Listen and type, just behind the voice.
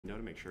window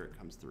to make sure it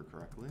comes through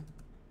correctly.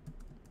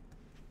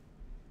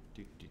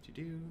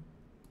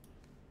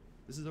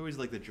 This is always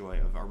like the joy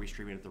of, are we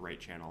streaming at the right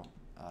channel?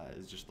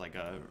 It's just like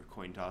a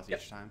coin toss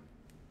each time.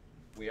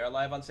 We are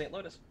live on St.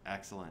 Lotus.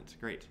 Excellent.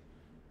 Great.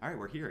 All right,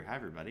 we're here. Hi,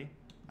 everybody.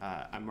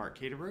 I'm Mark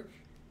Katerberg.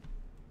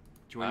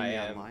 Joining me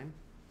online.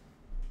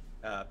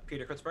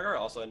 Peter Kritzberger,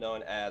 also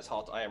known as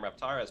Halt I Am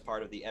Reptar, as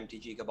part of the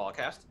MTG Cabal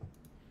cast.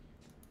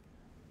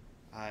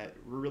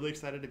 We're really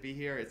excited to be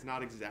here. It's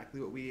not exactly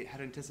what we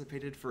had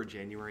anticipated for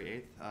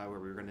January 8th, where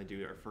we were going to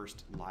do our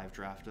first live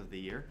draft of the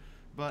year.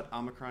 But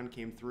Omicron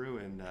came through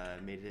and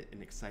made it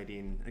an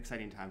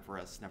exciting time for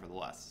us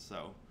nevertheless.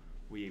 So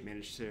we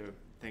managed to,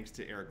 thanks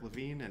to Eric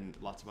Levine and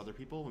lots of other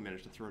people, we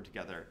managed to throw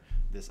together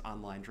this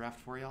online draft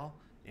for y'all.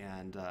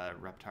 And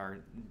Reptar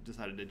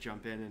decided to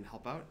jump in and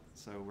help out.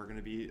 So we're going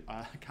to be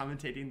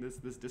commentating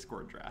this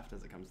Discord draft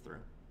as it comes through.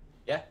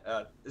 Yeah,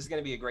 this is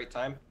going to be a great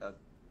time.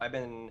 I've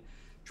been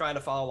trying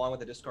to follow along with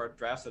the Discord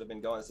drafts that have been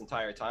going this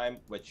entire time,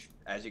 which,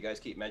 as you guys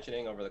keep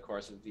mentioning, over the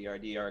course of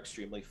VRD are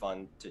extremely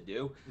fun to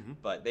do,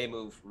 but they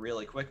move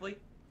really quickly.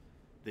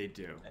 They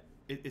do.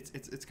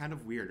 It's kind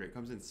of weird. It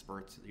comes in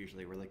spurts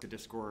usually, where like the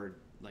Discord,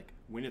 like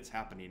when it's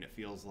happening, it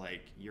feels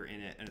like you're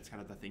in it and it's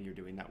kind of the thing you're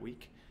doing that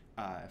week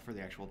for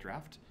the actual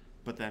draft.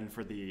 But then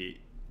for the,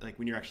 like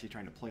when you're actually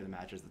trying to play the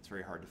matches, it's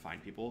very hard to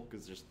find people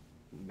because just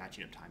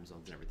matching up time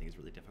zones and everything is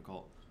really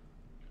difficult.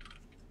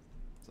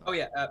 So. Oh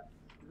yeah.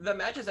 The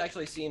matches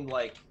actually seemed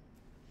like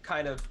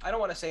kind of, I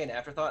don't want to say an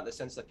afterthought in the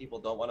sense that people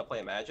don't want to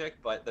play Magic,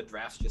 but the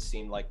drafts just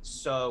seemed like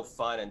so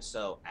fun and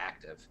so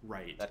active.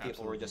 Right. That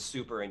people were just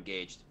super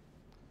engaged.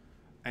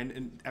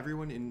 And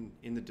everyone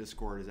in the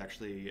Discord is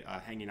actually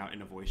hanging out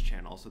in a voice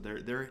channel. So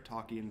they're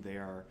talking, they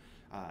are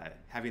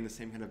having the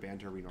same kind of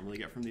banter we normally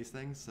get from these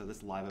things. So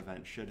this live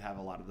event should have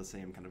a lot of the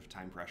same kind of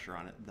time pressure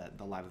on it that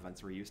the live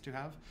events we're used to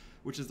have,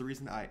 which is the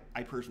reason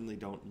I personally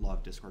don't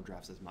love Discord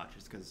drafts as much.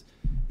 It's because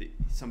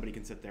somebody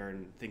can sit there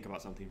and think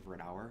about something for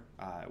an hour,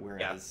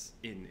 whereas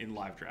in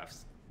live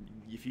drafts,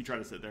 if you try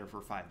to sit there for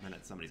 5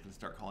 minutes, somebody's going to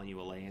start calling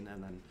you a lane,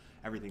 and then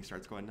everything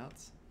starts going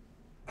nuts.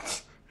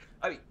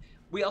 I mean,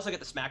 we also get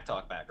the smack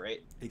talk back,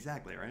 right?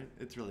 Exactly, right?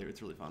 It's really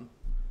fun.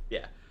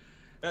 Yeah.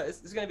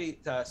 It's going to be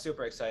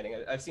super exciting.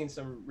 I've seen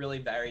some really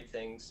varied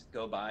things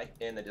go by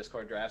in the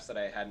Discord drafts that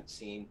I hadn't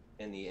seen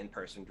in the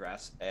in-person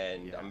drafts,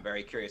 and I'm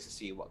very curious to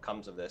see what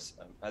comes of this.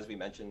 As we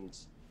mentioned,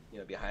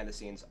 behind the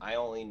scenes, I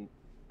only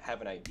have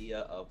an idea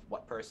of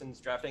what person's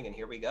drafting, and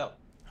here we go.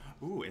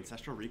 Ooh,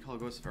 Ancestral Recall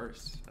goes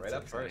first. That's right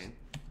up exciting.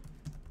 first.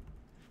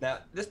 Now,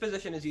 this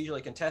position is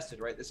usually contested,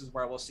 right? This is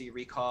where we'll see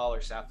Recall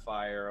or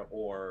Sapphire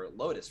or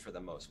Lotus for the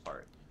most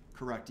part.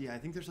 Correct. Yeah, I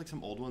think there's like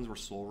some old ones where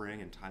Soul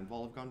Ring and Time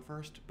Vault have gone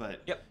first,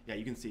 but yeah,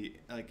 you can see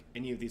like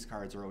any of these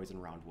cards are always in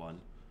round one.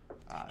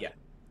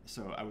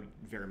 So I would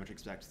very much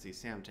expect to see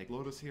Sam take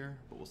Lotus here,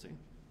 but we'll see.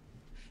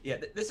 Yeah,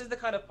 this is the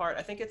kind of part,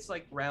 I think it's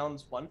like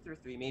rounds 1 through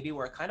 3 maybe,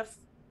 where it kind of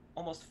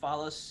almost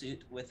follows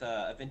suit with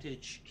a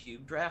vintage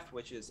cube draft,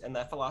 which is in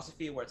that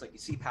philosophy where it's like you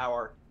see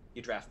power,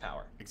 you draft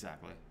power.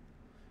 Exactly.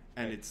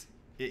 And it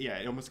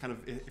almost kind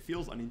of, it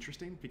feels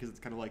uninteresting because it's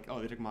kind of like,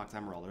 oh, they took Mox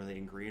Emerald. Are they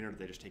in green, or did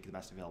they just take the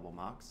best available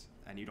Mox?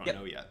 And you don't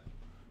know yet.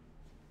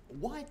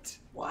 What?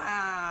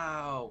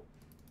 Wow.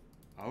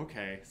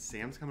 Okay,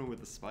 Sam's coming with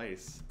the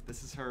spice.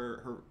 This is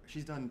her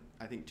she's done,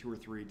 I think, 2 or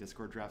 3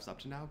 Discord drafts up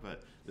to now,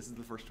 but this is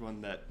the first one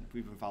that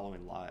we've been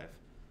following live.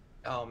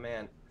 Oh,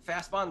 man.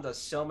 Fastbond does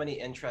so many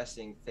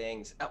interesting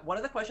things. One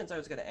of the questions I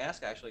was going to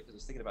ask, actually, because I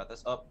was thinking about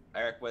this,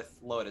 Eric with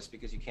Lotus,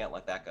 because you can't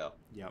let that go.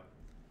 Yep.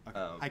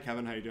 Okay. Hi,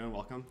 Kevin. How you doing?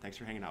 Welcome. Thanks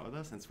for hanging out with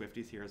us. And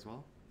Swifty's here as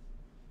well.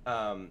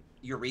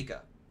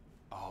 Eureka.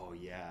 Oh,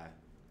 yeah.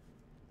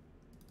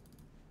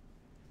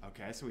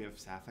 Okay, so we have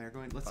Sapphire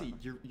going. Let's see.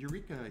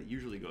 Eureka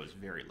usually goes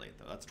very late,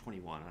 though. That's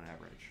 21 on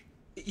average.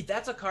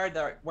 That's a card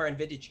where in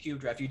Vintage Cube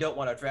Draft, you don't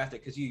want to draft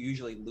it because you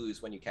usually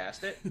lose when you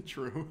cast it.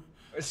 True.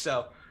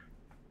 So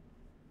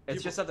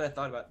it's just something I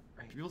thought about.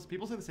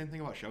 People say the same thing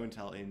about Show and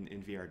Tell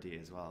in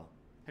VRD as well.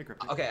 Hey,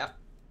 Cryptic. Okay,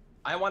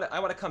 I want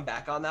to come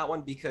back on that one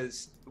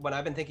because when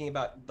I've been thinking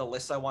about the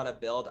lists I want to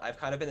build, I've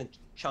kind of been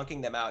chunking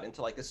them out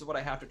into like, this is what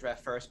I have to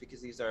draft first because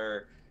these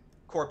are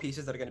core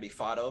pieces that are going to be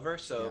fought over.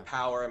 So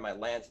power and my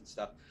lands and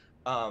stuff.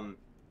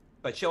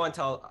 But Show and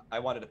Tell, I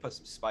wanted to put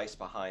some spice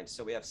behind.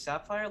 So we have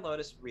Sapphire,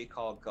 Lotus,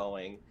 Recall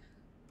going.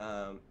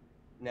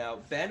 Now,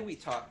 Ben, we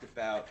talked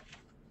about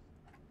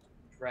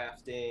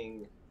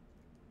drafting.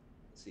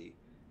 Let's see.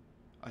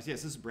 Yes,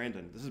 this is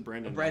Brandon.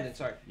 Brandon,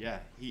 sorry. Yeah,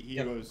 he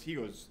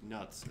goes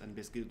nuts and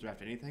basically will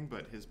draft anything.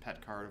 But his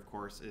pet card, of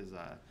course, is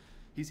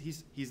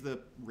he's the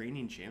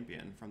reigning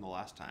champion from the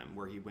last time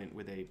where he went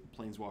with a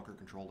Planeswalker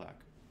control deck.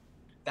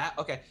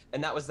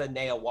 And that was the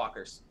Nea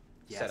Walkers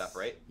setup,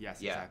 right?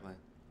 Yes, exactly.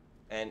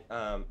 And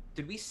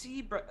did we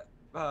see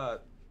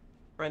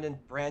Brendan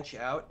branch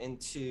out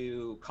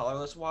into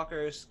colorless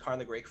walkers, Karn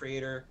the Great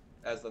Creator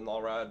as the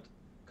Nullrod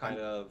kind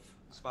of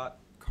spot?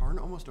 Karn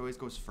almost always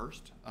goes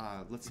first.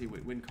 Let's see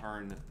when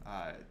Karn,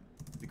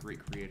 the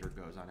Great Creator,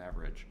 goes on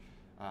average.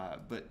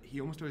 But he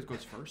almost always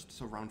goes first,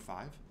 so round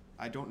 5.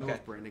 I don't know Okay.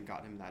 if Brandon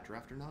got him that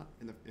draft or not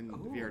in the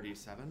Ooh. VRD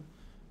 7.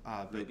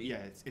 But Maybe.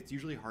 yeah, it's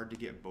usually hard to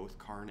get both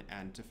Karn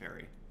and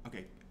Teferi.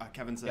 Okay,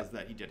 Kevin says Yep.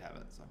 that he did have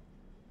it. So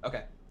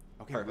Okay.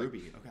 okay, Perfect.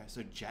 Ruby. Okay,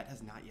 so Jet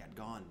has not yet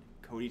gone.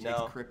 Cody takes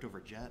No. Crypt over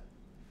Jet.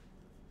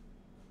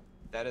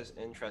 That is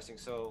interesting.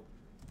 So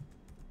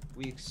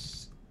we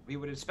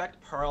would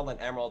expect Pearl and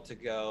Emerald to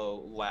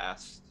go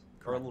last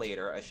Correct. or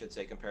later, I should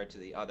say, compared to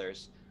the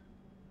others.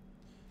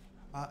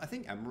 I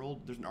think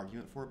Emerald, there's an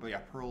argument for it, but yeah,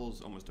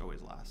 Pearl's almost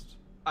always last.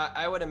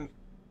 I would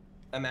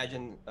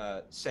imagine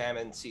Sam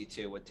and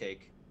C2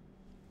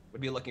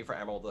 would be looking for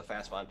Emerald, the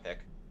fast bond pick.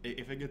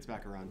 If it gets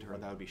back around to her,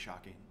 that would be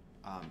shocking.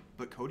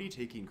 But Cody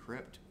taking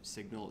Crypt,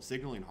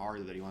 signaling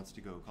hard that he wants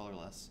to go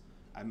colorless.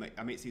 I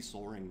might see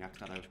Soul Ring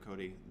next out of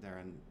Cody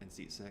there in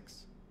seat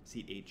 6,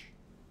 seat H.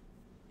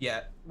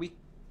 Yeah,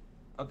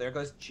 oh, there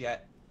goes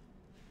Jet.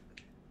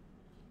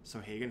 So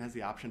Hagen has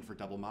the option for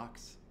double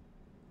mocks.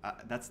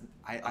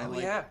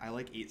 I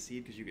like 8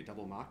 seed because you get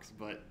double mocks,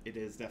 but it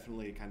is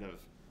definitely kind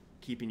of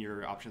keeping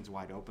your options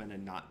wide open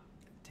and not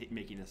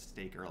making a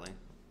stake early.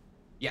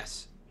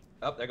 Yes.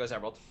 Oh, there goes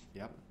Emerald.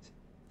 Yep.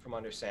 From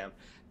under Sam.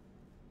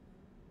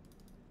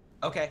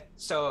 Okay,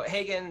 so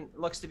Hagen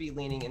looks to be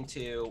leaning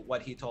into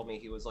what he told me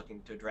he was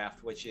looking to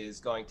draft, which is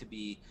going to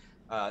be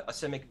a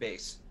Simic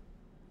base.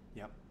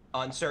 Yep.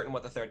 Uncertain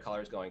what the third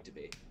color is going to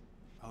be.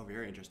 Oh,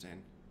 very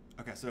interesting.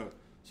 Okay, so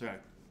yeah,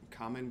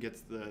 Common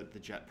gets the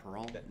Jet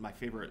Pearl. Okay. My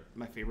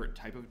favorite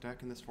type of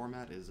deck in this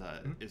format is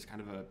kind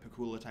of a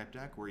Pakula type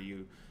deck where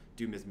you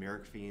do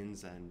Mesmeric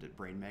Fiends and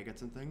Brain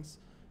Maggots and things.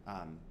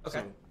 Okay.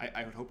 So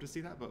I would hope to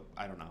see that, but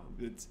I don't know.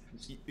 It's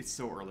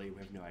so early. We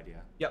have no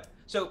idea. Yep.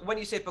 So when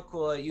you say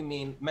Pakula, you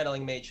mean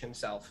Meddling Mage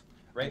himself,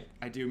 right?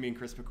 I do mean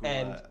Chris Pakula,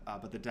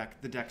 And- but the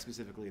deck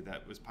specifically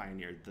that was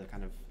pioneered, the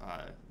kind of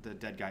the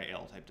Dead Guy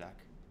Ale type deck.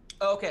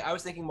 Oh, okay, I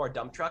was thinking more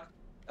Dump Truck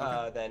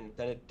Okay. than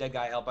a Dead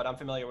Guy L, but I'm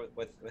familiar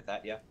with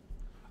that. Yeah.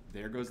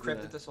 There goes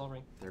Crypt at the Soul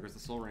Ring. There goes the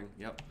Soul Ring.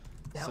 Yep.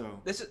 Now,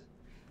 So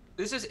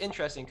this is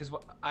interesting because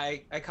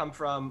I come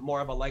from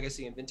more of a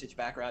legacy and vintage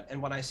background,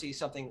 and when I see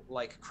something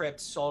like Crypt,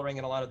 Soul Ring,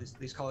 and a lot of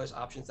these colors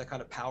options that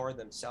kind of power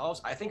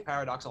themselves, I think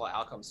Paradoxical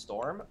Outcome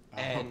Storm,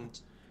 and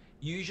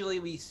usually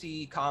we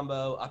see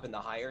combo up in the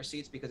higher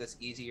seats because it's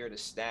easier to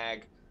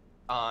snag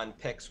on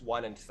picks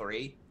 1 and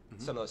 3,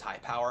 some of those high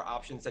power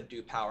options that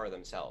do power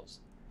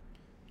themselves.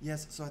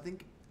 yes, so I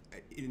think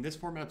in this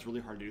format it's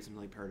really hard to do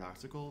something like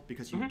Paradoxical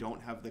because you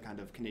don't have the kind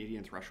of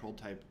Canadian threshold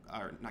type,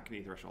 or not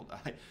Canadian threshold,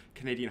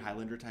 Canadian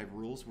Highlander type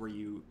rules where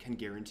you can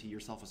guarantee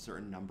yourself a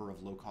certain number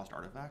of low cost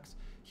artifacts.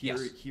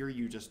 Here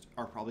you just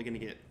are probably going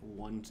to get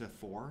 1 to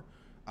 4,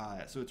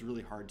 so it's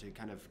really hard to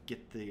kind of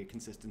get the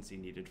consistency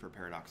needed for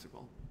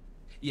Paradoxical.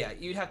 Yeah,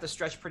 you'd have to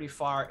stretch pretty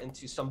far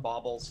into some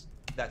baubles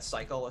that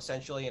cycle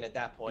essentially, and at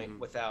that point,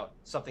 without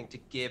something to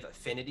give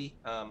affinity,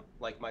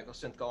 like Michael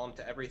Synth Golem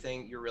to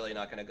everything, you're really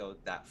not going to go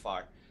that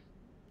far.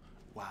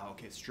 Wow,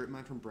 okay, Strip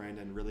Mine from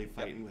Brandon really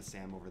fighting with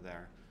Sam over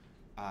there.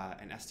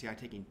 And STI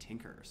taking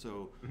Tinker.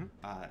 So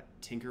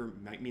Tinker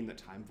might mean that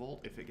Time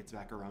Vault, if it gets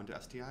back around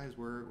to STI, is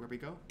where we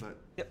go. But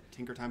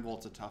Tinker Time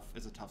Vault's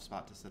is a tough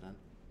spot to sit in.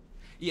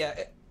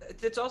 Yeah,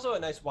 it's also a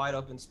nice wide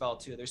open spell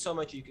too. There's so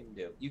much you can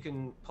do. You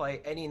can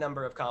play any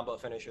number of combo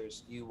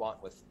finishers you want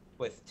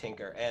with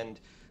Tinker. And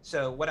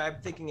so what I'm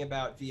thinking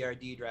about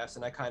VRD drafts,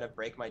 and I kind of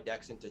break my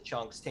decks into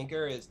chunks,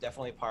 Tinker is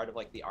definitely part of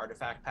like the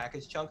artifact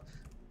package chunk,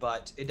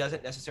 but it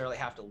doesn't necessarily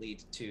have to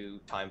lead to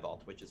Time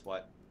Vault, which is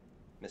what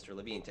Mr.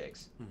 Levine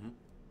takes.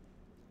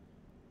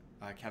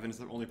 Kevin is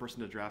the only person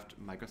to draft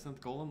Mycosynth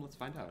Golem. Let's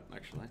find out,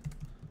 actually.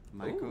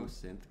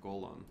 Mycosynth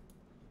Golem.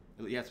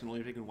 Yeah, it's been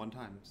only taken one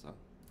time, so.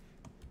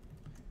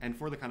 And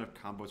for the kind of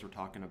combos we're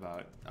talking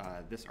about,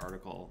 this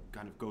article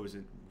kind of goes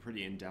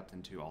pretty in depth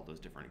into all those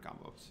different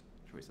combos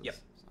choices. Yep.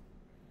 So.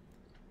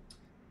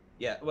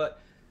 Yeah, well,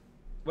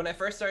 when I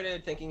first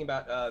started thinking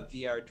about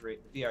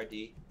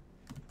VRD,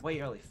 way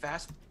early,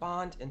 Fast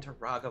Bond into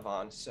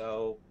Ragavan,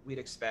 so we'd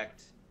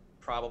expect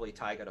probably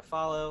Taiga to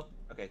follow.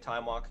 Okay,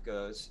 Time Walk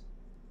goes.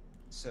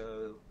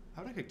 So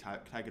I would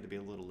expect Taiga to be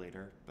a little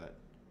later, but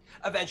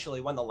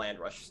eventually when the land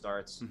rush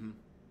starts,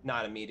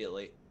 not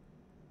immediately.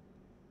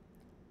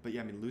 But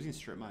yeah, I mean, losing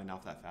Strip Mine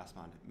off that Fast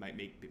Bond might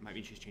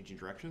mean she's changing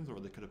directions, or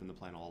they could have been the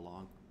plan all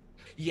along.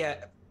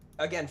 Yeah,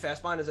 again,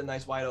 Fast Bond is a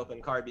nice wide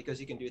open card because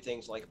you can do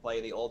things like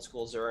play the old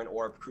school Zern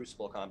Orb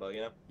Crucible combo,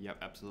 you know? Yep,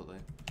 absolutely.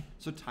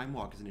 So Time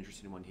Walk is an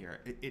interesting one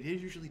here. It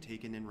is usually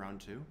taken in round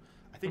 2.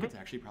 I think it's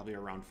actually probably a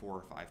round 4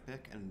 or 5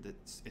 pick, and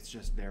it's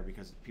just there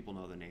because people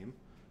know the name.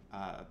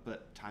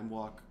 But Time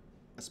Walk,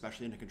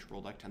 especially in a control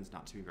deck, tends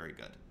not to be very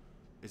good.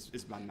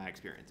 Is my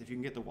experience. If you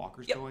can get the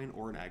walkers going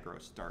or an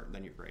aggro start,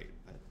 then you're great.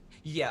 But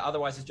yeah,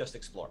 otherwise it's just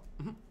Explore.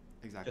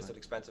 Exactly. Just an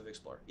expensive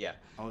Explore. Yeah.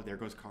 Oh, there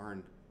goes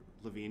Karn.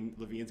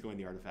 Levine's going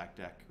the artifact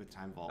deck with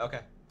Time Vault.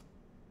 Okay.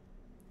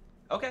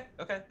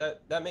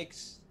 That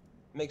makes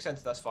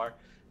sense thus far.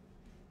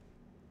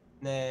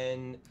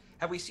 Then,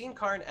 have we seen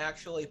Karn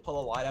actually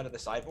pull a line out of the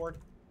sideboard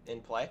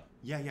in play?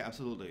 Yeah,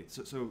 absolutely.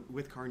 So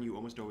with Karn, you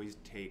almost always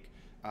take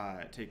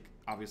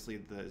obviously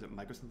is it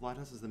Mycosynth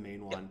Lattice is the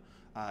main one,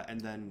 and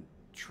then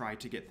try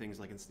to get things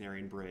like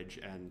Ensnaring Bridge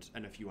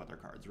and a few other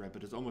cards, right?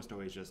 But it's almost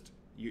always just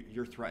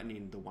you're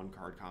threatening the one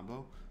card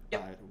combo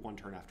one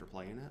turn after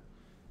playing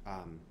it.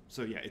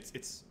 So yeah,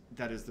 it's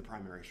that is the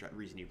primary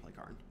reason you play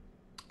Karn.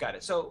 Got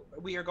it. So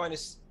we are going to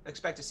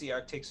expect to see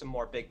Arc take some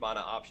more big mana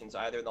options,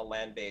 either in the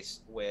land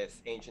base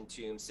with Ancient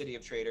Tomb, City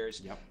of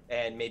Traders,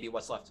 and maybe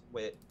what's left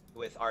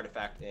with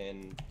artifacts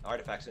in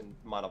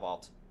Mana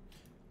Vault.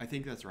 I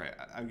think that's right.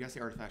 I guess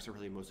the artifacts are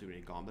really mostly going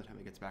to be gone by the time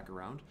it gets back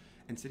around.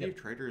 And City of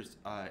Traders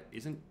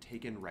isn't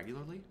taken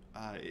regularly.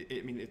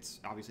 I mean, it's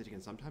obviously taken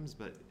sometimes,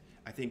 but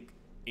I think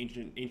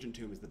Ancient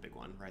Tomb is the big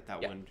one, right?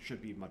 That one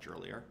should be much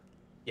earlier.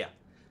 Yeah.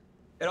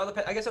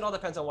 I guess it all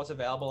depends on what's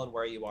available and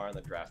where you are in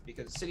the draft,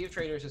 because City of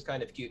Traders is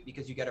kind of cute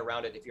because you get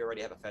around it if you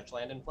already have a fetch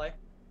land in play.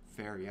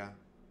 Fair, yeah.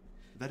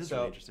 That is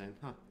really interesting,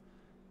 huh?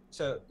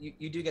 So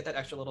you do get that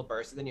extra little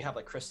burst, and then you have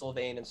like Crystal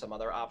Vein and some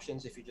other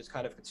options if you're just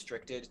kind of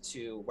constricted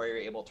to where you're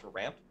able to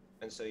ramp.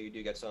 And so you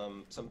do get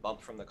some bump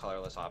from the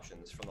colorless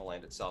options from the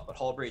land itself. But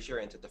Hull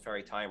Breacher into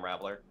Teferi Time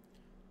Raveler,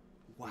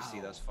 we see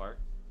thus far.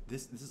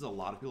 This is a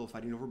lot of people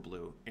fighting over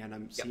blue, and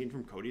I'm seeing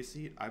from Cody's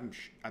seat,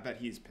 I bet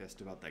he's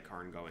pissed about that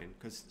Karn going,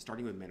 because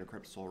starting with Mana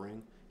Crypt Soul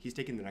Ring, he's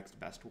taking the next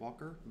best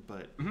walker,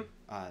 but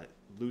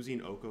losing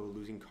Oko,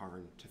 losing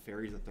Karn,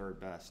 Teferi's the third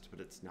best,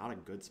 but it's not a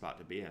good spot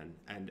to be in.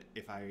 And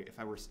if I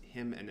were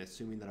him and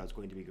assuming that I was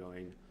going to be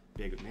going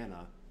big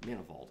Mana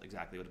Vault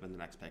exactly would have been the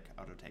next pick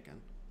I would have taken.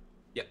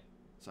 Yep.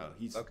 So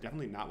he's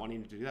definitely not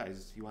wanting to do that.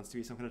 He wants to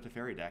be some kind of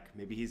Teferi deck.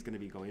 Maybe he's going to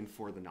be going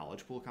for the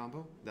Knowledge Pool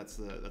combo. That's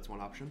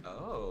one option.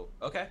 Oh,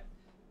 okay.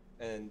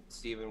 And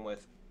Steven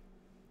with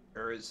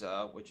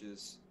Urza, which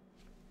is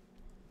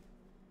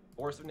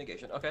Force of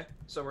Negation. Okay,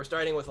 so we're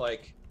starting with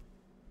like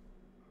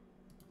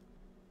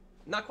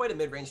not quite a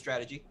mid-range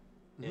strategy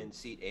in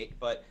seat 8,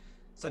 but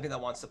something that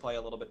wants to play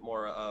a little bit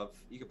more of.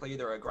 You can play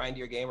either a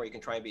grindier game or you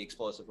can try and be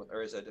explosive with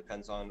Urza. It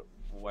depends on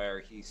where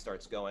he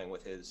starts going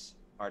with his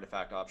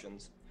artifact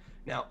options.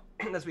 Now,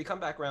 as we come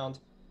back around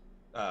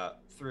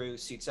through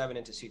seat 7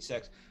 into seat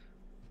 6,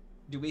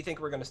 do we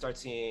think we're going to start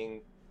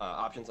seeing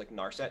options like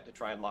Narset to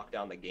try and lock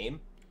down the game?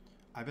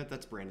 I bet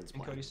that's Brandon's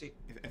plan. Cody's seat?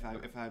 If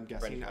I'm guessing,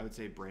 Brandon. I would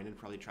say Brandon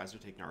probably tries to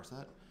take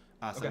Narset.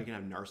 So we can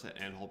have Narset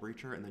and Hull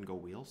Breacher and then go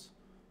Wheels.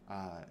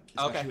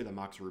 Especially with a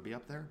Mox Ruby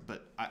up there.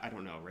 But I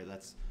don't know, right?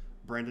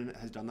 Brandon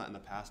has done that in the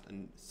past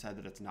and said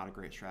that it's not a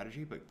great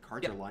strategy, but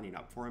cards are lining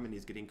up for him and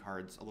he's getting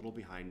cards a little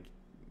behind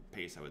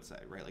pace, I would say,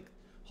 right? Like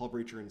Hull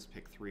Breacher in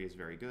pick 3 is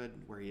very good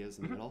where he is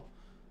in the middle.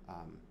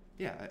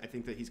 I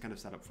think that he's kind of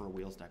set up for a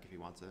Wheels deck if he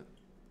wants it.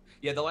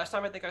 Yeah, the last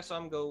time I think I saw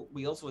him go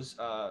Wheels was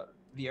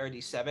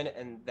VRD 7,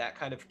 and that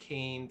kind of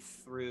came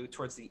through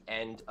towards the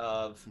end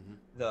of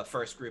the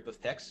first group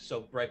of picks.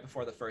 So right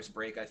before the first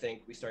break, I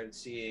think we started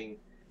seeing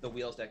the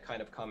Wheels deck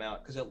kind of come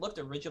out, because it looked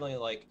originally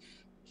like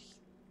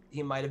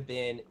he might have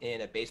been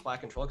in a base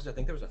black control, because I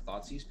think there was a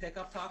Thoughtseize pick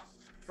up top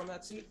from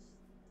that seat.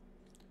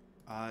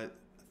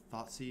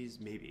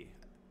 Thoughtseize, maybe.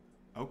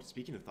 Oh,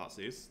 speaking of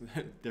Thoughtseize,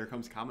 there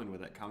comes Common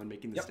with it. Common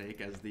making the stake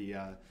as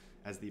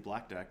the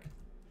black deck.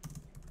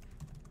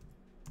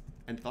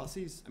 And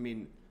Thoughtseize, I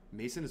mean,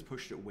 Mason has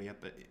pushed it way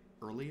up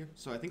earlier,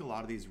 so I think a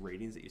lot of these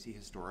ratings that you see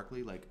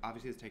historically, like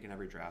obviously it's taken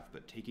every draft,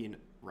 but taking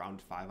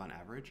round 5 on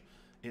average,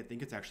 I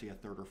think it's actually a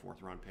 3rd or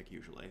 4th round pick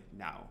usually.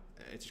 Now,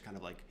 it's just kind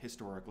of like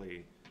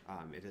historically,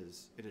 it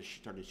has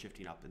started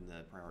shifting up in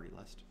the priority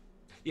list.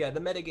 Yeah,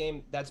 the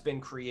metagame that's been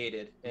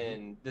created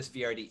in this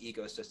VRD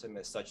ecosystem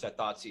is such that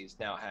Thoughtseize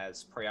now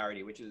has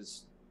priority, which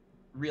is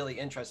really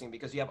interesting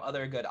because you have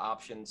other good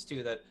options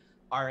too that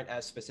aren't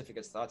as specific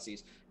as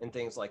Thoughtseize in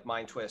things like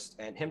Mind Twist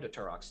and Hymn to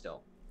Turok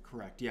still.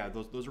 Correct. Yeah,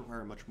 those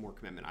require much more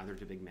commitment, either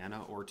to big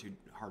mana or to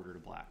harder to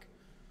black.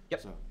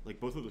 Yep. So, like,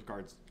 both of those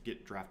cards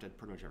get drafted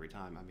pretty much every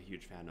time. I'm a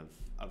huge fan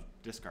of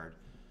discard.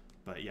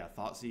 But yeah,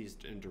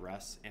 Thoughtseized and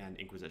Duress and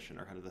Inquisition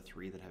are kind of the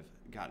 3 that have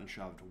gotten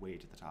shoved way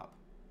to the top.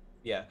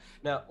 Yeah.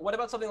 Now, what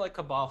about something like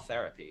Cabal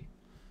Therapy?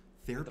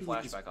 Therapy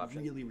is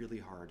really, really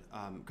hard.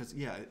 Because,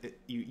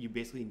 you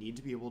basically need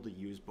to be able to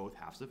use both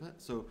halves of it.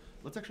 So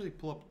let's actually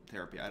pull up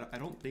Therapy. I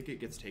don't think it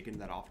gets taken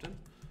that often.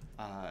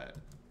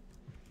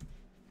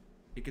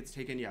 It gets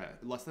taken,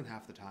 less than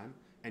half the time,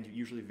 and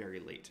usually very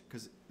late.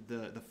 Because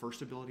the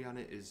first ability on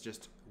it is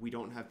just, we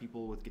don't have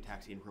people with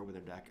Gitaxian Pro with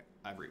their deck,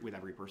 with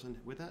every person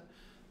with it.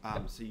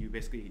 So you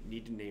basically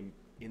need to name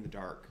in the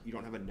dark. You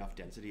don't have enough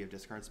density of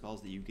discard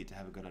spells that you get to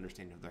have a good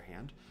understanding of their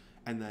hand.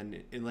 And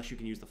then, unless you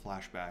can use the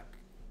flashback,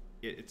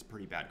 it's a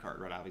pretty bad card,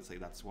 right? Obviously,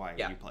 that's why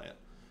you play it.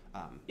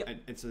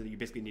 And so you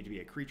basically need to be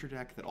a creature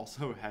deck that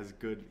also has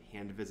good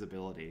hand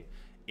visibility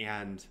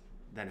and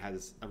then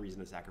has a reason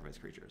to sacrifice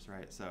creatures,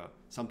 right? So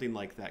something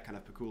like that kind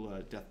of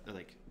Pakula,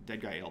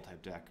 Dead Guy Ale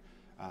type deck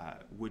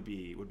would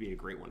be a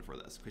great one for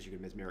this, because you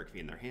can Mesmeric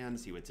Fiend in their hand,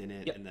 see what's in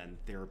it, and then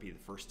Therapy the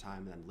first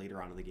time, and then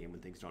later on in the game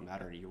when things don't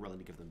matter and you're willing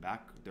to give them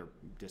back their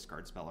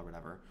discard spell or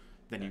whatever,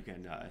 then you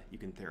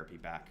can Therapy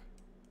back.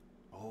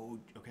 Oh,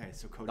 okay.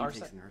 So Cody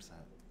takes Narset.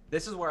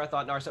 This is where I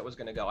thought Narset was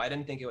going to go. I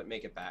didn't think it would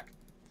make it back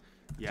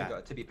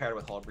to be paired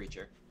with Hull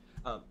Breacher.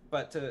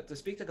 But to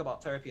speak to Cabal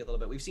Therapy a little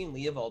bit, we've seen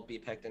Leovold be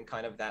picked in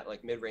kind of that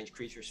like mid-range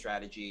creature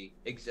strategy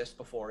exist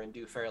before and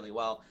do fairly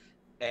well.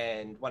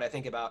 And when I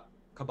think about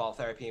Cabal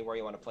Therapy and where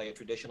you want to play it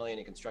traditionally in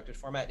a constructed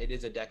format, it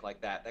is a deck like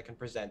that that can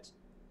present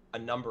a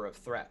number of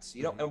threats.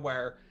 You don't, and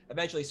where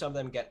eventually some of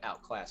them get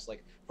outclassed.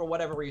 Like for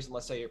whatever reason,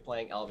 let's say you're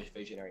playing Elvish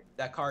Visionary,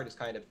 that card is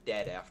kind of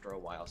dead after a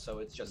while, so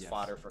it's just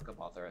fodder for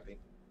Cabal Therapy.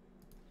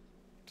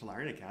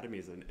 Tolarian Academy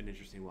is an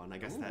interesting one. I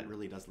guess that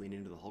really does lean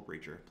into the Hull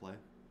Breacher play.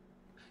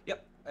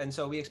 Yep, and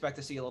so we expect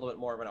to see a little bit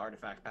more of an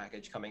artifact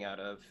package coming out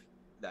of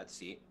that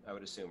seat, I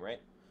would assume, right?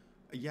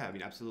 Yeah, I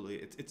mean, absolutely.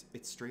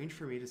 It's strange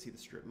for me to see the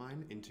Strip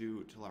Mine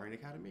into Tolarian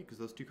Academy because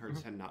those two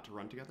cards tend not to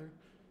run together.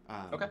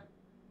 Okay.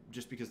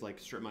 Just because like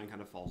Strip Mine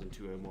kind of falls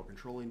into a more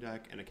controlling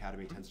deck, and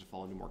Academy tends to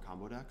fall into more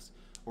combo decks,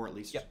 or at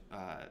least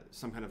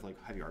some kind of like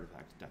heavy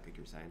artifact deck, like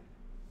you're saying.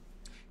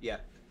 Yeah,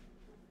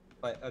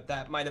 but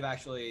that might have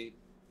actually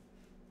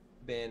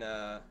been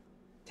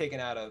taken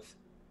out of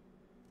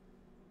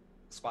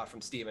the spot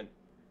from Steven.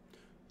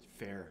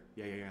 Fair.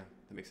 Yeah.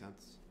 That makes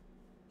sense.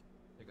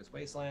 There goes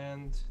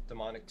Wasteland,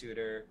 Demonic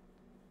Tutor,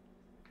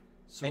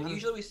 so and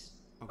usually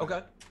we...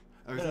 Okay.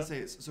 I was gonna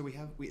say, so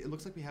it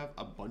looks like we have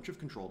a bunch of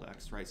control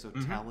decks, right? So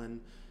Talon,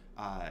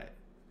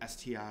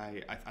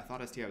 STI. I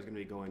thought STI was gonna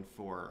be going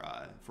for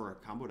a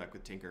combo deck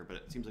with Tinker, but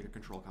it seems like a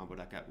control combo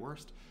deck at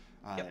worst.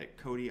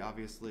 Cody,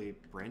 obviously,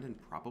 Brandon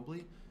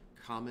probably,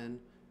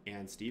 Common,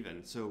 and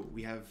Steven. So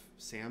we have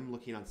Sam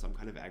looking on some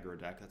kind of aggro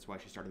deck. That's why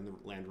she's starting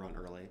the land run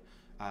early.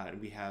 And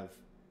we have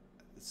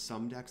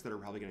some decks that are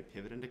probably going to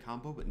pivot into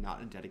combo, but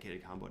not a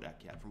dedicated combo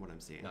deck yet, from what I'm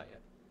seeing. Not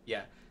yet.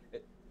 Yeah.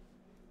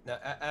 No,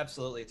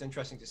 absolutely. It's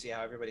interesting to see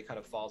how everybody kind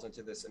of falls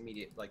into this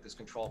immediate, like this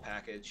control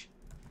package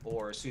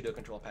or pseudo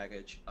control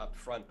package up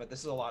front. But this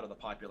is a lot of the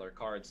popular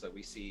cards that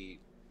we see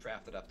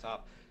drafted up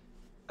top.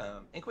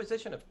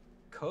 Inquisition of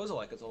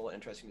Kozilek is a little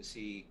interesting to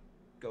see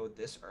go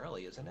this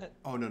early, isn't it?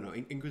 Oh, no.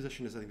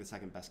 Inquisition is, I think, the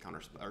second best counter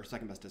spell, or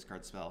second best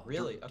discard spell.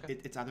 Really? Okay.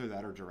 It's either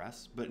that or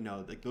Duress, but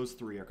no, like those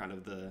three are kind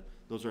of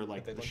those are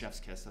like the chef's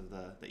kiss of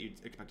that you'd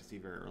expect to see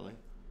very early.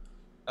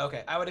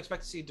 Okay, I would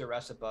expect to see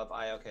Duress above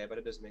IOK, but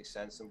it does make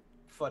sense. And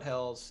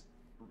Foothills,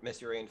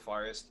 Misty Rain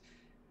Forest,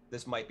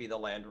 this might be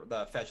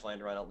the fetch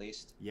land run at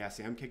least. Yeah,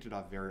 Sam kicked it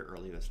off very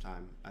early this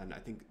time, and I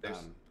think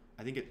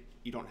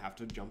you don't have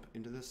to jump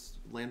into this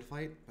land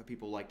fight, but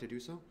people like to do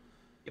so.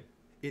 Yep.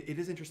 It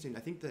is interesting. I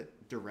think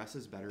that Duress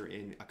is better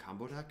in a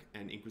combo deck,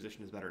 and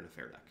Inquisition is better in a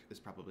fair deck. Is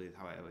probably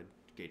how I would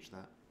gauge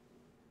that.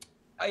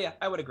 Yeah,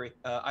 I would agree.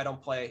 I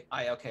don't play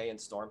IOK and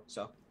Storm,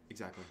 so.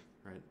 Exactly,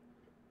 right.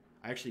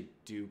 I actually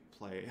do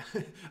play.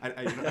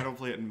 I don't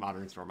play it in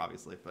Modern Storm,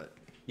 obviously, but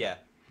yeah,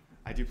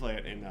 I do play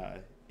it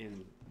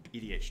in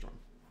EDH Storm.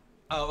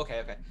 Oh,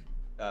 okay.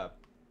 I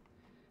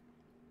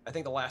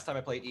think the last time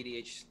I played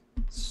EDH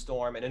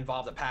Storm, it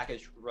involved a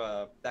package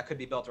that could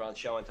be built around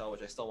Show and Tell,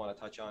 which I still want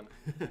to touch on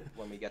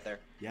when we get there.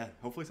 Yeah,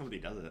 hopefully somebody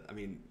does it. I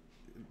mean,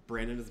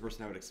 Brandon is the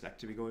person I would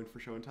expect to be going for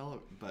Show and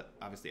Tell, but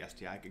obviously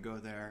STI could go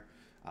there.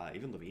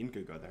 Even Levine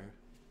could go there.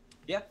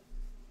 Yeah.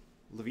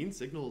 Levine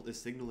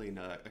is signaling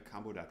a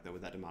combo deck though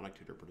with that Demonic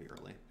Tutor pretty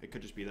early. It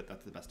could just be that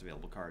that's the best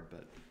available card,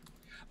 but.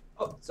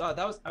 Oh, so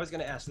I was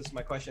going to ask, this is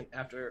my question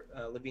after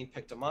Levine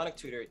picked Demonic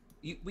Tutor.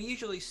 We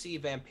usually see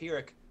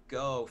Vampiric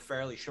go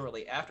fairly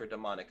shortly after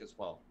Demonic as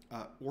well.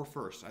 Or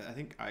first. I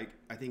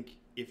think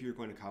if you're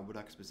going to combo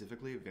deck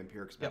specifically,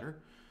 Vampiric's better.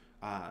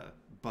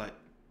 But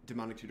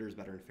Demonic Tutor is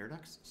better in fair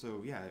decks.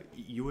 So yeah,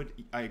 you would.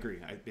 I agree.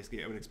 I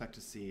would expect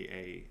to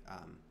see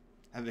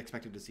have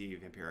expected to see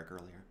Vampiric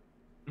earlier.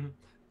 Mm-hmm.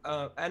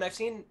 And I've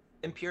seen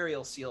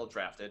Imperial Seal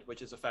drafted,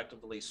 which is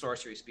effectively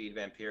sorcery speed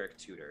Vampiric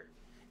Tutor.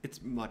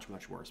 It's much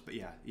worse, but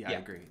yeah, I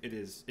agree.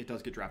 It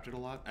does get drafted a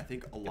lot. I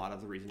think a lot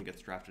of the reason it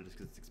gets drafted is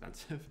because it's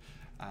expensive.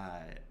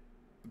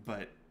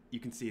 But you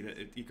can see that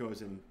it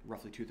goes in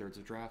roughly 2/3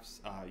 of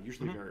drafts,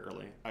 usually very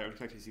early. I would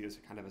expect to see this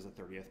kind of as a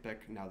 30th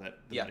pick now that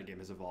the metagame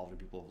has evolved and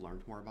people have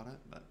learned more about it.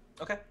 But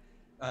okay,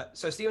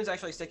 so Steven's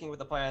actually sticking with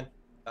the plan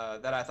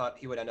that I thought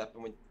he would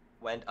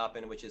went up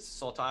in, which is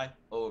Sultai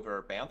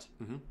over Bant.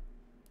 Mm-hmm.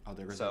 Oh,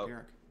 there goes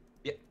Vampiric.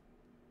 Yeah.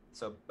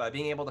 So by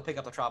being able to pick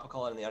up the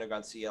Tropical and the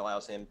Underground Sea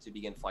allows him to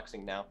begin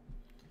flexing now.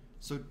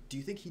 So do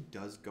you think he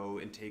does go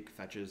and take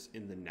fetches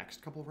in the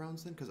next couple of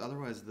rounds then? Because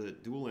otherwise the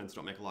dual lands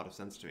don't make a lot of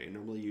sense to me.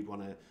 Normally you'd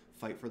want to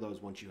fight for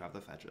those once you have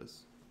the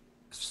fetches.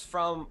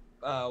 From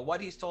what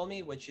he's told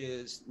me, which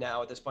is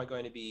now at this point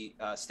going to be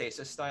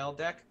Stasis style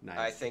deck, nice.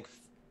 I think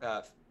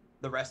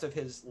the rest of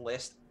his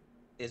list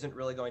isn't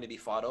really going to be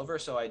fought over,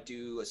 so I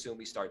do assume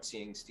we start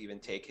seeing Steven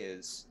take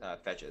his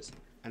fetches.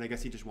 And I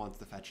guess he just wants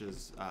the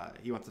fetches.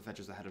 He wants the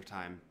fetches ahead of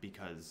time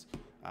because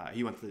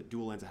he wants the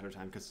dual lands ahead of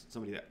time because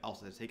somebody that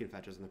also has taken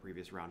fetches in the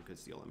previous round could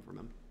steal them from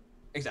him.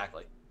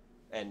 Exactly,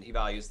 and he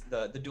values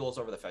the duels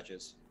over the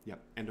fetches. Yep,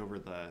 and over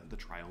the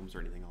triomes or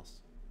anything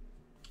else.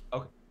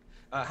 Okay.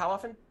 How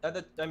often?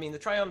 The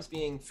triomes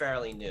being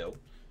fairly new.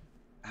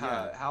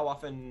 How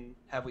often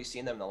have we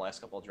seen them in the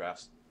last couple of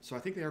drafts? So I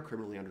think they are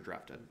criminally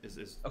underdrafted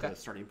is Okay. the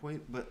starting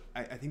point, but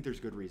I think there's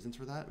good reasons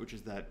for that, which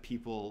is that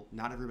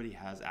not everybody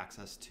has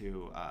access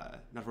to,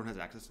 not everyone has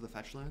access to the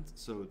fetch lands,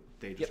 so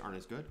they just aren't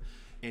as good,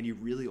 and you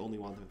really only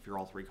want them if you're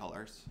all three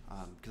colors,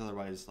 because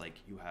otherwise, like,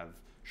 you have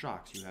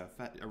shocks, you have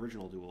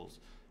original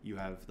duels, you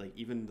have like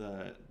even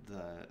the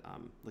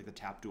like the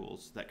tap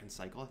duels that can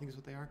cycle, I think is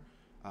what they are,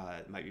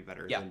 might be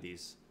better than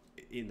these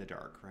in the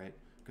dark, right?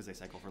 Because they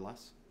cycle for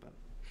less, but.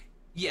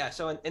 Yeah,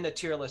 so in the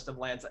tier list of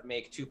lands that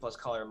make 2+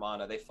 color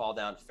mana, they fall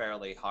down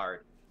fairly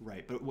hard.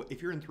 Right, but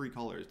if you're in 3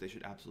 colors, they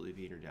should absolutely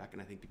be in your deck, and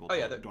I think people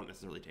don't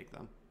necessarily take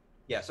them.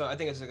 Yeah, so I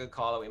think it's a good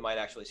call that we might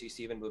actually see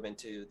Steven move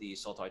into the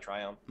Sultai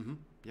Triome. Mm-hmm.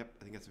 Yep,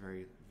 I think that's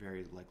very,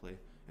 very likely.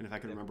 And if I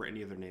could remember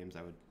any of their names,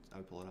 I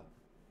would pull it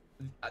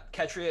up.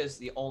 Ketria is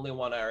the only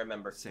one I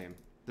remember. Same.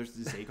 There's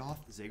Zagoth.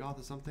 Zagoth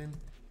is something.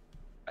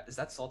 Is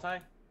that Sultai?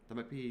 That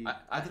might be.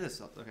 That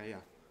is Sultai. Okay, yeah.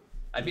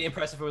 I'd be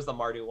impressed if it was the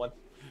Mardu one.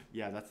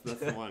 Yeah, that's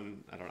the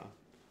one. I don't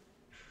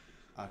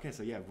know. Okay,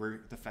 so yeah,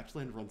 the fetch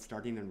land run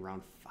starting in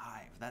round 5.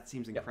 That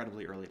seems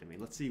incredibly early to me.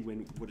 Let's see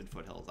when Wooded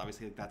Foothills.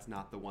 Obviously, that's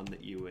not the one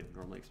that you would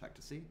normally expect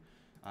to see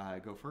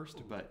go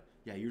first, but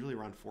yeah, usually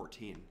around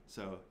 14.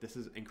 So this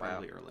is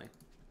incredibly early.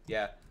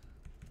 Yeah.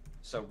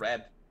 So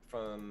Reb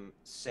from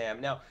Sam.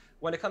 Now,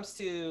 when it comes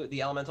to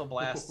the Elemental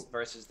Blast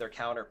versus their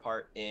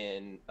counterpart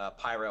in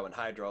Pyro and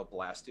Hydro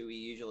Blast, do we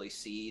usually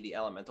see the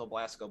Elemental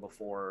Blast go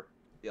before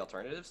the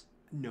alternatives?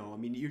 No, I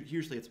mean,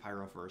 usually it's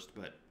Pyro first,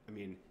 but I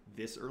mean,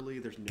 this early,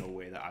 there's no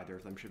way that either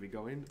of them should be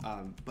going.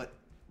 But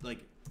like,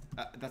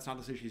 that's not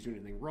to say she's doing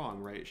anything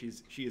wrong, right?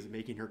 She is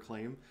making her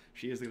claim.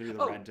 She is going to be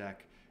the red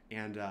deck,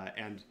 and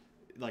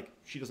like,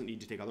 she doesn't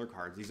need to take other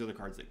cards. These are the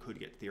cards that could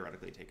get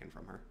theoretically taken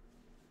from her.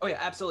 Oh yeah,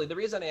 absolutely. The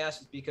reason I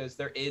asked is because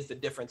there is the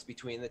difference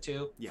between the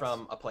two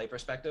from a play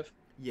perspective.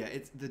 Yeah,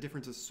 the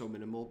difference is so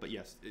minimal, but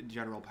yes, in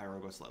general, Pyro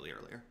goes slightly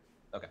earlier.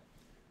 Okay.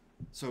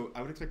 So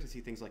I would expect to see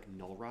things like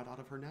Null Rod out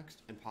of her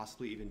next, and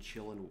possibly even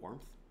Chill and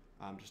Warmth,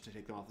 just to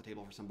take them off the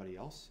table for somebody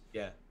else.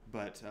 Yeah.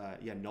 But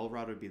yeah, Null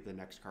Rod would be the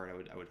next card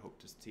I would hope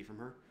to see from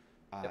her.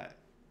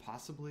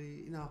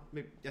 Possibly,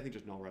 maybe I think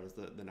just Null Rod is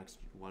the next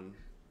one.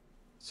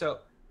 So,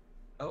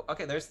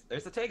 okay, there's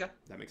the Tega.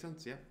 That makes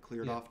sense. Yeah,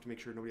 clear it off to make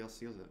sure nobody else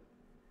steals it.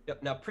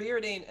 Yep. Now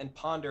Preordain and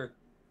Ponder,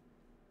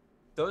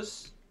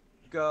 those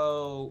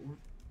go.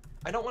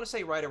 I don't want to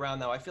say right around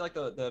now. I feel like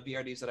the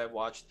BRDs that I've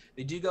watched,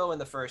 they do go in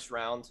the first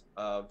round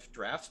of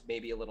drafts,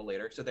 maybe a little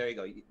later. So there you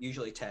go.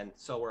 Usually 10.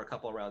 So we're a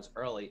couple of rounds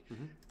early.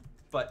 Mm-hmm.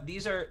 But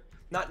these are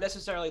not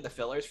necessarily the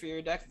fillers for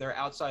your deck. They're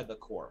outside the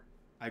core.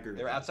 I agree with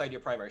They're that. outside your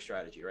primary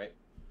strategy, right?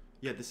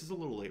 Yeah, this is a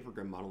little late for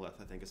Grim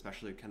Monolith, I think,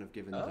 especially kind of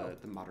given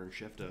the modern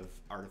shift of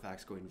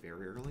artifacts going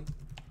very early.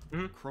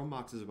 Mm-hmm. Chrome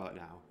Mox is about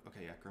now.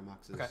 Okay, yeah, Chrome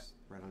Mox is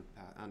right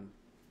on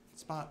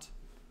spot.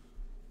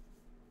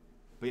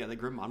 But yeah, the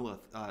Grim Monolith,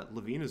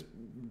 Levine is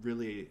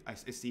really, I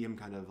see him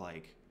kind of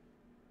like,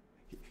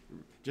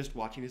 just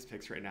watching his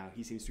picks right now,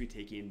 he seems to be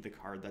taking the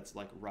card that's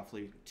like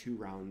roughly 2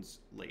 rounds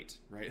late,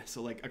 right?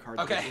 So like a card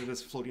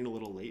that's floating a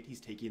little late,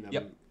 he's taking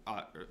them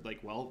like,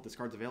 well, this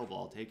card's available,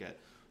 I'll take it.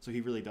 So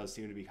he really does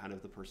seem to be kind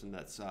of the person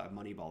that's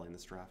moneyballing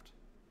this draft.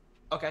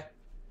 Okay.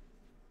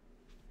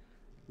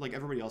 Like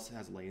everybody else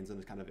has lanes and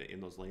is kind of in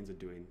those lanes and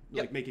doing,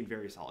 like making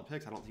very solid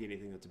picks. I don't see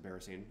anything that's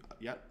embarrassing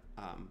yet.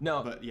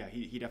 No. But yeah,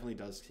 he definitely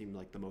does seem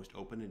like the most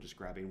open and just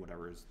grabbing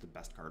whatever is the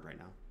best card right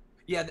now.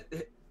 Yeah,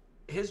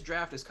 his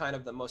draft is kind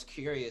of the most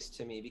curious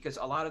to me because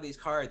a lot of these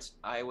cards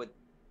I would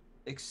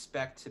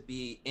expect to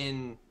be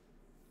in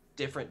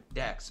different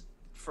decks.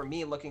 For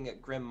me, looking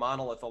at Grim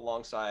Monolith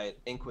alongside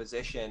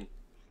Inquisition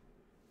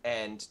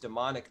and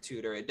Demonic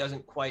Tutor, it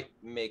doesn't quite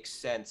make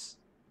sense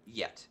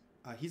yet.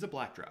 He's a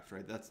black draft,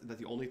 right? That's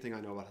the only thing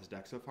I know about his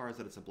deck so far is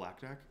that it's a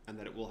black deck and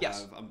that it will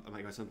have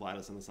Magos and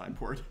Bladis on the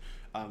sideboard.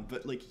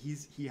 But like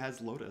he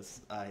has Lotus,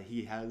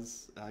 he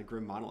has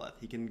Grim Monolith.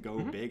 He can go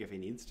big if he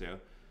needs to.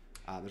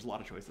 There's a lot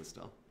of choices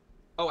still.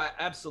 Oh,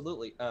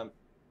 absolutely.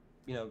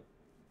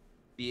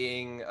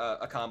 Being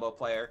a combo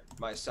player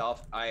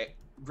myself,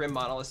 Grim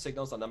Monolith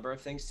signals a number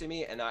of things to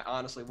me, and I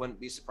honestly wouldn't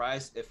be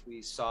surprised if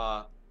we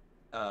saw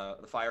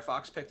the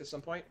Firefox picked at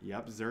some point.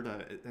 Yep,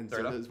 Zerda. And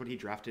Zerda is what he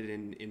drafted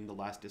in the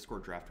last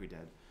Discord draft we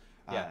did.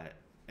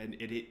 And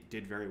it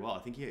did very well. I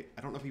think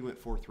I don't know if he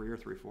went 4-3 or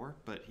 3-4,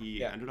 but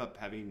he ended up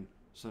having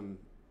some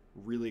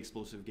really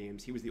explosive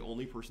games. He was the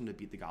only person to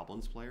beat the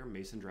Goblins player.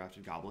 Mason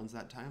drafted Goblins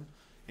that time.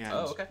 And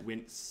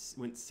went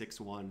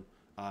 6-1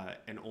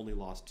 and only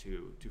lost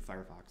to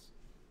Firefox.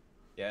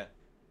 Yeah.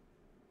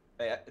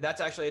 That's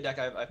actually a deck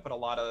I've put a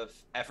lot of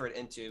effort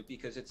into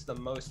because it's the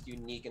most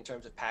unique in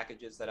terms of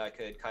packages that I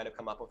could kind of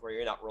come up with where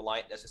you're not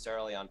reliant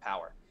necessarily on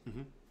power.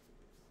 Mm-hmm.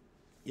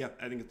 Yeah,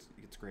 I think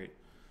it's great.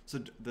 So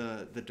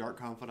the Dark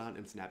Confidant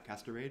and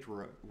Snapcaster Mage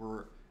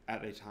were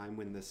at a time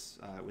when this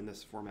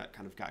format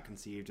kind of got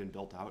conceived and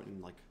built out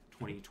in like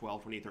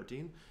 2012,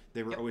 2013.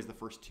 They were always the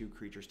first 2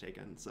 creatures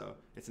taken, so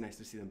it's nice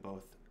to see them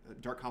both.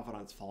 Dark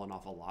Confidant's fallen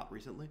off a lot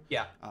recently.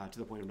 Yeah. To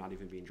the point of not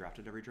even being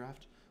drafted every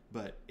draft.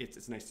 But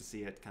it's nice to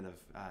see it kind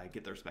of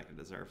get the respect it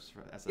deserves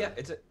as an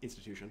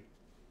institution.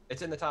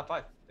 It's in the top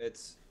 5.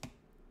 It's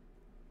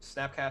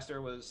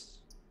Snapcaster was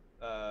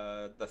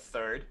the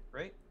third,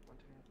 right? One,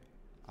 two,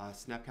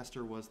 three.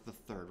 Snapcaster was the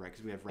third, right?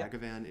 Because we have Yep.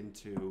 Ragavan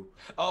into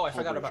Oh, I Hull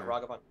forgot about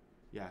Breacher. Ragavan.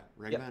 Yeah,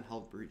 Yep. Ragavan,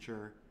 Hull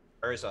Breacher,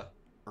 Urza.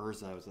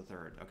 Urza was the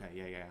third. Okay,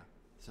 yeah.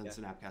 Then Yeah.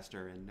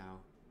 Snapcaster, and now,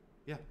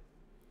 yeah.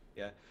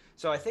 Yeah.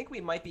 So I think we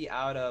might be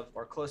out of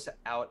or close to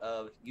out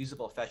of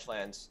usable fetch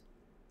lands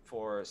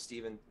for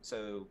Steven.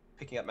 So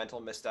picking up Mental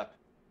Misstep,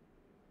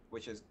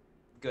 which is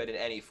good in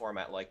any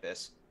format like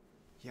this.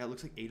 Yeah, it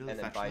looks like 8 of the And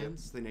then fetch Bayou.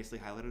 lands. They nicely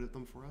highlighted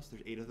them for us.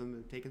 There's 8 of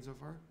them taken so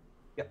far.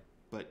 Yep.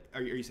 But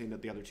are you saying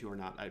that the other 2 are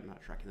not? I'm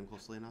not tracking them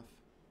closely enough.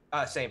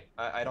 Same.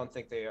 I don't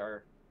think they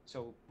are.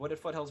 So Wooded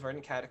Foothills,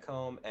 Verdant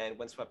Catacomb, and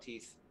Windswept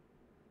Heath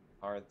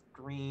are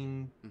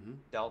green. Mm-hmm.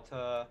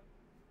 Delta,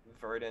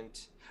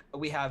 Verdant.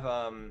 We have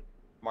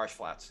Marsh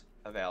Flats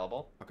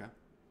available. Okay.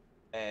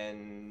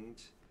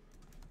 And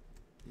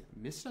Yeah,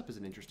 Misstep is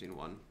an interesting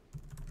one.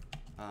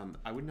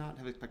 I would not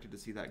have expected to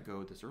see that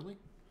go this early,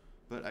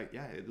 but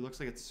yeah, it looks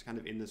like it's kind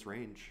of in this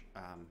range.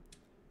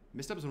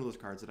 Misstep is one of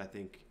those cards that I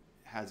think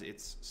has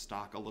its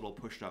stock a little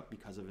pushed up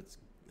because of its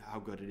how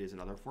good it is in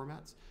other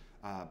formats,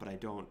 but I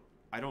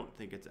don't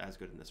think it's as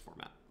good in this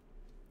format.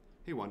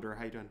 Hey, Wonder,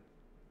 how you doing?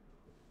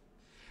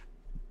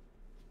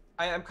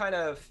 I am kind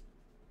of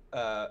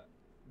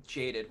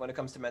jaded when it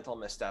comes to Mental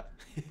Misstep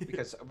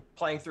because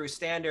playing through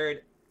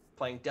Standard,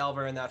 playing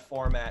Delver in that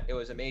format, it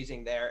was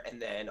amazing there.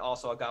 And then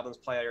also a Goblins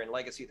player in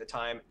Legacy at the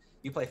time,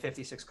 you play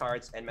 56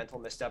 cards and Mental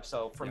Misstep.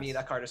 So for me, Yes.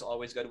 that card is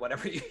always good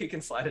whenever you can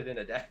slide it in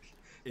a deck.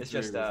 It's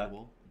just very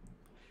reasonable.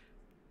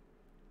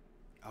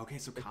 Okay,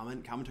 so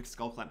Common took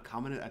Skullclamp.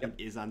 Common, I think,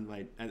 is on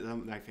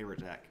my favorite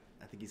deck.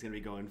 I think he's going to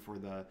be going for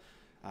the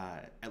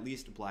at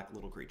least black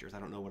little creatures. I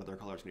don't know what other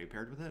colors going to be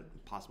paired with it.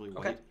 Possibly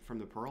white from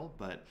the Pearl,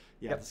 but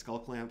yeah, the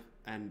Skullclamp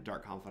and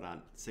Dark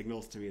Confidant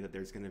signals to me that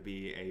there's going to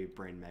be a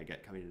Brain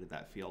Maggot coming into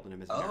that field and a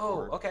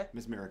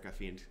Mesmerica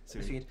Fiend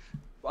soon. Fiend.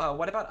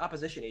 What about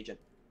Opposition Agent?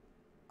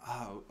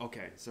 Oh,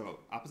 okay. So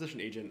Opposition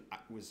Agent I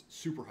was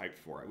super hyped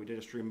for it. We did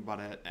a stream about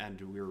it,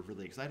 and we were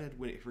really excited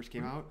when it first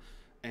came out.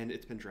 And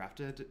it's been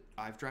drafted.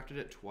 I've drafted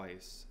it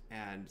twice,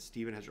 and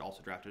Steven has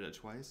also drafted it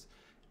twice.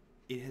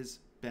 It has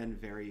been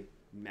very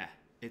meh.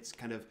 It's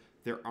kind of,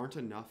 there aren't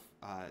enough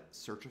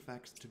search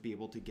effects to be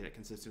able to get it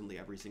consistently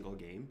every single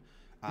game.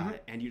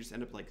 And you just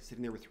end up like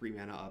sitting there with 3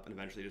 mana up and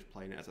eventually just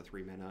playing it as a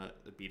 3 mana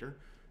beater.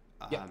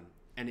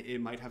 And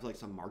it might have like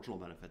some marginal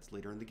benefits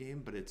later in the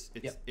game, but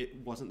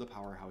it wasn't the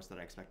powerhouse that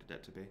I expected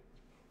it to be.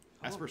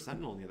 Esper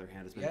Sentinel, on the other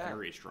hand, has been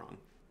very strong.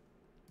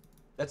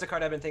 That's a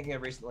card I've been thinking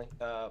of recently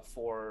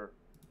for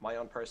my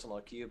own personal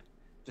cube,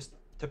 just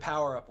to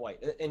power up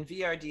white. In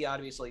VRD,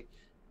 obviously,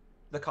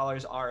 the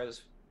colors are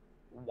as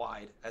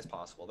wide as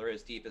possible. They're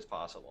as deep as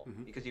possible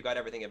because you've got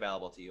everything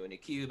available to you. In a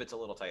cube, it's a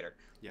little tighter.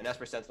 Yes. In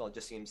Esper Sentinel, it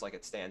just seems like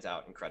it stands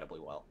out incredibly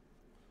well.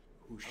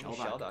 Ooh,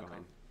 Shelldock.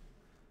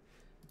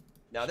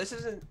 Now, this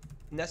doesn't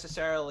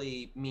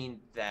necessarily mean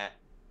that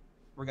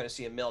we're going to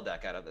see a mill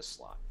deck out of this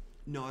slot.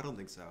 No, I don't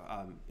think so.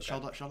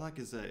 Shelldock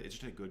is it's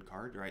just a good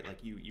card, right?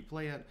 Like you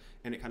play it,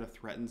 and it kind of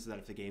threatens that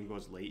if the game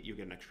goes late, you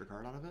get an extra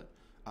card out of it,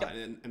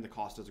 and the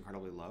cost is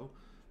incredibly low.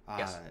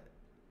 Yes.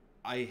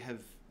 I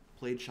have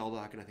played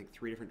Shelldock in I think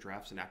 3 different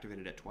drafts and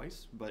activated it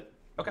twice, but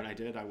when I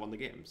did, I won the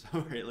game. So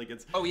right, like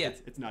it's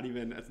it's not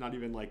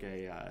even like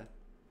a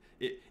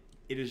it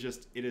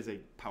is a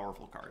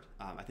powerful card.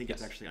 I think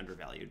it's actually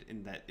undervalued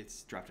in that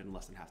it's drafted in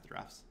less than half the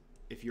drafts.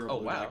 If you're a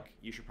blue deck,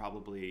 you should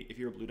probably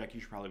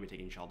be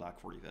taking Shelldock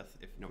 45th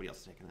if nobody else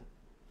is taking it.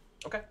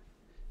 Okay.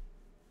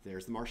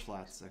 There's the Marsh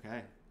Flats.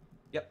 Okay.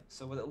 Yep.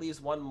 So it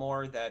leaves one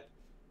more that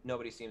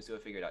nobody seems to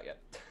have figured out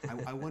yet.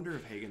 I wonder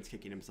if Hagen's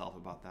kicking himself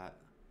about that.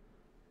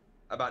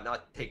 About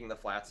not taking the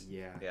flats.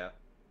 Yeah. Yeah.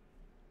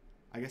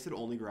 I guess it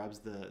only grabs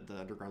the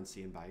Underground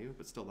Sea and Bayou,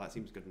 but still, that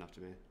seems good enough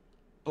to me.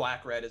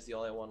 Black Red is the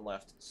only one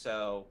left.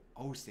 So.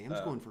 Oh,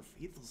 Sam's going for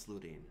Faithless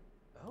Looting.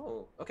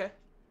 Oh, okay.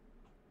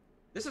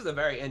 This is a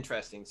very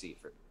interesting seat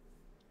for.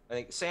 I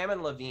think Sam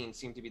and Levine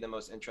seem to be the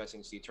most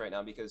interesting seats right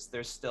now because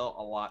there's still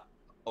a lot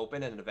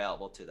open and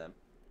available to them.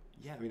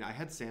 Yeah, I mean, I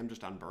had Sam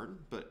just on burn,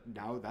 but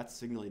now that's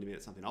signaling to me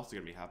that something else is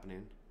going to be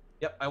happening.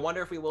 Yep, I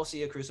wonder if we will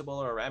see a Crucible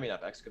or a Ramming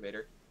Up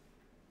Excavator.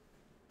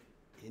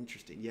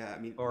 Interesting. Yeah, I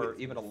mean, or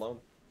even a Loam.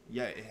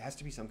 Yeah, it has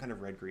to be some kind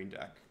of red-green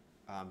deck.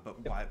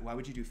 But why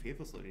would you do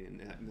Faithless Looting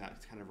in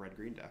that kind of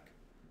red-green deck?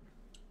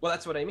 Well,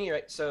 that's what I mean,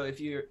 right? So if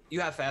you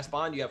have Fast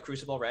Bond, you have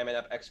Crucible, Ramming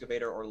Up,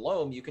 Excavator, or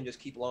Loam, you can just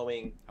keep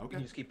loaming. You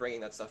can just keep bringing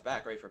that stuff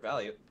back, right, for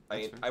value.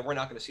 We're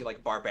not going to see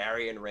like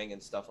Barbarian Ring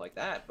and stuff like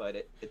that, but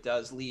it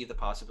does leave the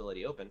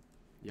possibility open.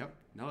 Yep.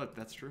 No,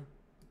 that's true.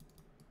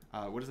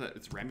 What is that?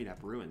 It's Ramming Up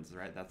Ruins,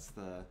 right? That's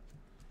the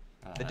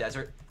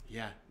desert.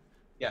 Yeah.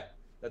 Yeah.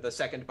 The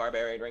second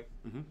Barbarian Ring.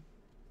 Mm-hmm.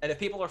 And if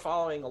people are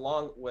following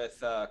along with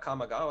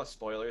Kamigawa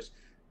spoilers,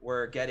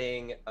 we're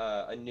getting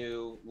a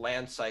new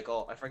land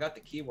cycle. I forgot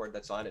the keyword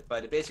that's on it,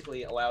 but it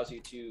basically allows you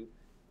to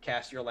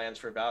cast your lands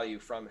for value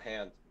from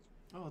hand.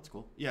 Oh, that's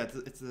cool. Yeah,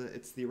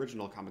 it's the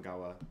original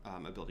Kamigawa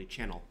ability,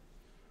 Channel.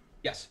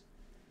 Yes.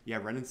 Yeah,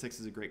 Renin 6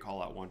 is a great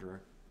call-out,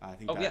 Wanderer. I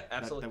think Oh yeah, that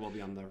absolutely. will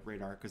be on the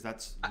radar because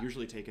that's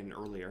usually taken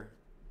earlier.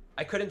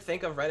 I couldn't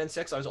think of red in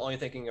 6. I was only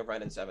thinking of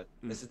red in 7.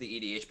 Mm. This is the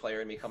EDH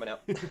player in me coming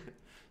out.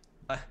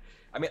 uh,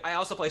 I mean, I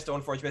also play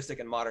Stoneforge Mystic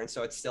in Modern,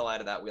 so it's still out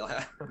of that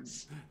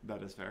wheelhouse.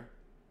 That is fair.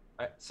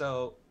 All right,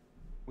 so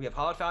we have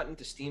Hollowed Fountain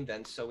to Steam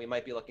Vents, so we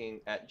might be looking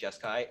at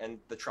Jeskai and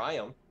the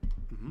Triome,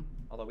 Mm-hmm.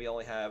 although we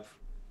only have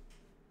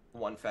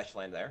one fetch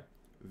land there.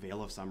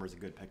 Veil of Summer is a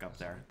good pickup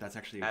there. That's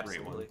actually a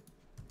great one.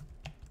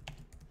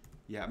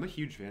 Yeah, I'm a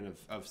huge fan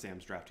of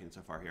Sam's drafting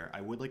so far here.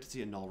 I would like to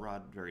see a Null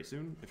Rod very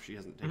soon if she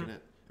hasn't taken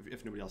it,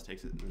 if nobody else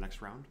takes it in the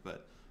next round.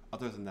 But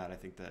other than that, I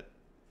think that,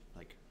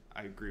 like,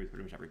 I agree with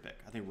pretty much every pick.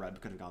 I think Red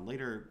could have gone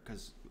later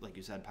because, like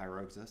you said,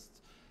 Pyro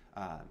exists.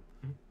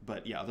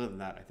 But yeah, other than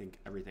that, I think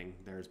everything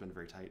there has been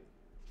very tight.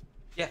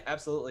 Yeah,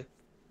 absolutely.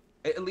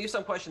 It leaves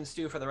some questions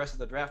too for the rest of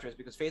the drafters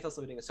because Faithless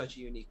Looting is such a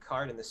unique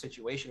card in this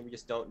situation. We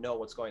just don't know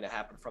what's going to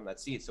happen from that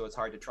seat, so it's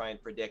hard to try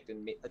and predict.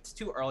 And it's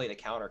too early to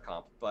counter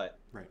comp, but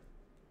right.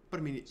 But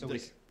I mean, so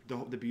like,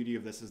 the beauty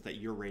of this is that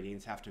your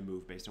ratings have to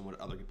move based on what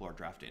other people are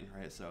drafting,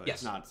 right? So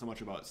it's not so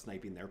much about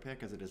sniping their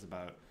pick as it is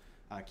about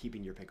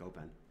keeping your pick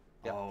open.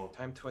 Yep. Oh,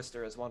 Time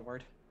Twister is one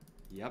word.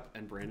 Yep,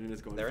 and Brandon is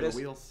going there for the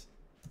wheels.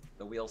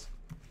 The wheels.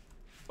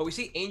 But we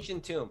see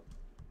Ancient Tomb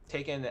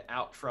taken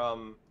out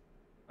from.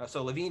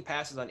 So Levine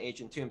passes on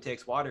Ancient Tomb,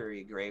 takes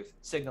Watery Grave,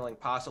 signaling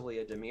possibly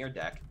a Dimir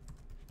deck.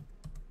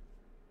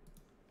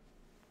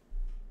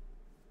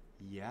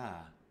 Yeah.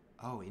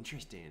 Oh,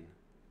 interesting.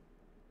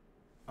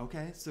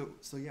 Okay, so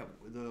yeah,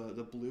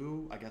 the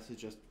blue, I guess, is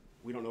just,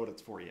 we don't know what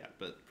it's for yet,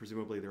 but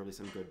presumably there will be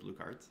some good blue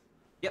cards.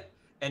 Yep,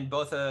 and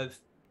both of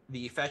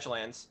the fetch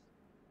lands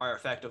are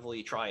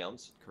effectively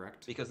Triomes.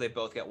 Correct. Because they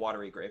both get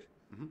Watery Grave.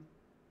 Mm-hmm.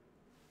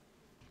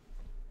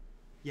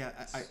 Yeah,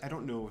 I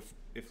don't know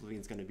if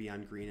Levine's going to be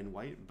on green and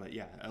white, but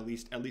yeah, at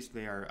least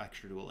they are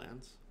extra dual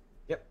lands.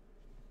 Yep.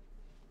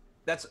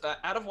 That's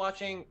out of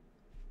watching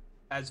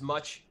as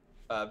much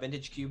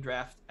Vintage Cube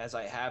Draft as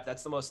I have.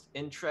 That's the most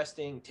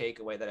interesting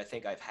takeaway that I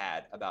think I've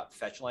had about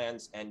fetch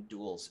lands and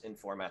duels in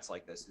formats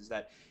like this. Is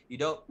that you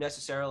don't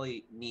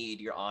necessarily need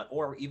your on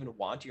or even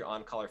want your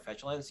on color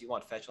fetch lands. You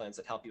want fetch lands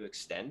that help you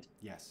extend.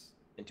 Yes.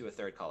 Into a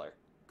third color.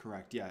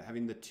 Correct. Yeah,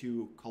 having the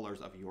two colors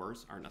of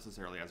yours aren't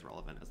necessarily as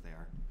relevant as they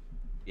are.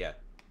 Yeah.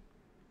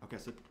 Okay,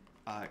 so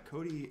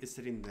Cody is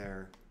sitting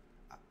there.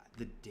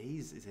 The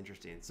daze is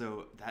interesting.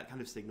 So that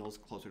kind of signals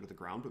closer to the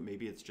ground, but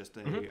maybe it's just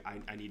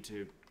I need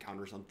to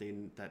counter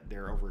something that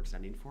they're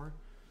overextending for.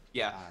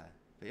 Yeah.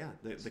 But yeah,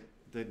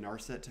 the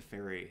Narset to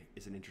Fairy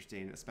is an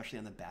interesting, especially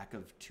on the back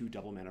of two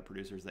double mana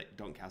producers that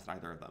don't cast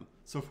either of them.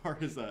 So far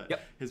as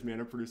his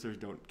mana producers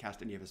don't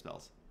cast any of his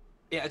spells.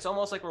 Yeah, it's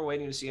almost like we're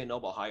waiting to see a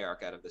Noble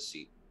Hierarch out of this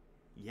seat.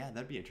 Yeah,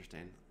 that'd be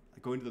interesting.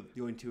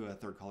 Going to a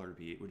third color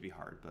would be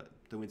hard, but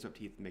the Windswept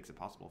Heath makes it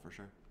possible for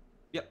sure.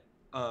 Yep.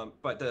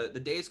 But the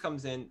daze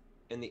comes in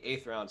the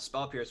 8th round.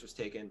 Spell Pierce was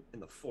taken in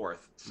the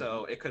 4th,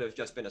 so it could have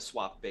just been a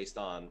swap based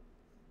on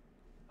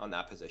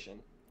that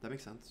position. That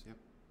makes sense. Yep.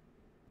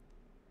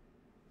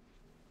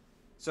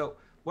 So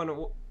when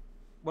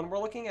we're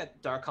looking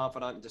at Dark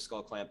Confidant and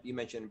Skull Clamp, you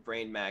mentioned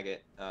Brain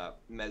Maggot,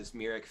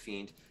 Mesmeric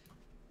Fiend.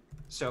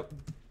 So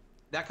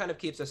that kind of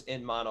keeps us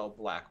in mono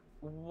black.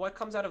 What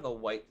comes out of the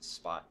white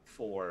spot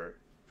for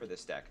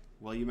this deck?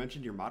 Well, you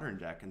mentioned your modern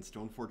deck, and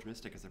Stoneforge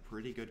Mystic is a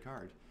pretty good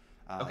card.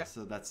 Okay.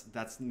 So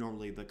that's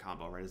normally the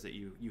combo, right? Is that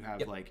you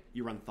have like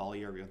you run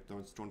Thalia or you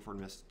have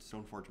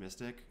Stoneforge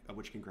Mystic,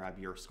 which can grab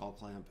your Skull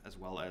Clamp as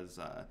well as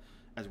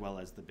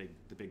the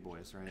big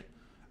boys, right?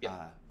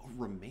 Yeah.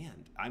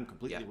 Remand. I'm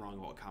completely wrong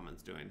about what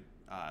Common's doing.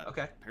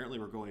 Okay. Apparently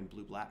we're going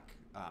blue black.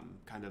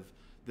 Kind of.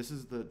 This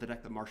is the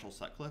deck that Marshall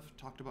Sutcliffe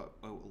talked about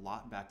a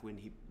lot back when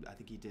I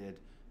think he did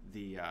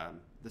the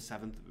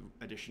 7th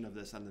edition of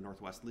this on the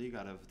Northwest League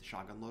out of the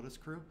Shotgun Lotus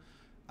crew.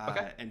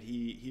 And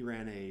he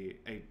ran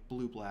a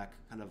blue-black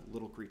kind of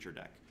little creature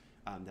deck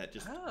that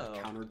just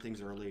countered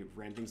things early,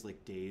 ran things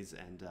like Daze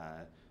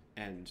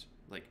and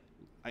like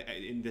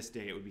in this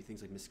day it would be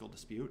things like Mystical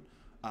Dispute,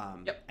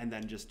 and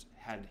then just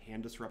had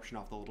hand disruption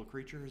off the little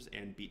creatures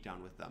and beat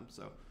down with them.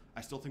 So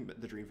I still think that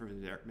the Dream from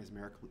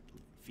Mesmeric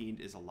Fiend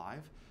is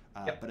alive,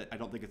 but I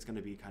don't think it's going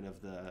to be kind of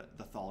the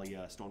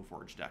Thalia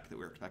Stoneforge deck that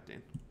we're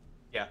expecting.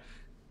 Yeah.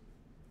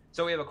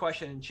 So we have a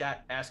question in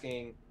chat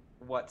asking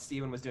what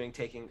Steven was doing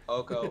taking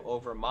Oko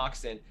over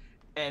Moxen.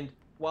 And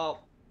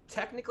while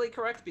technically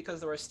correct because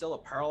there was still a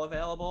Pearl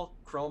available,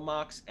 Chrome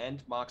Mox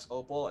and Mox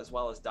Opal as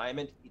well as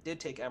Diamond, he did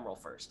take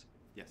Emerald first.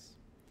 Yes.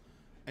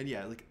 And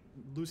yeah, like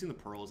losing the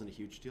Pearl isn't a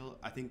huge deal.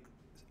 I think,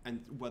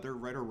 and whether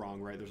right or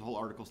wrong, right, there's a whole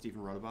article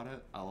Steven wrote about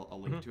it.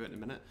 I'll link to it in a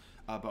minute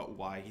about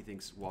why he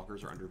thinks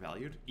walkers are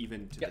undervalued,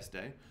 even to this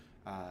day.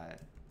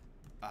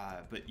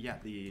 But yeah,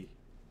 the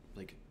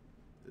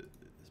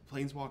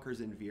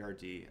Planeswalkers in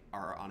VRD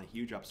are on a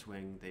huge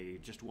upswing. They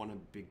just won a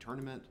big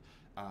tournament,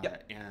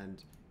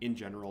 and in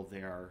general,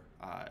 they are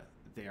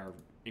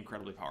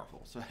incredibly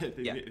powerful. So I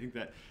think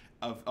that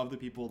of the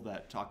people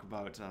that talk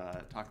about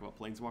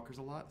Planeswalkers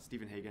a lot,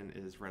 Stephen Hagen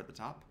is right at the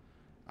top.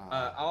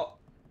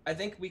 I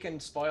think we can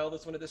spoil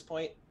this one at this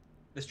point.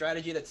 the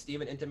strategy that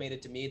Steven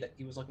intimated to me that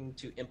he was looking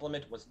to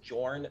implement was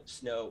Jorn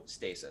Snow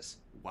Stasis.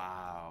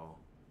 Wow.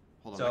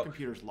 Hold on, So, my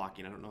computer's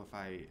locking. I don't know if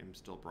I am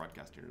still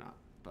broadcasting or not.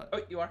 But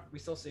oh, you are. We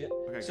still see it.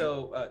 okay,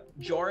 So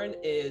Jorn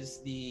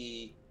is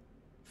the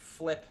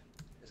flip.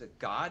 Is it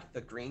God,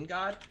 the green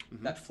God,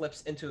 that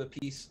flips into a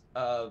piece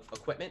of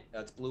equipment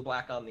that's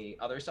blue-black on the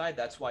other side.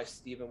 That's why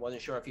Steven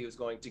wasn't sure if he was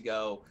going to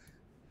go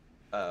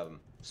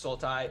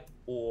Sultai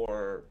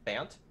or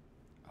Bant.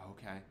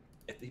 Okay.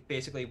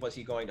 Basically, was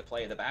he going to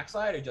play the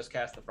backside or just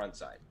cast the front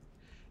side?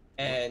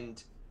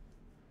 And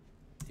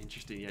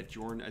interesting. Yeah,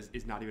 Jorn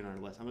is not even on our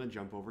list. I'm going to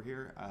jump over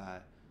here.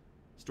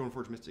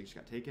 Stoneforge Mystics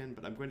got taken,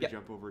 but I'm going to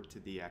jump over to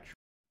the actual.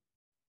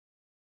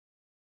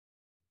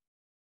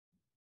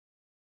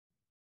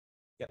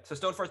 Yeah, so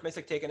Stoneforge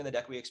Mystic taken in the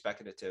deck we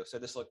expected it to. So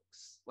this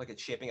looks like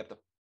it's shaping up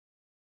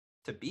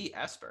to be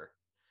Esper.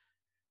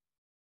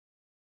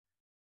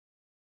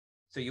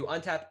 So you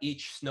untap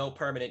each snow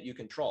permanent you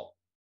control.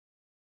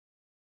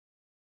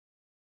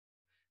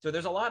 So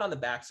there's a lot on the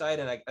backside,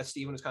 and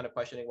Steven was kind of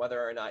questioning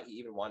whether or not he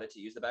even wanted to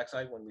use the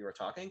backside when we were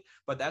talking,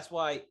 but that's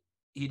why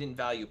he didn't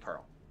value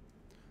Pearl.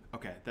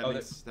 Okay,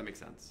 that makes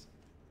sense.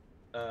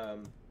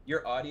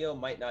 Your audio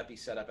might not be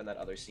set up in that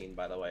other scene,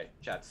 by the way.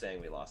 Chat's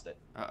saying we lost it.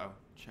 Uh-oh,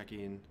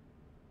 checking.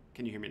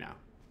 Can you hear me now?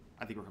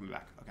 I think we're coming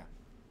back. Okay.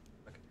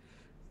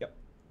 Yep.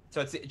 So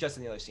it's just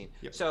in the other scene.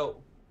 Yep. So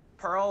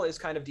Pearl is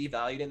kind of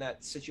devalued in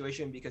that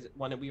situation because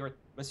when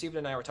Steven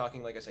and I were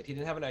talking, like I said, he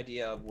didn't have an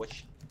idea of what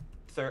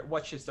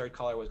his third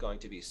color was going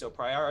to be. So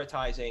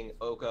prioritizing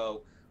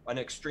Oko, an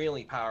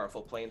extremely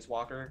powerful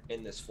planeswalker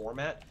in this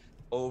format,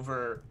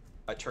 over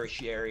a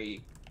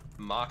tertiary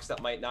Mox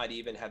that might not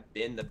even have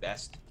been the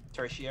best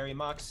tertiary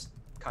Mox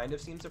kind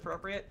of seems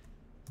appropriate.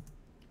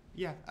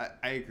 Yeah,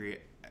 I agree.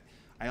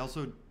 I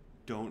also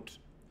don't,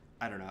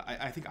 I don't know.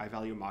 I think I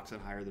value Moxen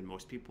higher than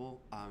most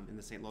people in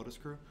the St. Lotus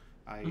crew.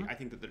 I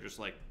think that they're just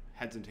like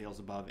heads and tails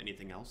above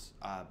anything else.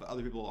 But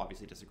other people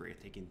obviously disagree,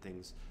 taking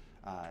things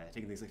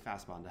like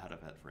Fastbond ahead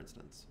of it, for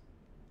instance.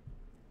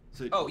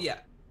 So oh yeah,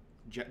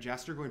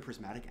 Jaster going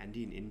Prismatic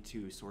Ending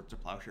into Swords to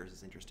Plowshares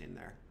is interesting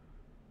there.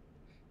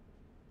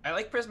 I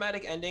like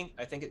Prismatic Ending.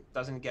 I think it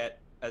doesn't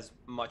get as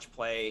much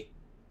play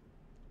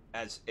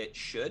as it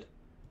should.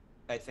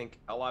 I think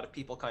a lot of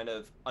people kind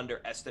of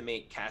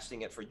underestimate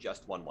casting it for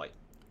just one white.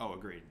 Oh,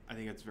 agreed. I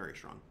think it's very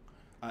strong.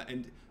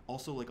 And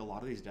also, like a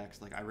lot of these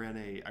decks, like I ran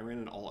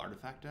an all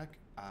artifact deck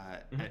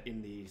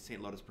in the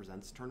St. Lotus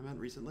Presents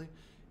tournament recently,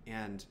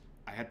 and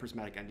I had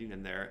Prismatic Ending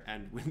in there,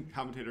 and when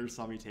commentators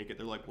saw me take it,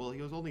 they're like, well,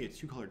 he was only a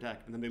 2-color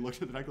deck, and then they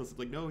looked at the deck list,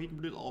 like, no, he can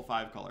produce all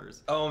 5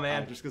 colors. Oh,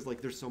 man. Just because,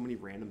 like, there's so many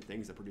random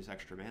things that produce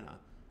extra mana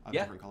of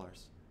different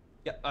colors.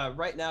 Yeah,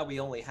 right now we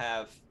only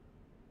have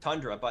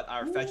Tundra, but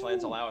our fetch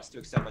lands allow us to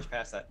extend much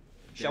past that.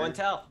 Show and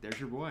tell. There's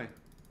your boy.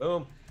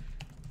 Boom.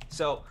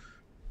 So,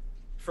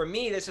 for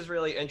me, this is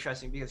really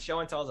interesting because Show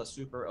and Tell is a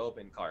super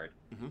open card.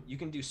 You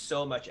can do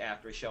so much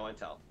after Show and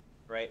Tell,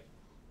 right?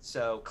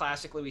 So,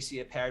 classically, we see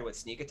it paired with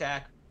Sneak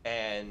Attack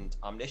and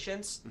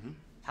Omniscience.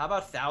 How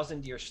about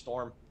Thousand Year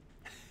Storm?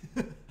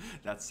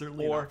 That's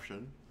certainly an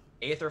option.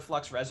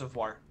 Aetherflux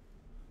Reservoir.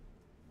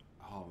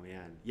 Oh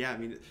man, yeah. I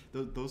mean,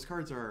 those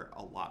cards are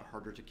a lot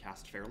harder to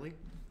cast fairly.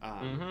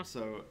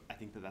 So I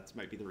think that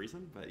might be the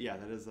reason. But yeah,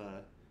 that is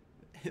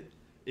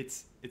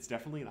it's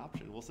definitely an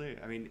option. We'll see.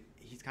 I mean,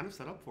 he's kind of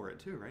set up for it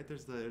too, right?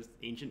 There's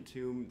Ancient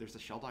Tomb. There's the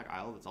Shelldock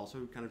Isle that's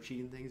also kind of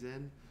cheating things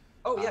in.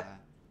 Oh yeah,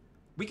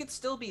 we could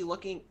still be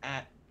looking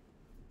at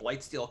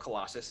Blightsteel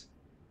Colossus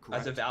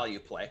as a value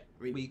play.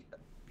 I mean,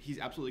 he's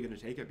absolutely going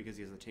to take it because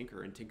he has a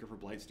Tinker, and Tinker for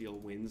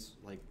Blightsteel wins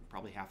like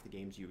probably half the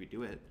games you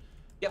do it.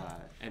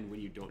 Yep. And when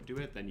you don't do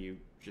it, then you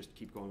just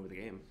keep going with the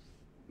game.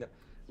 Yep.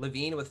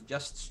 Levine with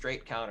just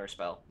straight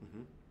counterspell.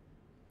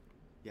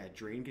 Yeah,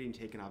 Drain getting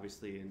taken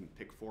obviously in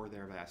pick 4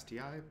 there by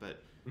STI,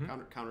 but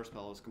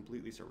counterspell is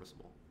completely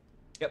serviceable.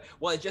 Yep.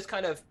 Well, it just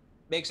kind of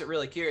makes it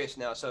really curious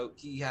now. So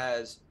he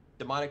has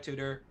Demonic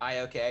Tutor,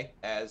 IOK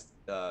as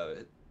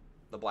the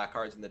black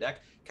cards in the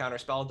deck.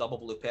 Counterspell, double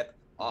blue pip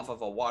off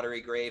of a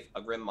Watery Grave,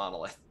 a Grim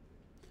Monolith.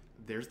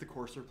 There's the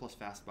Courser plus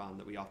Fastbond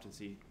that we often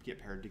see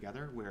get paired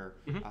together, where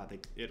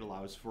it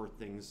allows for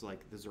things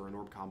like the Zuran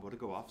Orb combo to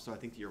go off. So I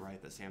think you're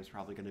right that Sam's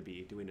probably going to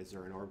be doing a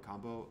Zuran Orb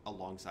combo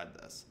alongside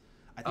this.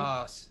 I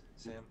think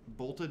Sam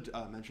Bolted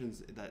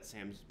mentions that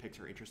Sam's picks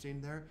are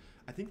interesting there.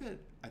 I think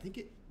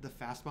the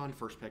Fastbond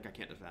first pick I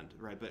can't defend,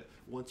 right? But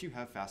once you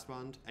have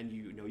Fastbond and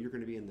you know you're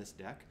going to be in this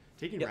deck,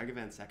 taking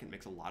Ragavan second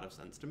makes a lot of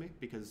sense to me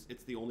because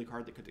it's the only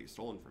card that could get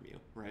stolen from you,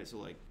 right? So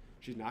like,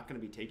 she's not going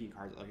to be taking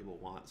cards that other people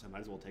want, so I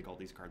might as well take all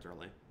these cards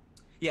early.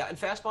 Yeah, and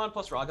Fastbond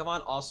plus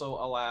Ragavan also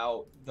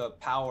allow the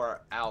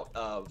power out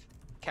of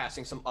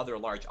casting some other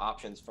large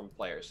options from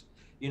players.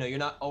 You know, you're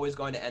not always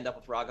going to end up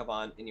with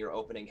Ragavan in your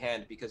opening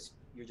hand because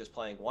you're just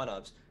playing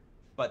one-ofs,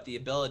 but the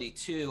ability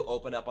to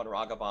open up on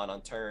Ragavan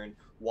on turn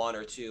 1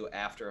 or 2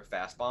 after a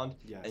Fastbond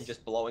and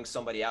just blowing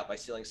somebody out by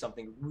stealing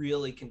something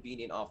really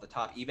convenient off the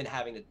top, even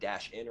having to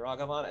dash in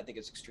Ragavan, I think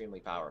is extremely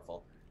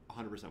powerful.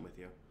 100% with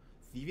you.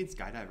 Thieving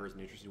Skydiver is an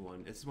interesting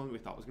one. This is one that we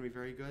thought was going to be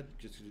very good,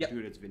 just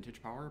due to its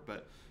vintage power,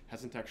 but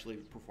hasn't actually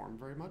performed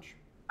very much.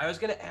 I was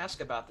going to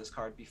ask about this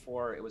card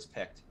before it was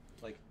picked,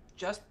 like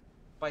just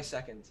by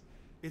seconds.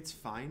 It's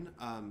fine,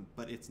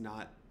 but it's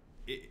not.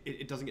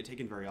 It doesn't get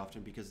taken very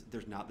often because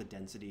there's not the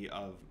density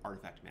of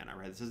artifact mana,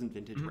 right? This isn't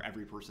vintage where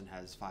every person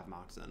has 5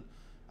 Moxen.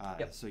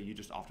 So you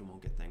just often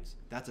won't get things.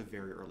 That's a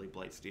very early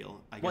Blight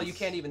steal. Well, you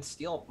can't even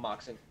steal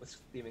Moxen with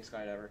Thieving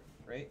Skydiver,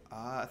 right?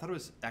 I thought it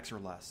was X or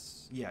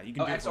less. Yeah, you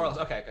can. Oh, X or less.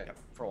 Okay. Yep.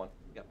 For 1.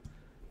 Yep.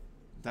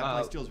 That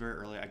Blight steal is very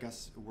early. I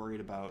guess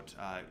worried about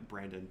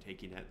Brandon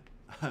taking it.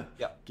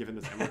 Yep. Given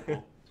this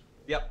Emrakul.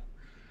 Yep.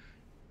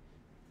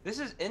 This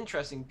is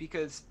interesting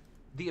because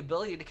the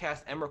ability to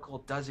cast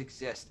Emrakul does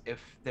exist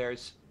if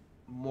there's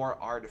more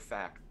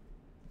artifact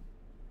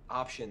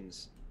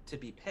options to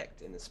be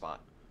picked in this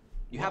spot.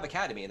 You have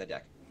Academy in the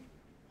deck.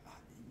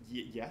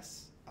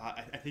 Yes.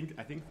 I think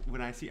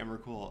when I see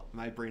Emrakul,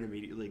 my brain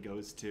immediately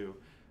goes to,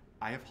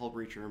 I have Hull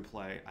Breacher in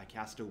play, I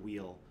cast a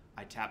wheel,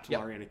 I tap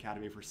Tolarian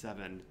Academy for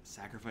 7,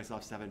 sacrifice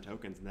off 7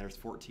 tokens, and there's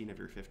 14 of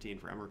your 15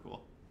 for Emrakul.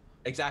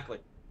 Exactly.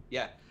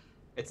 Yeah.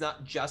 It's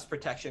not just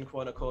protection,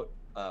 quote unquote,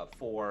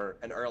 for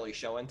an early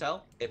show and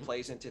tell. It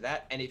plays into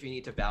that, and if you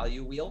need to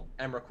value wheel,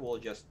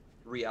 Emrakul just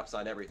re-ups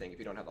on everything if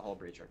you don't have the Hull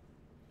Breacher.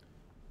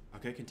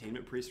 Okay,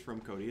 Containment Priest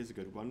from Cody is a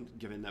good one,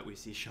 given that we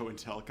see show and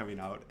tell coming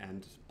out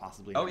and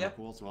possibly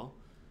Emrakul as well.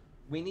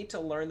 We need to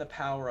learn the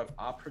power of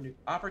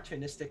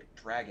Opportunistic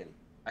Dragon.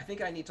 I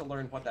think I need to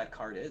learn what that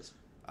card is.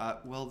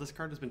 Well, this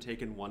card has been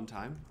taken one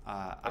time.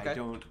 Okay. I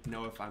don't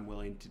know if I'm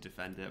willing to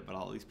defend it, but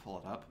I'll at least pull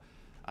it up.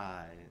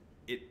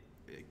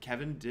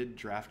 Kevin did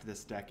draft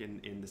this deck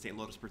in the St.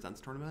 Lotus Presents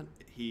tournament.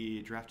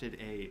 He drafted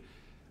a,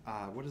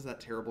 what is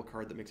that terrible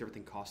card that makes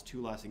everything cost 2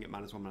 less and get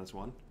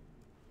 -1/-1?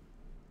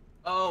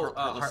 Oh,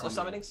 Heartless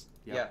Summonings?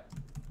 Yep.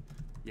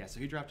 Yeah, so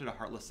he drafted a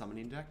Heartless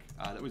Summoning deck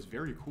that was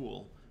very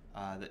cool,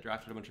 that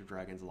drafted a bunch of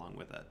dragons along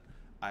with it.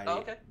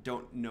 I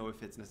don't know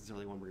if it's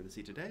necessarily one we're going to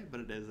see today,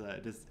 but it is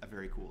a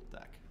very cool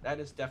deck. That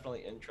is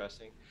definitely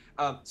interesting.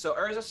 So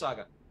Urza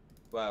Saga.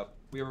 Wow,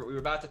 we were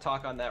about to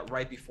talk on that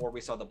right before we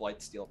saw the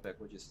Blight Steel pick,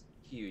 which is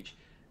huge.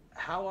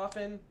 How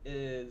often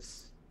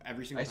is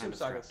every single time it's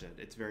drafted?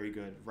 It's very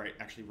good. Right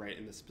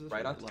in this position.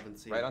 Right on 11th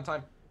seed. Right on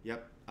time.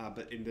 Yep.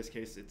 But in this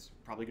case, it's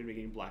probably going to be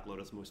getting Black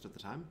Lotus most of the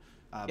time.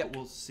 But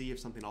we'll see if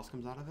something else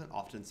comes out of it.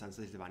 Often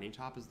Sensei's Divining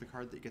Top is the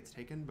card that gets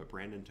taken, but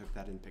Brandon took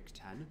that in pick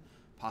 10.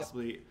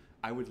 Possibly,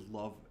 I would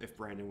love if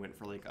Brandon went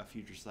for like a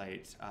Future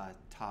Sight,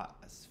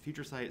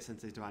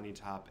 Sensei's Divining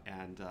Top,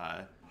 and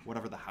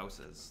whatever the house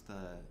is.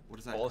 What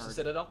is that Bolas' card?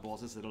 Citadel?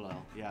 Bolas'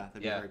 Citadel. Yeah,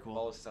 that'd be very cool.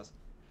 Bolas' Citadel.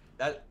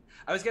 That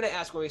I was going to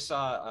ask when we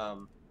saw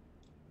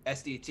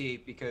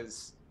SDT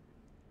because...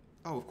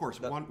 Oh, of course.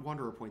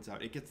 Wanderer points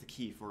out it gets the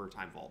key for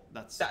Time Vault.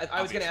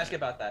 I was going to ask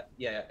about that.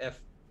 Yeah, if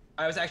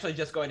I was actually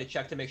just going to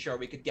check to make sure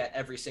we could get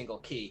every single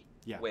key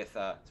with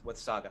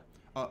Saga.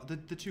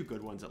 The 2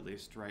 good ones at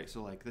least, right?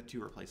 So like the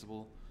 2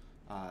 replaceable.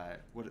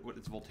 What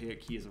its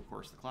Voltaic key is of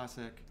course the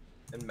classic.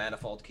 And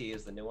Manifold key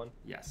is the new one.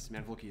 Yes,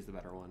 Manifold key is the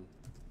better one.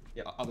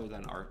 Yep. Other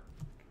than art.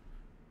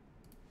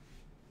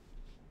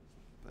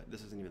 But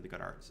this isn't even the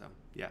good art, so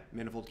yeah,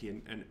 Manifold key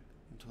and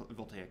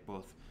Voltaic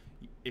both.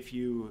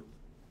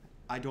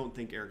 I don't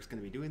think Eric's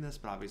going to be doing this,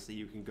 but obviously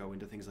you can go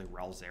into things like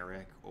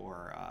Ralzeric,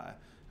 or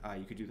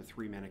you could do the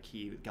 3-mana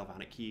key,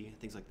 Galvanic key,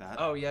 things like that.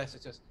 Oh yes,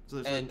 it's just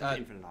so there's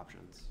infinite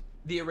options.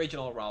 The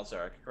original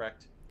Ralzeric,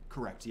 correct?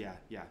 Correct. Yeah.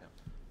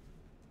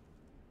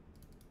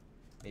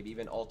 Maybe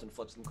even alt and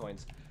flip some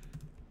coins.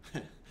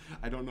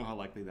 I don't know how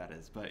likely that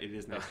is, but it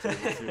is nice to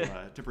be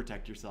able to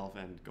protect yourself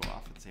and go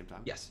off at the same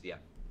time. Yes. Yeah.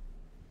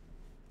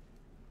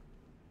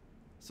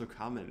 So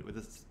common with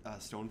this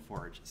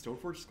Stoneforge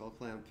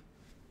Skullclamp.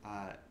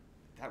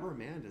 That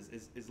remand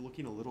is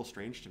looking a little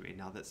strange to me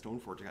now that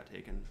Stoneforge got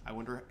taken. I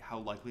wonder how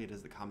likely it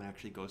is that common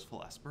actually goes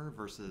full Esper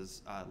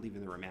versus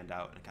leaving the remand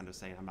out and kind of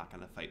saying I'm not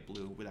going to fight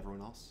blue with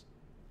everyone else.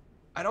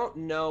 I don't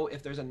know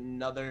if there's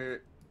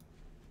another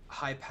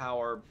high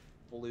power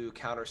blue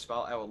counter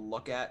spell I would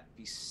look at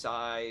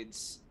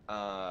besides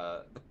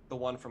the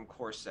one from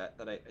Core Set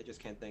that I just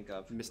can't think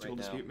of. Mystical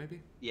right Dispute now.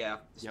 Maybe? Yeah,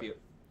 Dispute. Yep.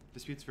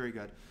 Dispute's very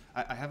good.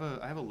 I have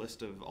a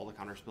list of all the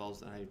counter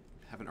spells, and I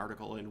have an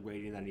article in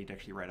waiting that I need to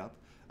actually write up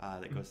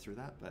that goes through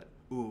that. But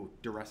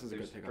Duress is a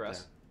good pick up there.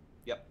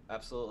 Yep,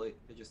 absolutely.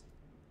 It just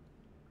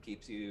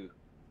keeps you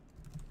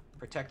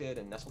protected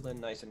and nestled in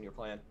nice in your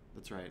plan.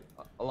 That's right.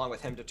 Along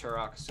with Hymn to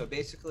Turok. So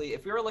basically,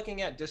 if we were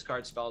looking at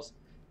discard spells,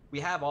 we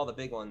have all the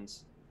big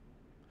ones.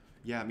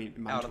 Yeah, I mean,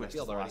 Mind Twist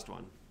is the last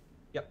one.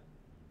 Yep.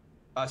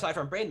 Aside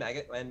from Brain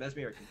Maggot and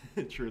Mesmeric.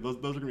 True. Those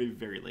are going to be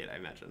very late, I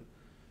imagine.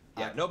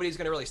 Yeah, nobody's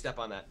going to really step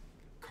on that.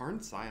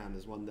 Karn Scion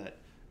is one that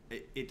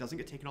it doesn't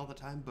get taken all the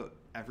time, but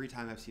every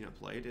time I've seen it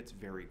played, it's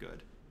very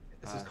good.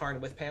 This is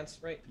Karn with pants,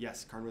 right?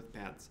 Yes, Karn with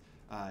pants.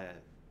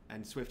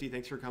 And Swifty,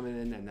 thanks for coming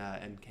in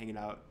and hanging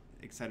out.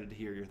 Excited to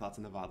hear your thoughts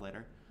on the VOD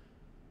later.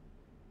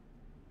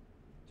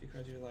 2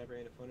 cards in your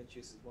library, and opponent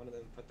chooses one of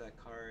them, put that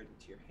card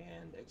into your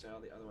hand, exile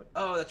the other one.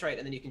 Oh, that's right,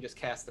 and then you can just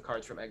cast the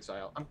cards from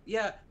exile.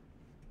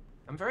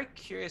 I'm I'm very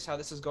curious how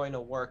this is going to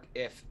work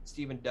if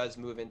Steven does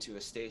move into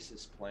a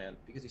stasis plan,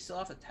 because you still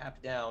have to tap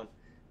down.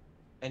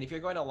 And if you're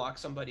going to lock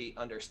somebody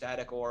under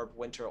static orb,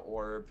 winter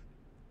orb,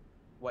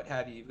 what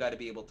have you, you've got to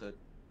be able to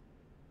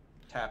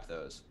tap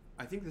those.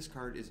 I think this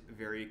card is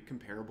very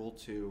comparable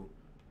to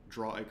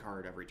draw a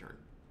card every turn.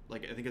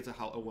 Like, I think it's a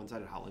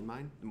one-sided Howling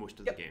Mine in most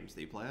of the games that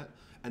you play it.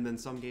 And then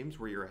some games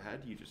where you're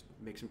ahead, you just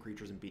make some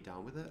creatures and beat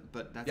down with it.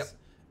 But that's,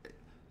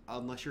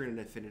 unless you're in an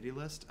affinity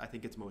list, I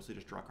think it's mostly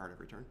just draw a card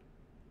every turn.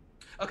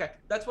 Okay,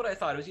 that's what I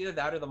thought. It was either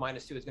that or the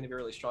 -2 is going to be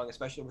really strong,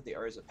 especially with the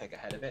Urza pick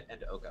ahead of it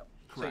and Oko.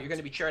 Correct. So you're going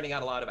to be churning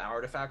out a lot of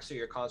artifacts, so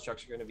your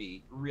constructs are going to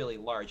be really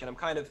large. And I'm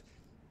kind of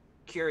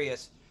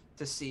curious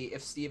to see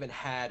if Steven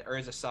had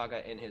Urza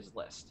Saga in his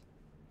list.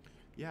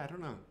 Yeah, I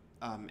don't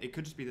know. It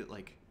could just be that,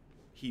 like,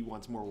 he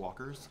wants more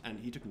walkers, and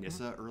he took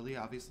Nissa early,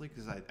 obviously,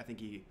 because I think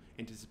he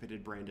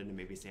anticipated Brandon and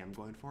maybe Sam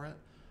going for it.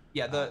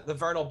 Yeah, the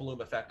Vernal Bloom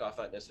effect off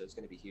that Nissa is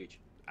going to be huge.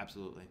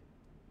 Absolutely.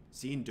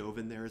 Seeing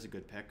Dovin there is a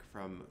good pick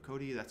from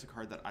Cody. That's a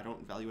card that I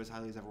don't value as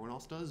highly as everyone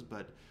else does,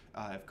 but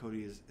if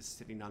Cody is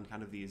sitting on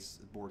kind of these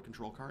board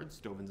control cards,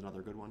 Dovin's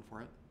another good one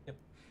for it. Yep.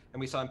 And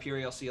we saw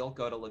Imperial Seal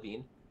go to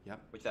Levine. Yep.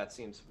 Which that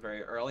seems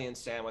very early, and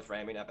Sam with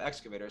ramming up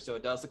Excavator. So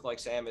it does look like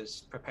Sam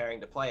is preparing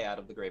to play out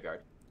of the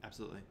graveyard.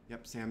 Absolutely.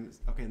 Yep. Sam.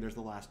 Okay, and there's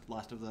the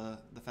last of the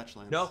fetch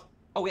lands. No.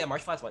 Oh yeah,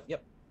 Marsh Flats one.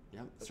 Yep.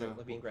 Yep. That's so right.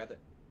 Levine grabbed it.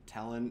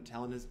 Talon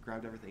has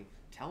grabbed everything.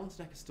 Talon's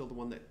deck is still the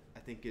one that I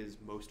think is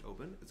most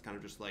open. It's kind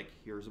of just like,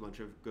 here's a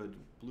bunch of good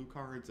blue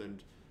cards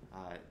and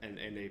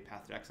a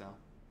Path to Exile.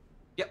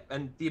 Yep,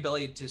 and the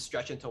ability to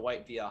stretch into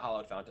white via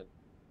Hallowed Fountain.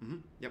 Mm-hmm.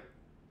 Yep.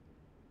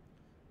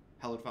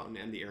 Hallowed Fountain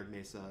and the Arid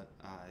Mesa.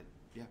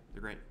 Yeah,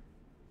 they're great.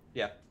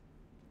 Yeah.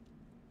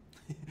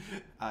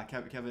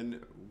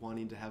 Kevin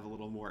wanting to have a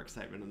little more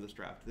excitement in this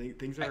draft.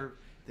 Things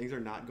are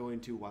not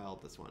going too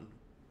wild this one.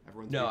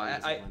 Everyone's being very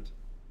disciplined.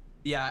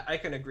 Yeah, I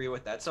can agree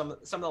with that. Some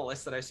of the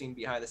lists that I've seen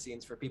behind the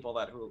scenes for people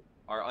who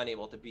are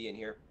unable to be in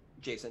here,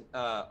 Jason,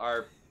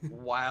 are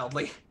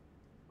wildly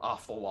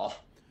off the wall.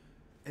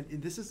 And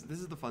this is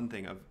the fun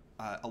thing of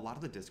a lot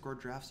of the Discord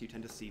drafts. You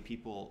tend to see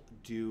people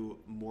do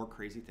more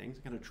crazy things,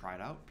 kind of try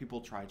it out. People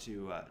try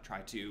to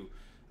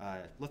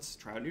let's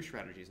try out new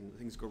strategies, and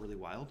things go really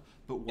wild.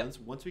 But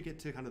once we get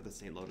to kind of the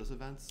St. Lotus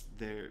events,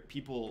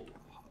 people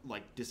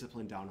like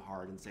discipline down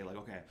hard and say like,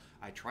 okay,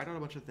 I tried out a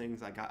bunch of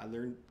things. I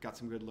got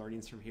some good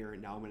learnings from here,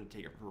 and now I'm going to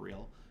take it for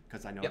real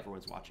because I know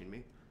everyone's watching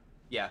me.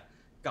 Yeah,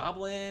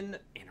 Goblin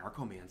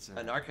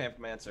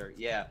Anarchomancer.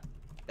 Yeah,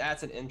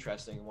 that's an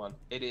interesting one.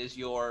 It is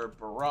your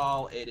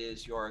Baral. It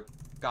is your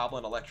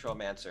Goblin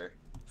Electromancer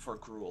for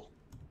Gruul.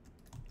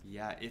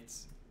 Yeah,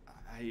 it's.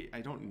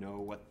 I don't know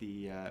what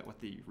the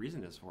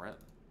reason is for it.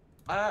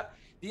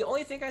 The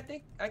only thing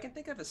I can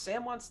think of is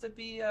Sam wants to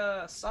be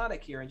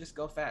Sonic here and just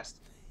go fast.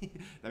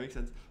 That makes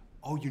sense.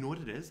 Oh, you know what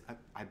it is?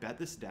 I bet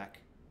this deck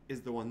is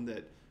the one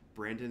that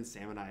Brandon,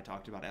 Sam, and I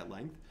talked about at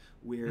length,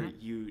 where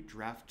you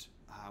draft,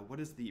 what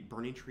is the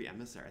Burning Tree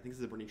Emissary? I think this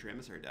is the Burning Tree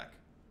Emissary deck.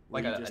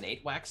 Like an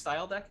 8-wax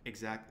style deck?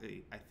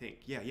 Exactly, I think.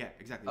 Yeah,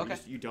 exactly. Okay.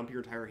 You dump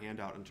your entire hand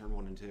out on turn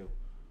 1 and 2.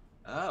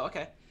 Oh,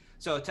 okay.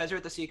 So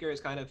Tezzeret the Seeker is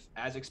kind of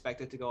as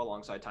expected to go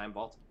alongside Time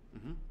Vault.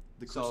 Mm-hmm.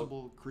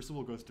 The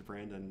Crucible goes to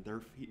Brandon.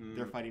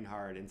 They're fighting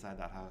hard inside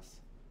that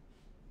house.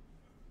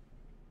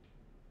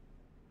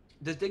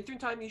 Does Dig Through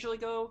Time usually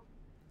go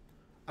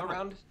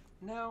around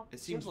now?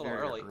 It seems a little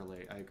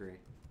early. I agree.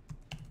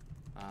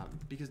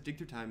 Because Dig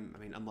Through Time, I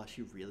mean, unless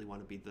you really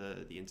want to be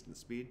the instant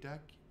speed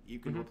deck, you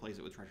can replace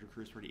it with Treasure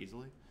Cruise pretty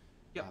easily.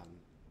 Yep.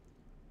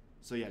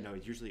 So yeah, no,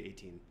 it's usually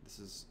 18. This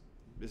is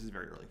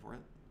very early for it.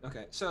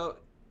 Okay, so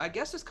I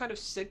guess this kind of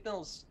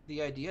signals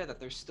the idea that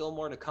there's still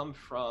more to come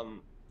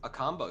from a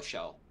combo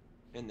shell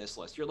in this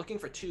list. You're looking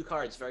for 2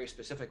 cards very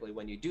specifically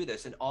when you do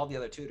this, and all the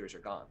other tutors are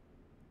gone.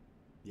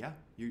 Yeah,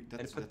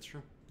 that's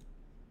true.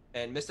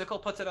 And Mystical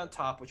puts it on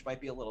top, which might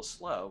be a little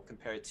slow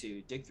compared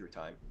to Dig Through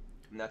Time.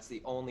 And that's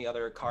the only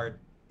other card,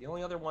 the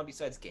only other one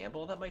besides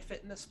Gamble that might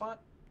fit in this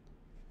spot.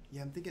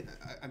 Yeah, I'm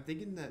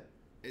thinking that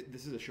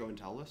this is a show and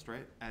tell list,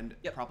 right? And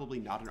probably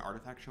not an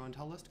artifact show and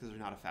tell list because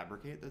there's not a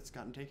Fabricate that's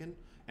gotten taken.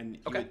 And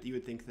you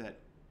would think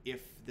that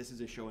if this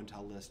is a show and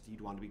tell list, you'd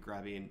want to be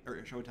grabbing, or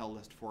a show and tell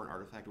list for an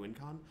artifact win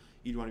con,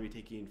 you'd want to be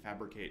taking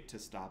Fabricate to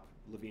stop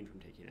Levine from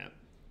taking it.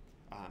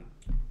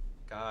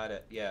 Got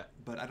it, yeah.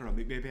 But I don't know,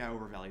 maybe I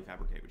overvalue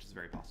Fabricate, which is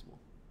very possible.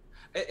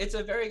 It's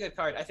a very good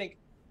card. I think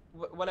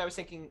when I was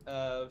thinking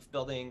of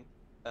building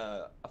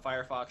a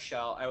Firefox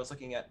shell, I was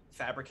looking at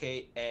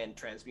Fabricate and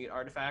Transmute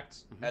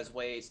artifacts as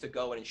ways to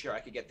go and ensure I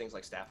could get things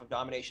like Staff of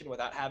Domination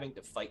without having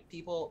to fight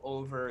people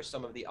over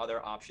some of the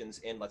other options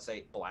in, let's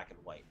say, black and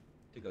white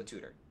to go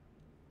tutor.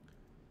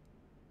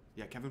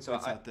 Yeah, Kevin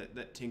points out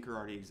that Tinker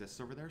already exists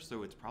over there,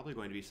 so it's probably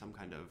going to be some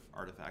kind of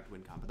artifact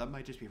win con, but that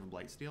might just be for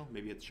Blightsteel.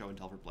 Maybe it's show and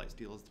tell for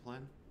Blightsteel is the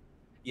plan.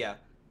 Yeah.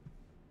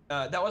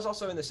 That was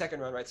also in the second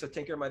run, right? So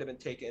Tinker might have been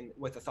taken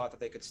with the thought that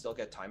they could still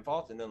get Time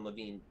Vault, and then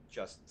Levine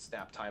just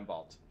snapped Time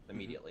Vault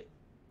immediately.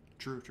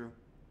 True.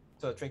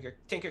 So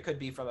Tinker could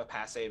be from a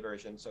passe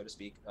version, so to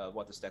speak, of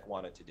what this deck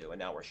wanted to do, and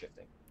now we're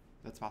shifting.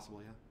 That's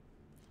possible, yeah.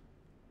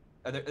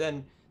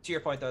 Then to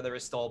your point though, there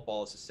is still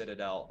Bolus'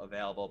 Citadel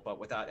available, but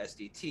without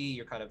SDT,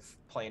 you're kind of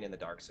playing in the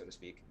dark, so to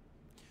speak.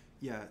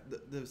 Yeah,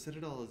 the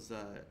Citadel is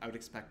I would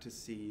expect to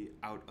see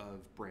out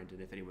of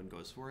Brandon if anyone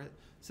goes for it.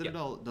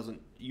 Citadel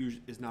doesn't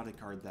is not a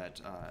card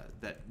that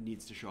that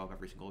needs to show up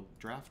every single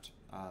draft.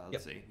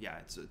 Let's see. Yeah,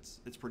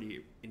 it's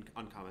pretty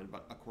uncommon,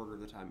 but a quarter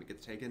of the time it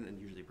gets taken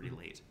and usually pretty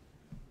late.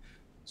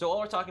 So while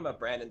we're talking about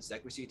Brandon's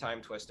deck, we see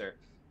Time Twister.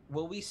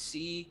 Will we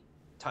see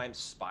Time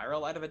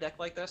Spiral out of a deck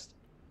like this?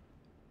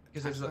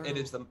 Because it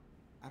is the.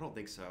 I don't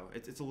think so.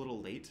 It's a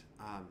little late.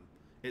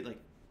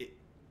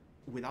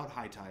 Without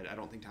High Tide, I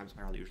don't think Time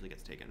Spiral usually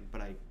gets taken, but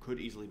I could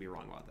easily be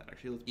wrong about that.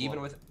 Actually,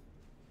 let's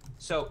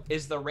So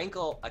is the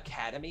Wrinkle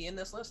Academy in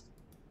this list?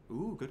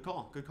 Ooh, good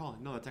call. Good call.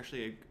 No, that's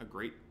actually a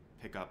great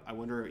pickup. I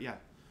wonder, yeah,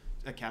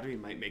 Academy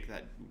might make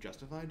that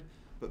justified,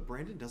 but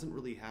Brandon doesn't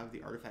really have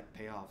the artifact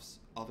payoffs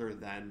other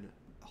than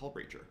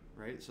Hullbreacher,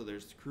 right? So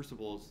there's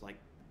Crucibles, like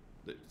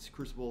it's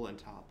Crucible and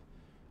Top,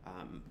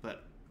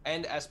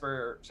 and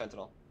Esper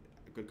Sentinel.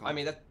 Good call. I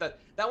mean, that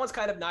one's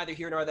kind of neither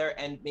here nor there,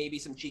 and maybe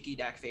some cheeky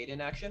Dak Fade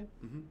in action.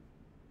 Mm-hmm.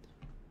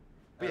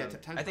 But yeah,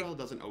 Time Spiral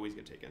doesn't always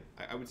get taken.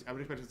 I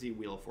would expect to see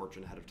Wheel of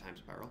Fortune ahead of Time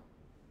Spiral.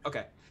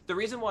 Okay. The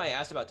reason why I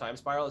asked about Time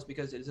Spiral is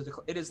because it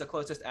is the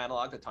closest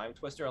analog to Time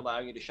Twister,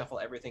 allowing you to shuffle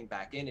everything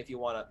back in if you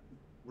want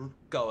to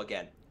go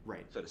again,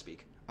 right, so to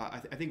speak. I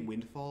think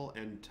Windfall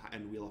and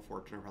Wheel of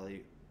Fortune are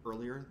probably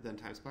earlier than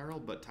Time Spiral,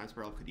 but Time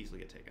Spiral could easily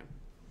get taken.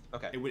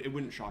 Okay. It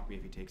wouldn't shock me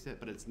if he takes it,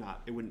 but it's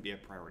not. It wouldn't be a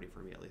priority for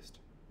me at least.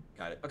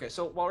 Got it. Okay,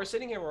 so while we're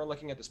sitting here, we're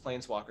looking at this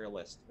Planeswalker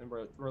list, and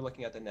we're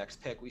looking at the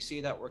next pick. We see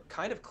that we're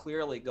kind of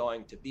clearly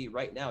going to be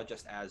right now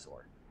just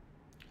Azor.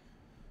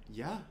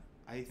 Yeah,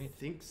 I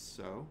think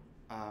so.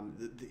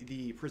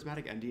 The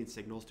prismatic ending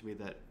signals to me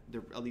that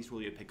there at least will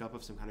be a pickup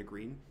of some kind of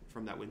green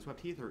from that Windswept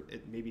Heath, or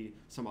maybe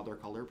some other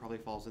color probably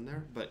falls in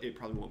there, but it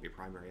probably won't be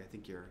primary. I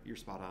think you're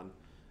spot on.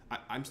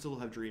 I'm still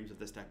have dreams of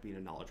this deck being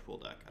a Knowledge Pool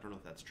deck. I don't know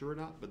if that's true or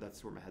not, but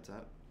that's where my head's at.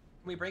 Can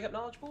we bring up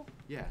Knowledge Pool?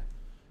 Yeah.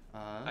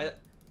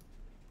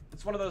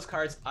 It's one of those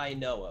cards I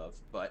know of,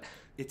 but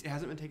it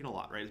hasn't been taken a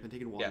lot, right? It's been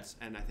taken once,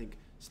 and I think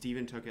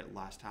Steven took it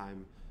last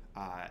time,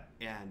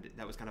 and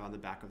that was kind of on the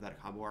back of that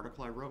combo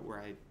article I wrote where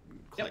I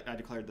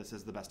declared this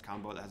as the best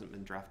combo that hasn't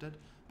been drafted.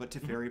 But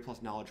Teferi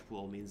plus Knowledge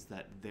Pool means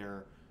that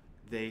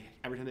they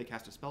every time they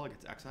cast a spell, it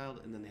gets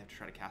exiled, and then they have to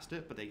try to cast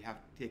it, but they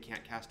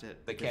can't cast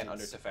it. They can't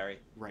under Teferi.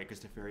 Right,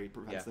 because Teferi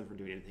prevents them from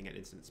doing anything at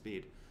instant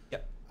speed.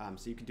 Yep.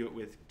 So you can do it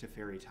with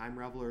Teferi Time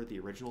Raveler, the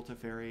original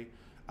Teferi.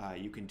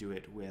 You can do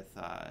it with.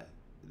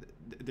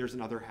 There's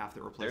another half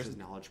that replaces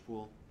Knowledge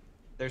Pool.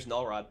 There's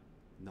Null Rod.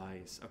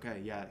 Nice.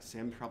 Okay, yeah.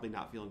 Sam's probably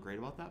not feeling great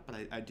about that, but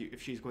I do.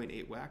 If she's going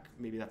 8 whack,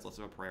 maybe that's less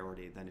of a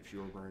priority than if she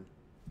were burned.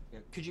 Yeah.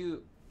 Could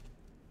you?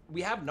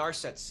 We have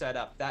Narset set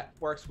up. That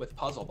works with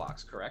Puzzle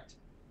Box, correct?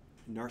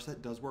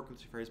 Narset does work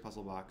with Teferi's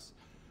Puzzle Box.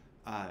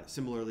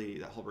 Similarly,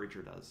 that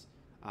Hullbreacher does.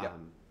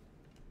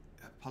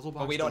 Puzzle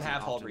Box. But we don't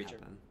have Hullbreacher.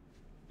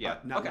 Yeah.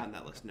 Not on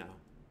that list. No.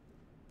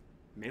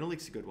 Mana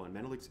Leak's a good one.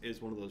 Mana Leak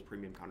is one of those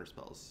premium counter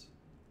spells.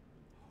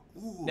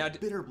 Ooh, now,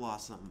 Bitter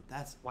Blossom.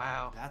 That's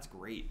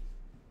great.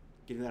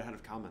 Getting that ahead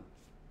of common.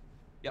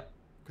 Yep.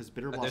 Because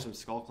Bitter Blossom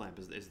Skull Clamp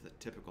is the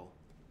typical.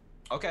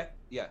 Okay.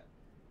 Yeah.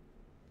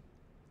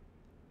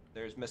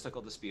 There's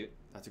Mystical Dispute.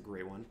 That's a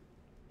great one.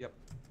 Yep.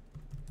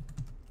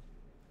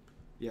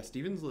 Yeah,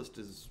 Steven's list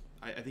is.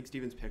 I think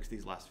Steven's picks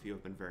these last few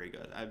have been very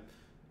good.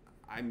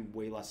 I'm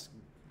way less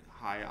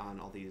high on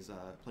all these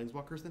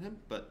planeswalkers than him,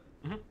 but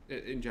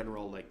in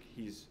general, like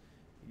he's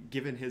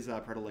given his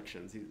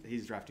predilections,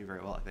 he's drafting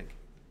very well, I think.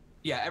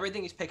 Yeah,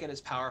 everything he's picking is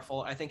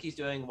powerful. I think he's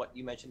doing what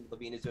you mentioned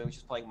Levine is doing, which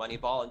is playing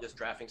Moneyball and just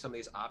drafting some of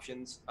these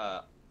options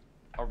a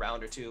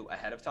round or two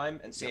ahead of time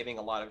and saving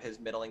a lot of his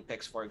middling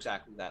picks for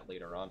exactly that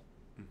later on.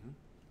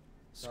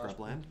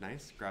 Scrubland,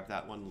 nice. Grab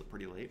that one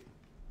pretty late.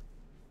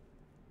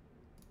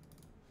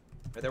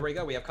 But there we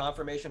go. We have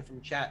confirmation from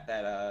chat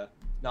that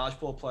Knowledge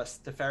Pool plus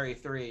Teferi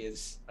 3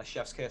 is a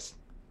chef's kiss.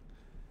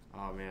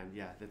 Oh man,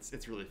 yeah,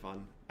 it's really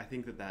fun. I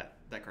think that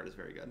card is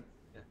very good.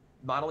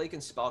 Monolith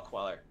and Spell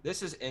Queller.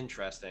 This is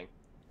interesting.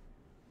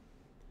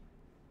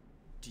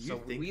 Do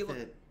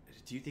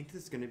you think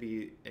this is going to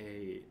be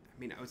a? I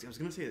mean, I was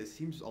going to say this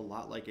seems a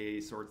lot like a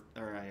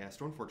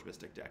Stoneforge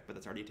Mystic deck, but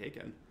that's already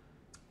taken.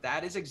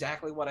 That is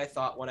exactly what I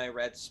thought when I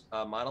read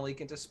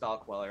Monolith into Spell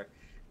Queller,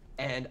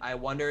 and I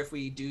wonder if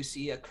we do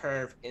see a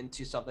curve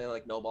into something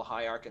like Noble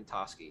Hierarch and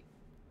Toski.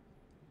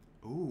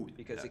 Ooh,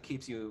 because it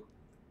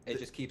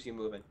just keeps you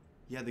moving.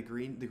 Yeah, the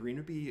green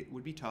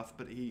would be tough,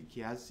 but he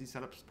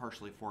set up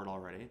partially for it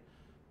already.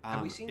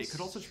 Have we seen it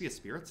could also just be a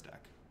Spirits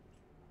deck.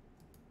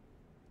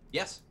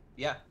 Yes,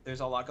 yeah.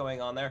 There's a lot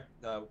going on there.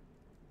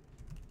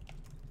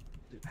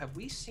 Have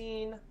we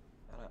seen?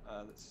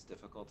 This is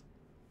difficult.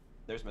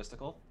 There's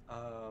Mystical.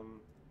 What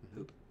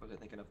was I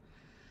thinking of?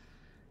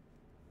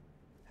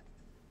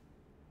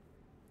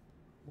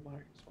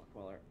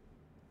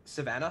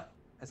 Savannah,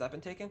 has that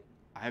been taken?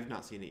 I have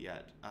not seen it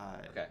yet.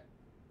 Okay.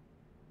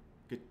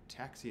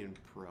 Gataxian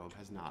Probe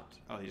has not.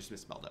 Oh, they just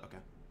misspelled it. Okay.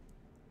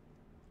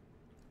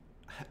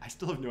 I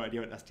still have no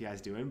idea what STI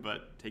is doing,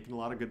 but taking a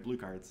lot of good blue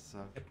cards. So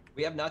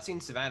We have not seen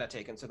Savannah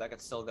taken, so that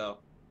could still go.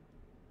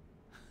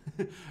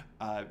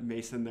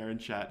 Mason there in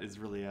chat is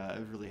really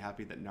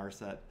happy that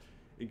Narset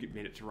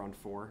made it to round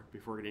 4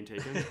 before getting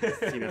taken.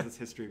 Seeing as its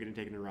history of getting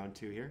taken in round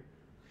 2 here.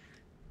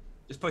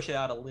 Just push it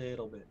out a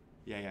little bit.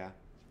 Yeah.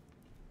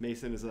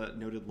 Mason is a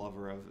noted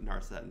lover of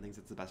Narset and thinks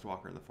it's the best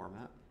walker in the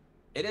format.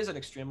 It is an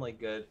extremely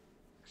good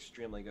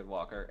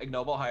walker.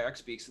 Ignoble Hierarch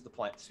speaks to the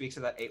plan. Speaks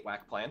to that 8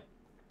 whack plan.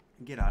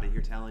 Get out of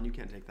here, Talon. You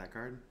can't take that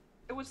card.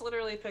 It was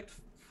literally picked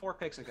 4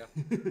 picks ago.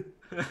 In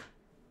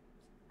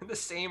the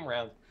same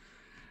round.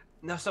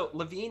 No, so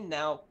Levine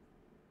now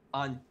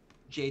on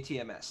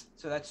JTMS.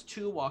 So that's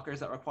 2 walkers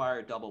that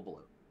require double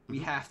blue. We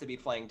have to be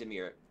playing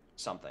Dimir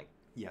something.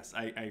 Yes,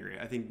 I agree.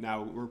 I think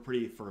now we're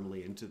pretty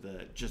firmly into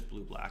the just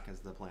blue-black as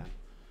the plan.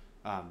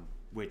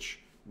 Which,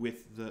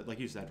 with the, like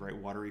you said, right,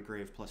 Watery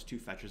Grave plus 2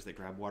 fetches that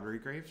grab Watery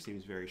Grave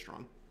seems very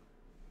strong.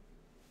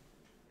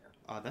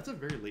 That's a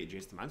very late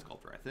Jace the Mind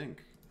Sculptor, I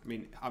think. I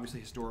mean, obviously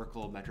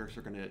historical metrics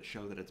are going to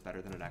show that it's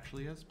better than it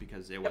actually is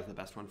because it was the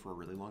best one for a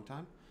really long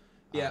time.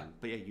 Yeah.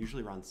 But yeah,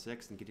 usually around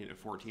 6 and getting it to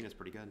 14 is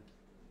pretty good.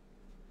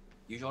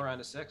 Usually around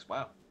a 6,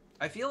 wow.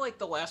 I feel like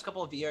the last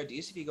couple of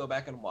VRDs, if you go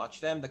back and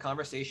watch them, the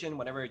conversation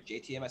whenever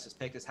JTMS is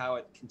picked is how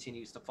it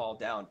continues to fall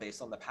down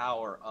based on the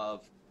power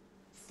of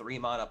 3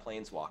 mana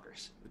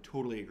planeswalkers. I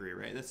totally agree,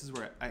 right? This is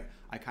where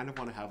I kind of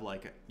want to have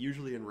like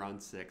usually in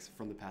round 6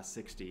 from the past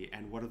 60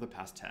 and what are the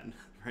past 10,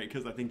 right?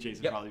 Because I think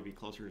Jace would probably be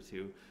closer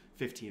to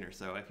 15 or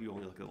so if you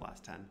only look at the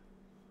last 10.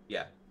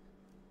 Yeah.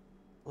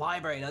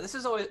 Library. Now this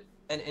is always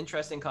an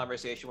interesting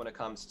conversation when it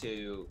comes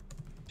to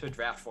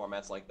draft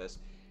formats like this.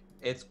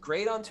 It's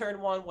great on turn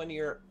 1 when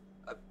you're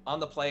on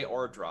the play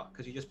or draw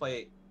because you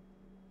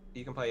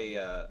can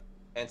play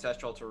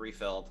Ancestral to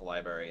refill to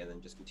library and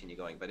then just continue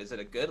going. But is it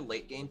a good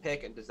late game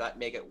pick, and does that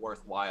make it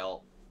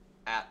worthwhile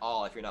at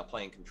all if you're not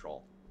playing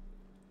control?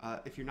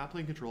 If you're not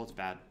playing control, it's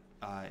bad.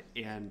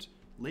 And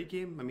late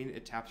game, I mean,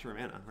 it taps your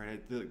mana,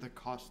 right? The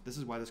cost. This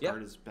is why this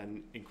card has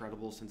been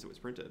incredible since it was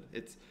printed.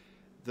 It's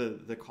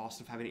the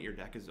cost of having it in your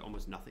deck is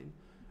almost nothing.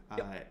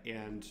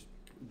 And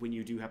when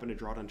you do happen to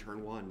draw it on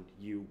turn 1,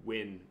 you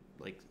win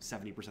like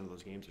 70% of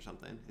those games or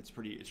something. It's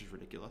just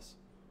ridiculous.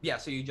 Yeah,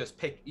 so you just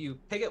pick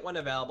it when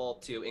available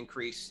to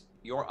increase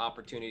your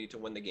opportunity to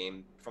win the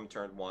game from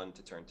turn 1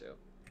 to turn 2.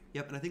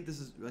 Yep, and I think this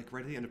is like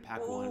right at the end of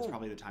pack 1 is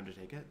probably the time to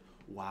take it.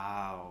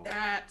 Wow.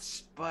 That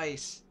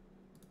spice.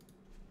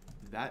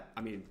 That,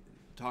 I mean,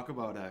 talk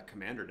about a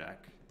commander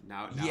deck.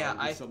 Now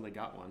I suddenly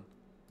got one.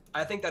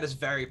 I think that is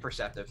very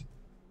perceptive.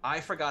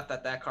 I forgot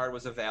that card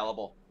was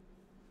available.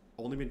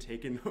 Only been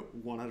taken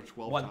 1 out of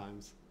 12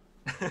 times.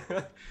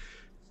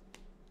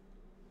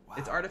 Wow.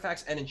 It's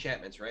artifacts and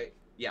enchantments, right?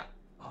 Yeah.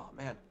 Oh,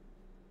 man.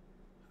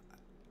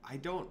 I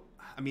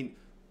mean,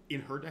 in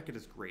her deck it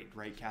is great,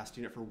 right?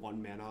 Casting it for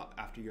 1 mana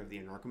after you have the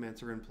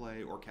Anarchomancer in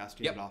play, or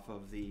casting it off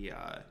of the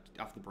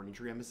Burning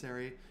Tree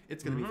Emissary.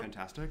 It's going to be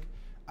fantastic.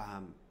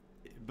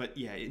 But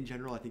yeah, in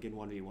general, I think in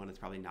 1v1 it's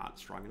probably not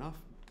strong enough.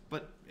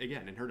 But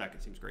again, in her deck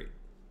it seems great.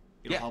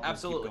 It'll help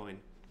absolutely. Keep going.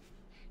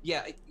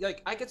 Yeah,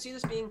 like I could see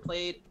this being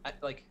played.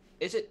 Like,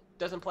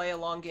 doesn't play a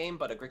long game,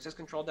 but a Grixis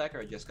control deck or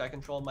a Jeskai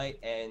control might.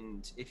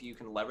 And if you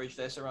can leverage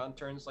this around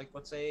turns, like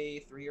let's say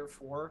 3 or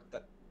 4,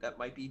 that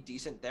might be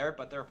decent there.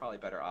 But there are probably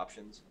better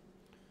options.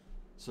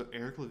 So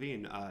Eric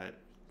Levine,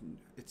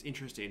 it's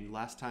interesting.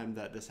 Last time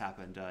that this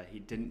happened, he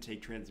didn't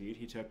take Transmute.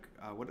 He took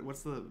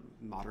what's the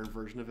modern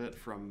version of it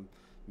from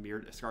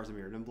Scars of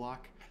Mirrodin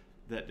block?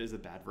 That is a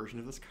bad version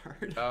of this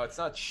card. Oh, it's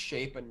not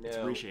Shape, no. It's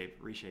Reshape.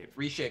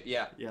 Reshape,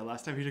 yeah. Yeah,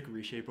 last time he took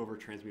Reshape over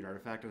Transmute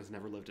Artifact and has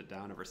never lived it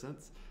down ever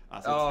since.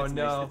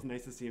 It's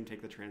nice to see him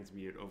take the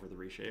Transmute over the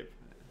Reshape.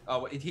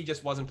 Oh, he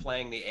just wasn't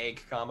playing the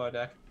Egg combo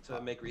deck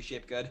to make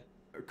Reshape good?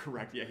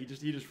 Correct, yeah. He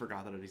just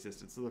forgot that it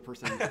existed. So the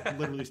person,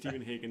 literally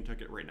Stephen Hagen,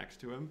 took it right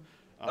next to him.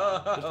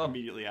 Just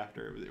immediately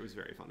after. It was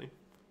very funny.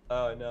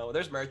 Oh, no.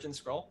 There's Merchant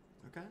Scroll.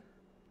 Okay.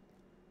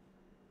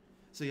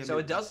 So yeah,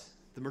 it does...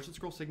 The Merchant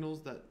Scroll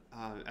signals that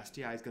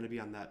STI is going to be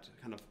on that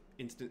kind of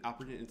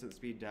instant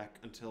speed deck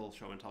until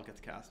Show and Tell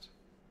gets cast.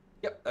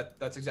 Yep,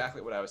 that's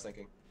exactly what I was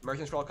thinking.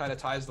 Merchant Scroll kind of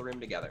ties the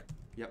room together.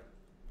 Yep.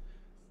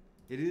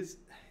 It's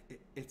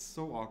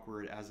so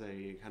awkward as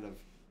a kind of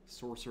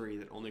sorcery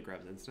that only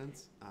grabs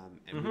instants,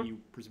 and when you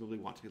presumably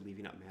want to be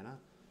leaving up mana.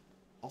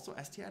 Also,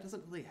 STI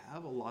doesn't really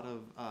have a lot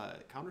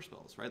of counter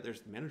spells, right?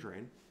 There's Mana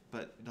Drain,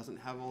 but it doesn't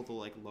have all the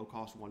like low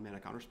cost 1 mana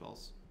counter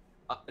spells.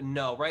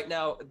 No, right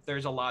now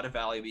there's a lot of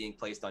value being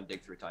placed on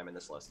Dig Through Time in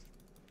this list.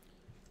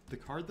 The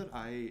card that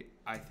I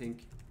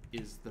think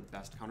is the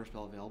best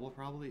counterspell available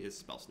probably is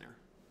Spell Snare.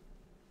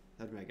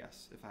 That'd be my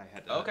guess if I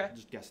had to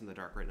just guess in the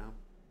dark right now.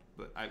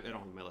 But I don't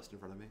have my list in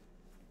front of me.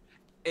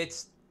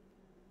 It's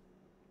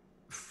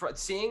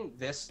seeing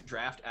this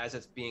draft as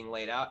it's being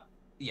laid out.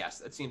 Yes,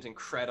 it seems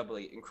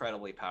incredibly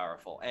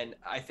powerful, and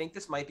I think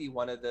this might be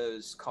one of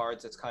those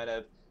cards that's kind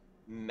of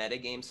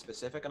metagame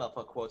specific, and I'll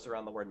put quotes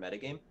around the word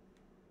metagame.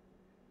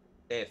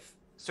 If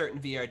certain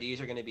VRDs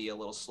are going to be a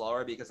little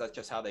slower because that's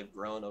just how they've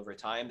grown over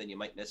time, then you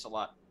might miss a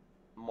lot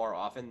more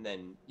often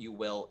than you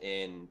will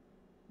in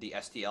the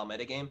STL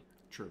metagame.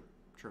 True.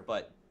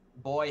 But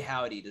boy,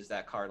 howdy, does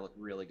that card look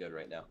really good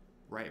right now.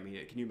 Right. I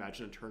mean, can you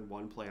imagine a turn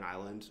 1 play an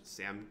island,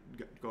 Sam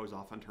goes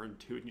off on turn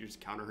 2, and you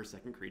just counter her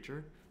second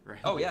creature? Right?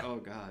 Oh, yeah. Oh,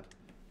 God.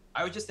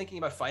 I was just thinking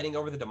about fighting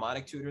over the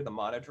Demonic Tutor, the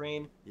Mana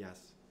Drain.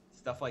 Yes.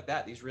 Stuff like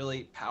that. These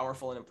really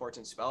powerful and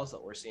important spells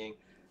that we're seeing.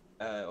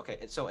 Okay,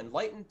 and so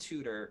Enlightened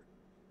Tutor,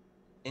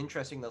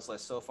 interesting this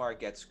list so far,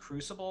 gets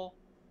Crucible,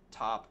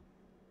 Top,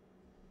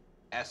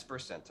 Esper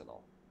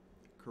Sentinel.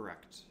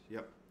 Correct.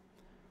 Yep.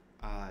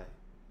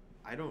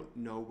 I don't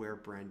know where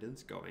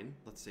Brandon's going.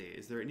 Let's see.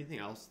 Is there anything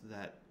else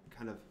that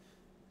kind of...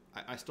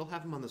 I still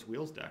have him on this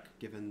Wheels deck,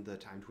 given the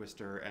Time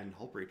Twister and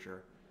Hull Breacher.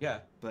 Yeah.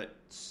 But,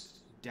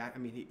 I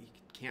mean, he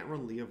can't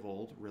run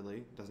Leovold,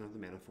 really. Doesn't have the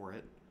mana for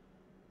it.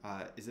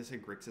 Is this a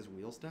Grixis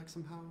Wheels deck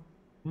somehow?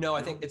 No,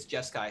 I think it's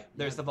Jeskai.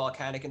 There's the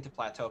Volcanic into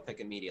Plateau pick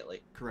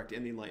immediately. Correct,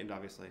 and the Enlightened,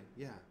 obviously.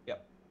 Yeah.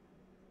 Yep.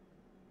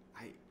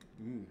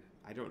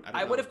 I don't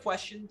I would have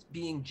questioned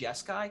being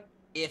Jeskai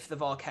if the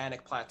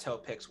Volcanic Plateau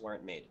picks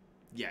weren't made.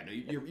 Yeah, no,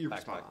 you're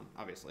spot on,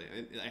 obviously.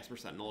 And Esper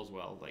Sentinel as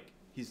well. Like,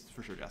 he's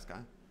for sure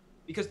Jeskai.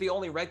 Because the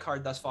only red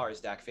card thus far is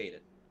Dak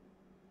Faded.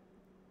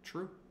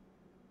 True.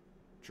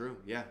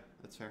 Yeah,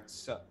 that's fair.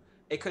 So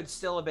it could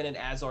still have been an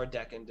Azor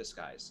deck in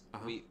disguise.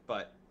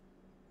 But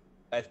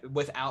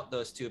without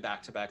those two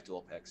back-to-back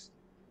dual picks.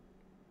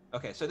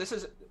 Okay, so this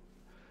is...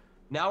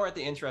 Now we're at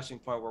the interesting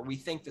point where we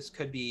think this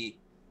could be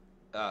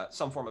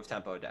some form of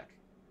tempo deck.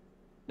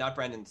 Not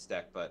Brendan's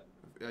deck, but...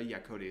 Yeah,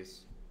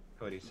 Cody's.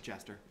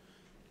 Jester.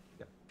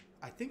 Yep.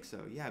 I think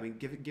so, yeah. I mean,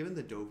 given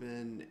the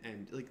Dovin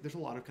and... Like, there's a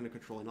lot of kind of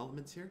controlling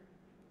elements here.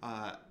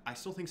 I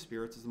still think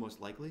Spirits is the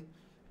most likely,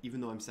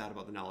 even though I'm sad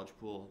about the Knowledge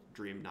Pool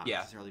Dream not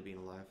necessarily being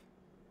alive.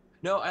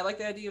 No, I like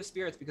the idea of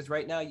Spirits because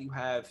right now you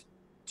have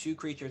 2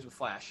 creatures with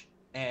Flash.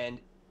 And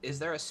is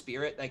there a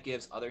spirit that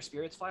gives other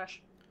spirits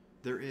Flash?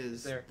 There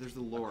is. There's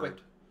the Lord.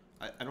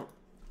 I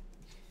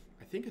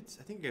think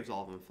it gives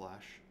all of them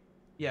Flash.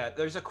 Yeah,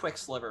 there's a quick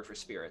sliver for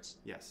spirits.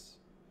 Yes.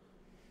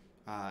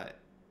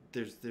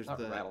 There's not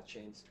the Rattle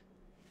Chains.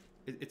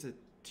 It's a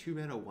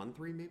 2-mana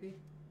 1/3 maybe.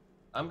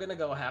 I'm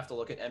gonna have to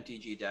look at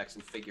MTG decks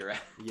and figure out.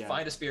 Yeah.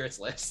 Find a spirits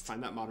list.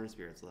 Find that modern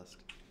spirits list.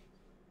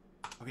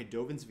 Okay,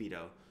 Dovin's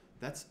Veto.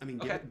 That's, I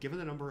mean, given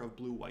the number of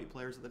blue-white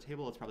players at the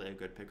table, it's probably a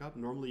good pickup.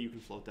 Normally, you can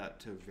float that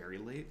to very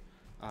late,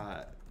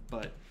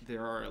 but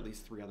there are at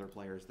least 3 other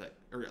players that,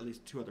 or at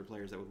least 2 other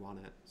players that would want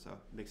it, so it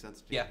makes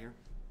sense to do it here.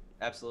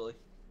 Absolutely.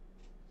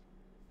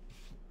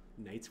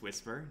 Knight's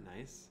Whisper,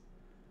 nice.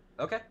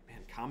 Okay.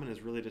 Man, Common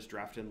is really just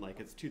drafting like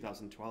it's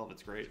 2012.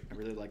 It's great. I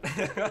really like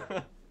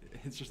it.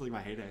 It's just like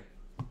my heyday.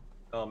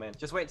 Oh man,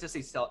 just wait to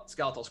see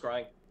Skeletal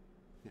Scrying.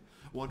 Yeah.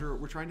 Wonder,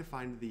 we're trying to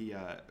find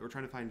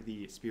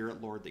the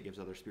Spirit Lord that gives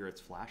other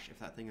spirits Flash, if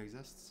that thing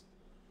exists.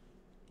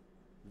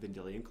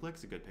 Vendilion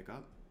Click's a good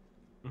pickup.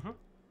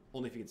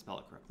 Only if you can spell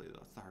it correctly, though.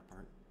 That's the hard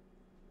part.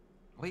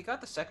 Well, you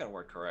got the second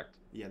word correct.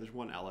 Yeah, there's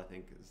one L, I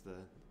think, is the...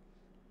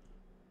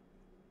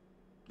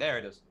 There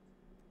it is.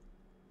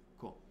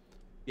 Cool.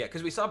 Yeah,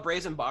 because we saw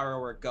Brazen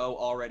Borrower go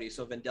already,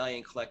 so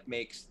Vendilion Click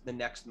makes the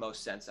next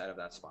most sense out of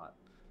that spot.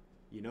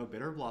 You know,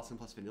 Bitter Blossom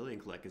plus Vendilion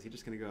Click, is he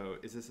just going to go...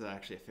 Is this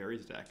actually a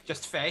Fairies deck?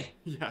 Just Fae?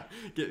 Yeah,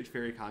 get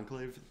Fairy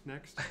Conclave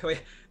next.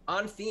 Wait,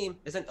 on theme,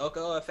 isn't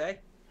Oko a Fae?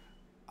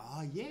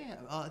 Yeah.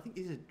 I think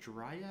he's a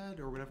Dryad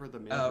or whatever the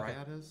male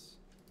Dryad is.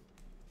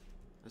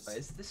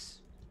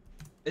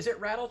 Is it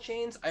Rattle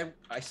Chains?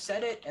 I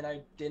said it and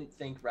I didn't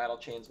think Rattle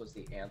Chains was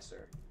the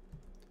answer.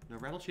 No,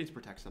 Rattle Chains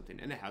protects something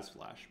and it has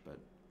Flash, but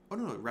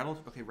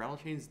Rattle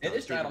Chains it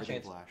does is Rattle everything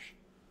Chains. Flash.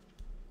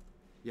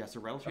 Yeah, so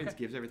Rattle Chains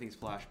gives everything's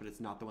Flash, but it's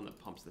not the one that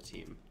pumps the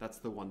team. That's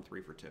the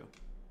 1/3 for 2.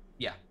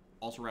 Yeah.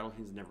 Also, Rattle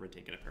Chains has never been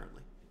taken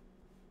apparently.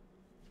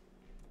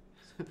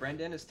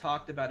 Brendan has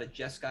talked about a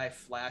Jeskai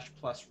Flash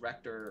plus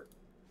Rector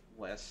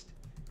list,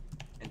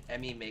 and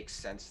Emmy makes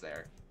sense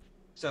there.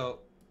 So,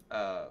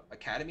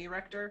 Academy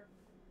Rector,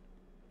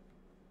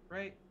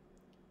 right?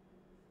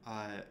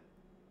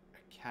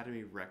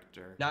 Academy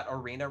Rector. Not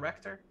Arena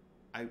Rector?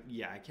 I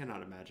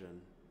cannot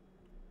imagine.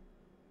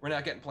 We're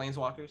not getting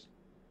Planeswalkers?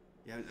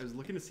 Yeah, I was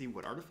looking to see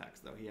what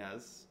artifacts, though, he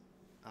has,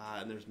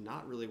 and there's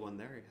not really one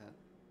there yet.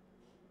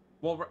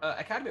 Well,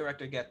 Academy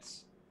Rector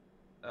gets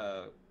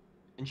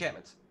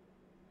enchantments.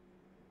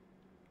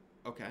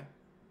 Okay.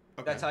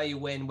 That's how you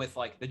win with,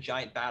 like, the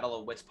giant Battle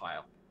of Wits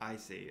pile. I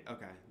see.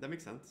 Okay, that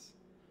makes sense.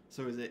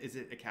 So is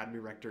it Academy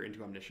Rector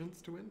into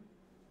Omniscience to win?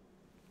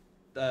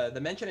 The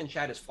mention in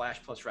chat is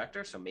Flash plus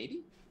Rector, so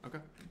maybe? Okay.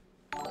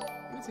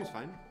 That seems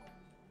fine.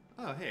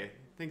 Oh, hey.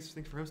 Thanks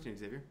for hosting,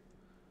 Xavier.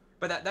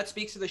 But that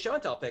speaks to the show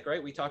and tell pick,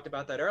 right? We talked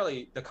about that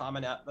early, the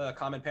common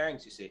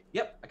pairings you see.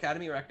 Yep,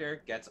 Academy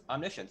Rector gets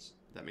Omniscience.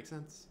 That makes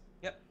sense.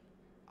 Yep.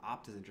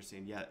 Opt is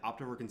interesting. Yeah,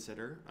 Opt over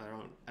Consider.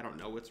 I don't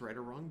know what's right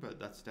or wrong, but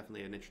that's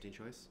definitely an interesting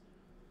choice.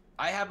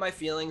 I have my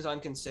feelings on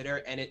Consider,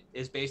 and it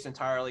is based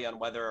entirely on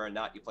whether or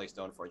not you play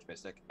Stoneforge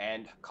Mystic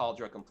and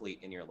Cauldra Complete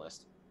in your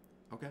list.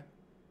 Okay.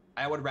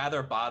 I would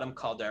rather bottom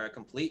Caldera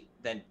Complete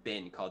than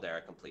bin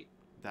Caldera Complete.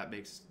 That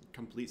makes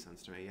complete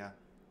sense to me, yeah.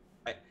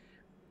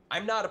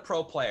 I'm not a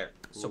pro player,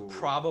 so Ooh.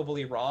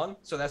 probably wrong.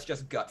 So that's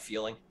just gut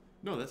feeling.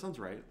 No, that sounds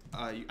right.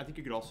 I think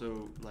you could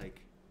also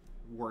like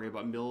worry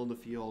about mill in the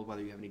field,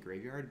 whether you have any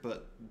graveyard,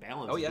 but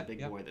balance is the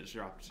big boy that just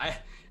dropped.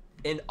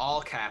 In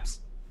all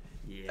caps.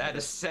 Yeah, that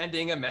is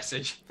sending a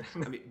message. I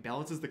mean,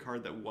 balance is the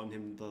card that won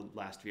him the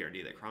last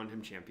VRD, that crowned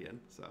him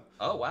champion. So.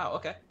 Oh wow,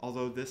 okay.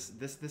 Although this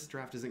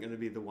draft isn't going to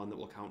be the one that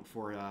will count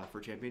for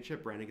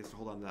championship, Brandon gets to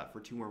hold on to that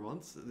for 2 more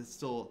months. This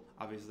still,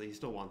 obviously, he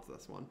still wants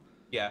this one.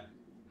 Yeah.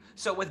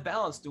 So with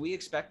balance, do we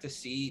expect to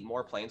see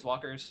more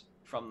planeswalkers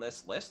from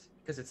this list?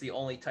 Because it's the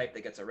only type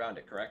that gets around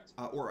it, correct?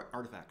 Or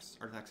artifacts.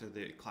 Artifacts are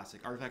the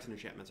classic. Artifacts and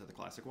enchantments are the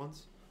classic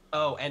ones.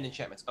 Oh, and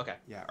enchantments. Okay.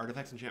 Yeah,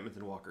 artifacts, enchantments,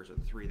 and walkers are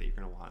the 3 that you're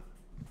going to want.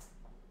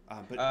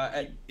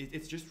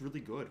 It's just really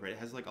good, right? It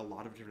has like a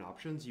lot of different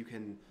options. You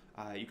can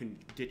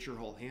ditch your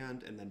whole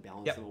hand and then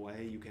balance them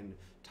away. You can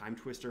time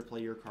twister,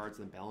 play your cards,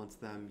 and then balance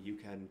them. You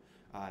can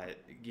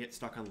get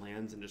stuck on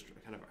lands and just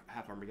kind of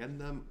half Armageddon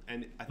them.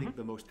 And I think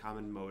the most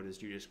common mode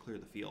is you just clear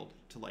the field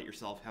to let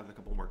yourself have a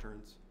couple more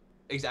turns.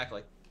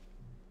 Exactly.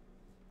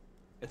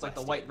 It's like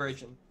the white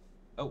version.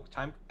 Oh,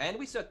 time. And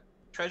we said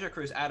Treasure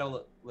Cruise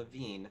Ado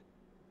Levine.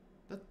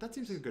 That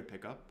seems like a good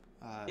pickup.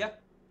 Yeah.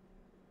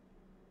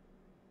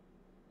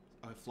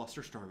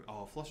 Flusterstorm.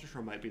 Oh,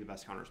 Flusterstorm might be the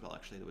best counterspell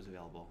actually that was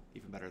available.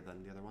 Even better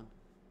than the other one.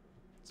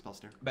 Spell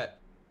Snare.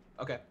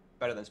 Okay.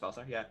 Better than Spell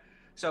Snare, yeah.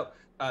 So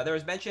there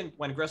was mention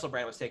when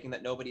Gristlebrand was taking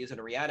that nobody is in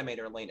a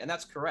Reanimator lane, and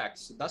that's correct.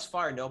 So thus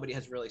far, nobody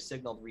has really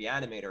signaled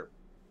Reanimator,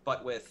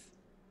 but with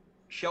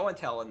Show and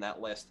Tell in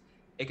that list,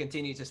 it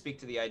continues to speak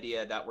to the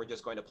idea that we're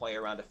just going to play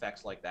around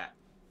effects like that.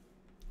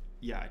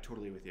 Yeah, I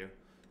totally with you.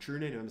 True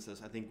Name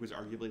Nemesis, I think, was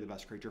arguably the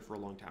best creature for a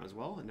long time as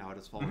well, and now it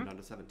has fallen down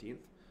to 17th.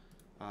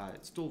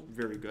 It's still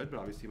very good, but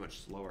obviously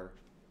much slower.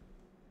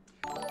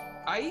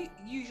 I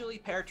usually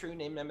pair True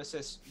Name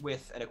Nemesis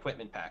with an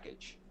equipment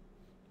package.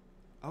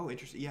 Oh,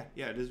 interesting. Yeah,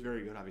 it is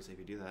very good, obviously, if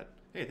you do that.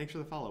 Hey, thanks for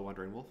the follow,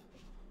 Wandering Wolf.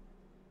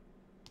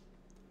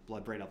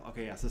 Bloodbraid Elf.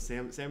 Okay, yeah, so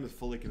Sam is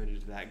fully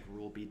committed to that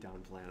Gruul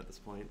beatdown plan at this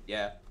point.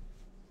 Yeah.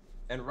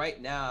 And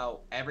right now,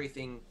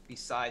 everything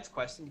besides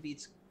Questing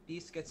Beast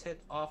gets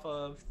hit off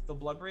of the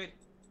Bloodbraid.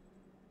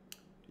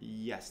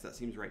 Yes, that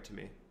seems right to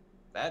me.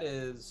 That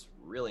is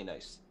really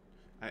nice.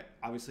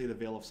 Obviously, the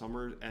Veil of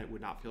Summer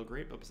would not feel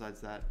great, but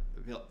besides that...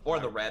 Or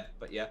the Reb,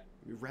 but yeah.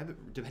 Reb,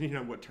 depending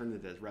on what turn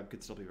it is, Reb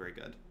could still be very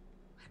good.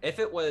 If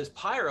it was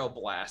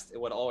Pyroblast, it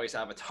would always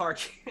have a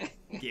target.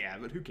 Yeah,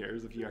 but who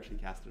cares if you actually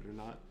cast it or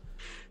not?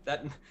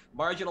 That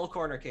marginal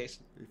corner case.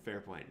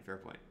 Fair point.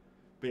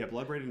 But yeah,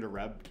 Bloodbraid into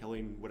Reb,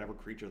 killing whatever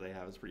creature they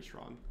have is pretty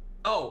strong.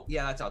 Oh,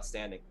 yeah, that's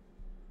outstanding.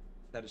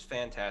 That is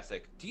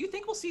fantastic. Do you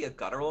think we'll see a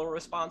guttural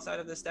response out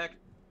of this deck?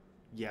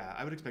 Yeah,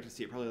 I would expect to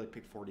see it probably like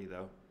pick 40,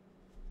 though.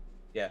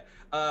 Yeah.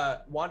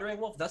 Wandering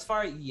Wolf, thus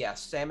far,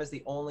 yes. Sam is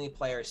the only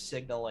player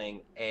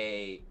signaling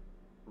a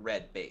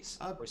red base.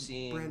 We're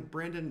seeing...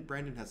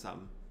 Brandon has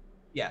some.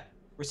 Yeah.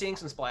 We're seeing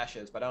some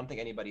splashes, but I don't think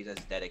anybody's as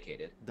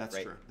dedicated. That's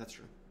true.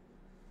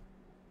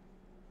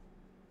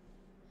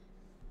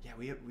 Yeah,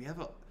 we have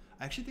a...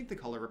 I actually think the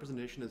color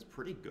representation is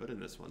pretty good in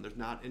this one. There's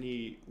not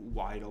any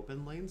wide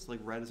open lanes. Like,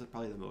 red is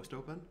probably the most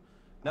open.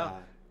 No.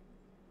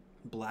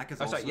 Black is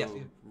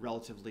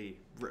relatively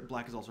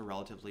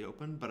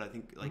open, but I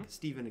think like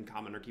Steven and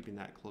Common are keeping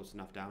that close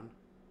enough down.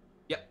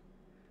 Yep.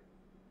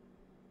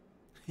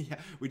 Yeah,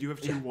 we do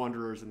have 2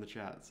 wanderers in the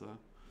chat, so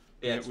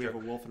yeah, we have a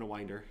wolf and a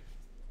winder.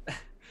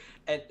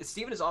 And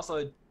Steven is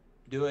also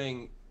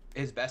doing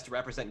his best to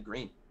represent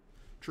green.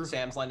 True.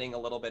 Sam's lending a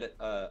little bit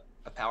of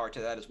power to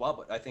that as well,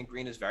 but I think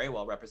green is very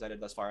well represented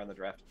thus far in the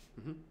draft.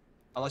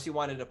 Unless you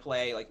wanted to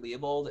play like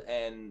Leopold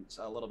and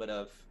a little bit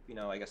of,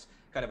 I guess,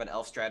 kind of an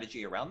elf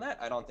strategy around that,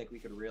 I don't think we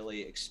could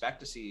really expect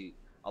to see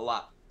a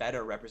lot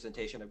better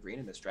representation of green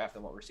in this draft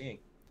than what we're seeing.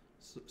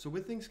 So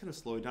with things kind of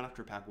slowing down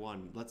after pack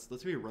 1, let's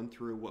maybe run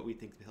through what we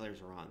think the players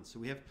are on. So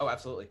we have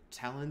absolutely.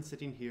 Talon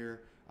sitting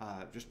here,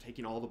 just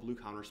taking all the blue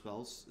counter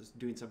spells,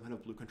 doing some kind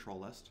of blue control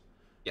list.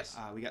 Yes.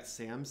 We got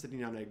Sam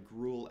sitting on a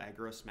Gruul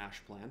aggro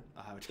smash plan.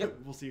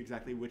 We'll see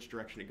exactly which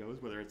direction it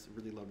goes, whether it's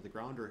really low to the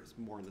ground or it's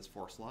more in this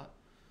 4 slot.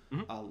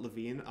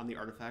 Levine on the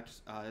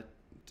artifact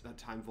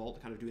time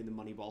vault, kind of doing the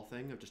money ball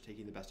thing of just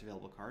taking the best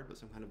available card, but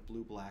some kind of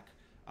blue-black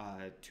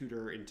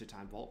tutor into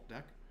time vault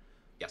deck.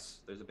 Yes,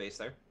 there's a base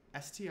there.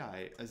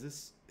 STI, is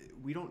this...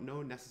 We don't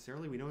know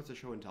necessarily. We know it's a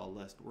show and tell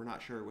list. We're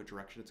not sure what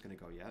direction it's going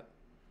to go yet.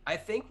 I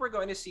think we're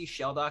going to see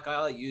Shelldock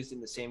Isle used in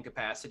the same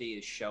capacity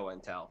as show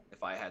and tell,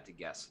 if I had to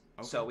guess.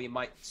 Okay. So we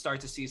might start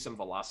to see some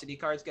velocity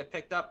cards get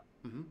picked up.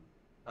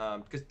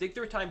 Because Dig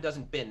Through Time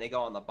doesn't bin. They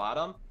go on the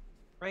bottom,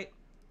 right?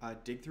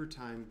 Dig Through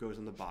Time goes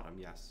on the bottom,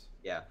 yes.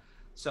 Yeah.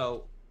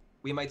 So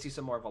we might see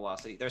some more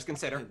velocity. There's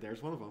Consider.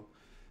 There's one of them.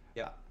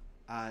 Yeah.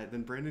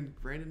 Then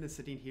Brandon is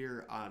sitting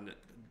here on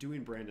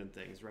doing Brandon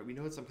things, right? We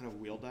know it's some kind of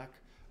wheel deck,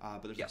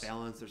 but there's a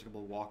balance, there's a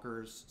couple of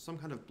walkers, some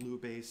kind of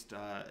blue-based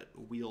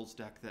wheels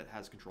deck that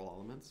has control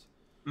elements.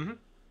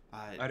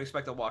 I'd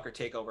expect a walker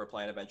takeover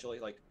plan eventually.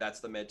 Like, that's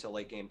the mid to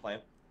late game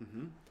plan.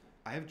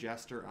 I have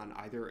Jester on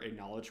either a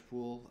Knowledge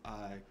Pool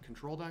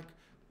control deck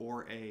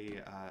or a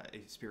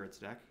Spirits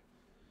deck.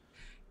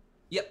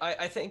 Yep,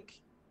 I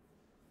think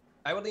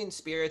I would lean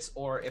spirits,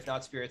 or if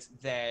not spirits,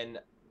 then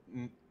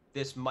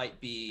this might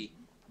be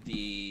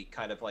the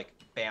kind of like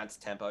Bance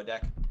tempo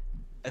deck. I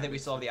That think we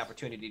makes still have the sense.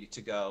 opportunity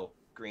to go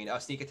green.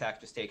 Sneak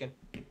attack just taken.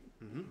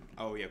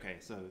 Oh yeah, okay.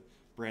 So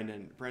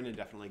Brandon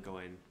definitely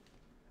going.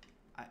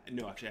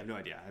 No, actually, I have no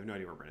idea. I have no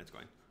idea where Brandon's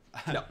going.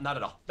 No, not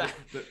at all.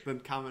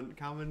 The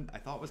common I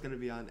thought was going to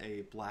be on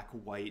a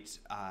black-white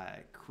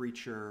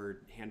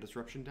creature hand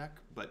disruption deck,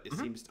 but it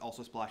seems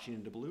also splashing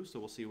into blue, so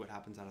we'll see what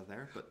happens out of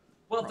there. But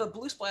Well, the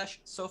blue splash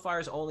so far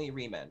is only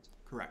Remand.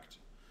 correct,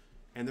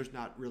 and there's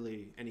not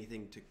really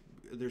anything to.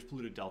 There's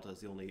Polluted Delta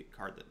is the only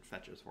card that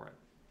fetches for it.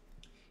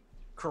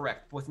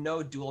 Correct, with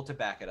no duel to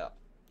back it up.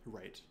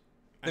 Right.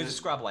 There's a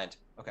scrub land.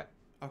 Okay.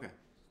 Okay.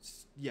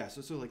 Yeah.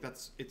 So like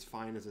it's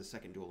fine as a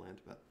second dual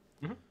land, but.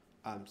 Mm-hmm.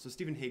 So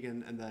Stephen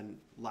Hagen, and then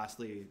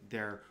lastly,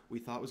 there we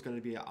thought was going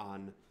to be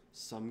on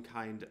some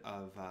kind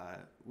of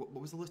what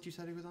was the list you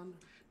said he was on?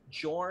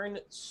 Jorn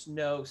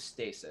Snow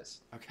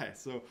Stasis. Okay,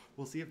 so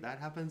we'll see if that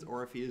happens,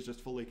 or if he is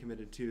just fully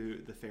committed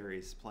to the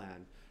fairies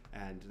plan,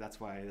 and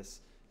that's why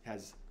this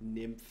has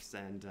nymphs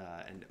and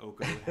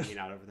Oko hanging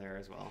out over there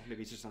as well.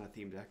 Maybe he's just on a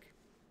theme deck.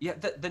 Yeah,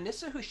 the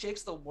Nissa who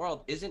shakes the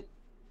world isn't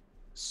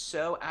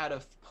so out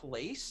of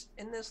place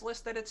in this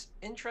list that it's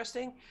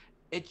interesting.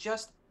 It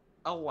just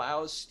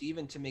allows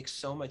Steven to make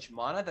so much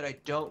mana that I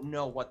don't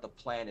know what the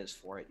plan is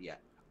for it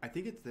yet. I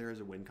think it's there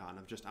as a win con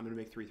of just I'm gonna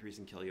make 3/3s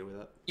and kill you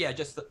with it. Yeah,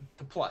 just the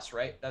plus,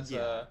 right? That's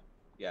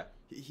yeah.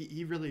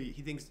 He really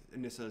thinks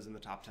Nissa is in the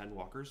top 10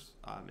 walkers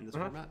in this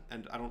format,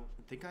 and I don't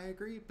think I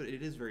agree, but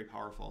it is very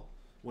powerful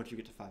once you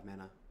get to 5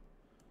 mana.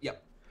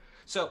 Yep.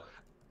 So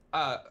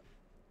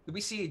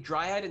we see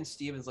Dryad in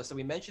Steven's list, and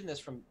we mentioned this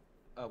from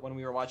when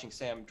we were watching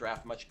Sam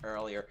draft much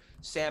earlier.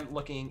 Sam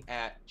looking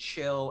at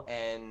Chill,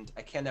 and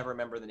I can never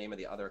remember the name of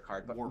the other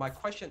card, but Warmth. my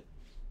question,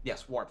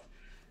 yes, Warmth.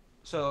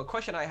 So a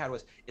question I had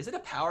was, is it a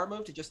power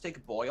move to just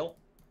take Boil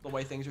the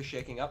way things are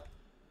shaking up?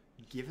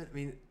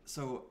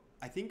 So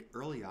I think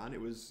early on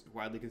it was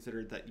widely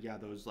considered that, yeah,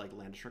 those like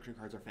land destruction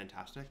cards are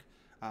fantastic,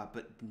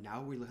 but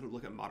now we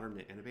look at modern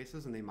mana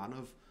bases, and the amount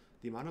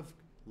of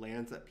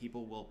lands that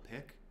people will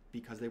pick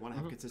because they want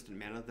to have consistent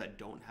mana that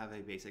don't have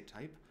a basic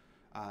type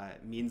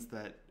means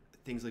that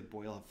things like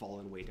Boil have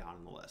fallen way down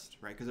on the list,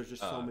 right? Because there's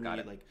just so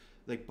many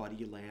like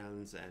buddy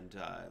lands and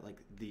like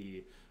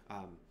the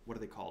what are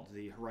they called?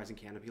 The Horizon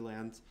Canopy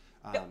lands.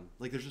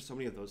 Like there's just so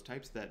many of those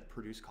types that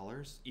produce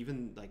colors,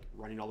 even like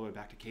running all the way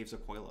back to Caves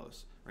of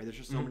Koilos, right? There's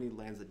just so many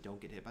lands that don't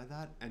get hit by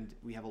that, and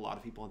we have a lot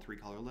of people on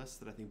 3-color lists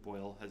that I think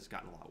Boil has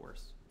gotten a lot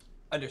worse.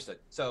 Understood.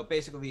 So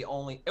basically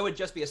it would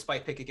just be a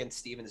spite pick against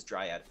Steven's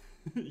Dryad.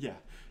 Yeah.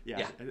 I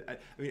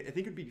mean, I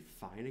think it'd be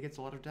fine against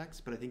a lot of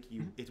decks, but I think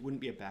it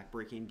wouldn't be a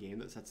back-breaking game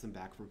that sets them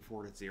back from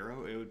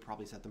 4-0. It would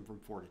probably set them from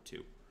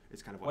 4-2.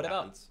 It's kind of what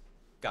happens.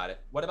 Got it.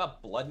 What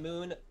about Blood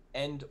Moon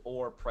and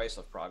or Price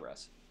of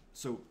Progress?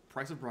 So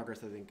Price of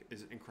Progress, I think,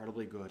 is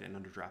incredibly good and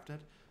underdrafted.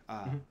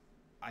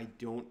 I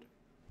don't.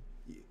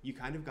 You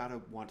kind of gotta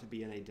want to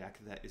be in a deck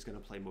that is going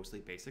to play mostly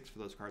basics for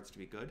those cards to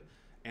be good,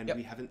 and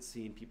we haven't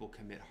seen people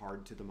commit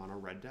hard to the mono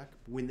red deck.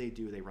 When they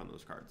do, they run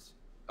those cards.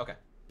 Okay.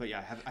 But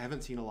yeah, I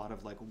haven't seen a lot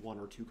of like 1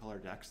 or 2 color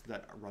decks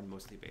that run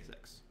mostly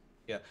basics.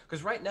 Yeah,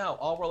 because right now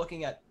all we're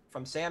looking at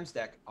from Sam's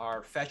deck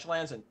are fetch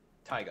lands and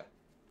Taiga.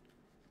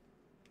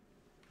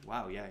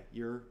 Wow, yeah,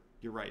 you're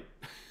right.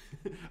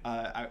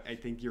 I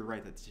think you're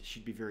right that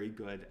she'd be very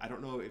good. I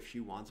don't know if she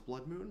wants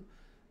Blood Moon,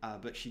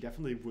 but she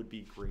definitely would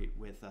be great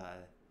with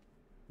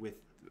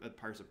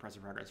Price of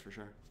Progress for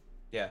sure.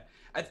 Yeah,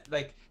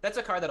 that's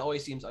a card that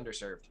always seems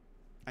underserved.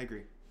 I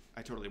agree.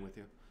 I totally am with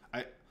you.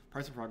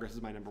 Price of Progress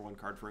is my #1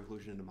 card for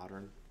inclusion into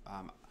Modern.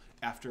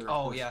 After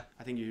course,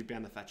 I think you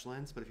ban the fetch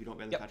lands, but if you don't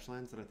ban the fetch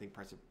lands, then I think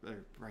Price of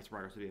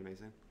Progress would be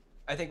amazing.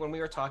 I think when we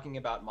were talking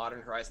about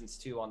Modern Horizons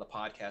 2 on the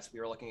podcast, we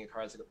were looking at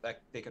cards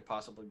that they could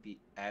possibly be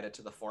added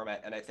to the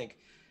format, and I think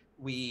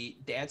we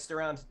danced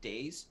around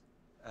Days,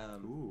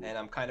 and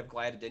I'm kind of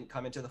glad it didn't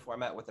come into the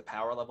format with the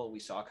power level we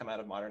saw come out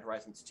of Modern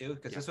Horizons 2,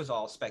 because this was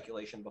all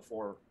speculation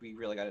before we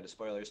really got into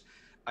spoilers.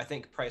 I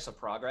think Price of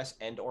Progress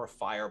and or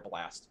Fire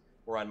Blast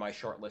were on my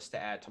short list to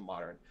add to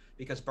Modern,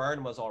 because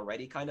Burn was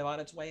already kind of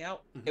on its way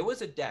out. It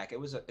was a deck.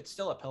 It's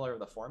still a pillar of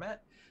the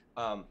format.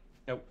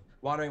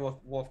 Wandering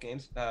Wolf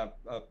Games, a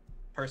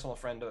personal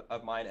friend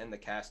of mine and the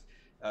cast,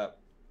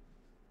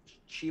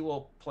 she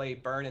will play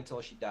Burn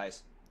until she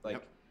dies.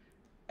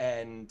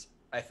 And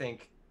I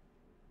think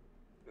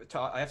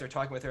after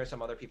talking with her and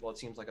some other people, it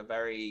seems like a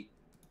very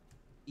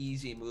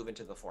easy move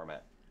into the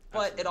format.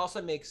 But it also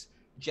makes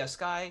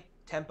Jeskai,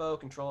 tempo,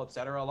 control,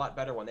 etc. a lot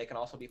better when they can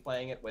also be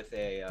playing it with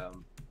a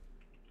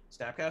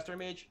Snapcaster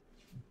Mage.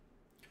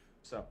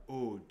 So.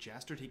 Oh,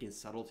 Jaster taking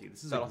Subtlety.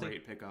 This is a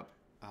great pickup.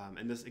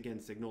 And this, again,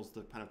 signals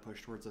the kind of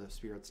push towards a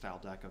Spirit-style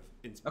deck of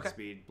instant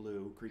speed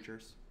blue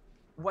creatures.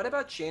 What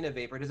about Chain of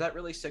Vapor? Does that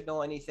really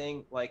signal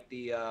anything like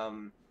the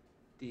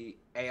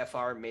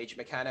AFR Mage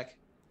mechanic?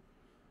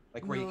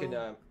 Like where you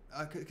can...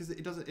 Because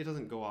it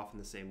doesn't go off in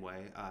the same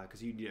way,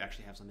 because you need to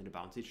actually have something to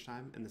bounce each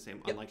time, in the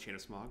same, unlike Chain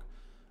of Smog.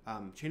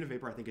 Chain of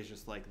Vapor, I think, is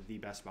just like the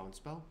best bounce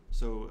spell.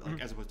 So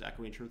like as opposed to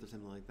Echoing Truth or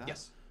something like that.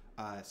 Yes.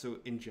 So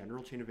in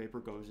general, Chain of Vapor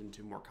goes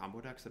into more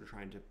combo decks that are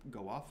trying to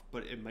go off,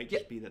 but it might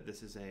just be that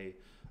this is a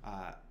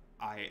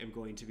I am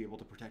going to be able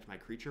to protect my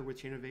creature with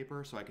Chain of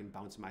Vapor, so I can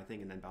bounce my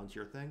thing and then bounce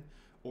your thing,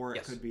 or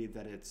it could be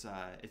that it's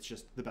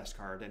just the best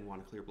card and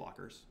want to clear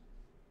blockers.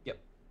 Yep,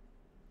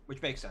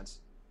 which makes sense.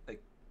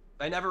 Like,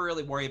 I never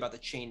really worry about the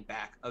chain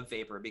back of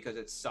Vapor because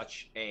it's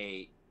such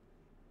a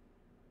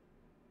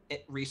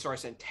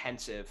resource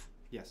intensive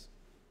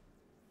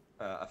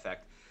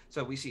effect.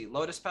 So we see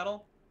Lotus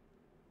Petal,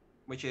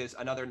 which is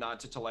another nod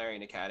to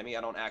Tolarian Academy.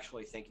 I don't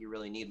actually think you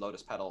really need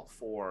Lotus Petal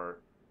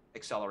for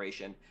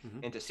acceleration,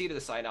 and to Seed of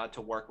the Synod to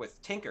work with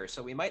Tinker.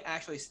 So we might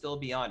actually still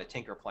be on a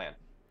Tinker plan.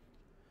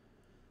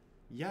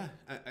 Yeah,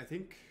 I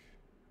think.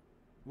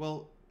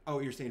 Well, oh,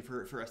 you're saying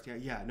for STI?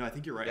 Yeah, no, I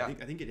think you're right. Yeah. I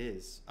think it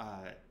is,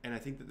 and I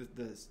think that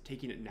the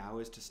taking it now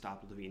is to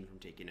stop Levine from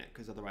taking it,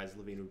 because otherwise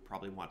Levine would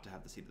probably want to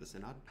have the Seed of the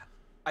Synod.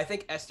 I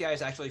think STI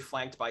is actually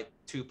flanked by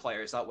 2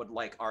 players that would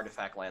like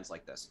artifact lands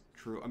like this.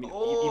 True. I mean,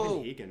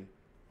 even Hagen.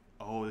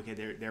 Oh, okay.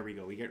 There we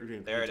go. We get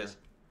there. It is.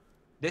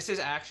 This is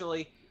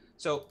actually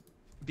so.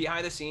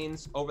 Behind the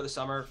scenes over the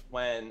summer,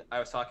 when I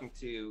was talking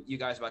to you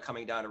guys about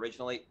coming down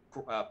originally,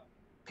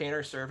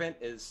 Painter Servant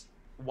is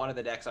one of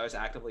the decks I was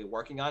actively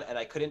working on, and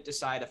I couldn't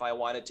decide if I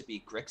wanted to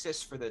be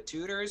Grixis for the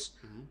tutors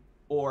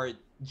or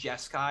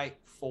Jeskai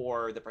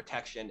for the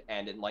protection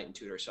and Enlightened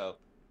Tutor. So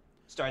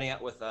starting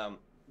out with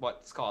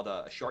what's called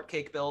a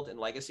shortcake build in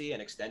Legacy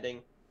and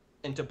extending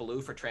into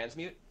blue for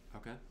Transmute.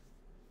 Okay.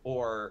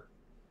 Or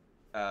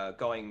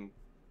going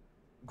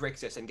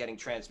Grixis and getting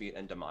Transmute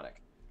and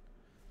Demonic.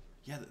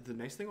 Yeah, the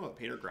nice thing about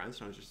Painter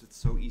Grindstone is just it's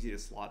so easy to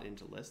slot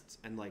into lists,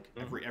 and like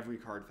every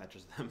card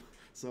fetches them.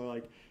 So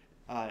like,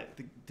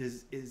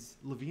 is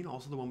Levine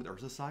also the one with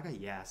Urza Saga?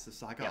 Yes, the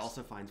Saga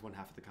also finds one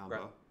half of the combo.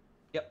 Right.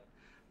 Yep.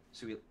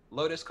 So we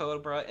Lotus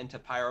Cobra into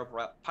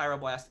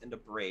Pyroblast into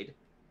Braid.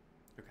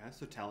 Okay,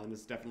 so Talon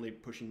is definitely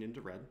pushing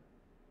into red.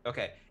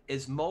 Okay,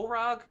 is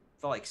Morog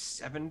the like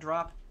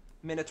 7-drop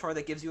Minotaur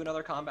that gives you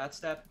another combat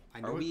step?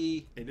 I know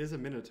it is a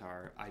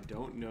Minotaur. I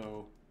don't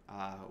know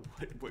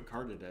what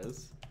card it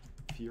is.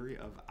 Fury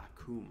of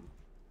Akum.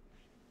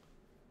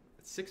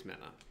 It's 6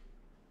 mana.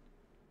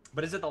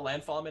 But is it the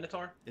Landfall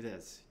Minotaur? It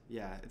is.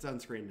 Yeah, it's on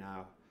screen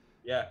now.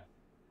 Yeah.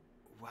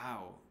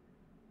 Wow.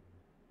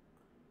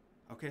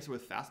 Okay, so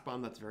with Fast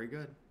Bomb, that's very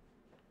good.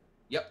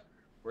 Yep.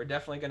 We're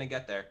definitely going to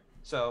get there.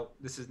 So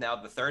this is now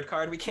the 3rd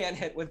card we can't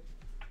hit with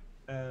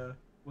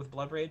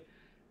Bloodbraid.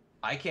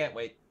 I can't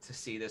wait to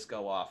see this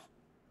go off.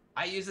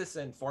 I use this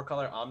in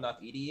 4-color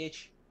Omnath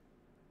EDH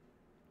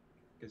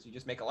because you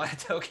just make a lot of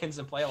tokens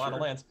and play a lot of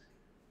lands.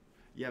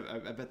 Yeah,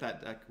 I bet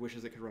that deck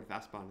wishes it could run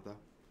Fast Bomb, though.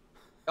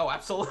 Oh,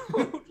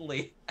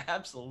 absolutely.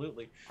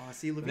 Absolutely.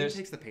 See, Levine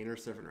takes the Painter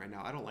Servant right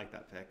now. I don't like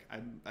that pick.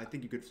 I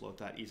think you could float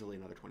that easily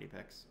another 20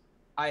 picks.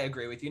 I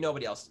agree with you.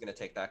 Nobody else is going to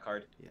take that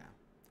card. Yeah.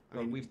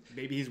 I mean,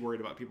 maybe he's worried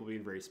about people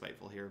being very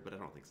spiteful here, but I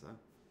don't think so.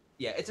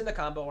 Yeah, it's in the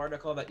combo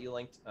article that you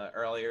linked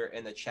earlier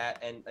in the chat,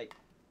 and like,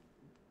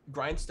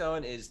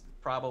 Grindstone is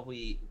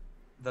probably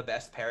the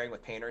best pairing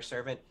with Painter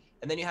Servant,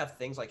 and then you have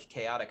things like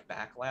Chaotic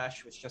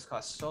Backlash, which just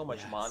costs so much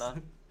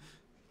mana.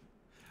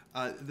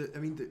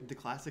 The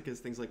classic is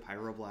things like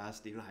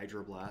Pyroblast, even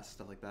Hydroblast,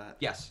 stuff like that.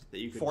 Yes. That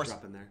you could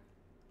drop in there.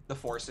 The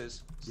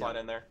Forces slot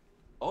in there.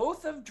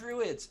 Oath of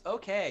Druids.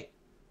 Okay.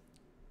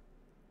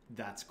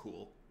 That's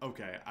cool.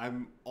 Okay,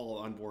 I'm all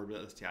on board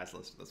with STI's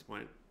list at this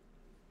point.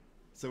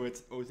 So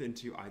it's Oath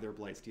into either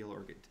Blightsteel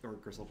or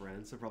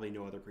Gristlebrand, so probably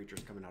no other creatures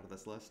coming out of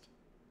this list.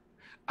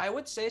 I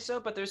would say so,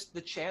 but there's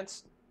the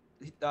chance.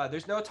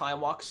 There's no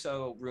Time Walk,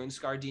 so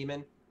Runescar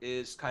Demon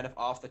is kind of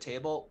off the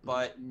table,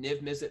 but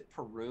Niv Mizzet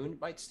Perun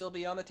might still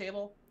be on the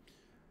table.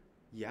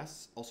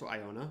 Yes. Also,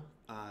 Iona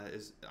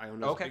is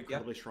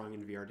incredibly strong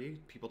in VRD.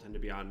 People tend to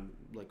be on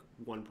like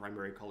one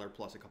primary color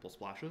plus a couple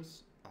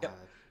splashes.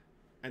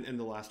 And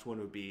the last one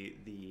would be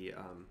the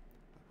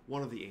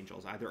one of the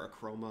angels, either a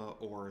Chroma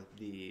or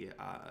the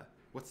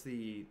what's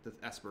the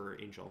Esper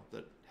angel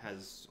that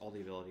has all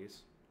the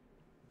abilities.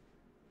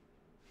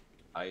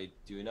 I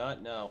do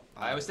not know.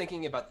 I was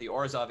thinking about the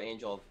Orzhov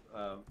angel.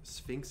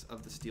 Sphinx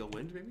of the Steel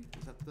Wind, maybe?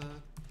 Is that the?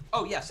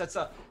 Oh yes,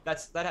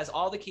 that has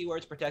all the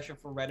keywords: protection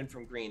from red and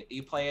from green.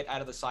 You play it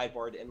out of the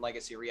sideboard in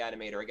Legacy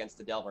Reanimator against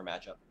the Delver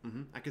matchup.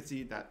 I could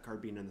see that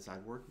card being in the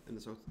sideboard in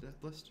the Oath of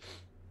Death list.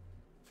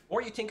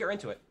 Or you tinker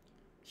into it.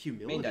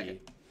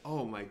 Humility.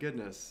 Oh my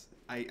goodness.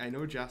 I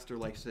know Jaster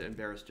likes to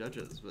embarrass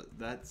judges, but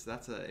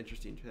that's an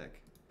interesting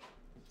pick.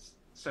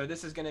 So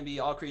this is going to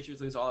be all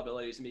creatures lose all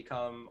abilities and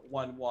become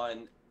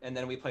 1/1, and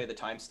then we play the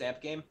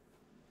timestamp game.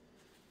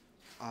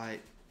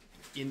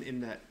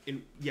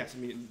 Yes, I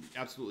mean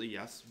absolutely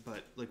yes,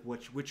 but like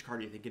which card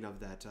are you thinking of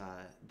that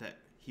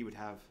he would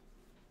have?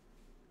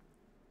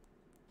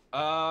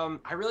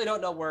 I really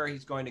don't know where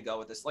he's going to go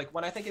with this. Like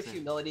when I think of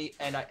humility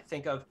and I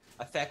think of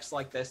effects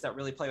like this that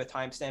really play with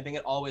timestamping,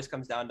 it always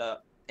comes down to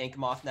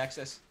Inkmoth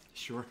Nexus.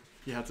 Sure.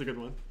 Yeah, that's a good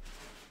one.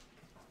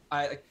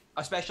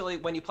 Especially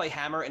when you play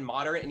Hammer in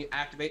Modern and you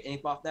activate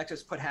Inkmoth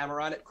Nexus, put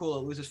Hammer on it, cool,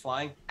 it loses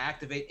flying,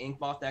 activate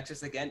Inkmoth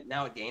Nexus again,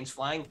 now it gains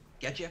flying,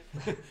 get you?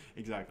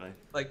 Exactly.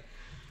 Like,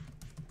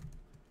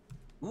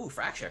 ooh,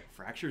 Fracture.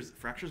 Fracture's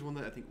one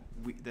that I think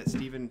that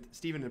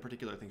Steven in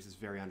particular thinks is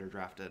very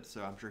underdrafted,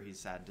 so I'm sure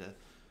he's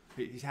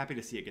happy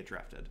to see it get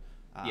drafted.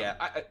 Yeah,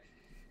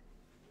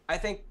 I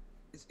think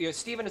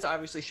Steven has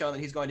obviously shown that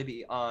he's going to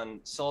be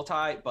on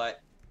Sultai,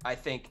 but I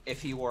think if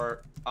he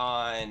were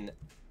on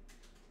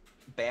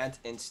Bant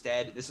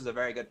instead, this is a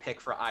very good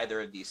pick for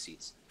either of these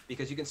seats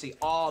because you can see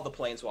all the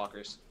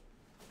Planeswalkers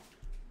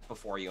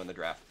before you in the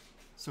draft.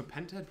 So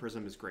Pentad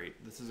Prism is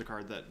great. This is a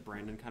card that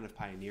Brandon kind of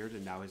pioneered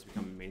and now has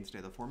become a mainstay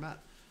of the format.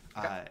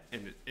 Okay.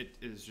 And it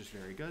is just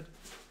very good.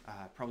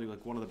 Probably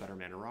like one of the better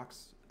mana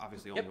rocks.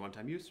 Obviously only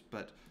one-time use,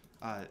 but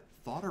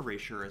Thought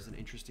Erasure is an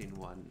interesting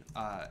one.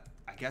 I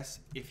guess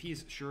if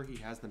he's sure he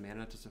has the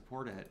mana to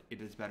support it, it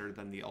is better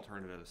than the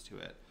alternatives to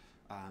it.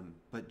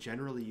 But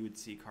generally, you would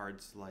see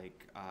cards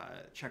like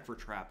Check for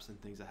Traps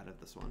and things ahead of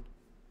this one.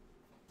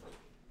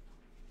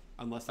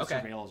 Unless the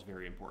Surveil is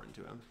very important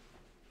to him.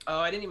 Oh,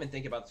 I didn't even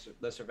think about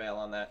the Surveil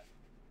on that.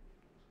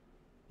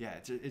 Yeah,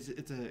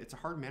 it's a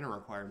hard mana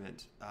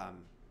requirement.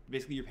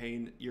 Basically,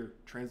 you're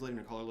translating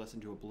a colorless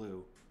into a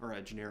blue, or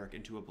a generic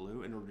into a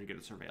blue in order to get a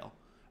Surveil.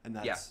 And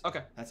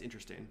that's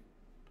interesting.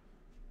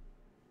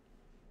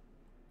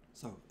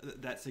 So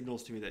that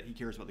signals to me that he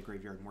cares about the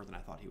graveyard more than I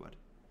thought he would.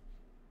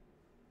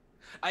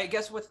 I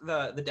guess with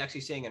the decks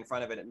he's seeing in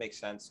front of it, it makes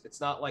sense. It's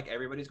not like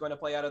everybody's going to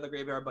play out of the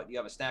graveyard, but you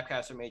have a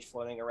Snapcaster Mage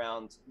floating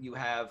around. You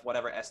have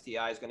whatever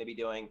STI is going to be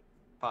doing,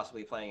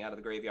 possibly playing out of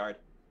the graveyard.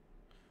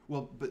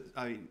 Well, but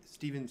I mean,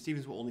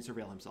 Stevens will only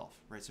surveil himself,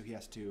 right? So he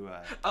has to.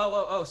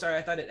 Sorry.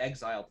 I thought it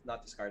exiled,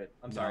 not discarded.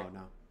 I'm sorry.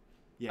 No.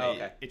 Yeah. Oh,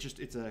 okay.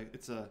 It's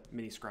a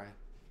mini scry.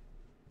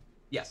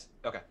 Yes.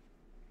 Okay.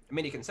 A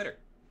mini consider.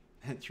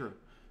 True.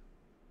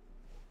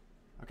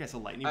 Okay, so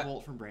Lightning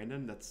Bolt from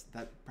Brandon.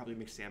 That probably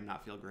makes Sam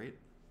not feel great.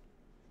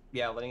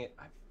 Yeah, letting it.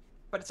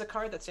 But it's a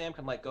card that Sam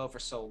can let go for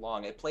so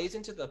long. It plays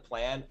into the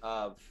plan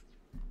of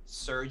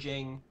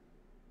surging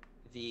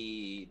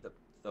the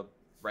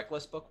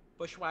Reckless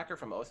Bushwhacker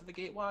from Oath of the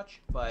Gatewatch,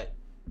 but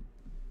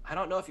I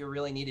don't know if you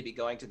really need to be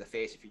going to the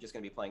face if you're just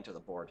going to be playing to the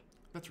board.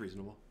 That's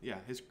reasonable. Yeah,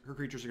 her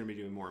creatures are going to be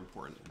doing more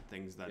important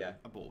things than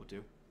a Bolt would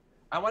do.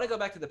 I want to go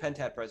back to the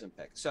Pentad Prism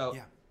pick. So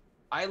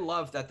I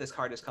love that this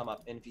card has come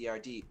up in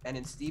VRD, and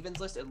in Steven's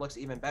list it looks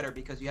even better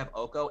because you have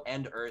Oko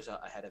and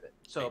Urza ahead of it.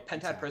 So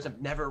Pentad Prism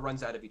never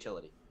runs out of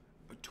utility.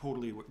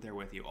 Totally there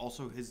with you.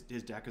 Also, his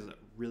deck has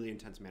really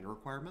intense mana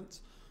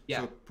requirements.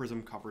 Yeah. So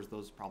Prism covers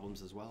those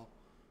problems as well.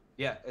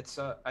 Yeah, it's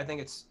I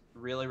think it's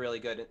really, really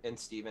good in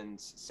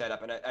Steven's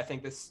setup, and I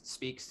think this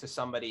speaks to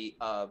somebody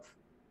of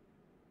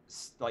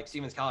like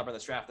Steven's caliber in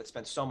this draft that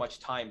spent so much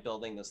time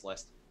building this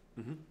list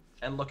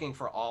and looking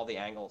for all the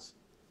angles.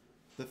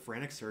 The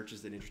Frantic Search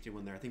is an interesting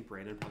one there. I think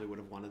Brandon probably would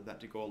have wanted that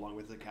to go along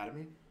with the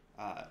Academy,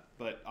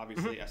 but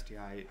obviously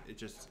STI it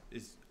just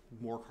is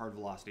more card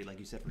velocity, like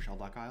you said, for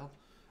Shelldock Isle.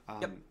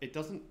 It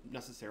doesn't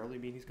necessarily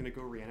mean he's going to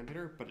go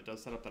Reanimator, but it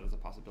does set up that as a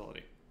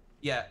possibility.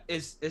 Yeah,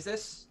 is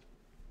this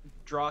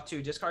draw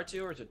 2, discard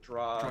 2, or is it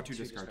draw 2,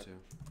 discard 2?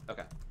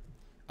 Okay.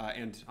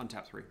 And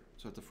untap 3,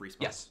 so it's a free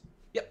spell. Yes.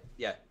 Yep.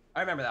 Yeah,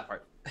 I remember that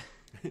part.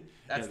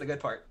 That's the good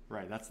part.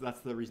 Right. That's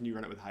the reason you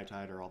run it with High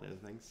Tide or all the other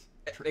things.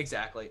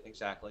 Exactly.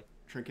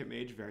 Trinket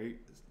Mage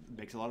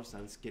makes a lot of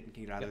sense.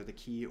 Getting either the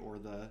key or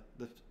the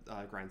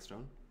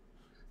grindstone.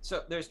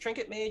 So there's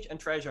Trinket Mage and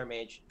Treasure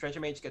Mage. Treasure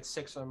Mage gets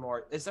 6 or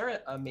more. Is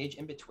there a mage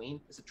in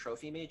between? Is it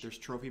Trophy Mage? There's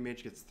Trophy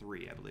Mage gets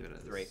 3, I believe it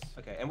is. 3.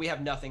 Okay, and we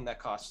have nothing that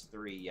costs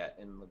 3 yet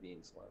in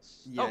Levine's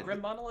list. Yeah,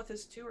 Grim Monolith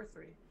is 2 or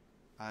 3?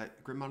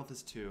 Grim Monolith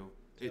is 2.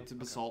 It's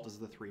Basalt is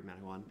the 3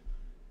 mana one.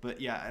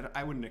 But yeah,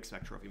 I wouldn't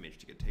expect Trophy Mage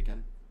to get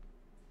taken.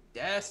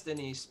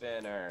 Destiny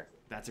Spinner.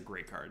 That's a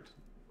great card.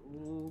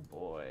 Ooh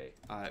boy.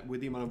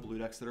 With the amount of blue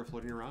decks that are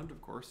floating around,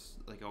 of course,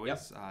 like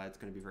always, it's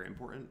going to be very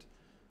important.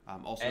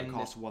 Also, it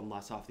costs 1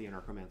 less off the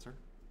Anarchomancer.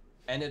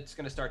 And it's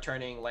going to start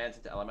turning lands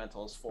into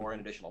elementals for an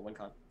additional win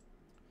con.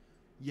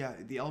 Yeah,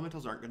 the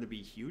elementals aren't going to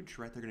be huge,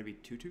 right? They're going to be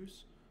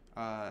 2/2s.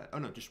 Oh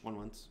no, just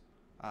 1/1s.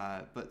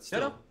 But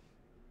still.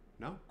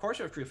 No?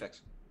 Courser of True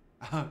Fix.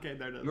 Okay,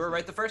 there it is. You were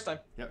right the first time.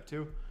 Yep,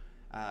 2.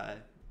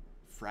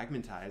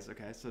 Fragmentize.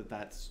 Okay, so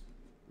that's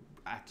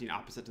acting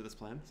opposite to this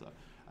plan. So.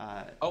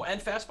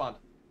 And Fast Bond.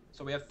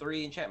 So we have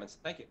 3 enchantments.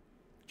 Thank you.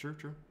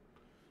 True.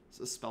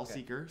 So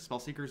Spellseeker.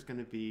 Spellseeker is going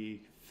to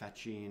be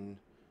fetching,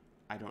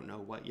 I don't know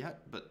what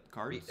yet, but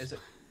cards. Is it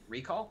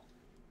Recall?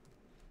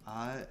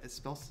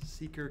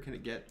 Spellseeker, can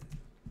it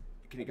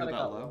go that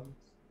low?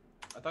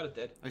 I thought it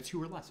did.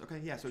 2 or less.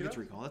 Okay, yeah, so it gets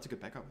Recall. That's a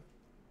good pickup.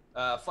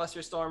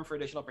 Flusterstorm for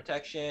additional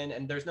protection,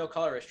 and there's no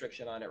color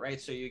restriction on it, right?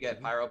 So you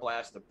get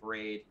Pyroblast, the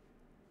Braid.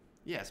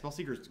 Yeah,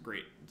 Spellseeker is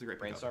great. It's a great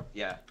Brainstorm. pickup.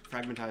 Yeah.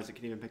 Fragmentize, it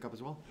can even pick up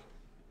as well.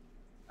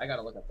 I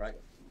gotta look up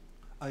Fragment.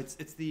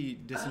 It's the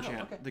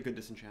disenchant, the good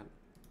disenchant.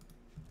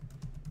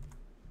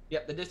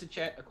 Yep, the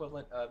disenchant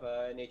equivalent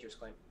of Nature's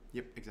Claim.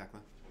 Yep,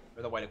 exactly.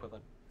 Or the white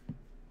equivalent.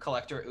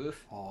 Collector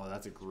Oof. Oh,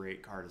 that's a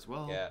great card as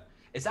well. Yeah.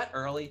 Is that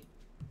early?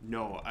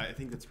 No, I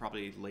think that's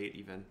probably late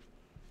even.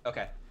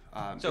 Okay.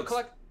 So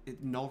It's,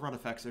 null rod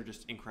effects are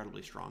just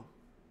incredibly strong.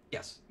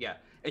 Yes, yeah.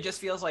 It just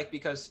feels like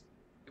because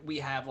we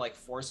have like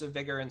Force of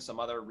Vigor and some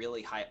other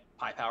really high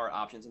power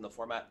options in the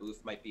format,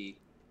 Oof might be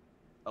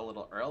a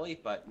little early,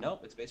 but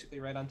nope, it's basically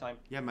right on time.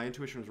 Yeah, my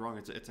intuition was wrong.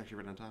 It's actually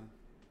right on time.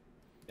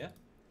 Yeah.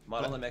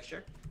 Model and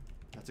mixture.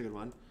 That's a good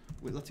one.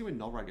 Wait, let's see when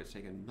null rod gets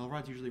taken. Null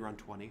rod's usually around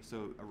 20,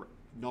 so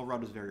null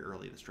rod was very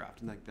early this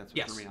draft, and that's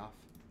what threw me off.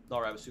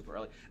 Null rod was super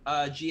early.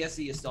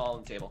 GSE is still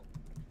on the table.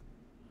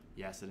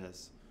 Yes, it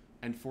is.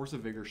 And Force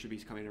of Vigor should be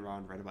coming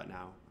around right about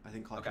now. I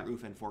think Collector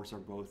Oof and Force are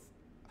both...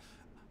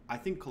 I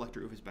think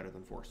Collector Oof is better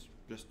than Force,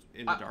 just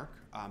in the dark.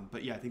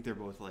 But yeah, I think they're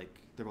both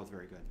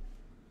very good.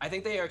 I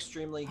think they are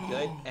extremely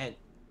good, and...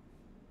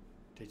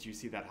 Did you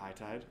see that high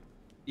tide?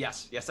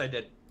 Yes, I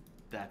did.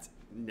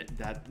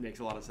 That makes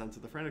a lot of sense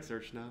with the Frantic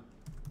Search now.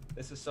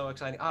 This is so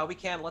exciting. We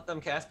can't let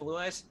them cast Blue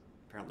Eyes?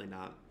 Apparently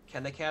not.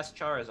 Can they cast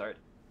Charizard?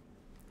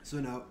 So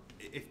now,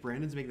 if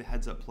Brandon's making the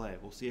heads-up play,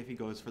 we'll see if he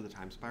goes for the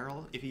Time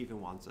Spiral, if he even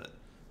wants it.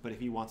 But if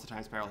he wants the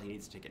Time Spiral, he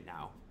needs to take it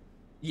now.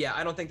 Yeah,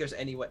 I don't think there's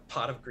any way...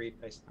 Pot of Greed,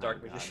 nice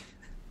Dark Magician.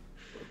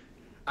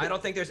 I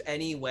don't think there's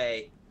any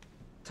way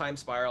Time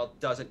Spiral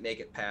doesn't make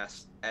it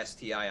past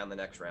STI on the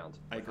next round.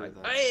 I agree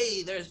with that.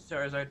 Hey, there's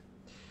Charizard.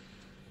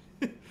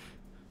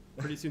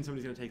 Pretty soon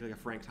somebody's going to take like a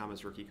Frank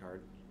Thomas rookie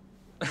card.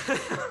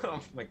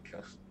 Oh my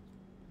god.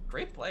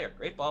 Great player,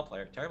 great ball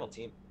player, terrible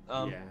team.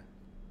 Yeah.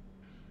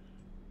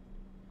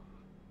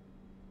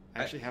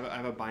 I actually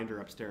have a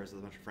binder upstairs with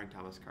a bunch of Frank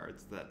Thomas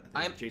cards that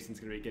I think Jason's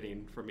going to be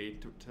getting from me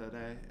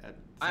today.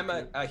 I'm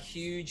a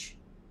huge...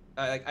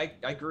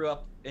 I grew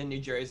up in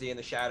New Jersey in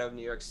the shadow of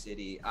New York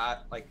City.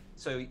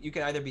 So you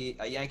can either be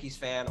a Yankees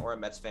fan or a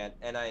Mets fan,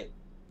 and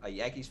a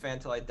Yankees fan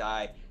till I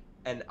die,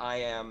 and I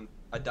am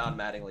a Don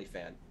Mattingly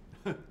fan.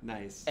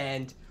 Nice.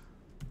 And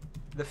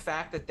the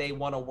fact that they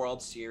won a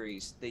World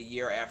Series the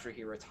year after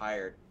he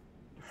retired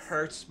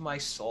hurts my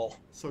soul.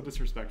 So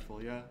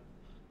disrespectful, yeah.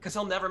 Because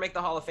he'll never make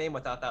the Hall of Fame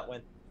without that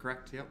win.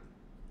 Correct, yep.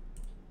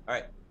 All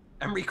right.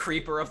 Emery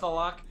Creeper of the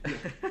Lock.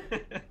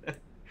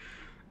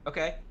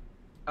 Okay.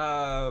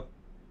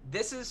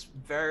 This is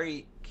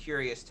very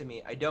curious to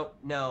me. I don't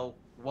know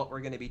what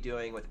we're going to be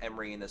doing with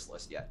Emery in this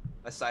list yet,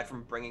 aside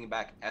from bringing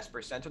back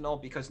Esper Sentinel,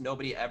 because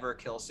nobody ever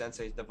kills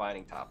Sensei's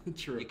Divining Top.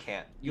 True. You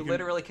can't. You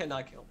literally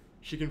cannot kill.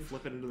 She can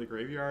flip it into the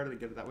graveyard and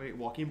get it that way.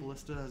 Walking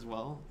Ballista as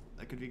well.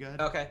 That could be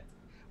good. Okay.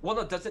 Well,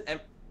 no, doesn't...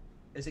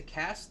 Is it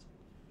cast?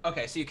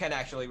 Okay, so you can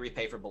actually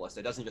repay for Ballista.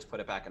 It doesn't just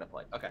put it back into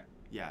play. Okay.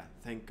 Yeah,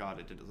 thank God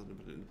it doesn't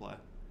put it into play.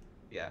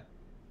 Yeah.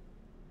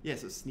 Yeah,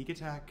 so Sneak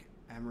Attack,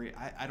 Emery.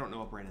 I don't know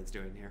what Brandon's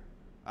doing here.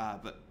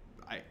 But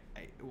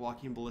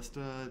Walking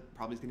Ballista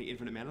probably is going to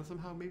infinite mana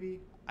somehow,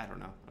 maybe? I don't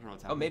know. I don't know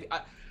what's happening. Oh,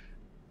 maybe.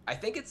 I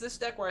think it's this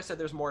deck where I said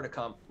there's more to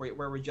come, where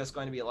we're just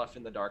going to be left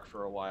in the dark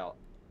for a while.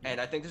 And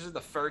I think this is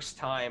the first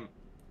time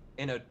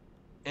in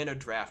a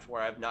draft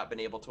where I've not been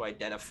able to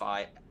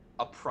identify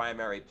a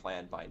primary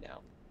plan by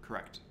now.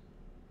 Correct.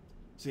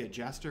 So yeah,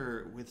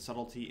 Jaster with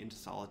Subtlety into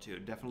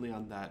Solitude, definitely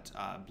on that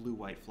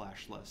blue-white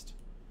flash list.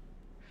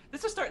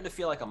 This is starting to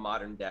feel like a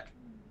modern deck.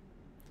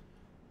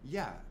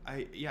 Yeah,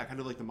 kind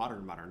of like the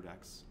modern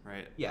decks,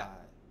 right? Yeah.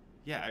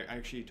 I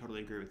actually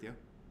totally agree with you.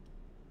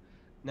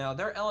 Now,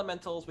 there are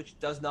elementals, which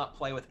does not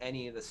play with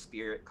any of the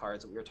spirit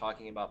cards that we were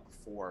talking about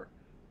before.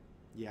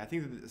 Yeah, I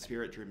think that the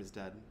Spirit Dream is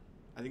dead.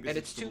 I think this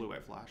is the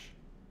blue-white flash.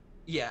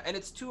 Yeah, and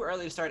it's too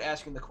early to start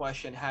asking the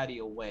question, how do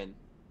you win?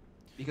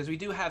 Because we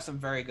do have some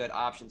very good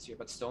options here,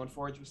 but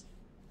Stoneforge was...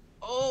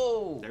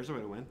 Oh! There's a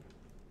way to win.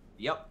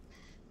 Yep.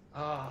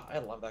 Ah, I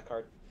love that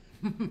card.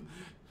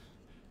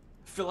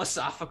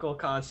 Philosophical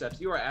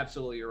Concepts. You are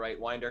absolutely right,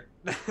 Winder.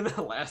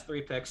 The last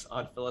 3 picks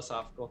on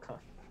Philosophical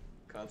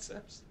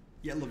Concepts.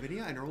 Yeah,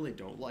 Lavinia I normally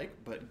don't like,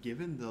 but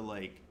given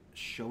the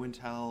Show and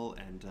Tell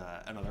and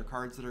other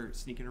cards that are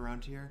sneaking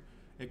around here,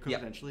 it could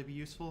potentially be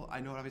useful.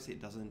 I know obviously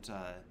it doesn't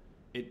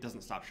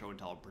stop Show and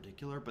Tell in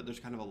particular, but there's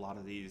kind of a lot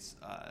of these.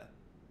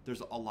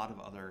 There's a lot of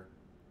other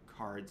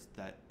cards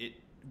that it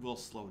will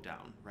slow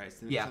down, right?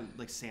 So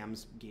like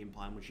Sam's game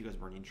plan when she goes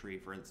Burning Tree,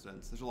 for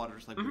instance. There's a lot of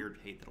just weird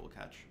hate that it'll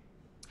catch.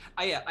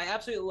 I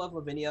absolutely love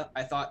Lavinia.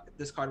 I thought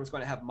this card was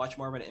going to have much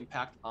more of an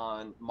impact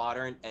on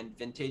Modern and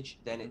Vintage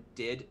than it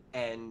did.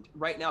 And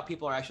right now,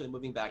 people are actually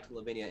moving back to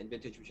Lavinia and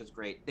Vintage, which is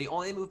great. They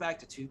only moved back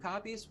to 2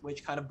 copies,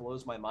 which kind of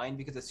blows my mind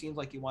because it seems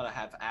like you want to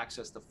have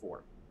access to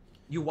 4.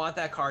 You want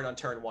that card on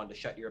turn 1 to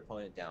shut your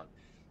opponent down.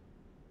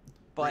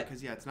 But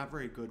because it's not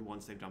very good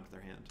once they've dumped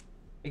their hand.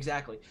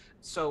 Exactly.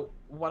 So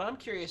what I'm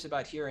curious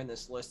about here in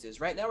this list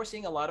is right now we're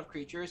seeing a lot of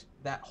creatures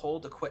that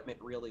hold equipment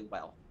really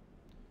well.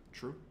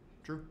 True.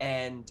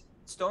 And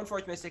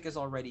Stoneforge Mystic is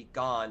already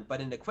gone, but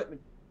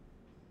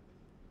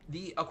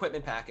the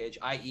equipment package,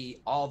 i.e.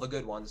 all the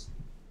good ones,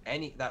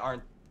 any that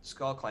aren't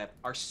Skull Clamp,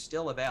 are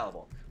still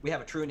available. We have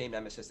a True Name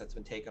Nemesis that's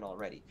been taken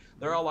already.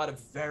 There are a lot of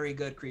very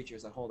good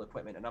creatures that hold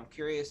equipment, and I'm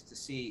curious to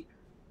see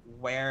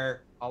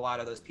where a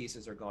lot of those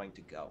pieces are going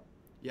to go.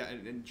 Yeah,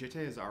 and Jitte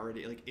is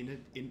already like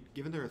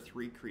given there are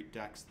 3 Crete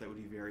decks that would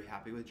be very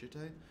happy with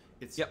Jitte,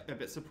 it's Yep. a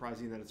bit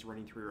surprising that it's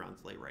running 3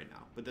 rounds late right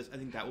now. But I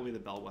think that will be the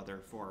bellwether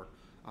for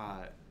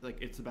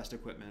like it's the best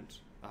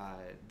equipment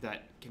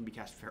that can be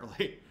cast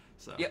fairly.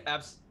 So Yeah,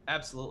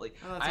 absolutely.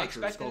 that's I not true.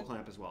 expected. Skull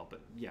Clamp as well, but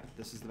yeah,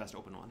 this is the best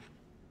open one.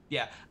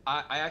 Yeah,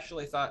 I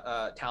actually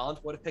thought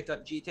Talent would have picked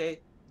up GT.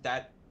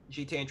 That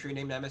GT and True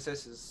Name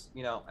Nemesis is,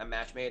 a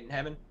match made in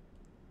heaven.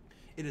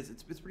 It is.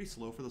 It's pretty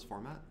slow for this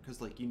format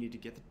because like you need to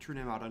get the True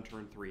Name out on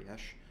turn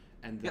 3-ish,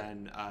 and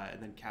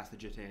then cast the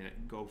Jitte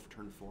and go for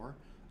turn 4.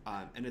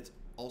 And it's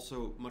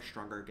also much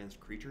stronger against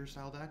creature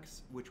style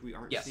decks, which we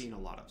aren't seeing a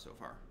lot of so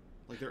far.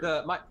 Like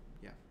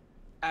yeah.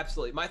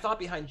 Absolutely. My thought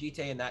behind GT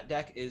in that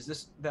deck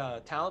is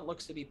the Talent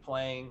looks to be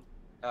playing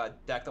a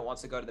deck that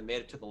wants to go to the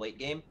mid to the late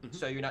game. Mm-hmm.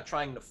 So you're not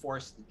trying to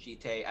force the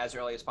GT as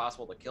early as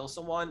possible to kill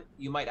someone.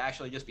 You might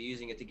actually just be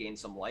using it to gain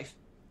some life.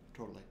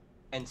 Totally.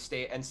 And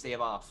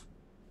stave off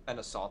an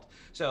assault.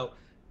 So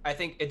I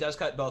think it does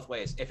cut both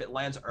ways. If it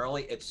lands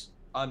early, it's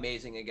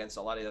amazing against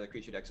a lot of the other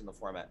creature decks in the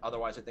format.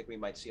 Otherwise, I think we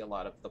might see a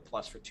lot of the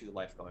plus for 2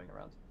 life going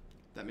around.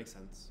 That makes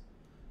sense.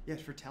 Yeah,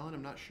 for Talent,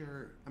 I'm not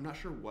sure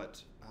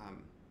what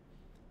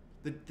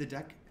the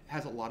deck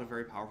has a lot of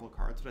very powerful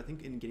cards, but I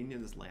think in getting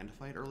in this land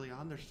fight early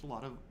on, there's just a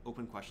lot of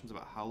open questions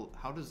about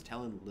how does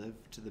Talon live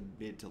to the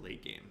mid to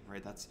late game,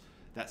 right?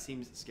 That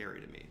seems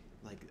scary to me.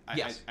 Like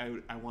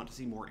I want to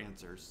see more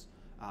answers,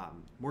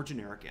 more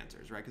generic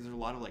answers, right? Because there's a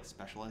lot of like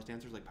specialized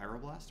answers like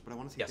Pyroblast, but I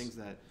want to see things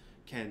that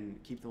can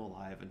keep them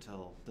alive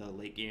until the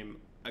late game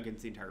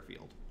against the entire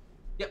field.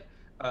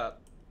 Yep.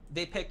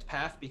 They picked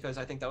Path because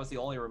I think that was the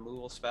only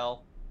removal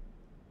spell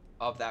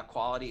of that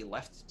quality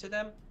left to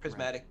them.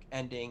 Prismatic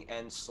Ending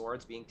and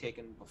Swords being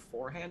taken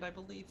beforehand, I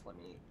believe. Let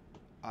me...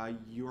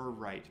 You're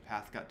right.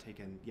 Path got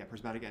taken. Yeah,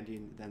 Prismatic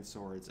Ending, then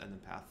Swords, and then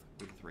Path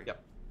with the 3.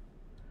 Yep.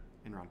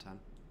 In round 10.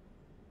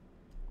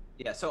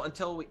 Yeah, so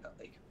until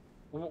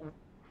we're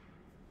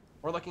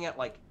looking at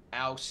like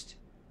Oust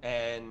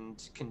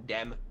and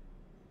Condemn.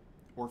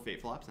 Or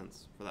Fateful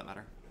Absence, for that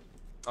matter.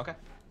 Okay.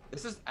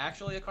 This is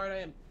actually a card I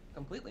am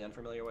completely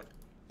unfamiliar with.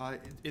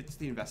 It's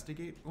the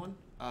Investigate one.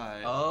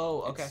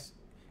 Okay. It's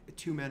a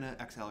 2 mana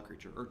exile a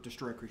creature, or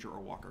destroy a creature or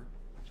walker.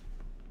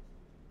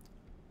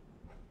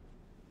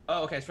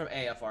 Oh, okay. It's from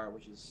AFR,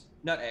 which is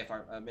not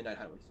AFR, Midnight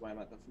Hunt, which is why I'm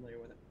not that familiar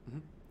with it. Mm-hmm.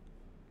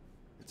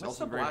 It's What's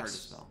also the very hard blocks?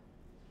 to spell.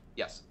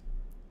 Yes,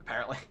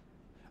 apparently.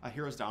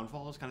 Hero's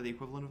Downfall is kind of the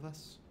equivalent of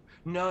this.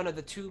 No,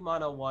 the 2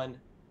 mana 1,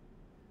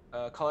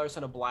 colorless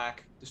and a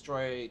black,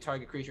 destroy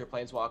target creature or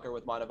planeswalker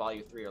with mana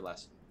value 3 or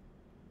less.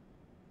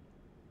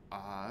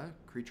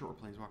 Creature or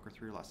planeswalker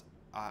 3 or less.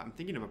 I'm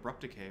thinking of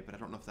Abrupt Decay, but I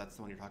don't know if that's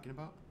the one you're talking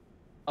about.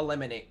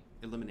 Eliminate.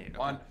 Eliminate.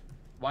 Okay.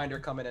 Winder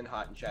coming in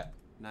hot in chat.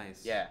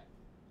 Nice. Yeah.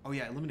 Oh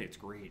yeah, Eliminate's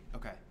great.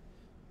 Okay.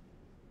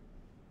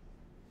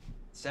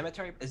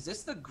 Cemetery. Is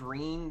this the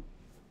green?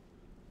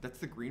 That's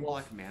the green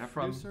black mana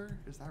producer.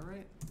 Is that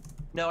right?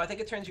 No, I think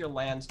it turns your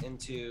lands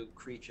into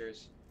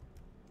creatures.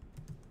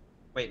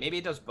 Wait, maybe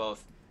it does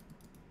both.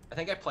 I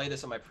think I played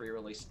this on my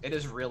pre-release. It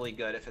is really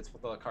good if it's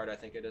with the card I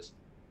think it is.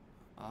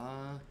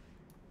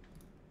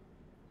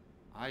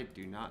 I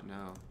do not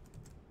know.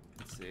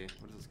 Let's see.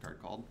 What is this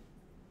card called?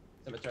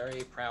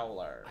 Cemetery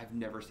Prowler. I've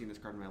never seen this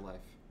card in my life.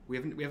 We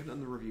haven't done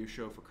the review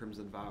show for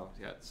Crimson Vow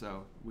yet,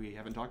 so we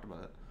haven't talked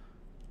about it.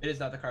 It is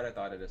not the card I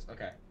thought it is.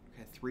 Okay.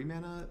 Okay, 3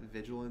 mana,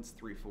 Vigilance,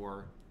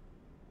 3/4.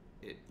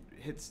 It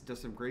does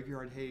some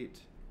graveyard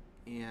hate,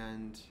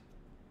 and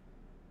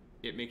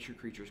it makes your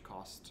creatures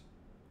cost.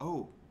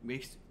 Oh,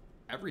 makes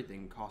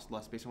everything cost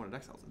less based on what it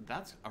exiles.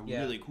 That's a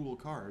really cool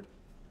card.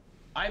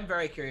 I'm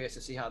very curious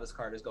to see how this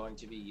card is going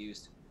to be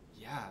used.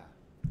 Yeah.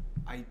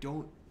 I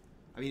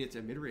mean, it's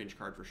a mid-range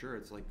card for sure.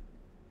 It's like,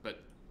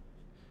 but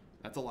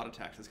that's a lot of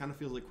text. This kind of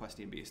feels like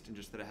Questing Beast, and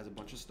just that it has a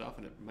bunch of stuff,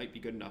 and it might be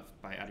good enough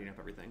by adding up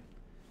everything.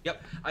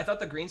 Yep. I thought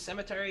the Green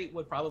Cemetery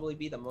would probably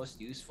be the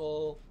most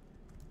useful,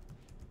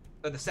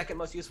 or the second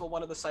most useful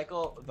one of the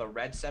cycle. The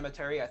Red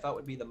Cemetery I thought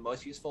would be the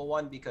most useful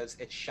one because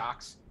it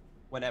shocks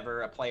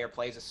whenever a player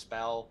plays a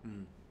spell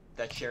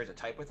that shares a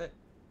type with it.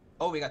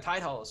 Oh, we got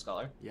Tide Hollow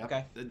Scholar. Yep.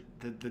 Okay.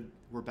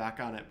 We're back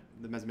on it.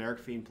 The Mesmeric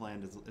Fiend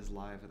plan is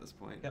live at this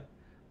point.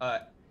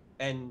 Yep.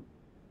 And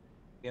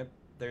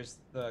there's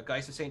the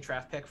Geist of Saint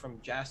Traff pick from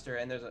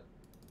Jaster, and there's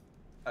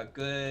a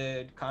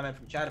good comment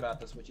from chat about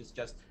this, which is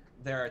just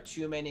there are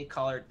too many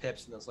colored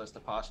pips in this list to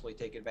possibly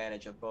take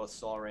advantage of both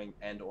Sol Ring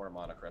and or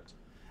Mana Crypt.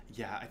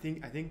 Yeah, I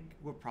think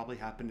what probably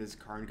happened is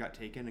Karn got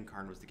taken, and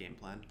Karn was the game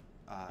plan.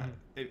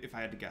 If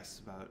I had to guess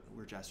about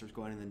where Jaster's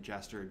going, and then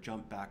Jaster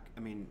jumped back. I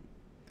mean,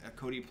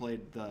 Cody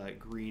played the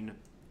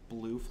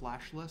green-blue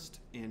flash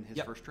list in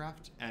his first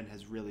draft, and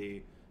has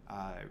really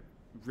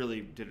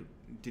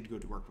did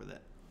good work with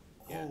it.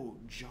 Yeah. Oh,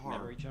 Jar.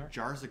 Memory Jar.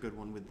 Jar's a good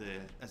one with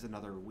as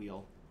another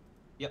wheel.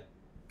 Yep.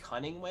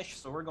 Cunning Wish.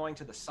 So we're going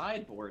to the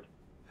sideboard.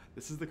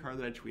 This is the card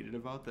that I tweeted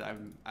about that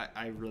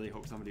I really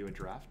hope somebody would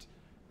draft.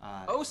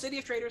 City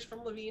of Traders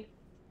from Levine.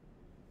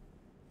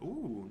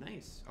 Ooh,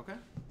 nice. Okay.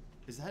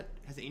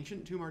 Has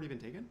Ancient Tomb already been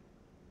taken?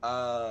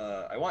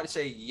 I want to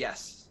say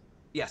yes.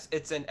 Yes,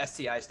 it's an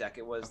STI's deck.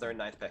 It was their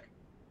 9th pick.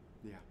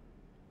 Yeah.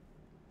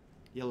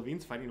 Yeah,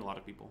 Levine's fighting a lot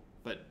of people,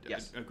 but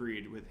Yes.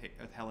 Agreed with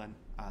Helen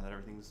that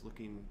everything's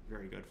looking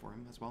very good for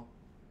him as well.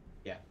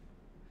 Yeah.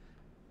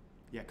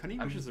 Yeah, Cunning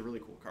Wish is a really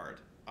cool card.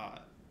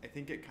 I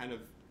think it kind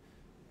of,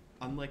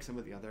 unlike some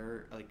of the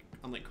other,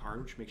 unlike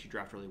Karn, which makes you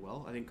draft really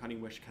well, I think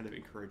Cunning Wish kind of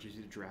encourages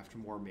you to draft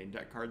more main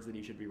deck cards than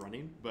you should be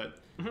running, but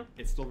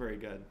it's still very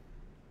good.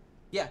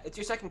 Yeah, it's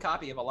your second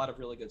copy of a lot of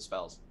really good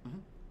spells.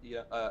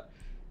 Yeah.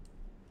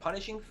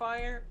 Punishing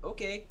Fire.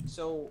 Okay,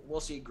 so we'll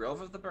see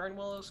Grove of the Burn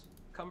Willows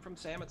come from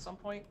Sam at some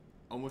point.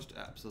 Almost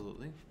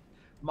absolutely.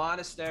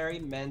 Monastery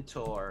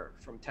Mentor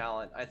from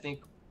Talent, I think.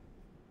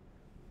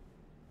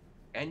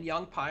 And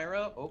Young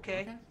Pyro.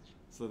 Okay.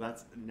 So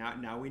that's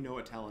now we know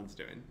what Talon's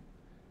doing.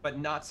 But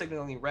not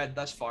signaling red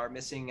thus far,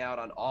 missing out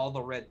on all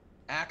the red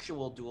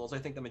actual duels. I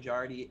think the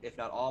majority, if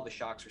not all, the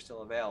shocks are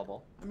still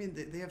available. I mean,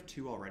 they have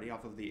 2 already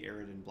off of the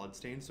Arid and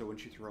Bloodstain, so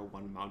once you throw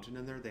 1 mountain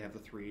in there, they have the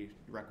 3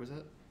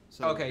 requisite.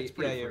 So okay, it's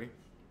pretty free.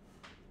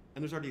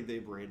 And there's already the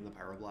Braid and the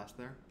Pyroblast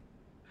there.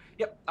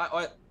 Yep.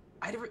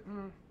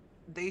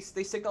 They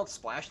signaled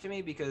Splash to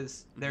me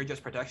because they're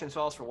just protection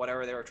spells for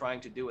whatever they were trying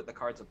to do with the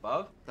cards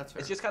above. That's fair.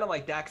 It's just kind of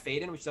like Dak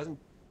Faden, which doesn't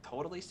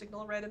totally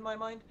signal red in my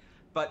mind.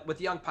 But with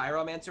Young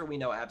Pyromancer, we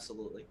know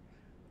absolutely.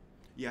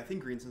 Yeah, I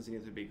think Green Sensing is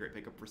going to be a great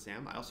pickup for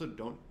Sam. I also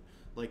don't,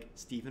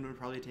 Steven would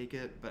probably take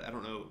it, but I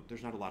don't know.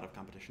 There's not a lot of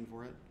competition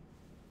for it.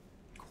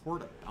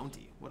 Court of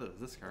Bounty. What is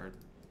this card?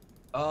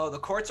 Oh, the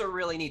courts are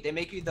really neat. They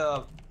make you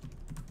the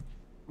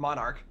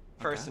Monarch,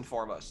 first and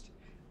foremost.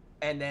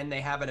 And then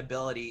they have an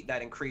ability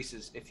that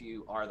increases if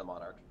you are the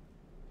Monarch.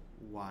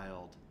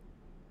 Wild.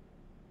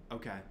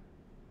 Okay.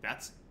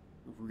 That's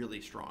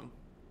really strong.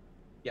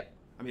 Yep.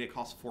 I mean, it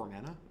costs 4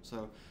 mana,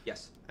 so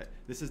yes.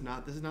 This is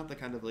not the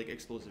kind of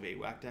explosive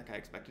 8-whack deck I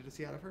expected to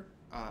see out of her.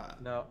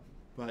 No.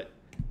 But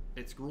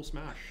it's Gruul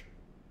Smash.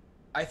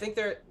 I think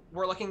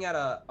we're looking at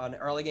an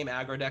early game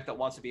aggro deck that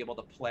wants to be able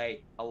to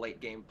play a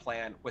late game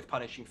plan with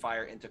Punishing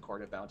Fire into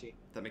Court of Bounty.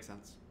 That makes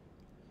sense.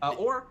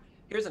 Or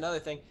here's another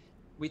thing.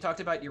 We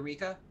talked about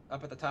Eureka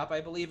up at the top, I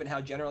believe, and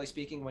how generally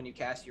speaking, when you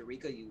cast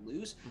Eureka, you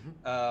lose.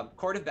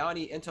 Court of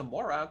Bounty into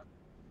Morag.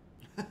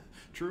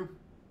 True.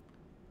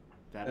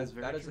 That is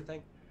very true. The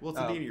thing. Well, it's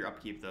the end of your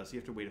upkeep, though, so you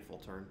have to wait a full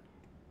turn.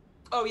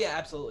 Oh, yeah,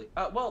 absolutely.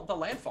 Well, the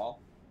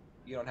landfall,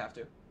 you don't have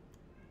to.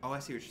 Oh, I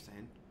see what you're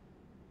saying.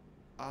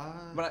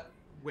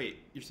 Wait,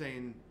 you're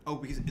saying... Oh,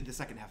 because the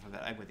second half of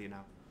it, I'm with you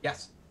now.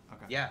 Yes.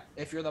 Okay. Yeah,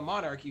 if you're the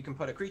Monarch, you can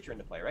put a creature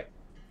into play, right?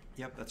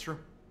 Yep, that's true.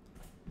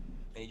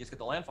 And you just get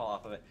the landfall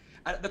off of it.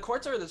 The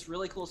courts are this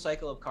really cool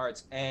cycle of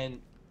cards, and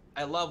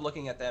I love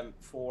looking at them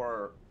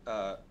for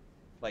the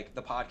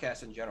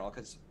podcast in general,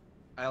 because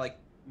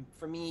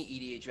for me,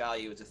 EDH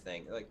value is a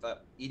thing. The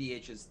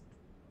EDH is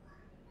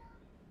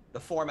the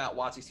format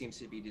WotC seems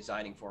to be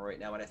designing for right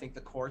now, and I think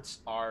the courts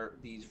are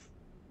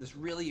this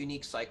really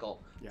unique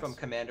cycle from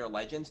Commander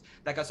Legends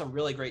that got some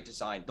really great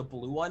design. The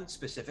blue one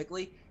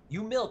specifically,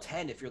 you mill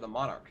 10 if you're the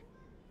Monarch.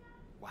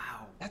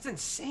 Wow. That's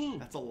insane.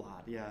 That's a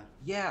lot, yeah.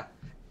 Yeah.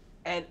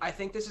 And I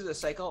think this is a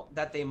cycle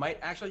that they might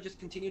actually just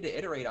continue to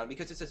iterate on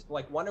because it's this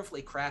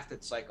wonderfully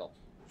crafted cycle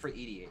for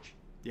EDH.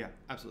 Yeah,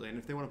 absolutely. And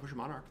if they want to push a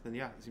Monarch, then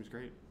yeah, it seems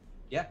great.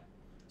 Yeah.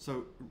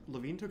 So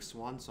Levine took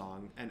Swan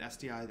Song and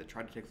STI that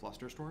tried to take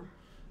Flusterstorm,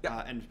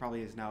 yeah. And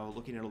probably is now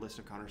looking at a list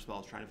of counter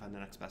spells, trying to find the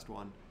next best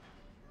one.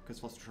 Because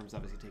Flusterstorm's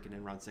obviously taken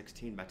in round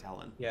 16 by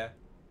Talon. Yeah.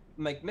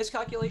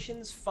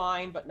 Miscalculations,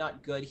 fine, but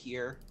not good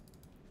here.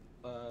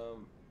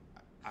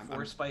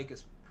 Force Spike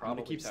is probably I'm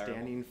gonna keep terrible.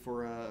 standing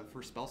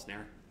for Spell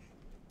Snare.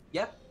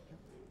 Yep.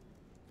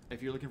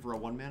 If you're looking for a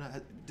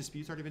 1-mana,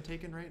 Dispute's already been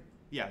taken, right?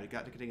 Yeah, it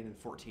got taken in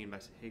 14 by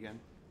Hagen.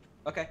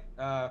 Okay.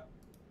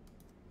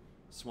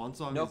 Swan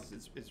Song nope.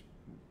 is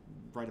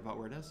right about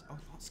where it is. Oh,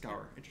 Thought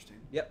Scour. Interesting.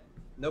 Yep.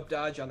 Nope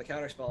dodge on the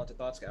counter spell into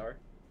Thought Scour.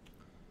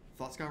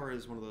 Thought Scour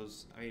is one of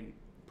those, I mean,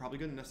 probably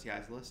good in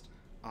STI's list.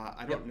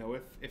 I don't know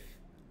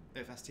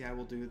if STI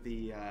will do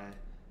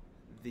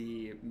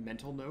the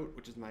Mental Note,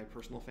 which is my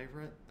personal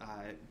favorite,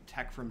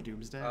 Tech from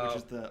Doomsday, which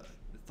is the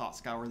Thought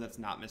Scour that's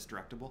not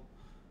misdirectable.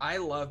 I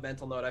love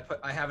Mental Note.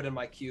 I have it in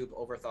my cube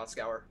over Thought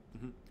Scour.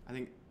 I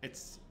think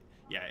it's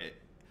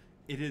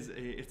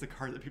it's a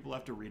card that people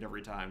have to read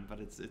every time, but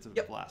it's a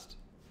blast.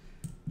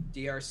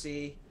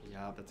 DRC.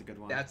 Yeah, that's a good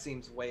one. That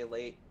seems way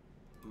late.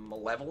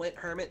 Malevolent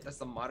Hermit. That's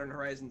the Modern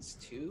Horizons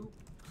 2.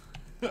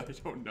 I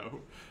don't know.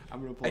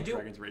 I'm gonna pull up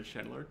Dragon's Rage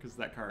Channeler because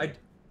that card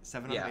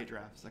 7 out of 8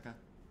 drafts. Okay.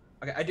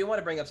 Okay, I do want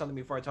to bring up something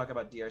before I talk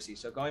about DRC.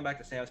 So going back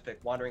to Sam's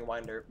pick, Wandering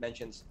Winder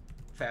mentions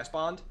Fast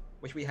Bond,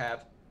 which we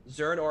have,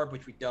 Zern Orb,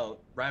 which we don't,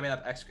 Ramming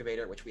Up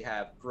Excavator, which we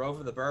have, Grove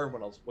of the Burn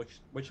Willows, which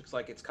looks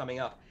like it's coming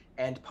up,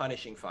 and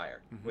Punishing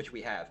Fire, which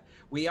we have.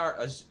 We are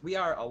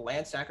a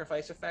land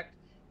sacrifice effect,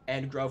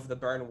 and Grove of the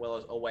Burn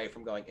Willows away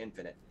from going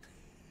infinite.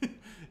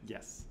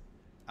 Yes.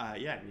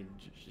 Yeah, I mean,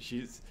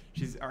 she's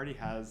already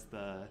has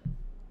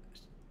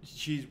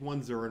she's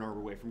one Zern Orb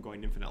away from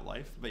going infinite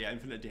life, but yeah,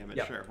 infinite damage,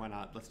 sure, why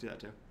not? Let's do that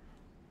too.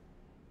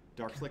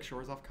 Dark Slick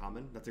Shores off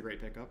common, that's a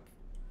great pickup.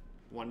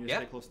 Wanting to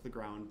stay close to the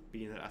ground,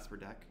 being that Esper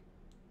deck.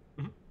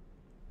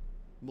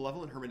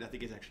 Malevolent Hermit, I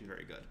think, is actually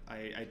very good.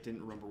 I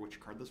didn't remember which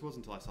card this was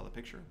until I saw the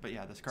picture. But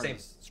yeah, this card Same.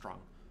 is strong.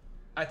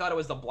 I thought it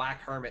was the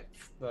Black Hermit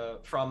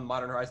from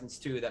Modern Horizons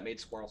 2 that made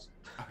squirrels.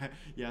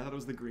 Yeah, I thought it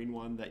was the green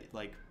one that,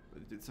 like,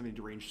 did something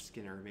deranged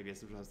Skinner. Maybe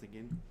that's what I was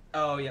thinking.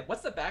 Oh, yeah.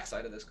 What's the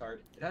backside of this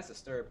card? It has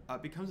Disturb.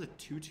 It becomes a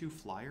 2/2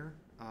 flyer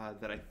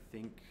that I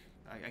think...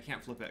 I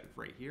can't flip it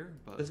right here,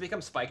 but... Does it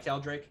become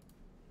Spiketail Drake?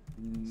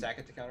 Sack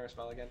it to counter a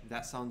spell again?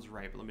 That sounds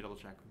right, but let me double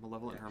check.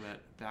 Malevolent Hermit,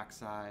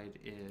 backside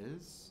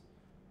is...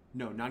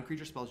 No,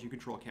 non-creature spells you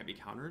control can't be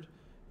countered,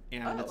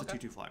 and it's a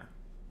 2/2 flyer.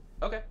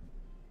 Okay.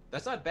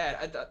 That's not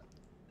bad.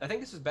 I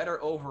think this is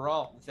better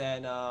overall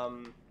than...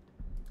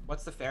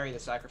 what's the fairy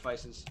that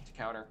sacrifices to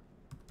counter?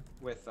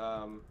 With,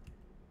 not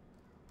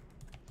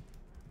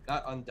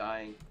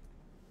Undying.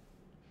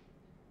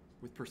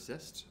 With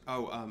Persist?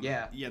 Oh,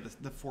 yeah. Yeah,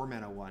 the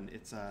 4-mana one.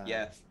 It's,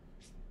 Yeah.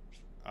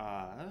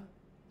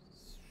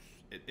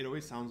 It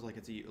always sounds like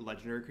it's a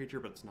legendary creature,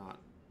 but it's not.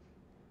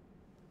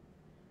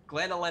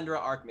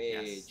 Glanalendra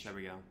Archmage. Yes, there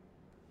we go.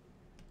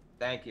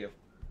 Thank you.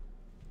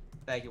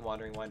 Thank you,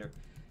 Wandering Winder.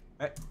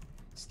 Alright.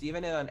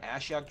 Steven in on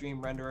Ashiok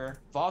Dream Renderer.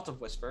 Vault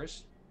of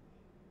Whispers.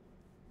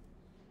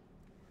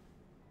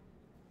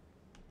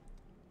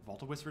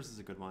 Vault of Whispers is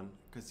a good one.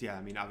 Because, yeah,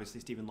 I mean, obviously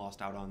Steven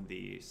lost out on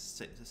the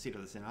Seat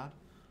of the Synod.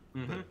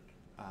 But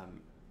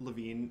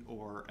Levine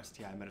or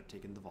STI might have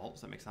taken the Vault.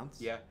 Does that make sense?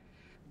 Yeah.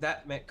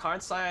 That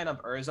Karn Scion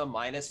of Urza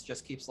minus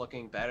just keeps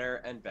looking better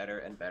and better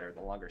and better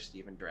the longer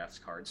Steven drafts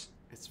cards.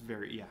 It's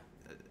very, yeah.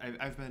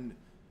 I've been,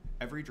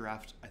 every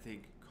draft, I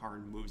think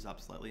Karn moves up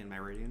slightly in my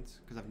ratings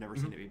because I've never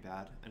seen it be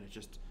bad. And it's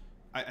just,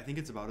 I think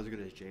it's about as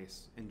good as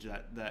Jace in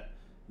that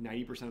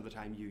 90% of the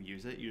time you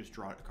use it, you just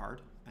draw a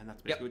card. And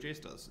that's basically what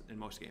Jace does in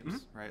most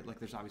games, right? Like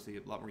there's obviously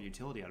a lot more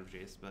utility out of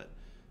Jace, but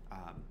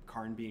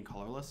Karn being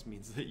colorless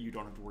means that you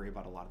don't have to worry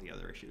about a lot of the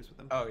other issues with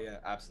him. Oh, yeah,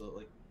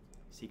 absolutely.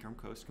 Seacarm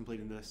Coast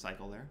completing the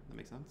cycle there. That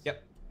makes sense?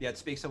 Yep. Yeah, it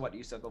speaks to what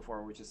you said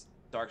before, which is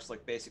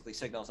Darkslick basically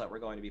signals that we're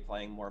going to be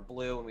playing more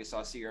blue. When we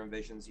saw Serum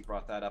Visions, you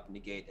brought that up,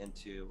 Negate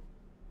into...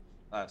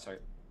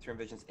 Serum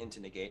Visions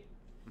into Negate.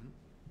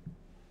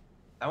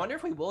 I wonder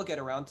if we will get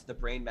around to the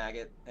Brain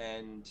Maggot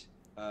and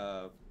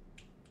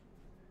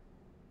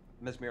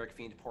Mesmeric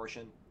Fiend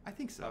portion. I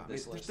think so.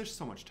 There's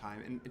so much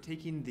time. And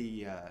taking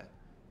the...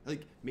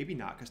 like, maybe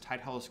not, because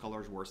Tidehollow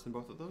Sculler is worse than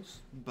both of those.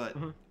 But,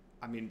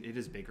 I mean, it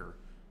is bigger.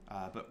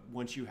 But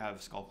once you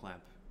have Skull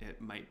Clamp, it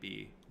might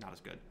be not as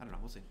good. I don't know.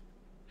 We'll see.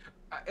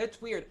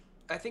 It's weird.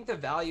 I think the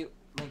value,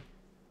 like,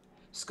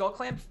 Skull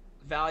Clamp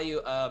value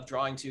of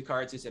drawing 2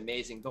 cards is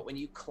amazing, but when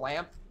you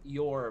clamp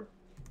your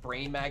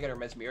Brain Maggot or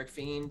Mesmeric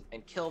Fiend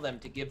and kill them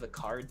to give the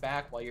card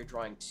back while you're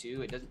drawing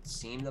 2, it doesn't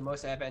seem the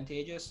most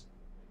advantageous.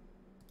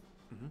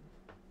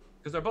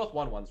 Because they're both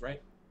 1/1s,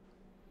 right?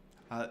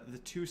 The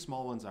 2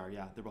 small ones are,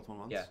 yeah, they're both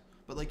 1/1s. Yeah.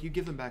 But like you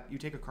give them back, you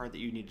take a card that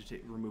you need to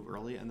remove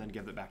early and then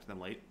give it back to them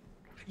late.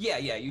 Yeah,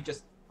 you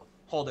just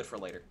hold it for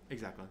later.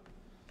 Exactly.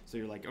 So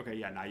you're like, okay,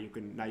 yeah, now you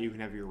can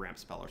have your ramp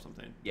spell or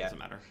something. Yeah. Doesn't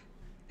matter.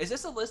 Is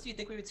this a list you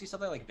think we would see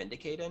something like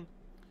Vindicate in?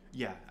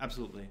 Yeah,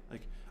 absolutely.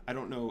 Like I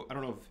don't know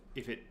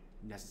if it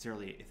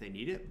necessarily if they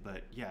need it,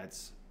 but yeah,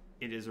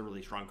 it is a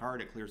really strong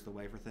card. It clears the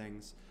way for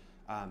things.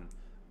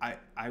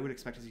 I would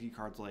expect to see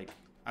cards like,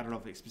 I don't know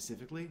if it's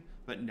specifically,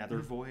 but Nether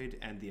Void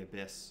and the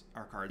Abyss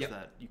are cards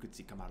that you could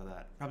see come out of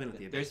that. Probably not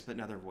the Abyss, but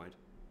Nether Void.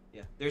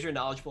 Yeah. There's your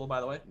knowledge pool,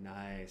 by the way.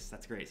 Nice.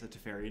 That's great. So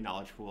Teferi,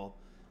 knowledge pool.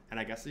 And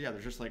I guess, yeah,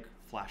 there's just like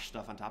flash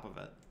stuff on top of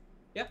it.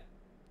 Yeah.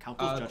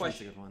 Countless Judgment's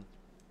a good one.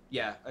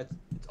 Yeah,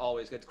 it's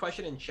always good.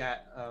 Question in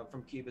chat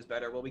from Cube is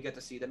better. Will we get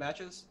to see the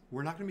matches?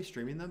 We're not going to be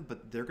streaming them,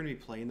 but they're going to be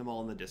playing them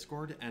all in the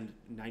Discord, and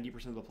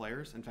 90% of the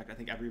players, in fact, I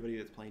think everybody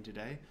that's playing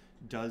today,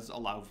 does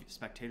allow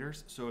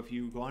spectators. So if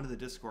you go onto the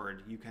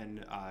Discord, you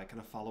can kind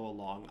of follow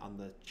along on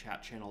the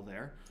chat channel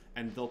there,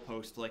 and they'll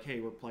post like, hey,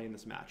 we're playing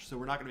this match. So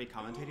we're not going to be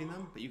commentating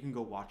them, but you can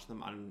go watch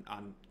them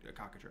on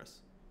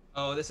Cockatrice.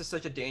 Oh, this is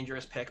such a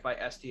dangerous pick by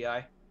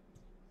STI.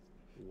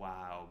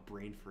 Wow,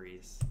 brain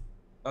freeze.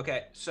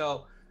 Okay,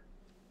 so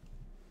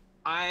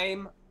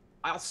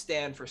I'll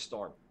stand for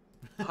Storm,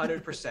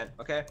 100%.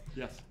 Okay.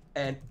 Yes.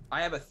 And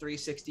I have a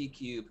 360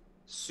 cube,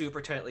 super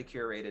tightly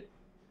curated.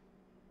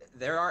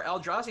 There are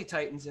Eldrazi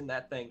Titans in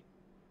that thing,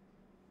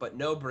 but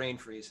no brain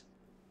freeze.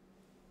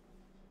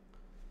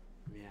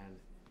 Man,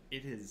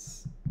 it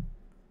is.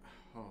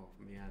 Oh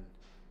man.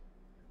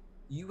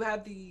 You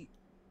have the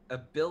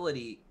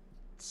ability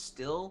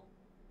still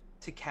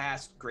to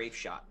cast Grave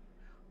Shot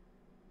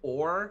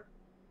or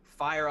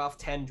fire off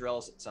 10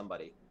 drills at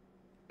somebody.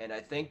 And I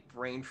think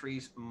Brain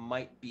Freeze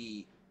might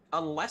be,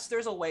 unless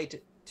there's a way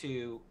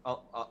to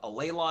a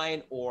ley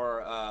line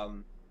or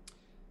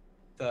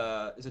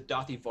is it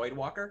Dothy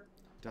Voidwalker?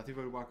 Dothy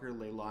Voidwalker,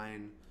 ley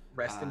line.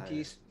 Rest in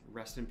peace.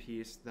 Rest in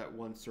peace. That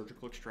one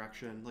surgical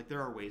extraction. Like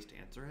there are ways to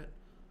answer it.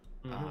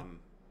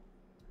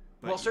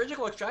 Well,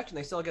 surgical extraction,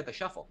 they still get the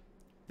shuffle.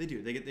 They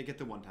do. They get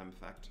the one-time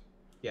effect.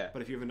 Yeah.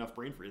 But if you have enough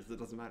Brain Freeze, it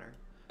doesn't matter.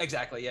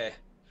 Exactly. Yeah.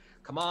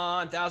 Come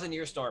on,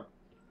 1,000-Year Storm.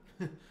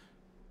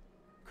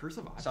 Curse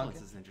of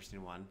Opulence is an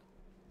interesting one.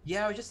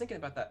 Yeah, I was just thinking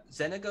about that.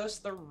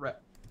 Xenagos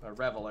a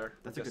Reveler.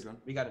 That's a good one.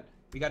 We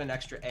got an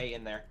extra A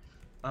in there.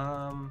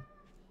 All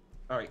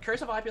right,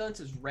 Curse of Opulence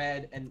is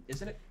red, and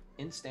isn't it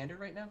in standard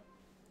right now?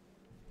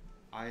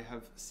 I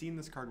have seen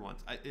this card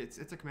once.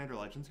 It's a Commander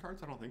Legends card,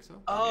 so I don't think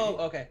so. Oh,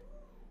 okay.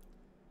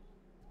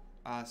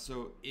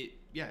 So it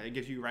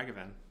gives you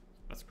Ragavan.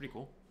 That's pretty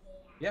cool.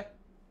 Yeah.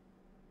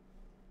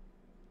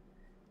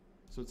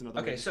 So it's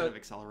another way to kind of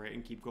accelerate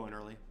and keep going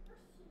early.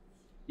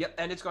 Yep,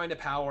 and it's going to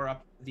power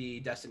up the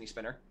Destiny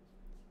Spinner.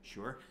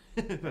 Sure,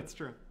 that's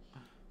true.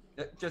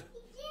 Just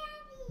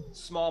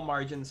small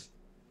margins.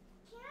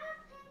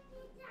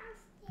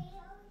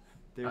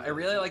 I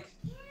really like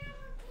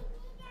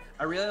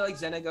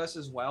Xenagos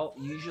as well.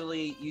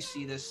 Usually you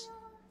see this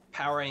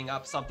powering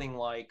up something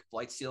like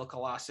Blightsteel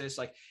Colossus.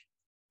 Like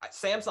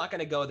Sam's not going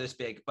to go this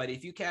big, but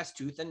if you cast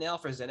Tooth and Nail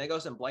for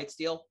Xenagos and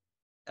Blightsteel,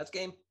 that's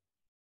game.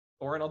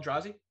 Or an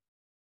Eldrazi.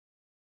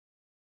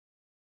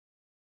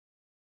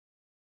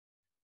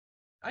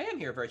 I am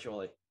here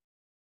virtually.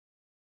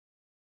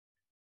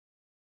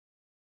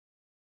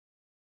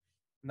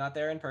 Not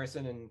there in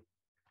person, and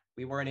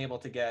we weren't able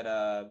to get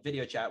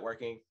video chat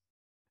working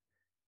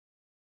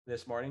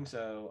this morning,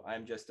 so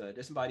I'm just a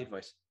disembodied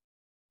voice.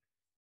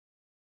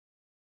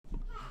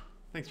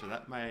 Thanks for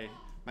that. My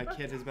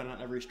kid has been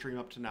on every stream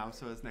up to now,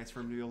 so it's nice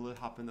for him to be able to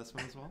hop in this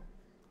one as well.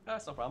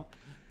 That's no problem.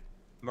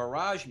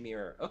 Mirage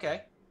Mirror.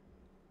 Okay.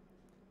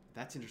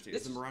 That's interesting.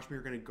 Is the Mirage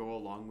Mirror going to go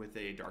along with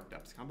a Dark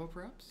Depths combo,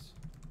 perhaps?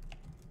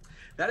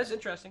 That is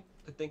interesting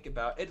to think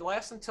about. It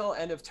lasts until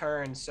end of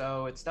turn,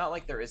 so it's not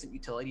like there isn't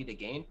utility to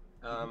gain.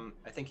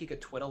 I think he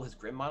could twiddle his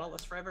Grim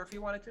Monolith forever if he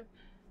wanted to.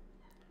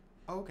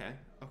 Oh, okay.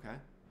 Okay.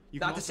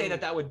 Not to say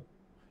that would...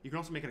 You can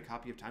also make it a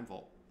copy of Time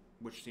Vault,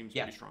 which seems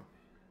pretty strong.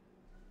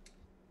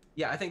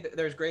 Yeah, I think that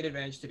there's great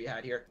advantage to be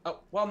had here. Oh,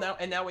 well,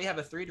 now we have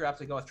a 3-drop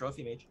to go with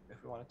Trophy Mage,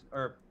 if we wanted to.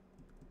 Or,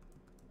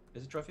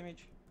 is it Trophy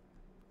Mage?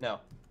 No.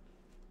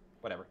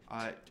 Whatever.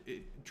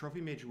 Trophy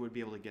Mage would be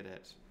able to get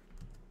it.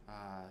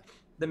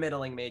 The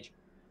middling Mage.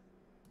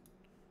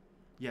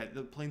 Yeah,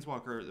 the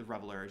Planeswalker, the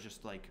Reveler, is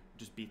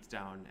just beats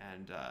down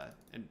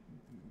and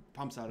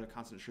pumps out a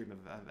constant stream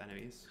of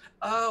enemies.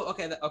 Oh,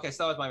 okay. Okay,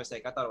 so that was my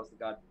mistake. I thought it was the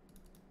god.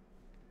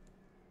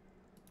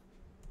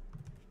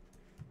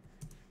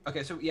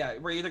 Okay, so yeah,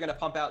 we're either gonna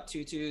pump out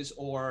 2/2s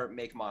or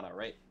make mana,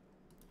 right?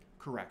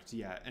 Correct.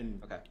 Yeah,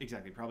 and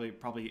exactly.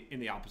 Probably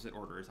in the opposite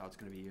order is how it's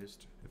going to be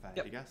used, if I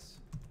had to guess.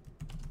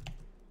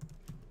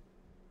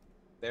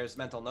 There's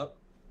Mental Note.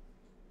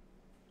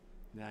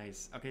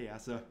 Nice. Okay, yeah.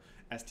 So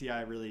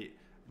STI really,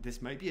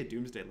 this might be a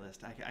Doomsday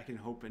list. I can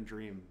hope and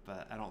dream,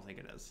 but I don't think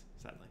it is,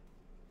 sadly.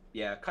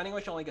 Yeah, Cunning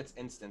Wish only gets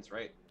instants,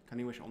 right?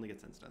 Cunning Wish only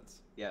gets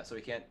instants. Yeah, so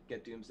we can't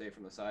get Doomsday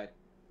from the side.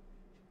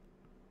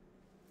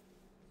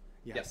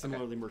 Yeah,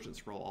 similarly, Merchant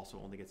Scroll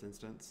also only gets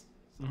instants.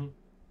 So.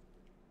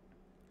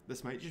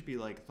 This might just be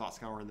like Thought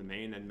Scour in the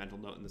main and Mental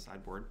Note in the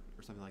sideboard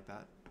or something like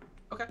that.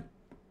 Okay.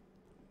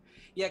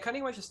 Yeah,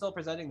 Cunning Wish is still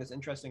presenting this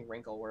interesting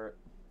wrinkle where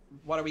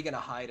what are we going to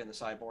hide in the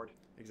sideboard?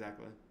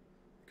 Exactly.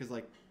 Because,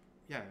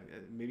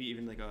 maybe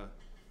even like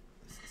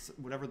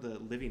whatever the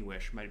Living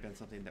Wish might have been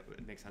something that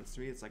would make sense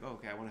to me. It's like, oh,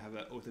 okay, I want to have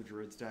an Oath of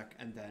Druids deck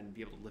and then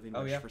be able to Living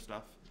Wish for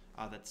stuff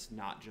that's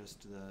not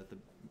just the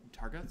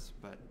targets,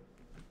 but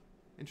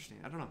interesting.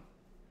 I don't know.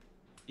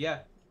 Yeah.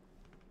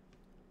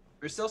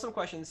 There's still some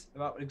questions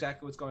about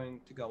exactly what's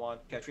going to go on.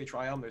 Ketria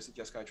Triome, there's a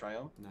Jeskai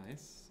Triome.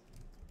 Nice.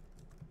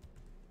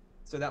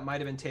 So that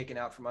might have been taken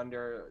out from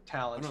under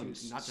Talent. Oh, no,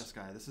 not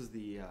Jeskai. This is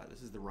the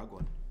Rug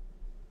one.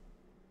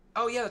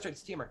 Oh yeah, that's right.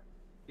 It's Teamer.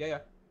 Yeah.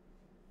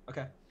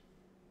 Okay.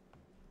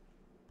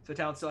 So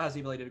Talent still has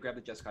the ability to grab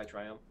the Jeskai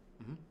Triome.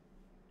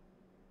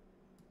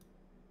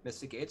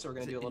 Mystic Gate, so we're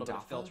going to do a little bit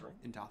of filtering.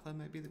 Indatha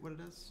might be what it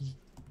is?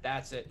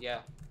 That's it, yeah.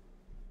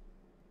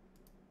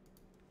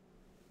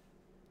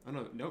 Oh,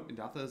 no, nope,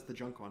 Indatha is the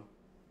junk one.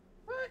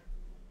 What?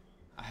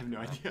 I have no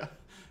idea.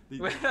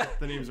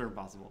 The names are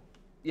impossible.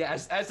 Yeah,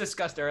 as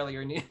discussed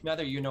earlier,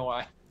 neither you know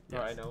why,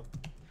 nor I know.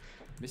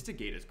 Mystic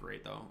Gate is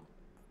great, though.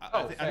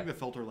 I think the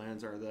filter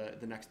lands are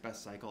the next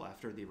best cycle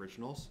after the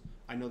originals.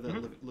 I know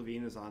that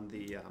Levine is on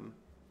the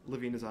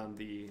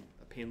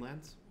Pain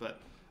lands, but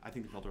I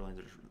think the filter lands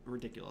are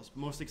ridiculous.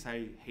 Mostly because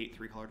I hate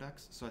 3-color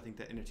decks, so I think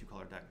that in a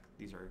 2-color deck,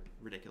 these are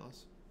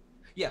ridiculous.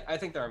 Yeah, I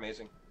think they're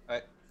amazing.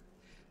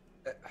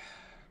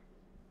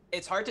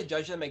 It's hard to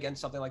judge them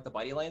against something like the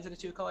Buddy lands in a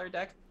 2-color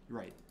deck.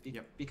 Right.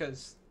 Yep.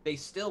 Because they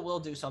still will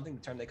do something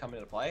the turn they come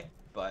into play,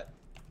 but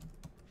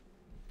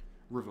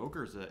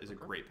Revoker is a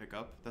great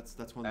pickup.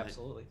 That's one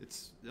absolutely. That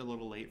it's a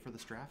little late for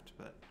this draft,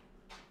 but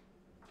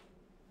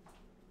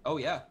oh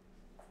yeah.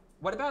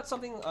 What about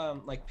something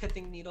like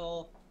Pithing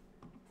Needle?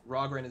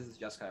 Rogren is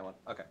the Jeskai one.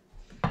 Okay.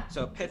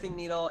 So Pithing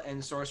Needle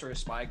and Sorcerer's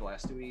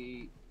Spyglass. Do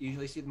we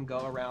usually see them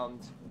go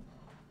around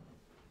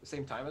the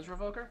same time as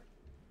Revoker?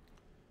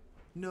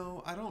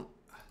 No, I don't.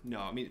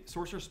 No, I mean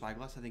Sorcerer's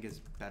Spyglass I think is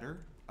better,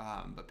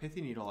 but Pithy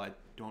Needle I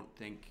don't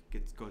think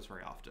goes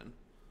very often.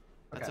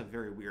 That's a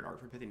very weird art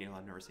for Pithy Needle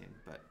I've never seen,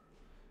 but.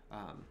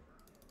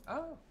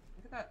 Oh,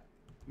 look at that!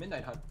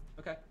 Midnight Hunt.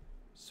 Okay.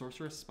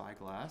 Sorcerer's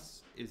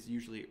Spyglass is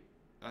usually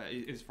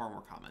is far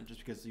more common, just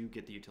because you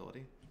get the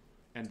utility,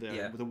 and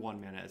the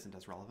 1 mana isn't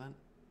as relevant.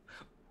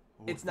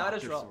 Oh, It's not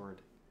as relevant.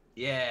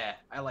 Yeah,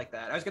 I like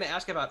that. I was going to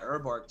ask about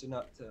Urborg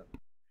to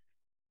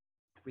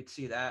if we'd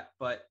see that,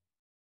 but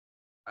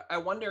I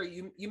wonder.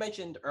 You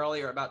mentioned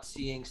earlier about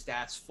seeing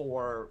stats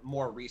for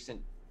more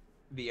recent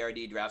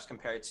VRD drafts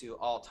compared to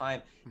all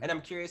time, and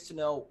I'm curious to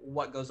know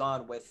what goes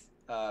on with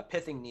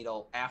Pithing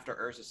Needle after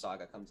Urza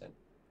Saga comes in.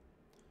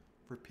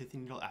 For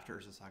Pithing Needle after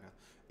Urza Saga,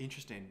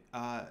 interesting.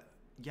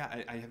 Yeah,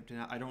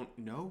 I don't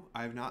know.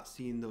 I have not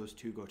seen those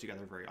two go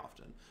together very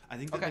often. I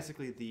think that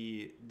basically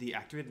the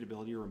activated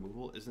ability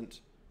removal isn't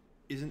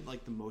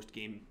like the most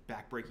game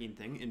backbreaking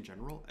thing in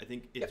general. I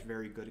think it's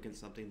very good against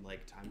something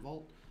like Time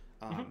Vault.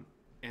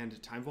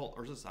 And Time Vault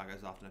Urza Saga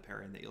is often a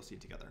pairing that you'll see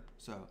together.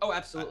 So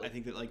absolutely. I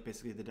think that like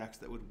basically the decks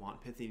that would want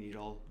Pithy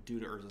Needle due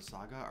to Urza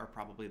Saga are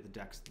probably the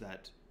decks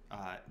that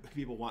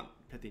people want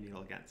Pithy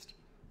Needle against.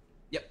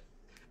 Yep.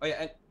 Oh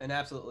yeah, and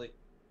absolutely.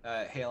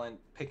 Halen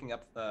picking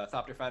up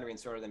Thopter Foundry and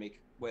Sword of the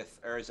Meek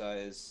with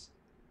Urza is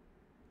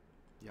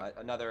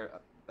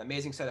another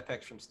amazing set of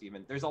picks from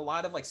Steven. There's a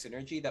lot of like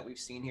synergy that we've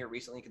seen here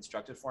recently in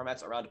constructed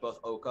formats around both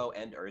Oko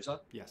and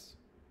Urza. Yes.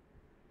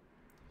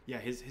 Yeah,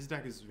 his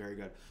deck is very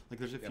good. Like,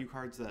 there's a few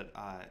cards that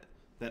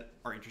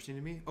are interesting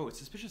to me. Oh, it's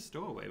Suspicious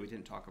Stowaway we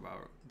didn't talk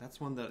about.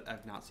 That's one that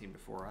I've not seen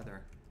before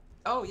either.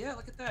 Oh yeah,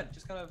 look at that.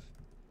 Just kind of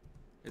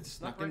it's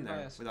snuck in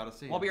there without us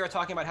seeing. While we were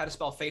talking about how to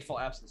spell Fateful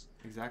Absence.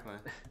 Exactly.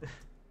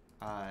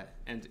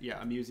 And yeah,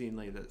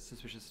 amusingly, the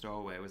Suspicious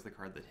Stowaway was the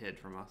card that hid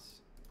from us.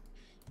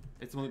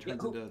 It's the one that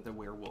turns into the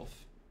werewolf.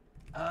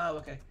 Oh,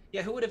 okay.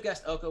 Yeah, who would have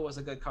guessed Oko was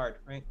a good card,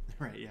 right?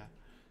 Right, yeah.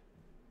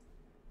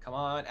 Come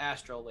on,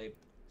 Astrolabe.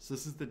 So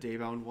this is the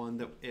Daybound one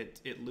that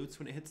it loots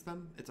when it hits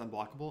them. It's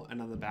unblockable,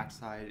 and on the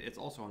backside, it's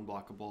also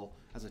unblockable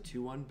as a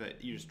 2/1,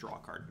 but you just draw a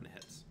card when it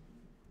hits.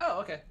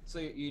 Oh, okay. So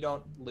you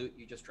don't loot,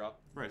 you just draw.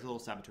 Right, it's a little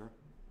Saboteur.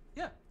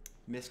 Yeah.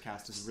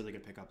 Miscast is a really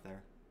good pickup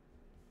there.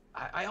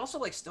 I also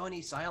like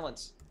Stony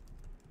Silence.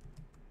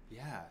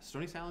 Yeah,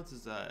 Stony Silence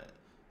is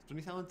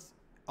Stony Silence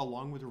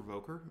along with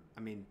Revoker.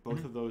 I mean,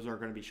 both of those are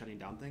going to be shutting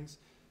down things.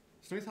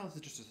 Stony Silence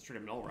is just a straight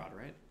up null rod,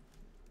 right?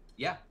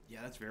 Yeah.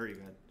 Yeah, that's very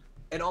good.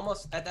 It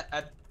almost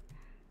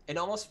it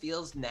almost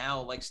feels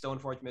now like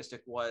Stoneforge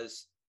Mystic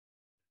was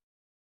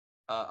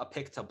a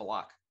pick to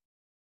block,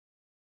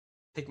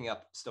 picking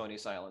up Stony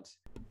Silence.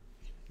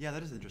 Yeah,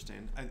 that is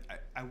interesting.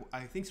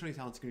 I think Stony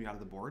Silence is going to be out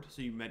of the board,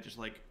 so you might just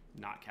like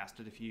not cast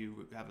it if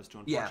you have a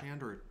Stoneforge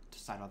hand or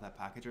decide on that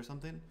package or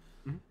something.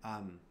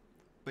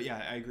 But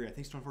yeah, I agree. I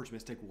think Stoneforge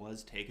Mystic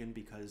was taken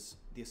because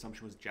the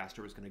assumption was Jaster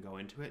was going to go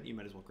into it. You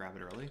might as well grab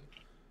it early.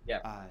 Yeah.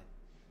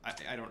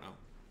 I don't know.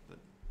 But...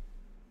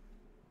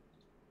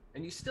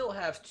 And you still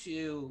have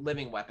 2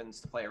 living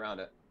weapons to play around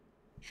it.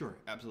 Sure,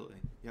 absolutely.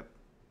 Yep.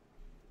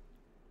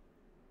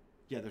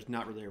 Yeah, there's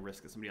not really a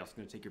risk that somebody else is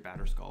going to take your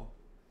Batter Skull.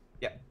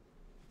 Yep.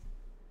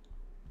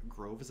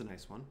 Grove is a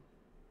nice one.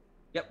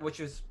 Yep, which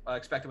is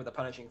expected with the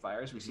Punishing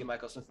Fires. We see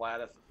Michael Smith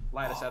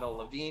Ladisetto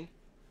Levine.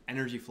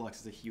 Energy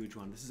Flux is a huge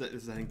one. This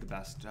is I think the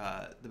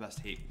best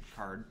hate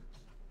card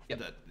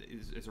that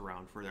is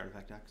around for the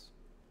artifact decks.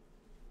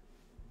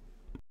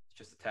 It's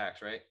just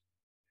attacks, right?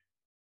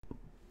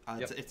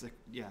 It's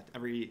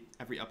every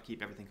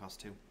upkeep everything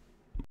costs 2.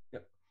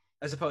 Yep.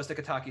 As opposed to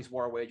Kataki's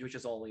War Wage, which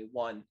is only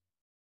 1.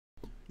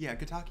 Yeah,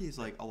 Kataki is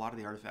like a lot of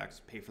the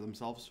artifacts pay for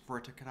themselves for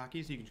a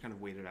Kataki, so you can kind of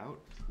wait it out.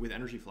 With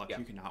Energy Flux,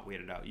 you cannot wait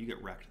it out. You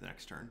get wrecked the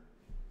next turn.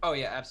 Oh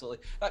yeah,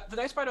 absolutely. The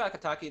nice part about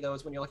Kataki though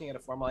is when you're looking at a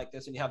format like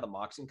this and you have the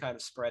Moxing kind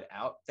of spread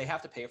out, they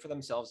have to pay for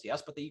themselves,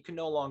 yes, but you can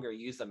no longer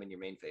use them in your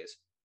main phase.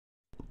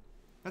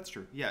 That's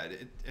true. Yeah,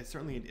 it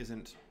certainly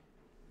isn't.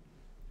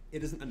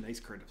 It isn't a nice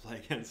card to play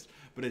against,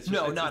 but it's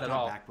just, not at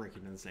all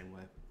backbreaking in the same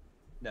way.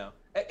 No,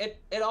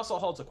 it also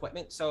holds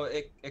equipment, so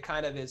it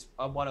kind of is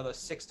one of those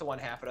 6 to 1,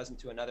 half a dozen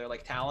to another.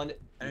 Like Talon,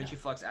 Energy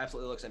Flux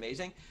absolutely looks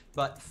amazing,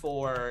 but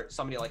for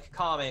somebody like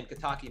Common,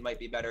 Kataki might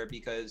be better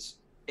because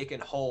it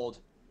can hold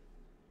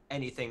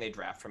anything they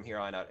draft from here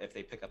on out if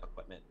they pick up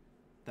equipment.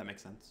 That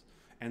makes sense.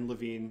 And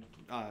Levine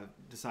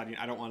deciding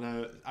I don't want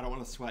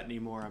to sweat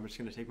anymore. I'm just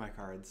going to take my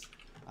cards.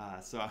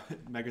 So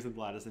Megazin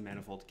Lattice and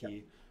Manifold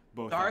Key.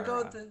 Both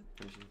Dargo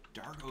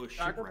Dargo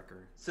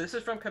Shipwrecker. So this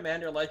is from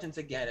Commander Legends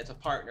again. It's a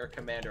partner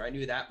commander. I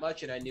knew that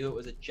much, and I knew it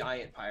was a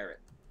giant pirate.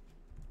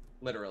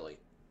 Literally.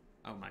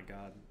 Oh my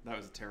god, that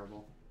was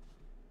terrible.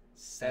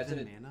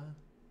 7 mana?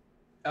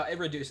 It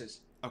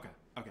reduces. Okay.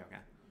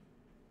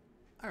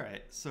 All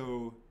right.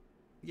 So,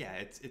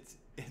 yeah,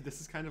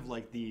 this is kind of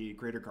like the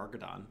Greater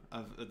Gargadon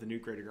of the new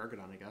Greater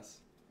Gargadon, I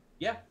guess.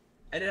 Yeah,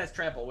 and it has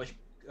trample, which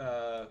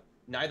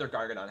neither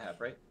Gargadon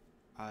have, right?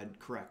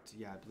 Correct.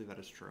 Yeah, I believe that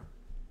is true.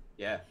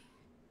 Yeah.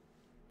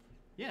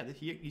 Yeah,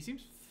 he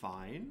seems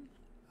fine.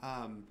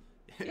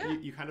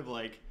 You kind of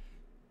like...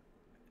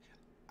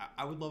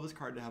 I would love this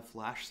card to have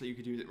flash so you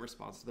could use it in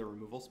response to the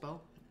removal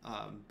spell.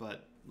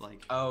 But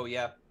like... Oh,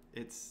 yeah.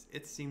 It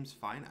seems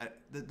fine.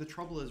 The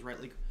trouble is,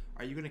 right, like,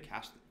 are you going to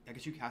cast... I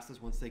guess you cast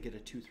this once they get a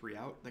 2/3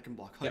 out that can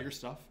block all your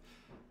stuff.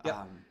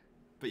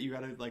 But you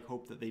got to like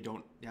hope that they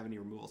don't have any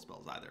removal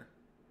spells either.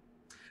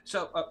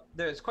 So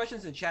there's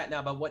questions in chat now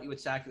about what you would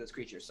sack for this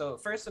creature. So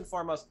first and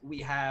foremost, we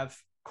have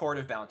Court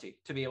of Bounty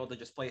to be able to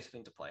just place it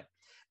into play.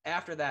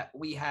 After that,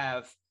 we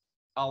have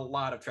a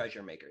lot of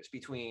treasure makers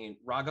between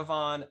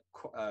Ragavan,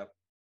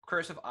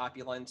 Curse of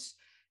Opulence,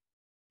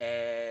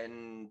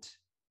 and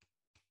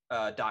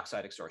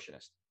Dockside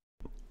Extortionist.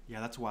 Yeah,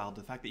 that's wild.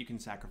 The fact that you can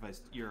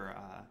sacrifice you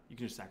can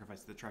just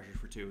sacrifice the treasures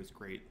for 2 is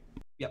great.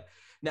 Yep.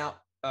 Now,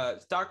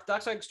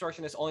 Dockside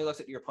Extortionist only looks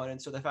at your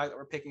opponent, so the fact that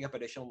we're picking up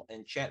additional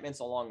enchantments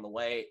along the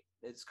way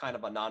is kind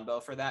of a non-bow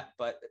for that.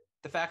 But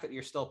the fact that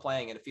you're still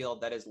playing in a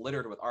field that is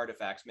littered with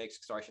artifacts makes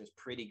Extortionist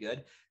pretty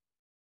good.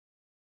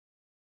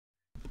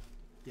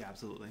 Yeah,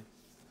 absolutely.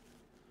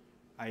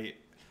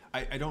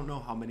 I don't know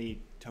how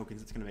many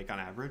tokens it's going to make on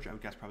average. I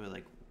would guess probably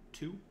like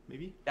 2,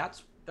 maybe.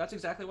 That's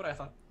exactly what I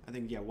thought. I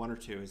think 1 or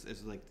 2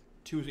 is like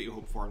 2 is what you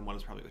hope for, and 1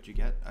 is probably what you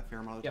get a fair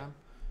amount of the time.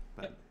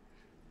 But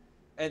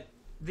and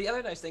the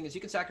other nice thing is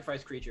you can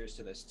sacrifice creatures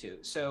to this too.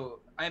 So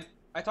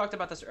I talked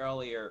about this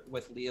earlier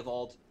with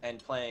Leovold and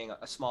playing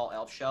a small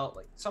elf shell.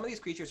 Like some of these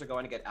creatures are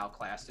going to get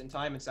outclassed in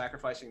time, and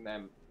sacrificing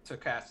them to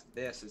cast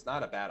this is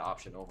not a bad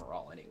option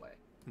overall anyway.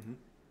 Mm-hmm.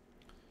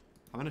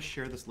 I'm going to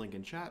share this link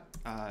in chat.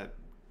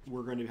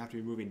 We're going to have to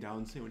be moving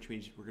down soon, which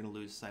means we're going to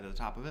lose sight of the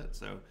top of it.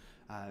 So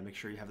make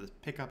sure you have this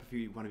pickup if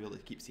you want to be able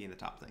to keep seeing the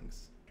top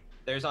things.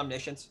 There's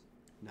Omniscience.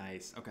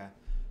 Nice. Okay.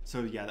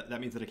 So yeah,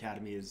 that means that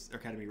Academy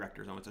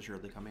Rector is almost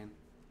assuredly coming.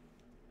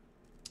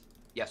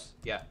 Yes.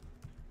 Yeah.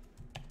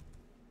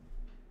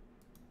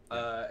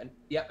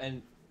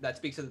 And that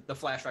speaks to the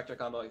Flash Rector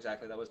combo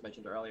exactly that was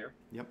mentioned earlier.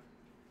 Yep.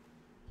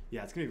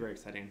 Yeah, it's gonna be very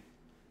exciting.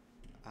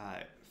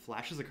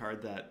 Flash is a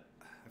card that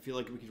I feel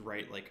like we could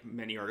write like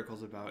many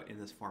articles about in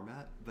this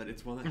format, but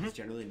it's one that has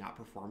generally not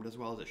performed as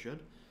well as it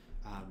should.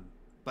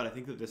 But I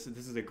think that this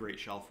is a great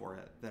shell for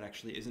it that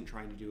actually isn't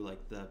trying to do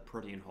like the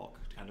Protean Hulk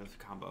kind of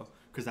combo,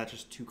 because that's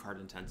just 2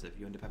 card intensive.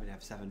 You end up having to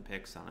have 7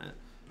 picks on it,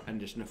 and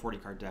just in a 40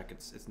 card deck,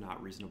 it's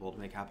not reasonable to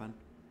make happen.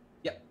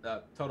 Yep,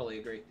 totally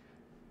agree.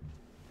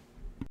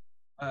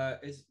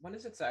 When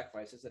is it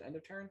sacrifice? Is it end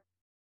of turn?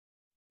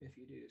 If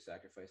you do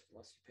sacrifice,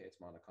 unless you pay its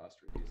mana cost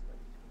to reduce them.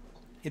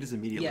 It is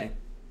immediately.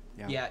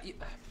 Yeah,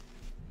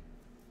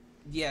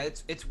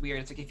 it's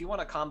weird. It's like if you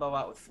want to combo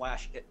out with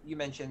Flash, you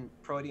mentioned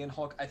Protean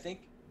Hulk. I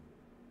think,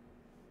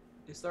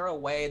 is there a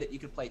way that you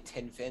could play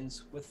Tin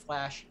Fins with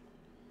Flash?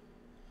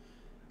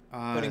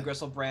 Put in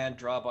Gristlebrand,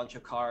 draw a bunch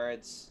of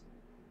cards.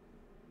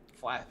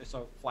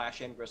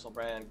 Flash in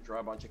Gristlebrand, draw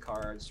a bunch of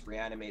cards,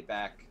 reanimate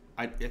back.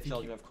 I think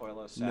Children of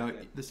Koilos. No,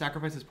 the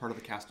sacrifice is part of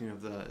the casting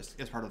of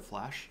as part of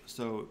Flash,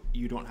 so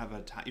you don't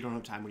have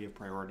time when you have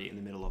priority in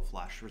the middle of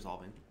Flash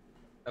resolving.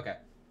 Okay.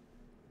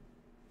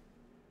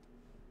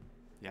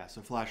 Yeah,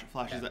 so Flash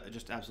is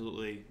just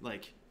absolutely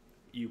like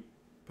you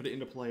put it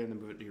into play and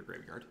then move it to your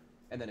graveyard.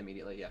 And then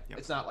immediately, yeah. Yep.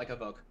 It's not like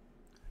Evoke.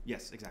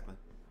 Yes, exactly.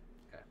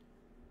 Okay.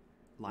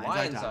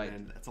 Lion's Eye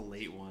Diamond, that's a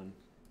late one.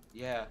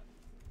 Yeah.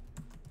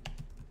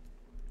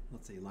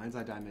 Let's see, Lion's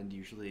Eye Diamond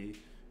usually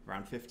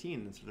around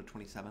 15 instead of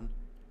 27.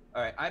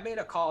 All right, I made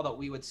a call that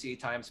we would see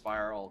Time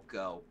Spiral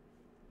go.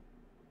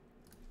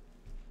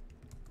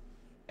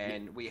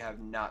 And we have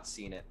not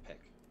seen it pick.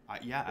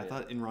 Yeah, I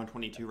thought in round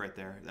 22 right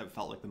there, that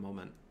felt like the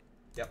moment.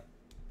 Yep.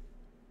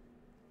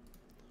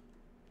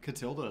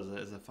 Catilda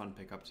is a fun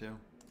pickup too.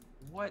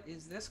 What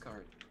is this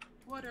card?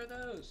 What are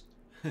those?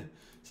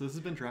 So this has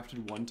been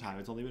drafted 1 time.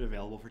 It's only been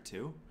available for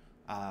 2.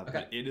 Okay.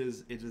 But it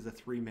is a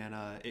 3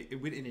 mana. It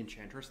went in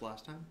Enchantress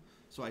last time,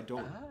 so I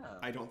don't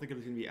think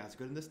it's going to be as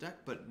good in this deck.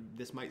 But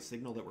this might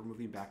signal that we're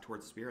moving back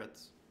towards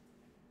spirits.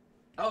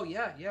 Oh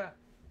yeah.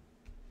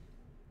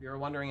 You were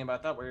wondering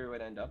about that, where you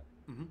would end up.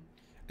 Mm-hmm.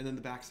 And then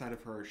the backside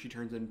of her, she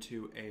turns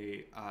into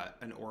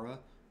an aura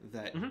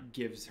that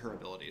gives her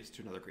abilities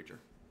to another creature.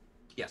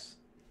 Yes.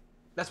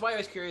 That's why I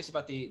was curious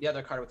about the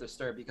other card with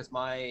Disturb, because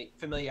my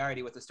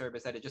familiarity with Disturb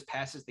is that it just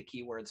passes the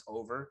keywords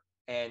over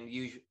and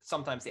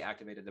sometimes the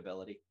activated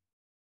ability.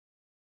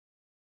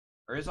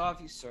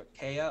 Urzov Usurper.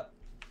 Kea.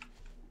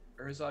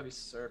 Urzov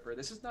Usurper.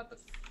 This is not the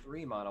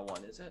 3 mana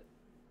one, is it?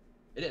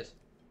 It is.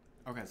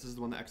 Okay, so this is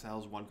the one that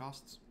exiles 1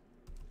 costs?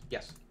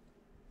 Yes.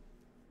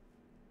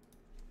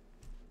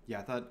 Yeah,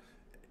 I thought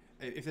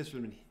if this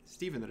would have been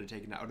Steven that had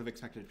taken it, I would have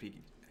expected it to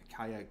be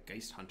Kaya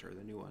Geist Hunter,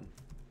 the new one.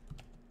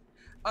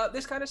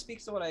 This kind of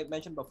speaks to what I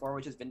mentioned before,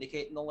 which is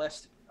Vindicate in the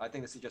list. I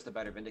think this is just a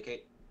better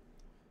Vindicate.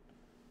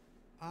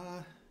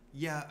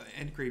 Yeah,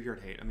 and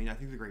Graveyard Hate. I mean, I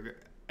think the Graveyard...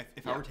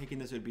 If I were taking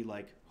this, it would be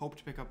like, hope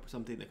to pick up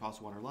something that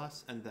costs 1 or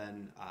less, and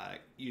then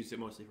use it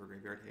mostly for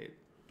Graveyard Hate.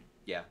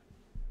 Yeah.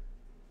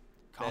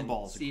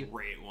 Comball is a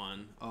great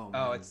one. Oh, man.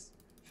 Oh, it's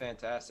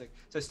fantastic.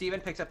 So Steven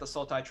picks up the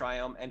Sultai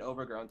Triome and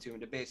Overgrown Tomb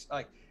to base...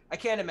 Like, I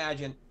can't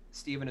imagine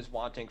Steven is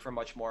wanting for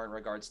much more in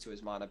regards to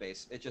his mana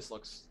base. It just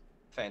looks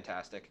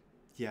fantastic.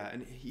 Yeah,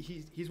 and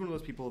he's one of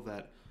those people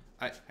that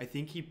I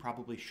think he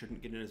probably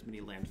shouldn't get in as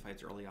many land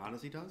fights early on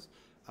as he does,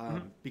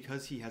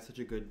 because he has such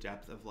a good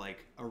depth of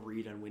like a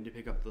read on when to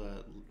pick up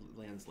the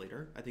lands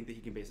later. I think that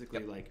he can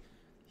basically like,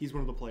 he's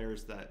one of the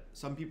players that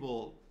some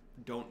people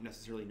don't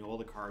necessarily know all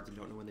the cards and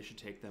don't know when they should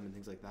take them and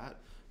things like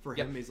that. For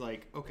Yep. him, he's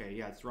like, okay,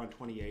 yeah, it's round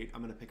 28.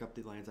 I'm going to pick up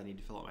the lands I need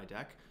to fill out my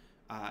deck.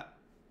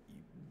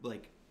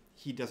 Like,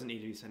 he doesn't need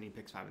to be sending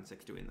picks 5 and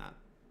 6 doing that.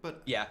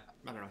 But Yeah.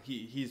 I don't know.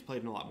 He's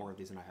played in a lot more of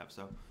these than I have.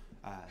 So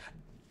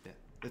yeah,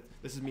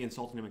 this is me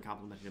insulting him and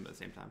complimenting him at the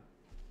same time.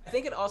 I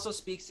think it also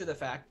speaks to the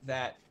fact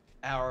that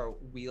our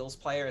Wheels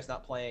player is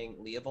not playing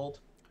Leovold,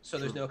 so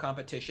there's True. no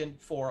competition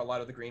for a lot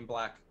of the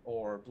green-black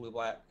or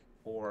blue-black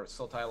or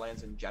Sultai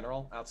lands in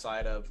general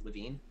outside of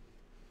Levine.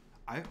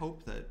 I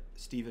hope that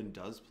Steven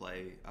does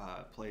play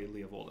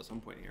Leovold at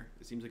some point here.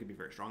 It seems like it'd be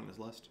very strong in this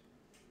list.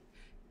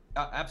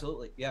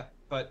 Absolutely, yeah.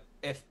 But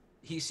if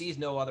he sees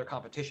no other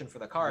competition for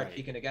the card, Right.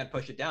 he can again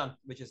push it down,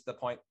 which is the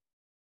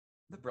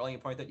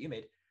brilliant point that you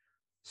made.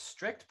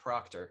 Strict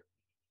Proctor.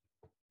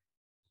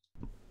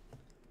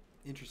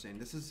 Interesting.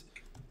 This is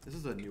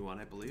a new one,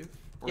 I believe.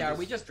 Or Yeah, are this-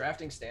 we just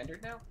drafting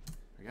standard now?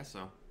 I guess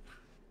so.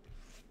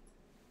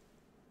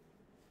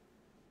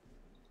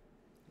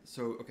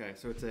 So okay,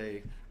 so it's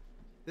a.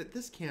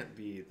 This can't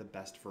be the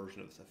best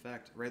version of this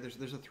effect, right?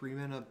 There's a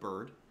 3-mana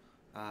bird.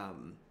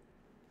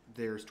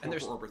 There's And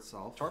there's Torpor Orb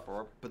itself. Torpor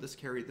Orb. But this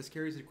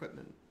carries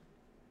equipment.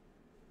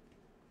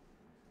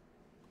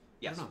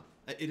 Yes. I don't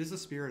know. It is a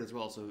spirit as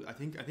well, so I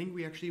think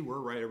we actually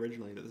were right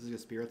originally that this is a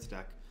spirits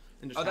deck.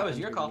 And just Oh, that was happens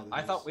your to be call. one of the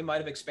I thought things. we might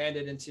have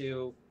expanded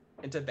into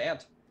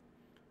Bant.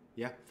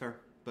 Yeah, fair.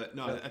 But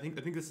no, But- I think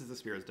this is a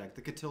spirits deck.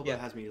 The Catilda Yeah.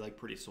 has me like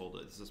pretty sold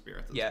that this is a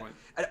spirits at Yeah. this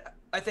point.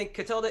 I think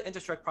Catilda into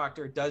Strict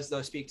Proctor does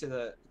though speak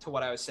to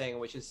what I was saying,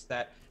 which is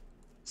that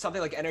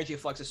something like Energy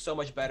Flux is so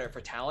much better for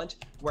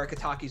talent, where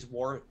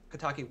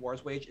Kataki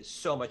War's Wage is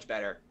so much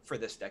better for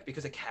this deck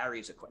because it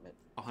carries equipment.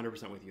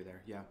 100% with you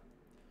there. Yeah.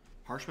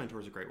 Harsh Mentor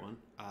is a great one.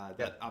 That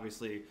Yeah.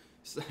 obviously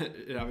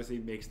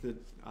makes the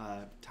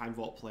Time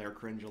Vault player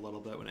cringe a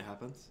little bit when it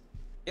happens.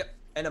 Yep,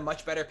 and a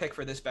much better pick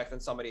for this deck than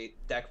somebody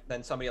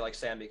like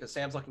Sam, because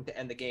Sam's looking to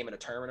end the game in a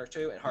turn or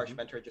two, and Harsh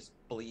Mentor just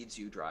bleeds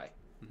you dry.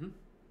 Mm-hmm.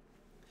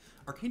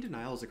 Arcane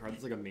Denial is a card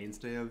that's like a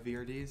mainstay of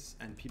VRDs,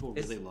 and people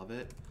really love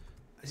it.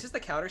 Is this the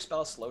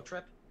counterspell Slow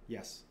Trip?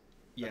 Yes.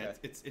 Yeah, Okay.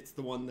 it's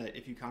the one that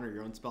if you counter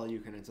your own spell, you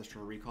can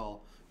Ancestral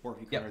Recall, or if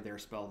you counter their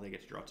spell, they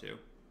get to draw 2.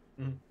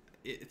 Mhm.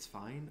 It's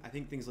fine. I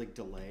think things like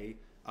Delay,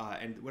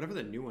 and whatever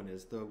the new one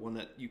is, the one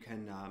that you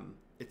can,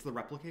 it's the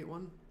Replicate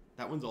one,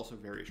 that one's also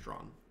very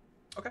strong.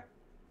 Okay.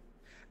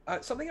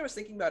 Something I was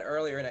thinking about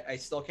earlier, and I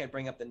still can't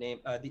bring up the name.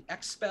 The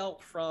X spell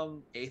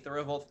from Aether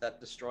Revolt that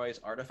destroys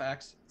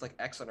artifacts. It's like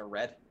X on a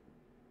red.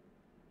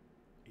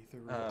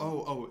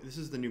 This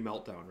is the new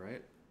Meltdown,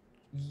 right?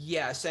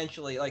 Yeah,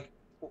 essentially. Like,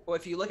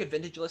 if you look at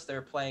Vintage List,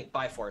 they're playing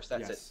Biforce.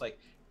 That's Yes. it. Like,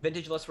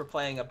 Vintage Lists were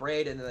playing a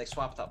Braid, and then they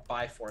swapped out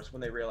Biforce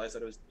when they realized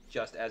that it was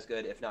just as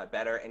good, if not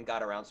better, and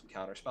got around some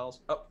counter spells.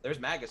 Oh, there's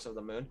Magus of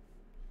the Moon.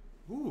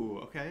 Ooh,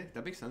 okay,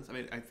 that makes sense. I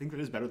mean, I think that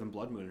is better than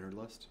Blood Moon in her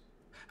list.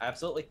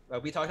 Absolutely.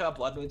 We talked about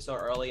Blood Moon so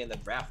early in the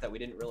draft that we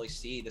didn't really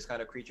see this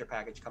kind of creature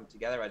package come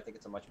together. I think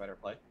it's a much better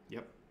play.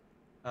 Yep.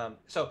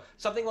 So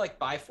something like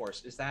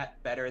Biforce, is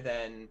that better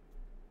than,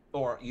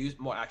 or used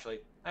more, actually,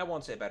 I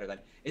won't say better than,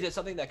 is it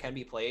something that can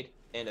be played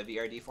in a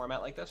VRD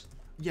format like this?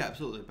 Yeah,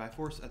 absolutely.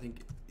 Biforce, I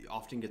think,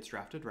 often gets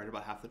drafted right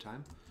about half the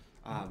time.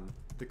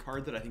 The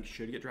card that I think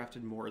should get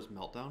drafted more is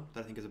Meltdown.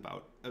 That I think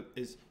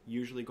is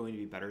usually going to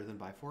be better than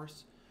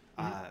Biforce.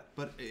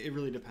 But it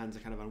really depends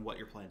kind of on what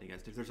you're playing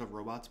against. If there's a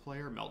robots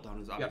player,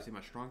 Meltdown is obviously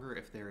much stronger.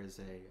 If there is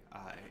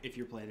if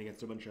you're playing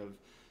against a bunch of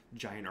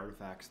giant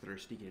artifacts that are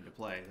sneaking into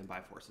play, then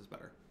Biforce is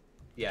better.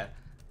 Yeah.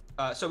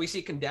 So we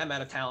see Condemn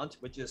out of Talent,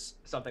 which is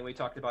something we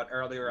talked about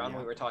earlier on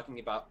when we were talking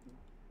about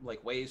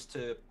like ways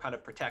to kind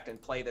of protect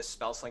and play this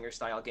Spellslinger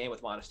style game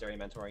with Monastery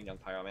Mentoring Young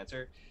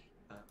Pyromancer.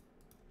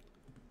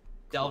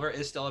 Delver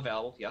is still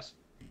available, yes.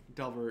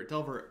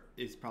 Delver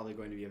is probably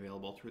going to be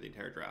available through the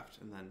entire draft,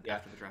 and then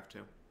after the draft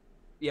too.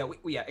 Yeah,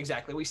 yeah,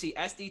 exactly. We see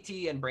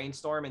SDT and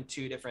Brainstorm in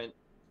 2 different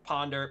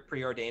Ponder,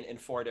 Preordain, in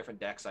 4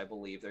 different decks, I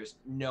believe. There's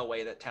no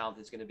way that Talent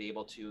is going to be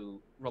able to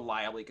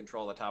reliably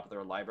control the top of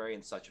their library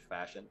in such a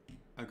fashion.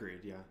 Agreed,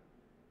 yeah.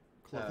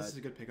 Clove, this is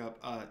a good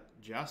pickup.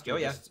 Jaster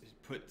just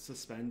put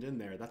Suspend in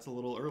there. That's a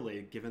little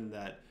early, given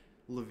that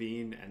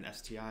Levine and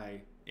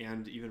STI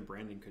and even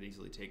Brandon could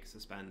easily take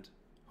Suspend.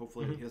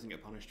 Hopefully he doesn't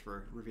get punished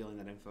for revealing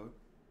that info.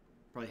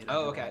 Probably hit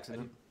enter by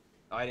accident.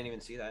 I didn't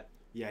even see that.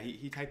 Yeah,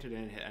 he typed it in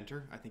and hit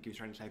enter. I think he was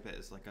trying to type it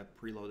as like a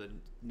preloaded,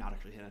 not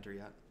actually hit enter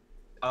yet.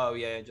 Oh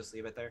yeah, just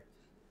leave it there.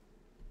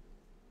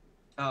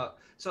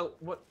 So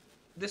what?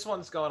 This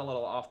one's going a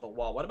little off the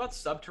wall. What about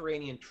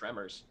Subterranean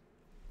Tremors?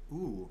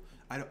 Ooh,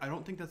 I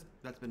don't think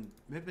that's been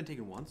may have been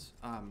taken once.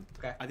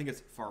 Okay. I think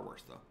it's far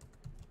worse though.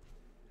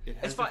 It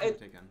has It's fine.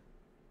 definitely taken.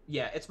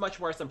 Yeah, it's much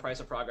worse than Price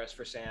of Progress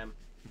for Sam.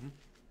 It's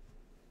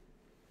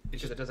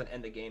Because just it doesn't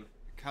end the game.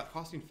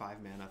 costing 5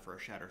 mana for a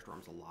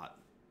Shatterstorm is a lot.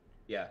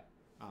 Yeah.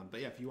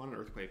 But yeah, if you want an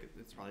Earthquake,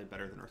 it's probably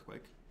better than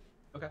Earthquake.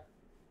 Okay.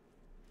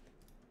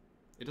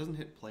 It doesn't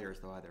hit players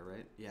though either,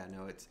 right? Yeah,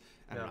 no, it's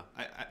I don't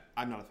know.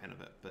 I'm not a fan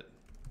of it, but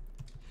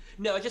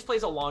No, it just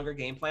plays a longer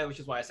game plan,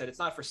 which is why I said it's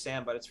not for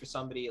Sam, but it's for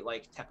somebody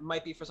like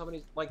might be for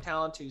somebody like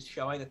Talent who's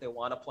showing that they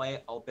want to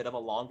play a bit of a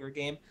longer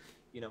game.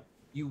 You know,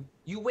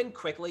 you win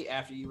quickly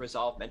after you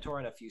resolve Mentor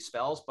and a few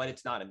spells, but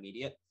it's not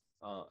immediate.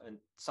 And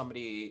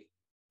somebody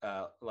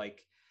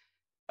like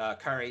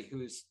Curry,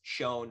 who's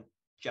shown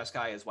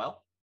Jeskai as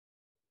well.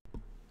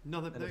 No,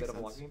 that makes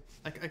sense.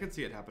 I could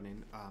see it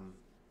happening.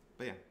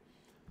 But yeah,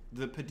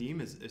 the Padim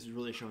is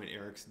really showing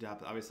Eric's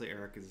depth. Obviously,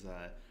 Eric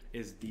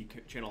is the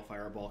Channel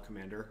Fireball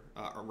commander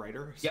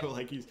writer, so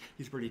like he's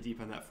pretty deep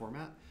on that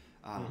format.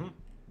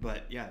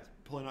 But yeah,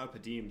 pulling out a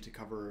Padim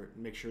to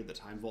make sure the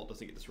Time Vault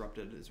doesn't get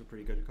disrupted is a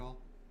pretty good call.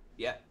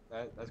 Yeah,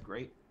 that's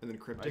great. And then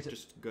Cryptic,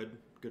 just good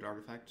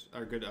artifact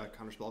or good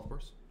counterspell, of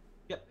course.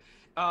 Yep.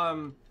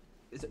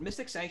 Is it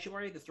Mystic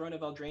Sanctuary, the Throne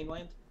of Eldraine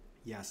land?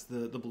 Yes,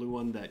 the blue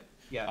one that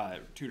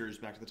tutors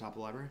back to the top of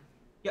the library.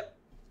 Yep.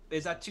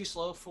 Is that too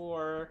slow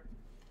for?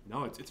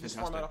 No, it's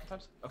fantastic. Format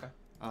oftentimes? Okay.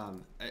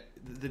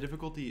 The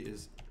difficulty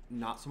is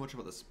not so much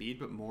about the speed,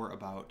 but more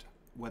about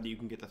whether you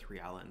can get the 3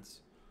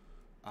 islands.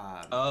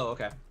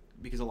 Okay.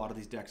 Because a lot of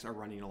these decks are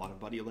running a lot of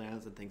buddy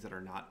lands and things that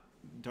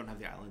don't have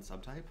the island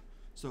subtype.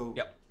 So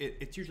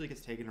it usually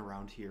gets taken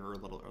around here or a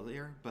little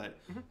earlier, but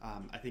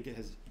I think it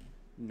has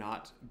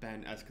not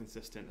been as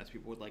consistent as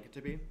people would like it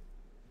to be.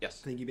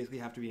 Yes. I think you basically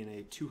have to be in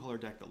a 2-color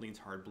deck that leans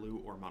hard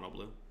blue or mono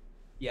blue.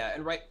 Yeah,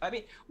 and I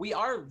mean, we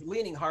are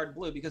leaning hard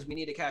blue because we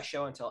need to cast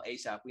Show until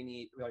ASAP.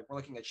 We're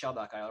looking at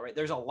Shelldock Isle, right?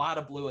 There's a lot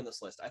of blue in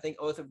this list. I think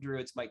Oath of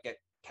Druids might get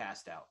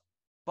cast out.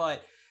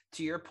 But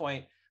to your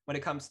point, when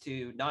it comes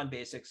to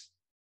non-basics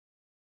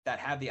that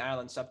have the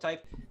island subtype,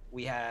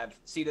 we have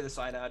Seed of the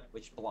Synod,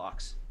 which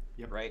blocks,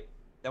 right?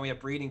 Then we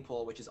have Breeding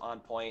Pool, which is on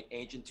point.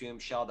 Ancient Tomb,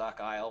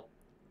 Shelldock Isle,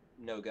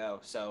 no go.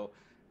 So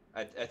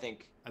I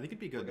think it'd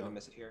be good. We're gonna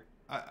miss it here.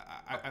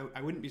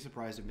 I wouldn't be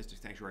surprised if Mystic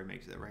Sanctuary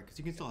makes it, right? Because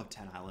you can still have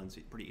 10 islands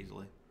pretty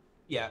easily.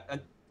 Yeah, and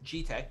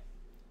GT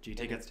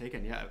gets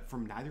taken,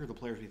 from neither of the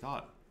players we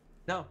thought.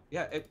 No,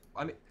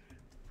 I mean,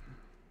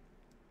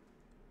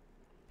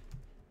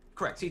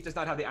 correct. Seed does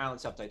not have the island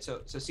subtype,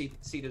 so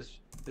Seed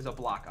is a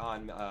block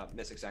on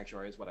Mystic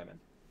Sanctuary, is what I meant.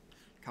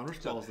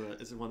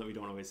 Counterspell is the one that we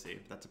don't always see.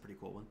 That's a pretty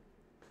cool one.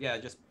 Yeah,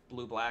 just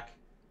blue-black.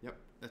 Yep,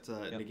 that's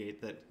a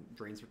negate that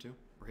drains for 2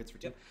 or hits for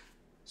 2.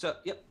 So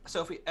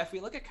So if we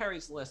look at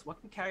Carrie's list,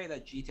 what can carry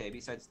that GT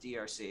besides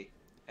DRC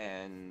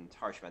and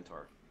Harsh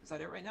Mentor? Is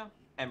that it right now?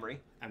 Emery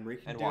can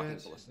and do Walking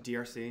it. Ballista.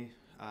 DRC,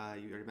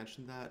 you already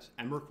mentioned that.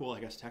 Emrakul, I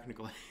guess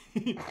technically.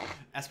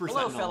 Esper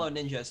Hello, Sentinel. fellow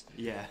ninjas.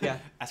 Yeah.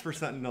 Esper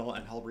Sentinel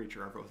and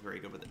Hellbreacher are both very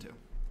good with it too.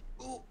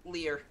 Ooh,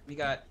 Lear. We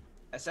got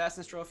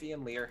Assassin's Trophy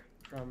and Lear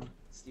from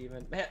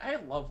Steven. Man, I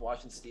love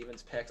watching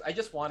Steven's picks. I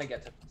just want to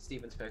get to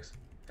Steven's picks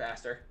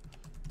faster.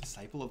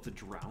 Disciple of the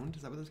Drowned?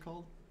 Is that what it's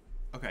called?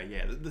 Okay,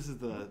 yeah, this is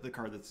the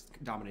card that's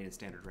dominating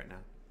Standard right now.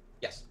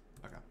 Yes.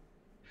 Okay.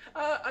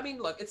 I mean,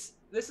 look, this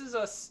is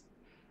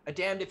a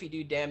damned if you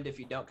do, damned if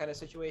you don't kind of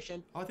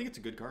situation. Oh, I think it's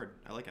a good card.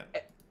 I like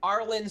it.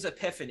 Arlen's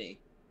Epiphany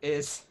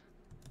is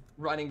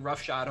running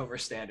roughshod over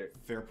Standard.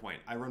 Fair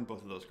point. I run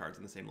both of those cards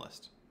in the same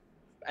list.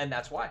 And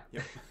that's why.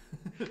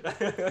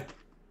 Yep.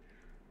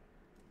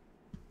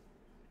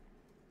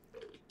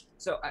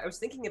 So I was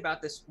thinking about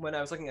this when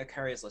I was looking at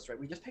Carrie's list, right?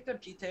 We just picked up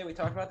GTA. We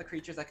talked about the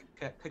creatures that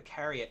could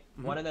carry it.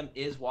 One of them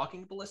is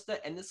Walking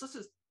Ballista. And this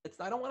list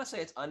I don't want to say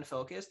it's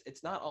unfocused.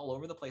 It's not all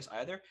over the place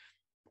either.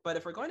 But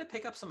if we're going to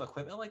pick up some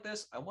equipment like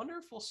this, I wonder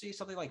if we'll see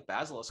something like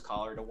Basilisk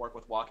Collar to work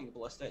with Walking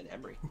Ballista and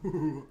Emery.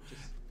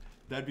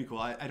 That'd be cool.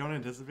 I don't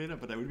anticipate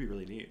it, but that would be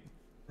really neat.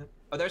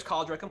 Oh, there's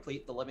Cauldron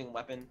Complete. The living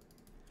weapon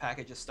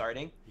package is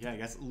starting. Yeah, I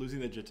guess losing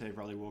the GTA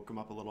probably woke him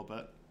up a little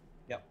bit.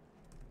 Yep.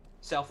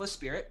 Selfless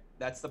Spirit.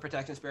 That's the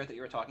protection spirit that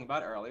you were talking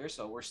about earlier,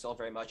 so we're still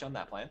very much on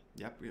that plan.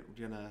 Yep, we're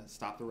gonna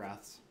stop the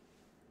wraths.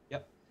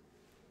 Yep.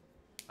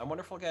 I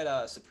wonder if we'll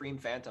get Supreme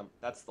Phantom.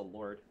 That's the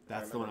Lord.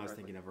 That's the one I was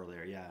thinking of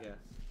earlier. Yeah.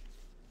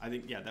 I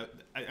think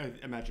I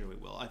imagine we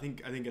will. I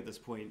think at this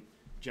point,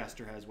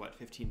 Jester has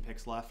 15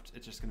 picks left.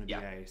 It's just gonna be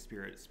a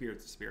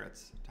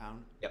spirits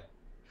town. Yep.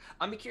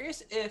 I'm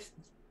curious if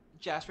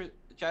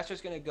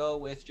Jasper's gonna go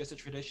with just a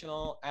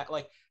traditional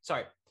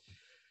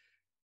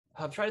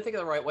I'm trying to think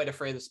of the right way to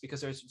phrase this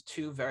because there's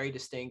 2 very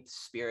distinct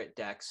spirit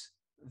decks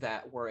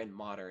that were in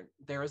Modern.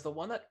 There was the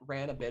one that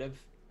ran a bit of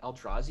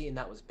Eldrazi and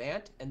that was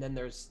Bant, and then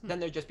then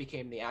there just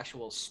became the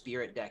actual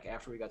spirit deck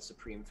after we got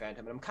Supreme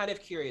Phantom. And I'm kind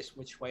of curious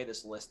which way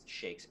this list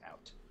shakes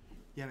out.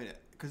 Yeah, I mean,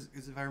 because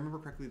if I remember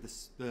correctly,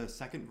 the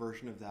second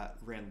version of that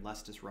ran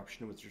less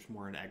disruption. It was just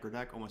more an aggro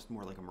deck, almost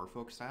more like a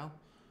Merfolk style.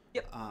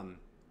 Yep.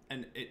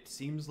 And it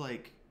seems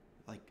like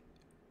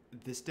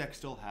this deck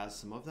still has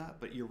some of that,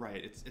 but you're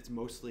right. It's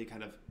mostly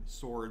kind of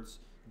swords,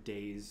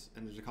 days,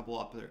 and there's a couple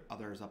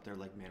others up there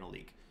like Mana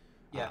Leak.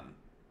 Yeah.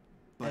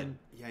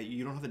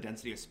 You don't have the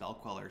density of spell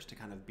quellers to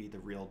kind of be the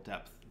real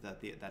depth that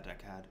that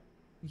deck had.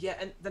 Yeah,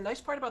 and the nice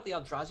part about the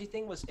Eldrazi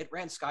thing was it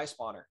ran Sky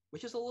Spawner,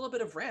 which is a little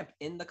bit of ramp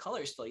in the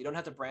colors still. You don't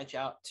have to branch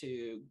out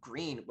to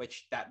green,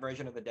 which that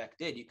version of the deck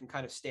did. You can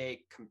kind of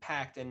stay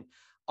compact, and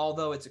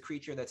although it's a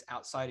creature that's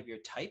outside of your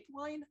type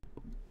line,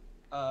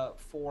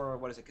 for,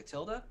 what is it,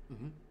 Catilda?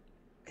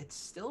 it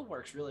still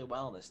works really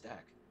well in this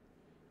deck.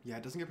 Yeah,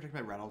 it doesn't get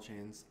protected by rattle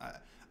chains.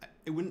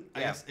 It wouldn't.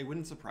 I guess it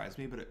wouldn't surprise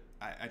me, but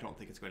I don't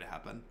think it's going to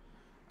happen.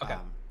 Okay.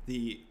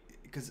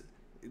 Because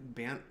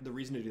the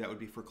reason to do that would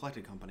be for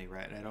collected company,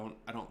 right? And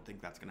I don't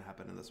think that's going to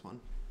happen in this one.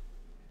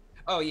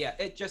 Oh yeah,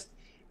 it just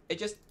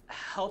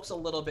helps a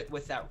little bit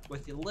with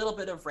the little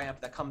bit of ramp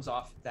that comes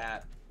off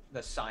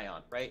the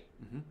Scion, right?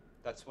 Mm-hmm.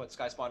 That's what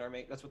Sky Spawner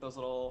make. That's what those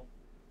little.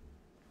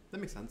 That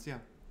makes sense. Yeah.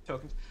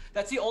 Tokens.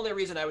 That's the only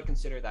reason I would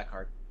consider that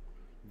card.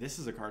 This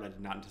is a card I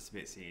did not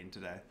anticipate seeing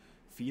today.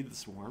 Feed the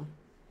Swarm.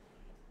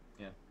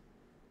 Yeah.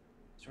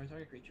 Destroy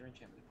target creature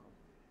enchantment opponent.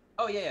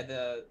 Oh yeah,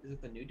 is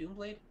it the new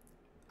Doomblade?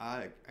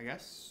 I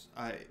guess.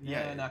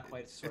 Yeah, not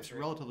quite. It's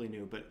relatively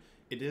new, but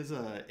it is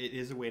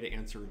a way to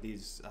answer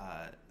these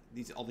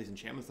all these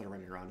enchantments that are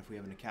running around. If we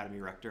have an Academy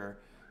Rector,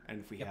 and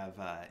if we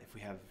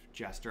have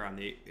Jester on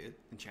the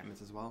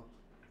enchantments as well.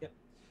 Yep.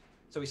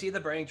 So we see the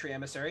Burning Tree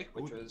Emissary,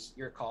 which was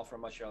your call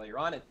from much earlier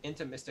on, and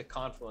into Mystic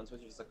Confluence,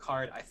 which is a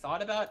card I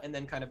thought about and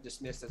then kind of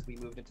dismissed as we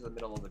moved into the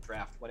middle of the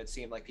draft when it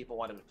seemed like people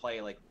wanted to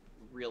play like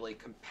really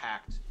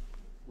compact,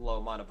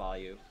 low mana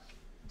value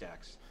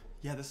decks.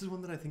 Yeah, this is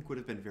one that I think would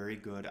have been very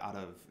good out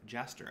of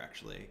Jester,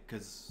 actually,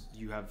 because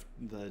you have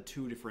the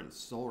 2 different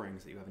Soul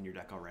Rings that you have in your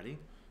deck already.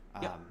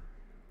 Yep.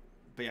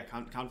 But yeah,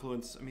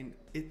 Confluence, I mean,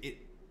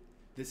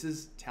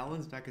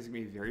 Talon's deck is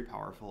going to be very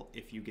powerful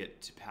if you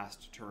get to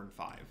past turn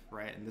 5,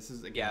 right? And this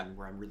is, again,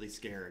 where I'm really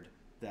scared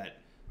that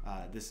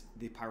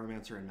the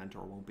Pyromancer and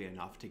Mentor won't be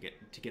enough to get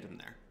him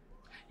there.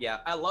 Yeah,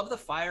 I love the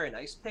Fire and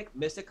Ice pick.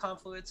 Mystic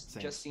Confluence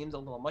just seems a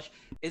little much.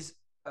 Is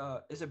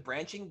a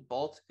Branching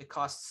Bolt? It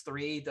costs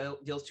 3,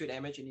 deals 2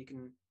 damage, and you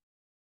can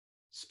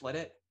split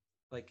it.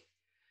 Like,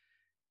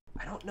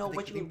 I don't know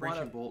what you would want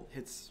to. Branching Bolt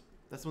hits.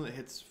 That's the one that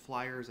hits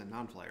flyers and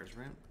non-flyers,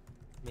 right?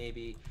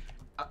 Maybe.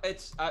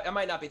 I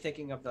might not be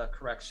thinking of the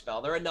correct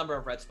spell. There are a number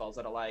of red spells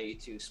that allow you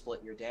to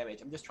split your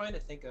damage. I'm just trying to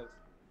think of.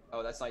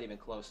 Oh, that's not even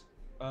close.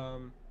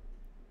 Oh,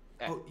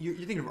 you're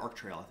thinking of Arc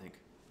Trail, I think.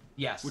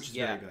 Yes. Which is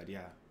very good.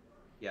 Yeah.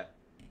 Yeah.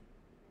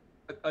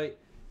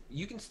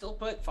 You can still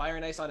put Fire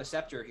and Ice on a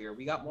Scepter here.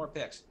 We got more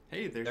picks.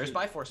 Hey, there's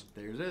Byforce.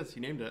 There it is.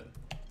 You named it.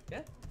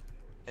 Yeah.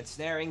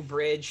 Ensnaring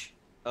Bridge.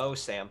 Oh,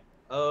 Sam.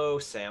 Oh,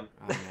 Sam.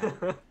 Oh,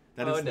 no.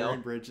 That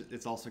Ensnaring Bridge,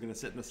 it's also going to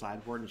sit in the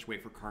sideboard and just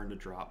wait for Karn to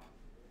drop.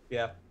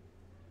 Yeah.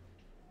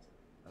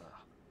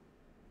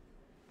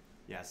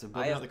 Yeah, so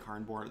building out the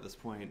Karn board at this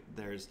point,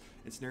 there's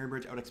Ensnaring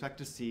Bridge. I would expect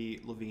to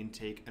see Levine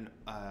take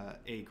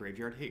a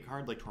Graveyard Hate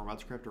card like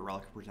Tormod's Crypt or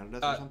Relic of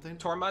Progenitus or something.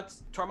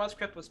 Tormod's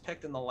Crypt was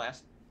picked in the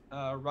last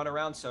run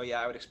around, so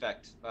yeah, I would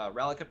expect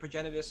Relic of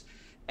Progenitus,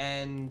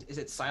 and is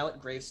it Silent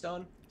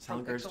Gravestone?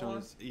 Silent Gravestone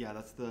is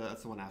that's the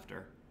one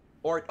after.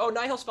 Or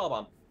Nihil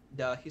Spellbomb.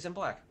 Duh, he's in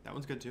black. That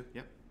one's good too.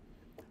 Yep.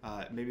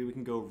 Maybe we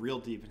can go real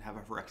deep and have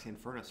a Phyrexian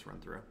Furnace run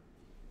through.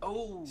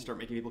 Oh. Start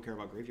making people care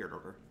about Graveyard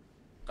Order.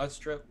 That's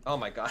true. Oh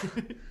my god.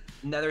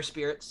 Nether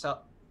Spirit. No,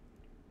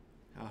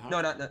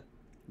 not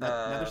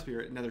Nether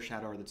Spirit, Nether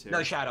Shadow are the 2.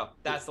 Nether Shadow.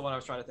 That's the one I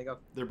was trying to think of.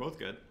 They're both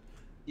good.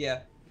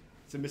 Yeah.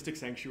 It's a Mystic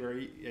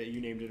Sanctuary. You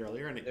named it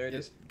earlier, and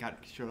it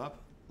showed up.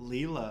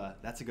 Leela,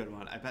 that's a good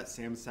one. I bet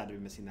Sam's sad to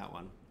be missing that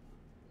one.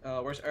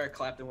 Where's Eric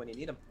Clapton when you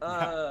need him?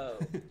 Oh.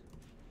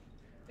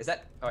 Is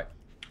that all right?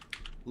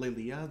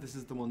 Lelia, this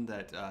is the one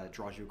that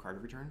draws you a card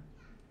every turn.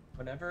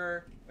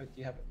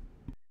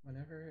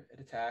 Whenever it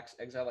attacks,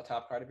 exile the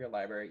top card of your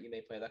library. You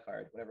may play that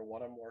card. Whenever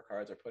one or more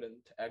cards are put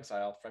into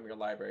exile from your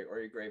library or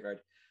your graveyard.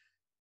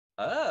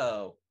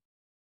 Oh.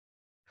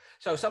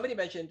 So somebody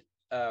mentioned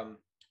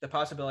the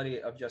possibility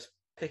of just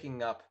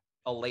picking up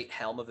a late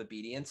Helm of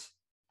Obedience.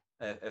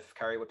 If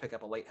Kari would pick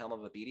up a late Helm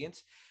of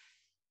Obedience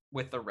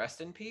with the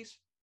Rest in Peace.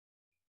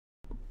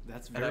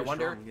 That's very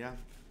strong, yeah.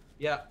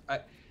 Yeah,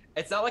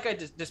 it's not like I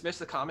just dismissed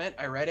the comment.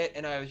 I read it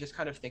and I was just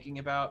kind of thinking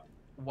about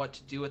what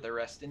to do with the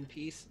Rest in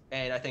Peace,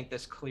 and I think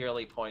this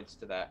clearly points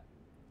to that.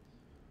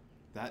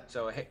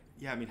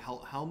 Yeah, I mean,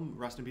 Helm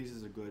Rest in Peace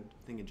is a good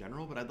thing in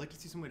general, but I'd like to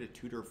see some way to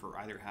tutor for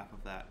either half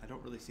of that. I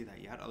don't really see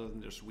that yet, other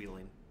than just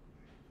wheeling.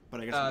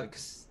 But I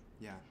guess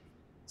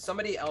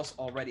somebody else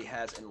already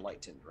has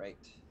Enlightened, right?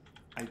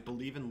 I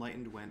believe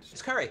Enlightened went.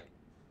 It's Curry.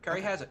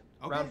 Curry has it.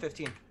 Okay. Round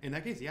 15. In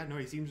that case,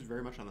 he seems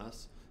very much on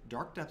this.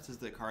 Dark Depths is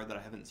the card that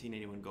I haven't seen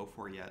anyone go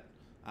for yet.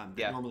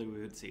 Normally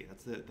we would see.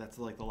 That's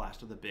like the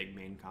last of the big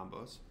main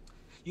combos.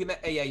 You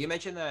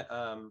mentioned that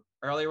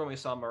earlier when we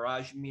saw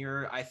Mirage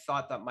Mirror. I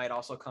thought that might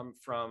also come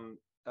from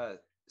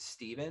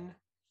Steven,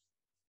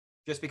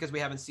 just because we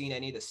haven't seen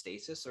any of the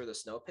Stasis or the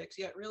Snow picks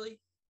yet, really.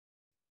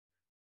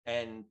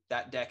 And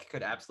that deck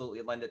could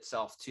absolutely lend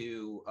itself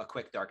to a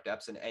quick Dark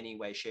Depths in any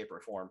way, shape, or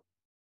form.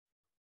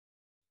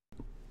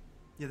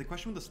 Yeah, the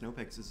question with the Snow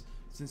picks is,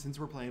 since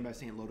we're playing by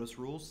St. Lotus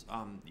rules,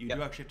 you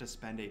do actually have to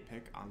spend a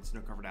pick on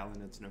Snow-Covered Island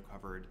and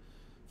Snow-Covered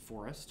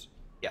Forest.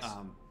 Yes.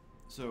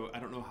 So I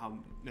don't know how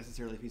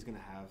necessarily if he's going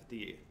to have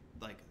the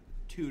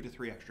 2 to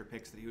 3 extra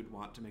picks that he would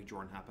want to make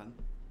Jordan happen.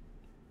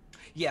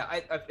 Yeah,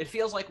 it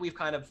feels like we've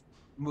kind of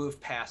moved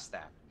past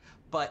that.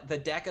 But the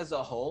deck as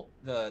a whole,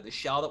 the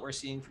shell that we're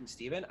seeing from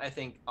Steven, I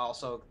think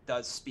also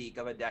does speak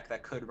of a deck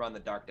that could run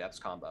the Dark Depths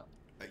combo.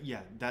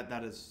 Yeah,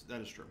 that is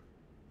true.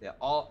 Yeah,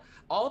 all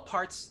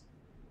parts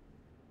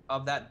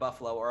of that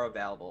Buffalo are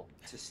available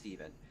to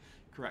Steven.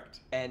 Correct.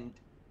 And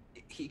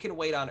he can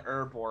wait on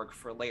Urborg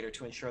for later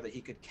to ensure that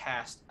he could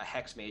cast a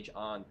Hex Mage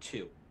on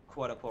 2,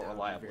 quote-unquote,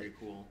 reliably. Very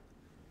cool.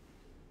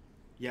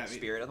 Yeah.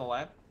 Spirit of the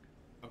Lab.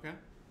 Okay,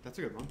 that's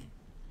a good one.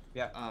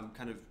 Yeah.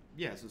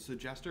 Yeah, so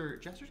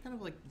Jester's kind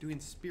of like doing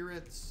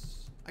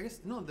spirits. I guess,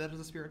 no, that is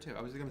a spirit too.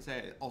 I was going to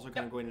say also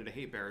kind of going into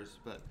hate bears,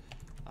 but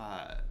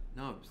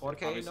no.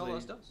 4K no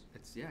less does.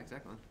 Yeah,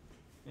 exactly.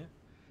 Yeah.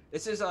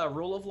 This is a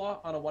Rule of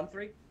Law on a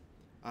 1/3?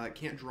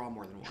 Can't draw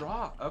more than one.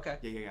 Draw, okay.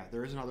 Yeah.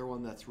 There is another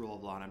one that's Rule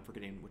of Law, and I'm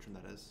forgetting which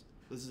one that is.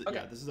 This is okay.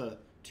 Yeah, this is a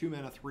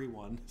 2-mana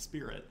 3/1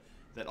 spirit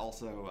that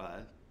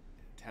also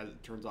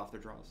turns off their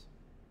draws.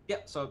 Yeah,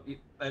 so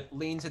it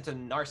leans into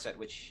Narset,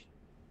 which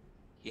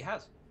he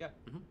has. Yeah.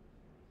 Mm-hmm.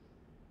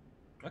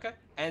 Okay.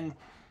 And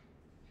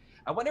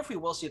I wonder if we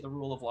will see the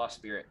Rule of Law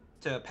spirit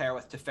to pair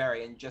with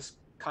Teferi and just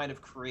kind of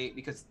create,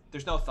 because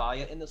there's no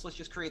Thalia in this, let's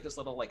just create this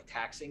little like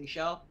taxing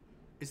shell.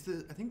 Is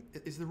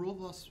the Rule of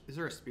Law, is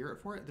there a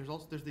spirit for it?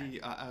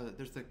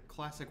 There's the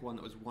classic one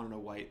that was 1 and a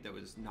white that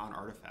was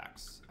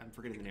non-artifacts. I'm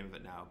forgetting the name of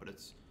it now, but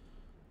it's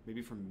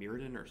maybe from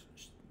Mirrodin or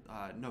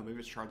no, maybe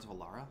it's Shards of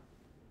Alara.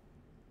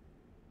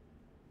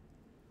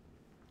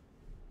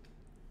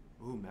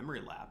 Ooh,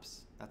 Memory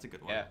Lapse. That's a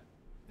good one. Yeah.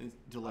 And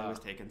delay was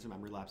taken, so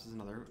Memory Lapse is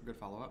another good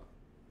follow-up.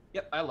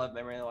 Yep, I love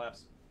Memory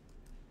Lapse.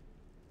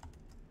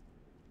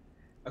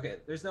 Okay,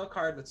 there's no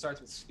card that starts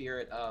with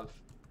Spirit of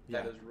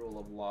that is Rule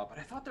of Law, but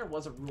I thought there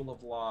was a Rule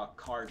of Law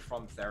card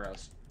from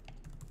Theros.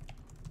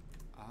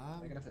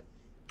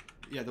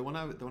 Yeah, the one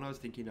I was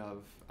thinking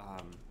of.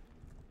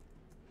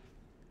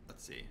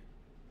 Let's see.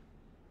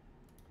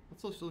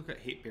 Let's also look at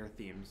hate bear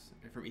themes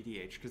from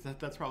EDH, because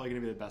that's probably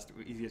going to be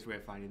the easiest way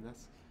of finding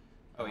this.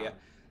 Oh yeah.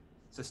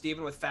 So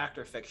Steven with Fact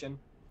or Fiction.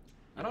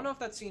 I don't know if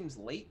that seems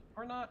late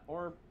or not,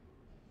 or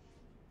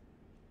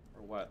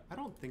what. I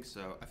don't think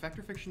so. A Fact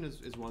or Fiction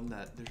is one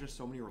that there's just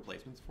so many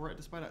replacements for it,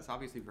 despite it's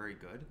obviously very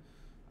good.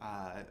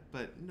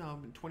 But no,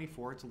 in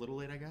 24 it's a little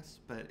late, I guess.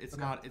 But it's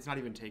not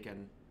even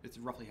taken. It's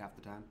roughly half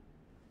the time.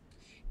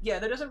 Yeah,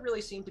 there doesn't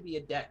really seem to be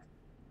a deck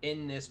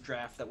in this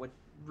draft that would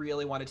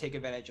really want to take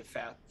advantage of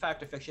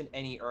Fact or Fiction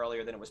any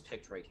earlier than it was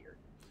picked right here.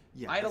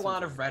 Yeah,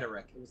 Eidolon of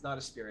Rhetoric. It was not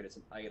a spirit, it's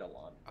an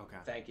Eidolon. Okay.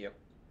 Thank you.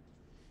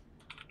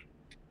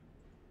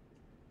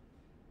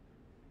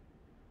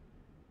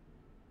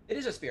 It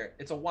is a spirit.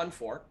 It's a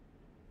 1/4,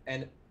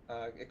 and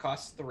it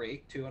costs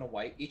 3, 2 and a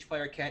white. Each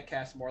player can't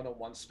cast more than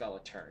 1 spell a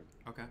turn.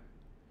 Okay.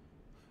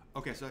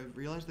 Okay, so I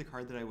realized the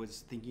card that I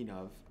was thinking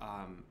of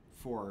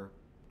for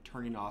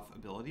turning off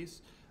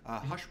abilities.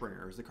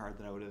 Hushbringer is the card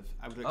that I would have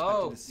expected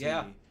to see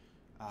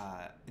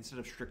instead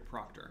of Strict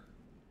Proctor.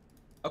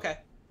 Okay.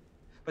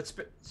 But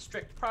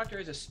Strict Proctor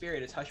is a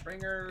spirit. Is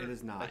Hushbringer It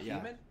is not, a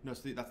human? No,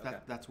 so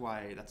that's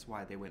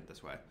why they went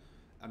this way.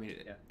 I mean,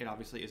 it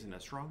obviously isn't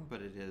as strong,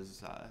 but it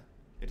is a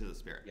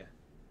spirit. Yeah.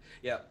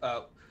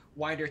 Yeah.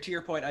 Winder, to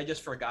your point, I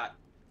just forgot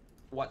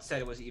what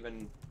set it was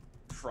even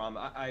from.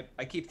 I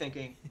keep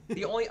thinking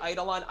the only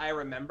Eidolon I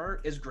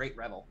remember is Great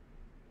Revel,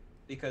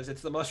 because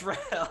it's the most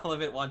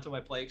relevant one to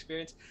my play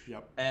experience.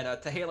 Yep.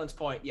 And to Halen's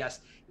point, yes,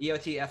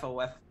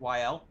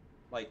 EOTFOFYL,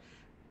 like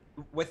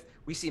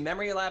we see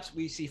Memory Lapse,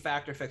 we see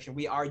Fact or Fiction.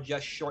 We are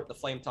just short the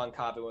Flame Tongue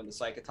Kavu and the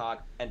Psychotog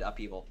and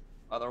Upheaval.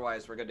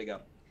 Otherwise, we're good to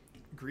go.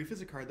 Grief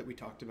is a card that we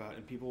talked about,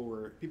 and people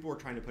were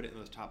trying to put it in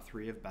those top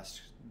 3 of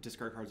best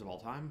discard cards of all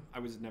time. I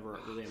was never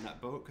really in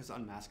that boat because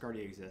Unmask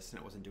already exists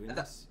and it wasn't doing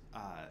this.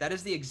 That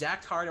is the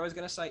exact card I was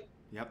going to cite.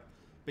 Yep.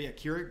 But yeah,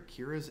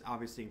 Kira is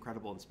obviously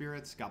incredible in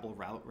spirits. Goblin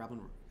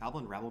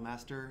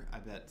Rabblemaster, I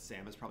bet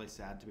Sam is probably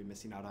sad to be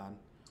missing out on.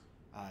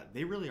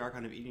 They really are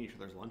kind of eating each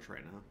other's lunch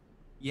right now.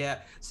 Yeah,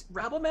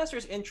 Rabblemaster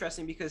is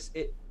interesting because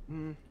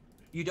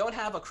you don't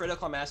have a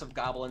critical mass of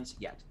goblins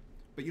yet.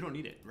 But you don't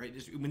need it, right?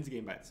 It wins the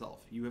game by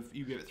itself. You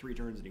give it 3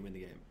 turns and you win the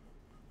game.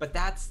 But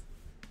that's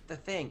the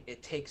thing.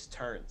 It takes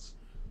turns.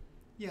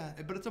 Yeah,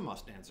 but it's a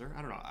must answer.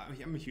 I don't know.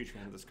 I'm a huge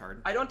fan of this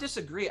card. I don't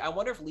disagree. I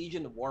wonder if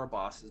Legion War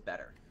Boss is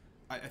better.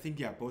 I think,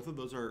 yeah, both of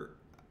those are...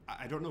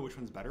 I don't know which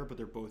one's better, but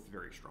they're both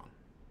very strong.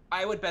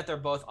 I would bet they're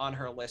both on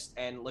her list,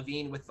 and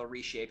Levine with the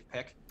reshaped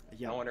pick.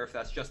 Yeah. I wonder if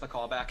that's just a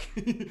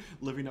callback.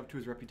 Living up to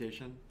his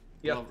reputation.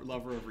 Yep.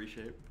 Lover of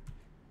reshape.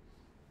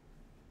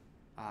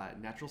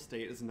 Natural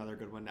State is another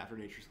good one after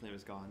Nature's Claim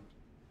is gone.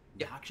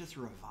 Yeah. Noxious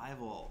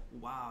Revival.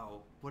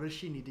 Wow. What does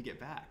she need to get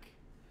back?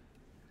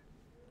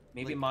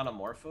 Maybe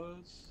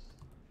Monomorphos?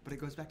 But it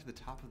goes back to the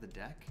top of the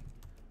deck?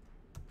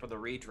 For the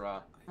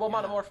redraw. Well,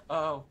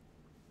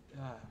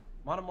 yeah.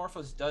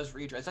 Monomorphos does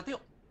redraw. Is that the...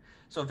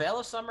 So Veil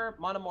of Summer,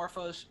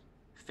 Monomorphos,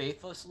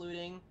 Faithless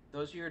Looting,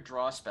 those are your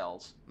draw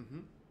spells. Mm-hmm.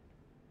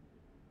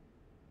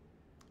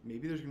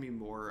 Maybe there's going to be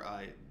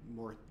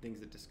more things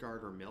that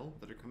discard or mill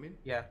that are coming.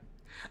 Yeah.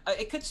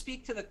 It could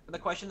speak to the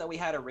question that we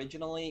had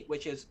originally,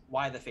 which is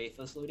why the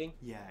Faithless Looting.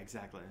 Yeah,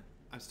 exactly.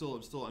 I'm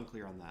still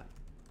unclear on that.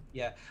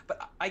 Yeah,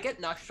 but I get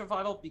Noxious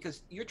Revival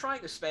because you're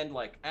trying to spend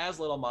like as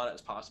little mana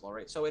as possible,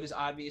 right? So it is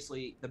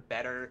obviously the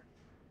better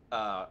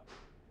uh,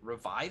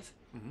 revive.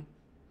 Hmm.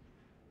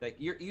 Like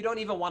you don't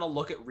even want to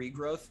look at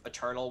Regrowth,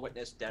 Eternal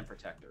Witness, Den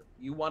Protector.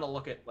 You want to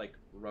look at like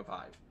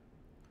Revive.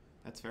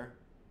 That's fair.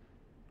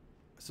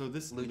 So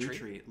this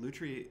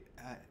Lutri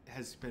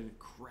has been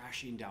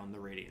crashing down the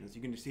ratings.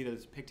 You can see that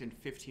it's picked in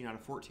 15 out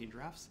of 14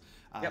 drafts.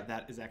 Yep.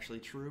 That is actually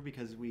true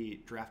because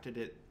we drafted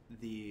it.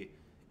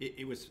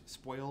 It was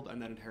spoiled,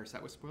 and that entire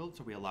set was spoiled,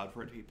 so we allowed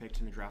for it to be picked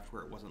in a draft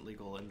where it wasn't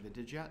legal in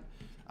Vintage yet.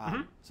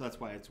 So that's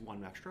why it's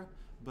one extra.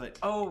 But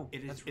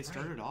it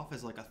started off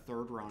as like a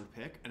third round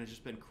pick, and it's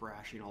just been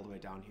crashing all the way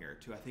down here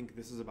to I think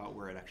this is about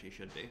where it actually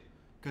should be.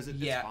 Because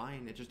it's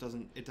fine. It just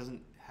doesn't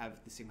have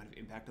the same kind of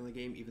impact on the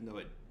game, even though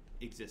it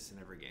exists in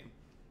every game.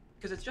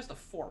 Because it's just a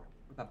fork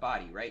with a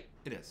body, right?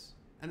 It is.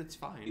 And it's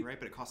fine, right?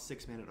 But it costs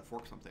 6 mana to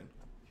fork something.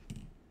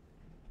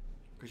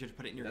 Because you have to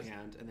put it in your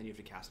hand, and then you have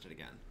to cast it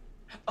again.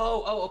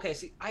 Oh, okay.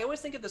 See, I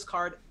always think of this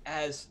card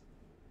as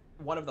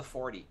one of the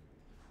 40,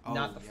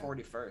 not the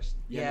 41st.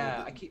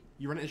 Yeah, no,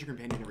 you run it as your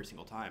companion every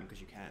single time, because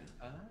you can.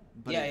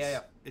 But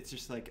it's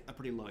just like a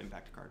pretty low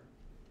impact card.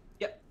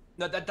 Yep.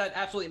 No, that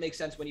absolutely makes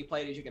sense when you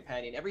play it as your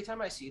companion. Every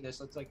time I see this,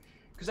 it's like...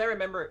 Because I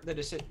remember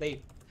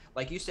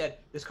like you said,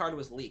 this card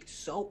was leaked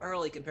so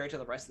early compared to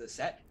the rest of the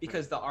set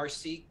because the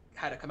RC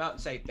had to come out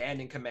and say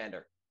banned in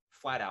Commander,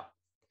 flat out.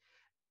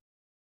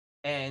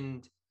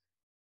 And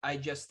I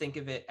just think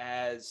of it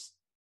as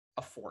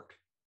a fork.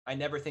 I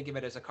never think of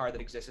it as a card that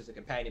exists as a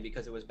companion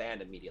because it was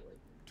banned immediately.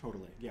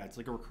 Totally. Yeah, it's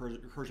like a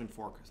recursion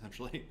fork,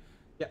 essentially.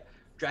 Yeah.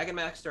 Dragon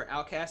Master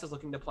Outcast is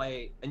looking to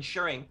play,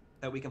 ensuring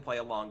that we can play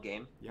a long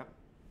game. Yep.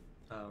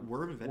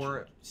 Word of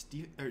Invention.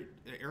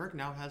 Eric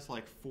now has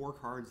like 4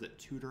 cards that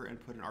tutor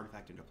and put an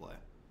artifact into play.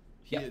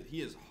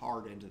 He is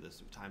hard into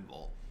this Time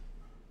Vault.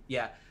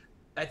 Yeah.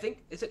 I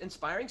think, is it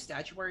Inspiring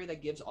Statuary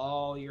that gives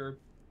all your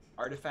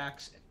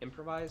artifacts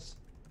improvise?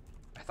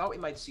 I thought we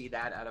might see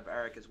that out of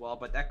Eric as well,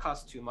 but that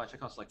costs too much.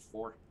 It costs like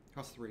 4. It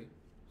costs 3.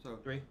 So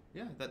 3?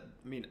 Yeah,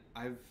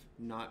 I've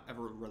not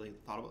ever really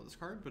thought about this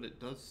card, but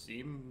it does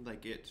seem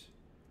like it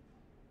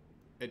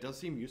does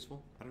seem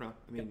useful. I don't know.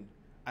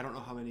 I don't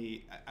know how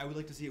many. I would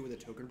like to see it with a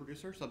token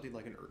producer, something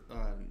like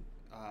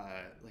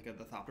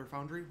the Thopter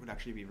Foundry would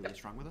actually be really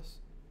strong with us.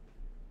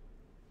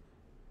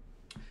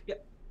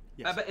 Yep.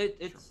 Yes. But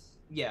it's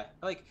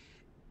like.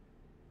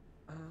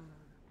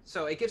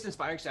 So it gives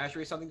Inspiring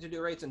Statuary something to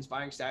do, right? So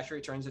Inspiring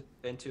Statuary turns it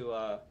into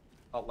an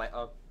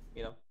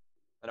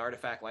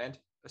artifact land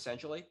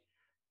essentially,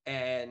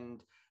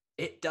 and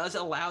it does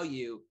allow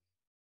you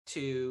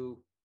to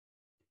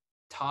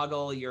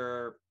toggle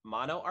your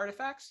mono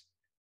artifacts.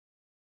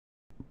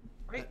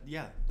 Right?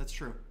 Yeah, that's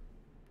true.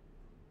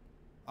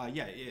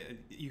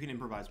 You can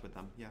improvise with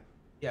them. Yeah.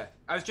 Yeah,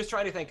 I was just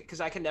trying to think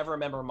because I can never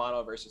remember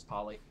mono versus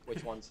poly.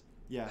 Which ones?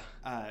 Yeah,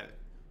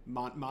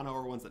 mono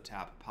are ones that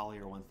tap. Poly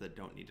are ones that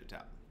don't need to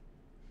tap.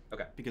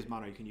 Okay. Because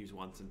mono you can use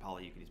once, and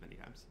poly you can use many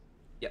times.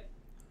 Yep.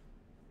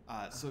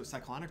 So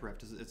Cyclonic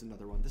Rift is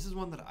another one. This is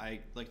one that I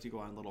like to go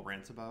on little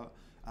rants about.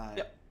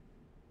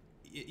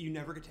 You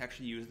never get to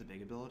actually use the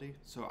big ability,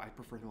 so I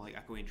prefer something like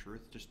Echoing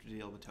Truth just to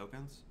deal with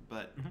tokens.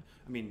 But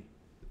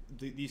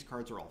these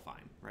cards are all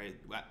fine, right?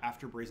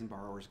 After Brazen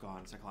Borrower's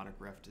gone, Cyclonic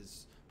Rift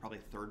is probably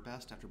third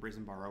best after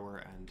Brazen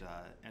Borrower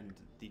and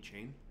the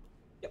Chain.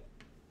 Yep.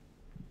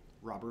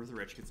 Robber of the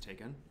Rich gets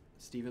taken.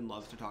 Steven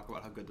loves to talk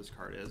about how good this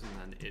card is, and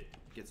then it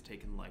gets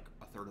taken like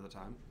a third of the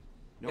time.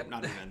 Nope,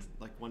 not even.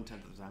 Like 1/10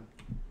 of the time.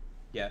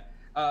 Yeah.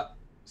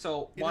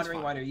 So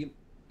Wandering Winder,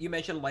 you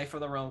mentioned Life of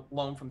the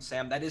Loam from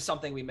Sam. That is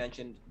something we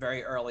mentioned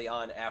very early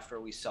on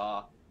after we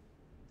saw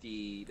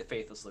the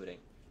Faithless looting.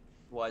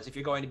 Was if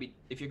you're going to be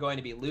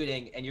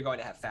looting and you're going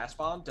to have Fast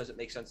Bomb, does it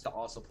make sense to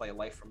also play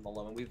Life from the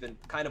Loam? And we've been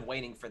kind of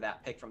waiting for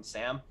that pick from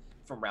Sam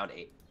from round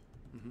 8.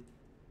 Mm-hmm.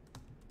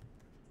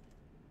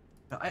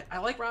 I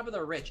like Rob of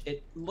the Rich.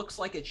 It looks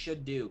like it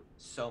should do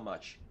so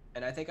much,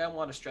 and I think I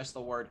want to stress the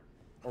word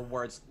or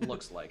words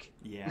looks like.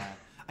 Yeah,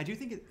 I do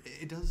think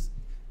it does.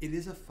 It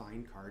is a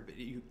fine card, but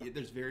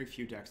there's very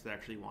few decks that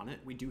actually want it.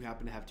 We do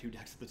happen to have 2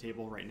 decks at the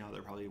table right now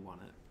that probably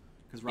want it.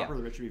 Because Robber of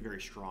the Rich would be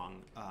very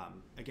strong.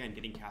 Again,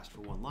 getting cast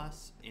for 1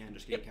 less, and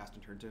just getting cast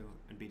in turn 2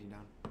 and beating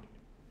down.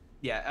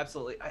 Yeah,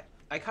 absolutely.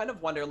 I kind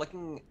of wonder,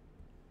 looking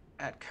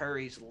at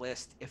Curry's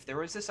list, if there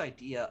was this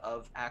idea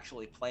of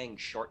actually playing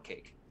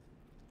Shortcake.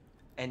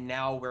 And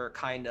now we're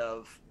kind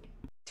of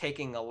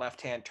taking a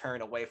left-hand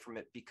turn away from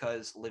it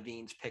because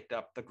Levine's picked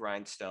up the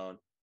Grindstone.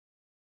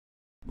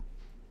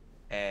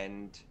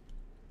 And...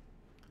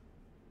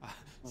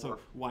 So,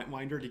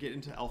 Winder, to get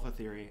into Alpha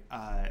Theory...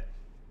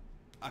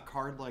 a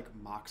card like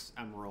Mox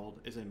Emerald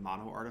is a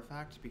mono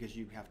artifact because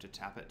you have to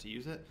tap it to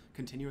use it.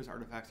 Continuous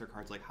artifacts are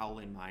cards like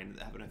Howling Mine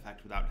that have an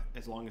effect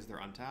as long as they're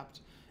untapped.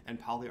 And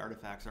poly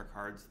artifacts are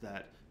cards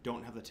that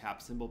don't have the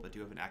tap symbol but do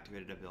have an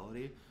activated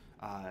ability.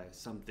 I'm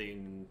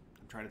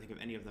trying to think of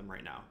any of them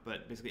right now,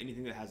 but basically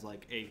anything that has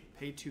like a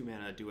pay 2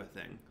 mana, do a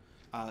thing.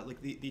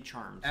 Like the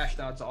Charms.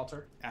 Ashnod's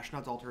Altar.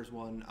 Ashnod's Altar is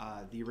one.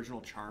 The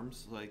original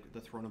Charms, like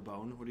the Throne of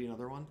Bone, would be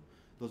another one.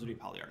 those would be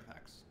poly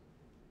artifacts.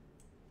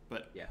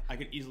 But Yeah. I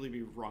could easily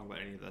be wrong about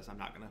any of this. I'm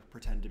not going to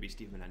pretend to be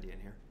Steve Menendian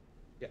here.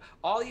 Yeah.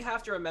 All you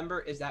have to remember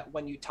is that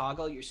when you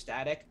toggle your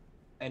static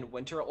and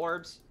winter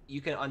orbs,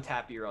 you can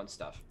untap your own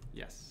stuff.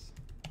 Yes.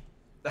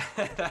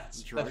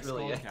 that's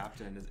really it.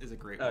 Captain is a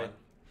great one.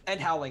 And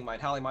Howling Mine.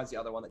 Howling Mine's the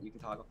other one that you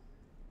can toggle.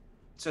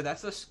 So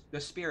that's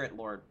the Spirit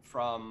Lord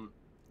from...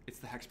 It's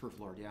the Hexproof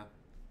Lord, yeah.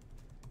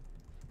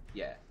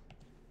 Yeah.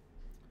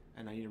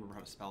 And I need to remember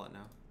how to spell it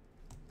now.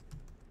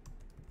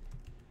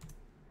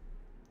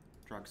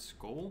 Drog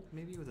Skull,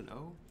 maybe with an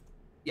O?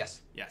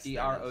 Yes. Yes.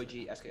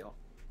 Drogsko.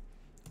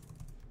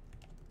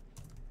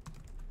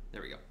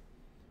 There we go.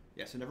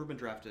 Yeah, so never been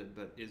drafted,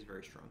 but is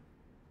very strong.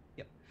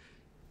 Yep.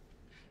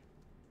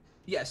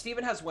 Yeah,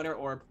 Steven has Winter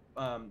Orb,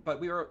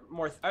 but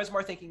I was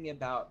more thinking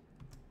about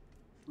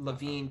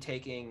Levine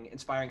taking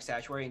Inspiring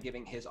Statuary and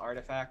giving his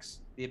artifacts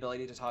the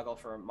ability to toggle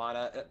for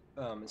mana.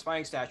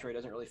 Inspiring Statuary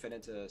doesn't really fit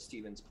into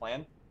Steven's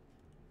plan.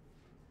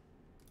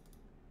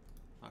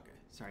 Okay,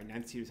 sorry,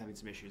 Ninth Seed was having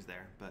some issues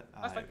there, but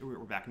fine. we're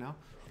back now.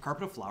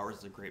 Carpet of Flowers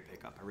is a great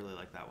pickup. I really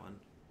like that one.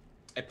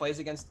 It plays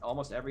against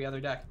almost every other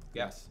deck.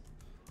 Yes.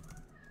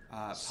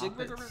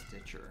 Sigrid Puppet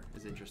Stitcher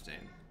is interesting.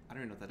 I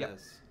don't even know what that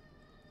is.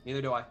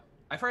 Neither do I.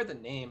 I've heard the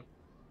name.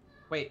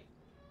 Wait.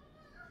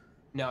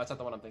 No, it's not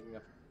the one I'm thinking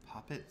of.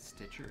 Puppet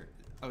Stitcher?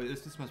 Oh,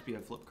 this must be a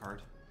flip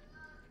card.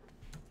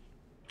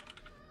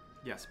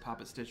 Yes,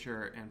 Puppet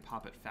Stitcher and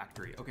Puppet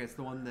Factory. Okay, it's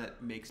the one that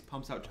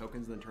pumps out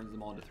tokens and then turns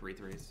them all into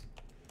 3/3s.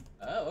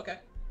 Oh, okay.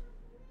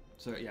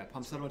 So yeah,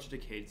 pumps out a bunch of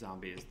decayed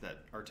zombies that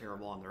are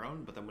terrible on their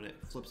own, but then when it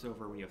flips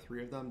over, when you have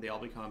 3 of them, they all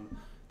become...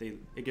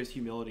 It gives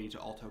humility to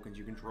all tokens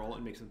you control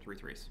and makes them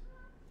 3/3s.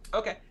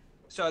 Okay,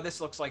 so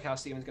this looks like how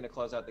Steven's going to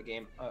close out the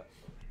game.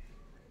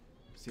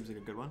 Seems like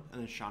a good one.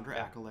 And then Chandra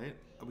Acolyte.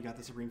 We got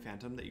the Supreme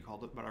Phantom that you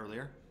called about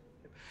earlier.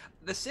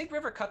 The Sig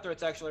River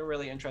Cutthroat's actually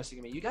really interesting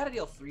to me. You got to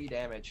deal 3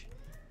 damage.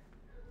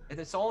 And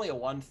it's only a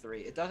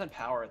 1/3. It doesn't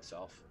power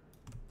itself.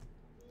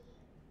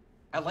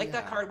 I like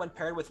that card when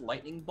paired with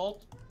Lightning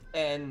Bolt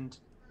and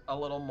a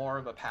little more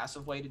of a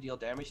passive way to deal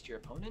damage to your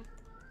opponent.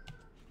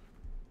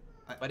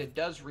 But it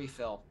does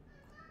refill.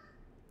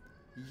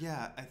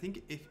 Yeah, I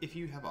think if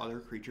you have other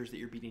creatures that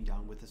you're beating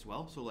down with as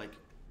well, so like,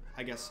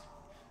 I guess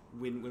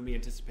when we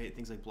anticipate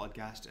things like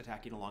Bloodghast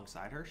attacking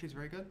alongside her, she's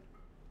very good.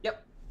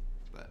 Yep.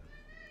 But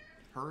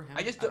him,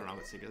 I don't know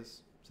what Sig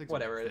is. Sig's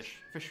whatever a it is.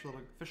 Fish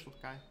little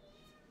guy.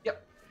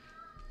 Yep.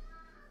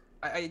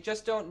 I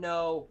just don't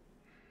know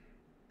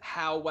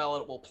how well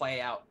it will play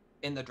out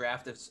in the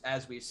draft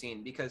as we've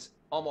seen, because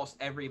almost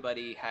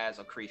everybody has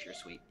a creature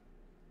suite.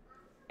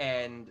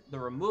 And the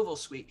removal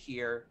suite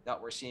here that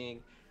we're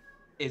seeing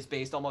is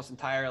based almost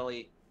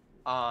entirely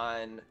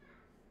on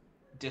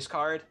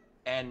discard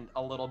and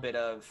a little bit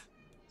of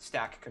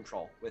stack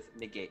control with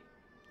negate.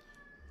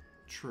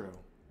 True.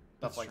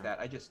 Stuff like that.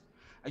 I just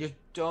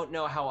don't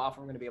know how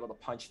often we're going to be able to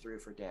punch through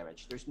for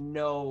damage. There's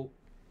no...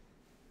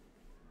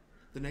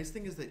 The nice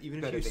thing is that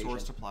even if you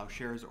source to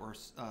Plowshares or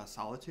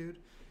Solitude,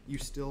 you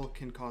still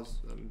can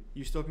cause them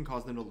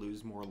to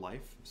lose more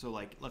life. So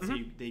like, let's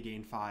say they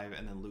gain 5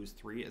 and then lose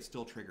 3, it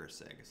still triggers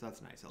Sig. So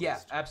that's nice. At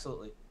least.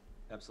 Absolutely.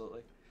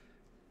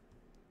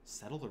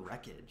 Settle the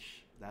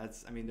Wreckage.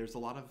 There's a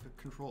lot of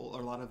control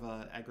or a lot of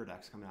aggro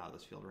decks coming out of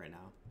this field right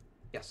now.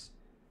 Yes.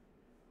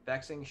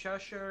 Vexing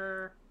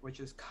Shusher, which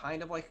is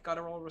kind of like a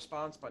guttural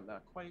response, but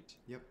not quite.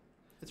 Yep.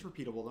 It's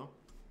repeatable though.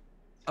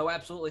 Oh,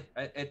 absolutely.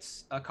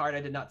 It's a card I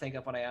did not think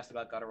of when I asked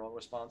about guttural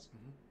response.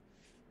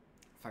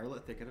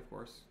 Firelit Thicket, of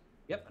course.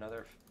 Yep,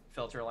 another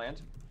filter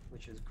land,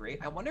 which is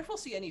great. I wonder if we'll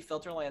see any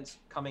filter lands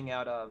coming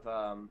out of...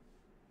 Out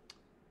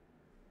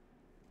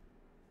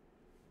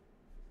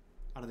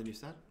of the new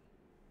set?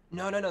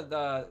 No,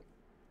 the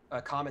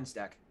Commons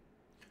deck.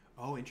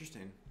 Oh,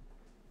 interesting.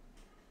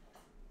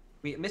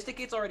 Mystic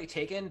Gate's already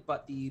taken,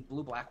 but the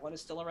blue-black one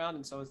is still around,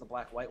 and so is the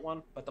black-white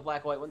one. But the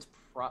black-white one's...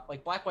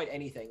 black-white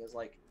anything is,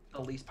 like,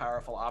 the least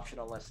powerful option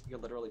unless you're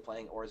literally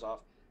playing Orzhov.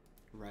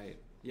 Right.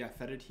 Yeah,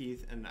 Fetid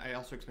Heath, and I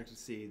also expect to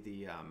see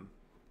the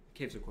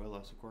Caves of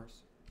Koilos, of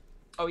course.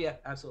 Oh, yeah,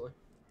 absolutely.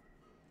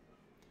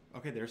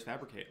 Okay, there's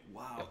Fabricate.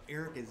 Wow, yep.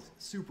 Eric is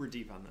super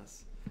deep on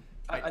this.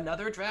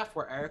 Another draft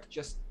where Eric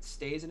just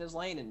stays in his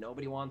lane and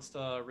nobody wants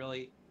to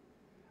really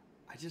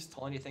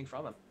pull anything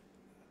from him.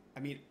 I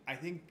mean, I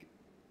think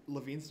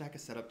Levine's deck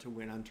is set up to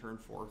win on turn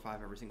 4 or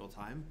 5 every single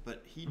time,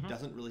 but he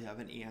doesn't really have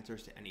any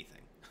answers to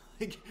anything.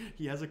 Like,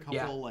 he has a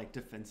couple like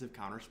defensive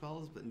counter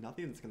spells, but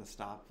nothing that's going to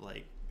stop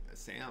like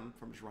Sam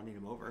from just running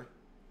him over.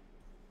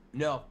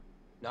 No,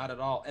 not at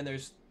all. And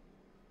there's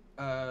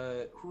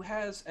who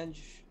has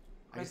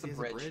the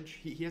bridge?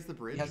 He has the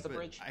bridge. He has the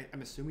bridge.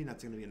 I'm assuming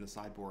that's going to be in the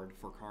sideboard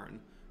for Karn,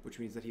 which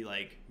means that he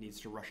like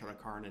needs to rush out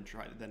of Karn and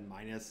try then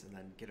minus and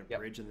then get a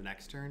bridge in the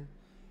next turn.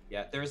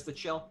 Yeah, there's the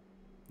chill.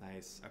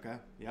 Nice. Okay.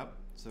 Yep.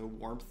 So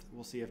Warmth.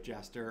 We'll see if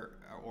Jaster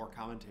or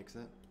Common takes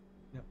it.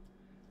 Yep.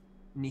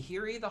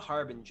 Nihiri the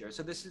Harbinger.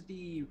 So this is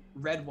the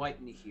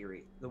red-white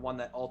Nihiri, the one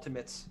that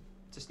ultimates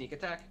to sneak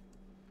attack.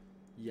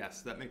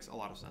 Yes, that makes a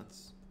lot of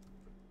sense.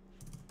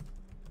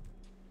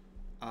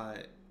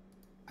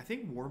 I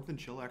think Warmth and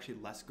Chill are actually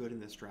less good in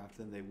this draft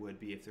than they would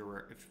be if there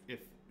were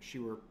if she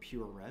were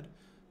pure red,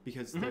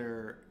 because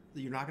you're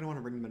not going to want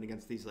to bring them in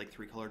against these like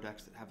 3-color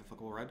decks that have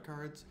applicable red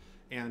cards,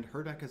 and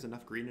her deck has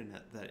enough green in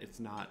it that it's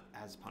not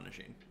as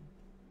punishing.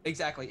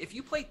 Exactly. If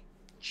you play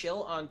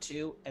Chill on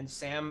 2 and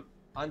Sam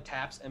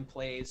untaps and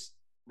plays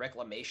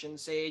Reclamation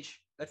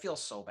Sage, that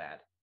feels so bad.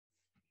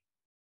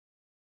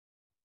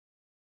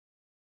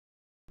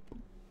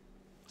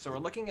 So we're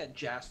looking at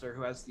Jaster,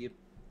 who has the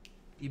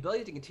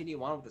ability to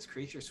continue on with this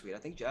creature suite. I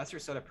think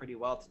Jaster set up pretty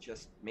well to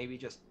just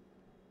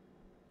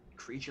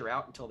creature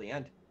out until the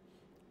end.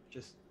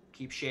 Just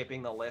keep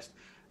shaping the list.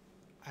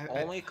 I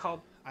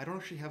don't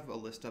actually have a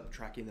list up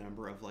tracking the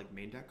number of like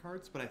main deck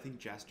cards, but I think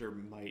Jaster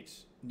might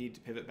need to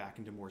pivot back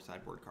into more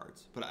sideboard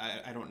cards. But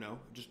I don't know,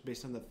 just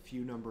based on the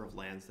few number of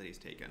lands that he's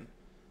taken.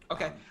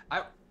 Okay,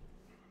 I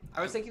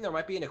was thinking there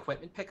might be an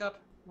equipment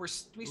pickup. We've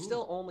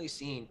still only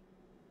seen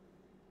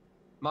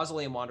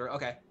Mausoleum Wanderer.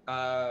 Okay,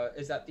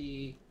 is that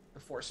the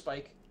Force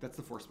Spike? That's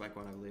the Force Spike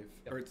one, I believe.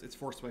 Yep. Or it's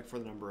Force Spike for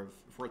the number of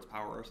for its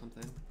power or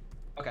something.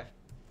 Okay.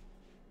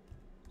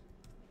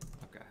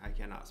 Okay, I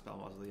cannot spell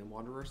Mausoleum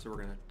Wanderer, so we're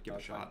gonna give it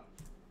a shot.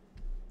 Fine.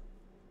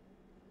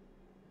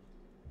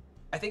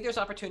 I think there's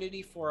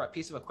opportunity for a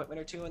piece of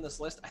equipment or two in this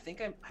list. I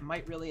think I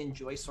might really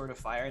enjoy Sword of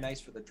Fire and Ice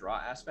for the draw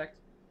aspect.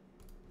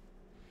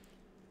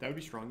 That would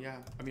be strong, yeah.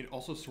 I mean,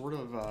 also Sword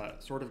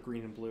of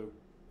Green and Blue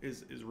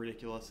is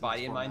ridiculous.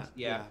 Body of Mind,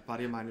 yeah.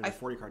 Body of Mind in a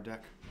 40-card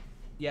deck.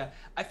 Yeah,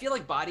 I feel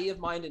like Body of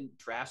Mind in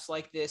drafts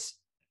like this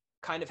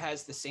kind of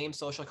has the same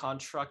social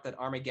construct that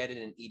Armageddon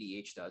and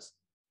EDH does.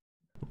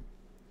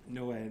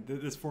 No way.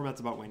 This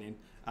format's about winning.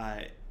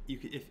 I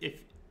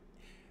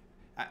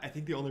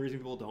think the only reason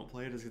people don't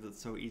play it is because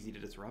it's so easy to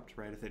disrupt,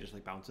 right? If they just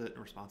like bounce it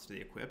in response to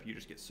the equip, you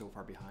just get so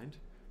far behind.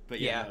 But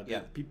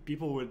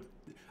people would.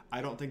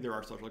 I don't think there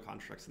are social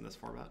constructs in this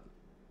format.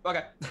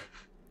 Okay,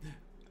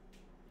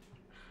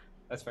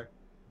 that's fair.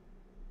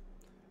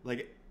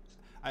 Like,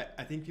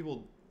 I think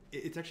people.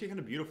 It's actually kind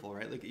of beautiful,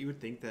 right? Like you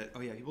would think that, oh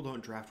yeah, people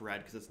don't draft red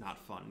because it's not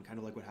fun, kind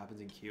of like what happens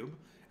in Cube,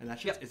 and that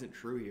just isn't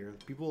true here.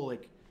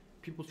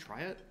 People try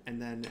it and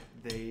then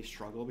they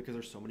struggle because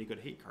there's so many good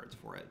hate cards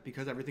for it,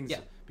 because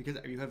because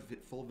you have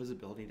full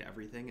visibility to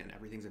everything and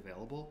everything's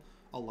available.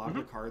 A lot of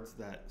the cards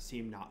that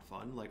seem not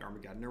fun, like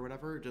Armageddon or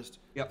whatever, just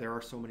there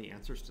are so many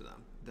answers to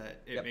them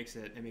that it makes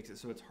it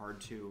so it's hard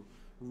to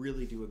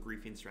really do a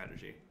griefing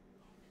strategy.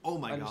 Oh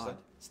my god,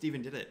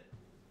 Steven did it.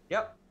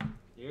 Yep,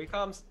 here he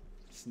comes.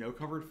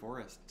 Snow-covered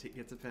forest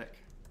gets a pick.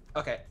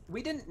 Okay,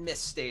 we didn't miss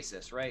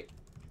Stasis, right?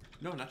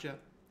 No, not yet.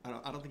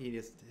 I don't think he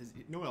is.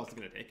 No one else is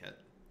gonna take it.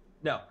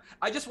 No,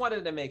 I just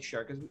wanted to make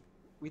sure because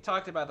we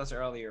talked about this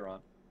earlier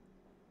on.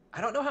 I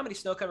don't know how many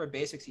snow-covered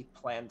basics he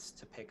plans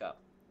to pick up.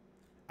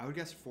 I would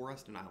guess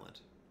forest and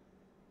island.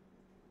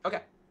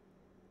 Okay.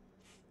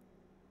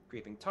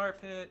 Creeping Tar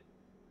Pit.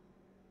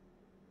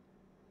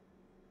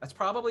 That's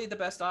probably the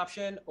best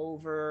option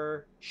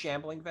over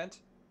Shambling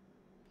Vent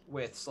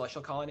with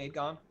Celestial Colonnade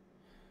gone.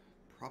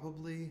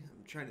 Probably.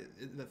 I'm trying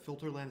to. The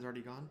filter land's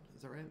already gone.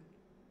 Is that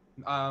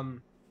right?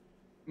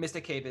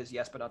 Mystic Cave is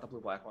yes, but not the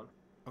blue-black one.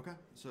 Okay,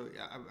 so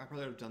yeah, I probably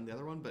would have done the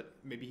other one, but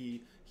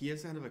maybe he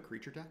has kind of a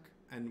creature deck,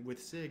 and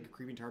with Sig,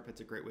 Creeping Tar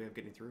Pit's a great way of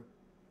getting through.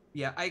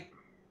 Yeah,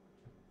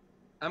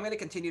 I'm going to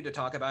continue to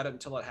talk about it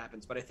until it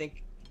happens, but I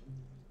think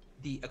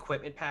the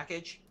equipment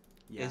package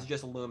is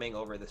just looming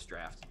over this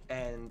draft.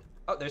 And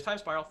there's Time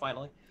Spiral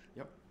finally.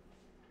 Yep.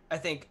 I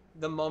think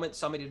the moment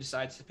somebody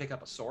decides to pick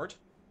up a sword,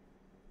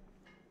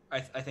 I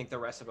think the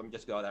rest of them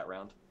just go that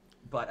round.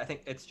 But I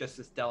think it's just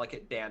this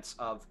delicate dance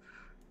of,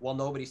 well,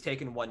 nobody's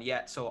taken one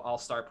yet, so I'll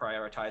start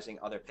prioritizing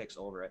other picks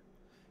over it.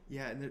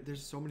 Yeah, and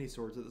there's so many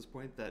swords at this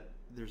point that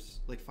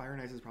there's, like, Fire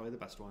and Ice is probably the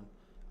best one.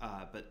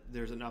 But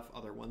there's enough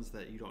other ones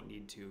that you don't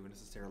need to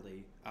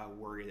necessarily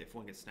worry if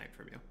one gets sniped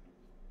from you.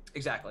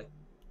 Exactly.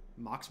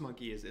 Mox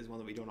Monkey is one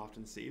that we don't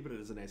often see, but it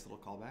is a nice little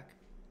callback.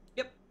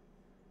 Yep.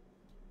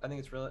 I think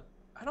it's really...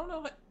 I don't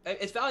know.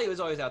 Its value is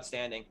always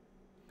outstanding.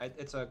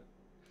 It's a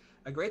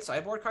great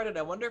sideboard card, and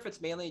I wonder if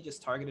it's mainly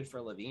just targeted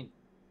for Levine.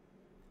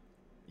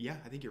 Yeah,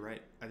 I think you're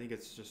right. I think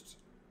it's just,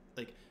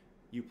 like,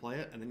 you play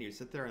it, and then you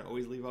sit there and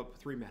always leave up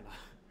 3 mana,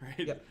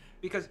 right? Yep.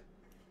 Because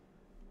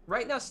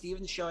right now,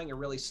 Steven's showing a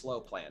really slow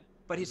plan,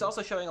 but he's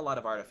also showing a lot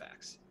of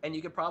artifacts. And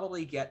you could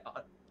probably get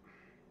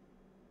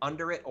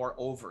under it or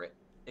over it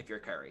if you're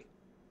Curry.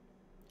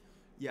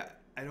 Yeah,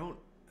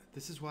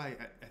 this is why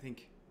I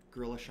think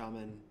Gorilla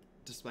Shaman,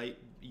 despite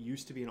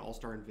used to be an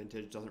all-star in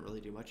Vintage, doesn't really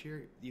do much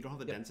here. You don't have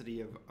the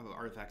density of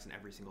artifacts in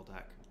every single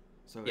deck.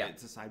 So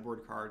it's a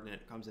sideboard card, and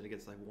it comes in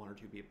against like 1 or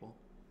 2 people.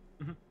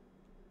 Mm-hmm.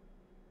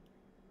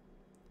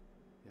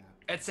 Yeah.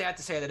 It's sad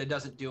to say that it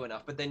doesn't do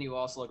enough, but then you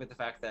also look at the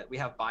fact that we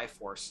have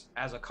Biforce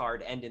as a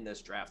card and in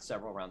this draft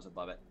several rounds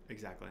above it.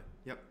 Exactly.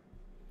 Yep.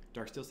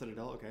 Darksteel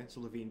Citadel. Okay, so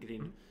Levine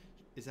getting...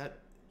 Is that...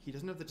 He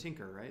doesn't have the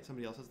Tinker, right?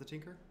 Somebody else has the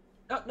Tinker?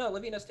 No,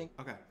 Levine has Tinker.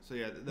 Okay, so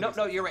yeah...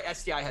 No, you're right.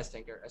 STI has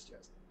Tinker.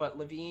 But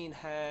Levine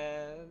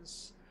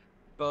has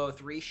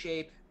both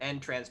Reshape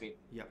and Transmute.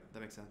 Yep,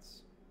 that makes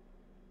sense.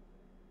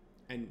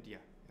 And, yeah.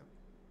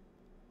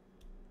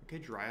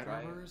 Okay, Dryad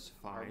Arbor is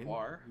fine.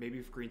 Arboire. Maybe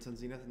if Green Sun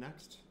Zenith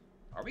next.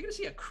 Are we going to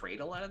see a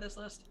Cradle out of this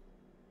list?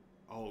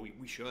 Oh,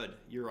 we should.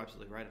 You're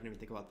absolutely right. I didn't even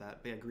think about that.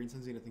 But yeah, Green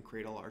Sun Zenith and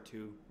Cradle are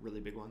two really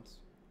big ones.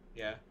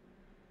 Yeah.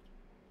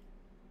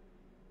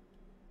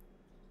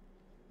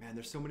 Man,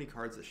 there's so many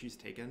cards that she's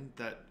taken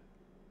that,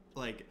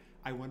 like,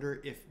 I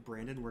wonder if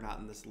Brandon were not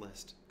in this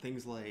list.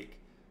 Things like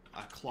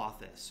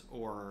Clothis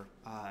or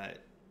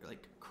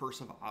like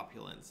Curse of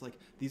Opulence. Like,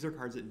 these are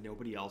cards that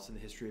nobody else in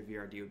the history of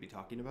VRD would be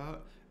talking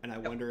about. And I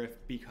wonder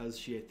if because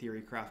she had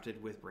theory crafted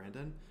with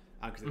Brandon,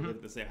 because they live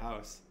in the same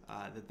house,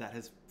 that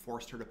has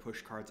forced her to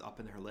push cards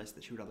up in her list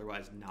that she would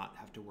otherwise not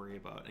have to worry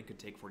about and could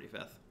take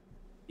 45th.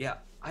 Yeah,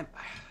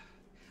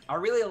 I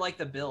really like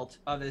the build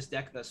of this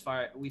deck thus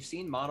far. We've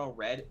seen mono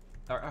red,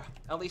 or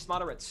at least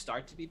mono red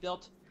start to be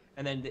built,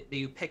 and then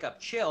you pick up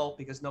Chill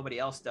because nobody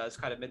else does,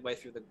 kind of midway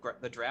through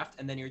the draft,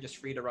 and then you're just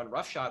free to run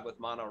Roughshod with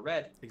mono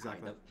red.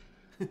 Exactly. Kind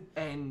of.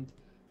 And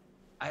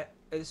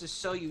this is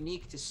so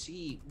unique to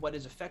see what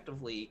is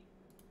effectively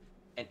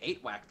an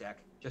 8-whack deck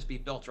just be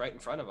built right in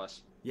front of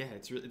us. Yeah,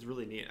 it's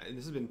really neat. And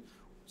this has been,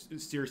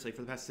 seriously,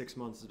 for the past 6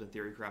 months, has been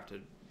theory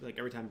crafted. Like,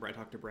 every time I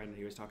talk to Brandon,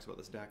 he always talks about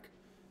this deck.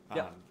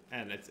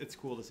 And it's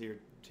cool to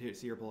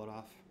see her pull it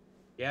off.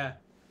 Yeah.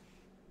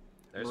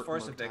 There's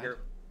Force of Vigor.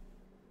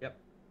 Yep.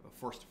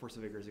 Force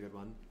of Vigor is a good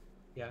one.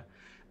 Yeah.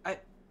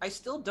 I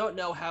still don't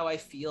know how I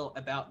feel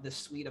about this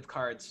suite of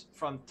cards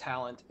from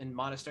Talent in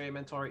Monastery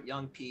Mentor,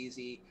 Young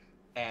Peasy,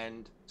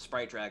 and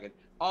Sprite Dragon.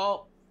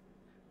 All,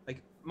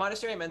 like,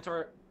 Monastery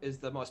Mentor is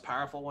the most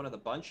powerful one of the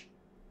bunch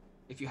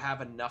if you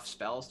have enough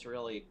spells to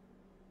really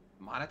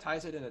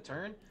monetize it in a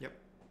turn. Yep.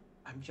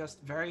 I'm just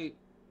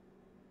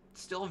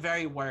still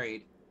very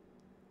worried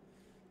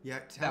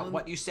that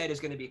what you said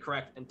is going to be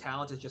correct and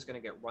Talent is just going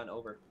to get run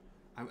over.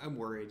 I'm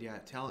worried, yeah.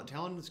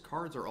 Talent's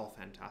cards are all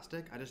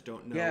fantastic. I just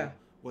don't know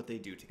what they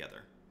do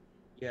together.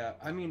 Yeah,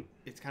 I mean,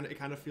 it kind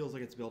of feels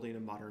like it's building a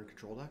modern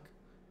control deck.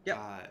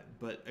 Yeah.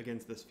 But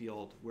against this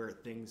field where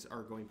things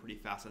are going pretty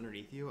fast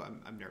underneath you,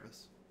 I'm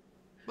nervous.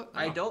 But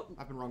I've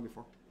been wrong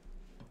before.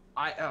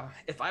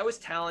 If I was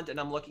Talent and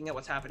I'm looking at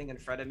what's happening in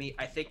front of me,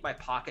 I think my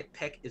pocket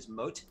pick is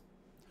Moat.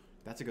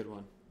 That's a good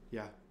one.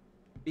 Yeah.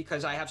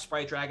 Because I have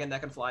Sprite Dragon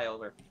that can fly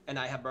over, and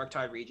I have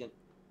Murktide Regent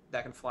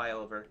that can fly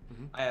over.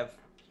 Mm-hmm. I have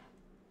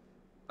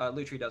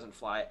Lutri doesn't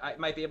fly. I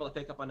might be able to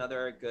pick up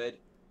another good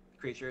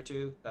creature or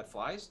two that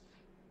flies,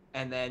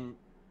 and then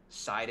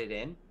side it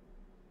in.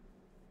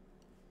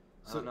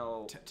 So I don't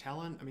know.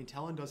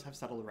 Talon does have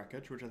Settle the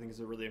Wreckage, which I think is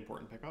a really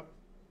important pickup.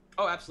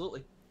 Oh,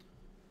 absolutely.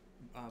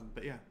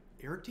 But yeah,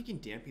 Eric taking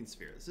Damping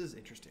Sphere. This is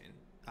interesting.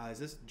 Is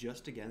this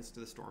just against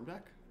the Storm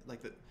deck?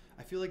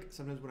 I feel like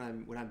sometimes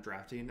when I'm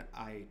drafting,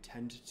 I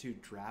tend to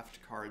draft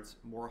cards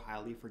more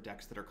highly for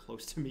decks that are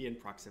close to me in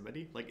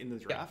proximity, like in the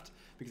draft,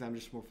 because I'm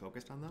just more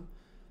focused on them.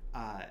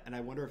 And I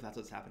wonder if that's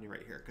what's happening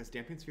right here, because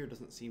Damping Sphere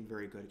doesn't seem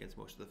very good against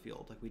most of the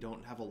field. Like, we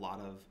don't have a lot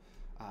of,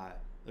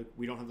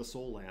 we don't have the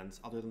soul lands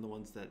other than the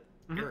ones that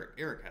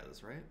Eric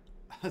has, right?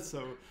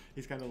 So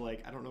he's kind of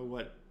like, I don't know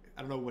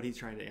what he's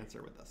trying to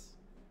answer with this.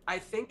 I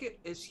think it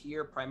is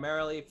here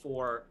primarily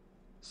for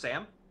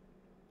Sam,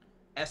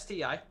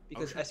 STI,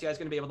 because STI is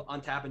going to be able to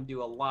untap and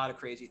do a lot of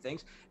crazy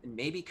things, and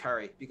maybe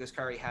Curry, because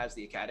Curry has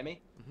the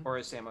Academy, or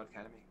is Sam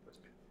Academy?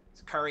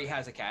 Curry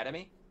has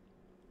Academy,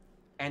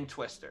 and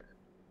Twister.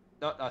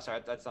 No,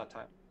 sorry, that's not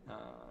Time. No,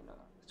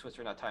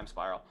 Twister, not Time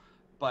Spiral,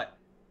 but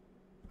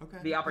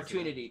the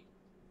opportunity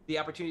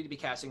to be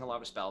casting a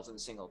lot of spells in a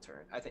single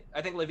turn. I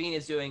think Levine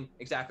is doing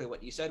exactly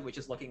what you said, which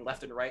is looking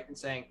left and right and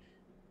saying,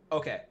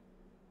 okay,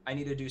 I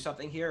need to do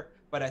something here,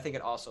 but I think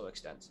it also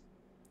extends.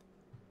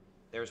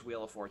 There's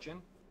Wheel of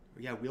Fortune.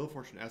 Yeah, Wheel of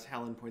Fortune, as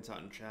Hallen points out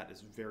in chat,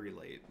 is very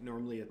late.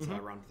 Normally it's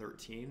around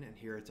 13, and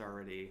here it's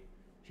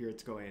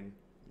going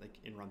like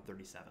in run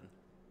 37.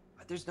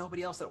 But there's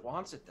nobody else that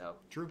wants it, though.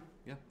 True,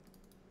 yeah.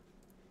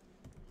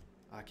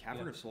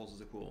 Cavern of Souls is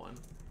a cool one.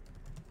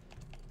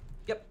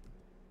 Yep.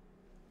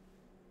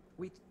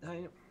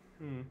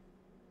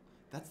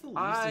 That's the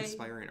least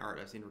inspiring art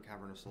I've seen for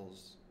Cavern of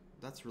Souls.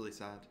 That's really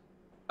sad.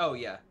 Oh,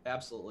 yeah,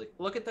 absolutely.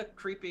 Look at the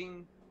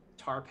creeping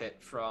tar pit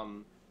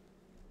from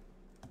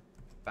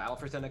Battle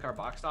for Zendikar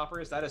Box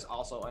Stoppers. That is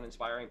also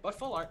uninspiring, but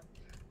full art.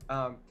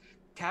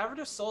 Cavern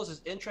of Souls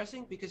is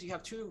interesting because you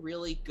have two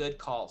really good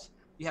calls.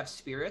 You have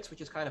Spirits,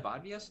 which is kind of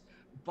obvious,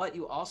 but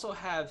you also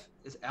have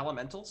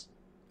Elementals.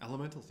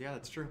 Elementals, yeah,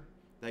 that's true.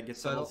 That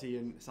gets Subtlety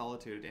and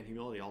Solitude and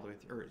Humility all the way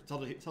through, or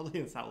Subtlety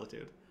and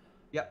Solitude.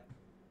 Yep.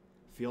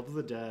 Field of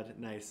the Dead,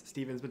 nice.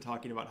 Steven's been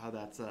talking about how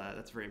that's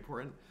very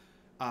important.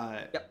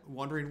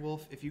 Wandering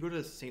Wolf, if you go to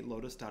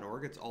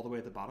stlotus.org, it's all the way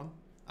at the bottom.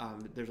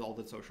 There's all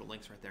the social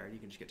links right there, and you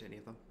can just get to any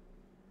of them.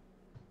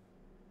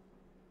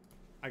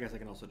 I guess I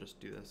can also just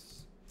do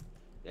this.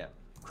 Yeah.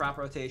 Crop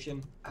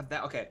rotation.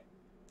 Okay.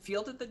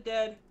 Field of the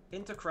Dead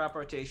into crop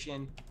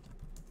rotation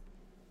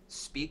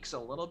speaks a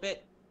little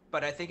bit,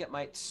 but I think it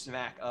might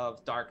smack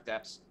of Dark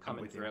Depths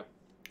coming through.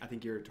 I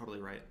think you're totally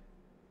right.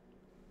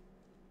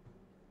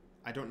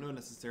 I don't know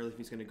necessarily if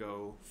he's going to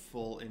go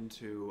full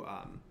into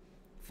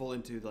full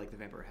into like the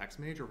Vampire Hex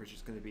Mage, or if it's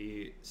just going to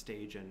be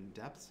stage and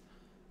depths.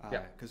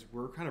 Yeah. Because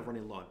we're kind of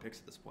running low on picks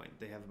at this point.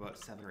 They have about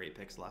 7 or 8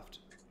 picks left.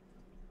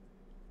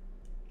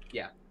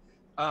 Yeah.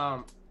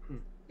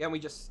 Yeah, we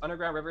just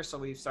Underground River, so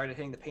we've started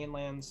hitting the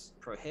Painlands.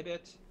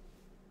 Prohibit.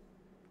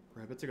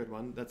 Prohibit's a good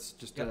one. That's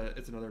just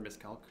it's another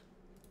miscalc.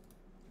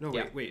 No,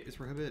 Yeah. wait. Is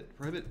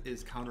Prohibit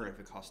is counter if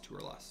it costs 2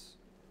 or less.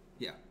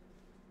 Yeah.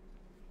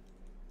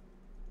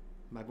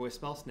 My boy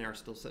Spell Snare is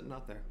still sitting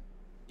out there.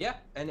 Yeah,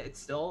 and it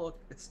still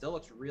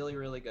looks really,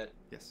 really good.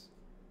 Yes.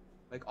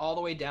 Like all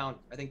the way down.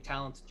 I think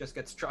Talent just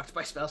gets trucked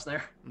by Spell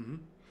Snare. Mm-hmm.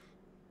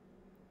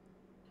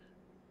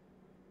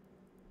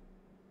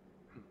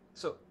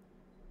 So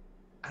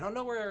I don't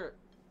know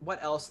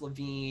what else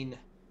Levine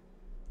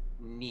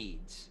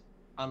needs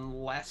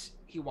unless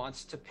he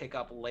wants to pick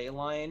up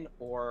Leyline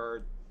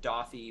or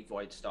Dothy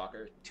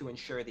Voidstalker to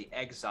ensure the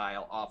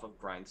exile off of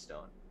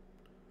Grindstone.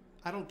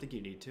 I don't think you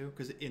need to,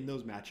 because in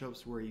those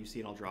matchups where you see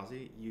an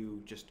Eldrazi,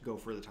 you just go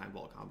for the Time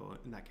Vault combo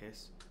in that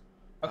case.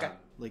 Okay.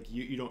 Like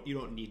you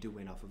don't need to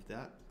win off of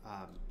that.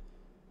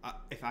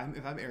 If I'm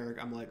Eric,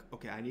 I'm like,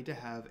 okay, I need to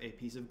have a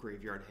piece of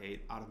Graveyard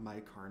Hate out of my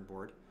Karn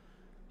board.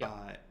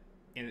 Yeah.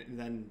 And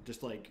then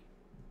just like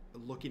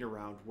looking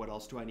around, what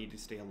else do I need to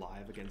stay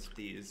alive against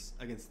these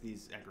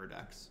aggro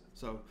decks?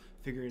 So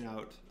figuring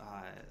out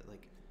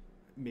like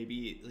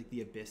maybe like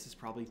the Abyss is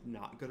probably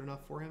not good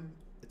enough for him.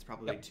 It's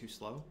probably too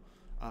slow.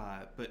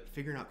 But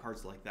figuring out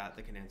cards like that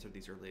can answer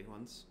these early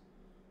ones.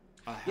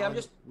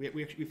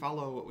 We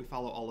follow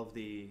all of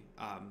the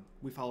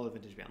we follow the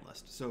vintage ban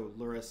list. So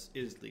Luris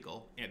is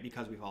legal, and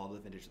because we follow the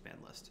vintage ban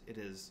list,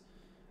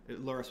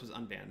 Luris was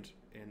unbanned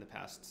in the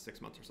past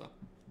 6 months or so.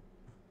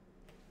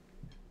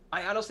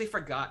 I honestly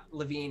forgot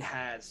Levine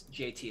has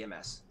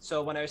JTMS.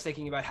 So when I was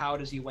thinking about how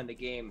does he win the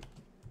game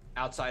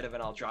outside of an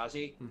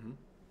Eldrazi,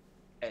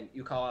 and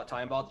you call out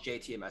Time Vault,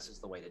 JTMS is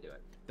the way to do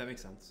it. That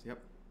makes sense.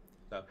 Yep.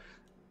 So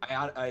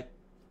I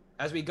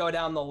as we go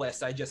down the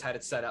list, I just had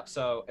it set up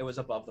so it was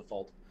above the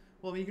fold.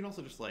 Well, I mean, you can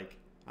also just like,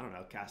 I don't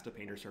know, cast a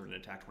Painter Servant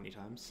and attack 20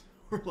 times,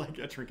 or like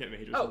a Trinket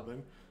Mage or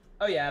something.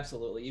 Oh yeah,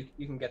 absolutely.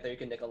 You can get there. You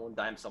can nickel and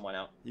dime someone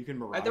out. You can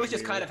Mirage. That was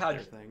just kind of how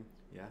thing.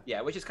 Yeah.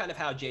 Yeah, which is kind of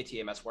how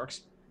JTMS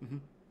works.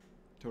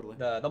 Totally.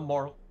 The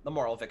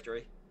moral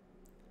victory.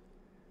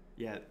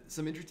 Yeah,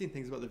 some interesting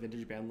things about the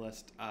vintage ban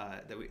list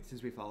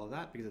since we follow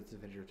that because it's a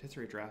vintage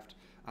rotisserie draft,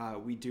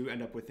 we do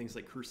end up with things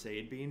like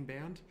Crusade being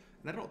banned,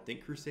 and I don't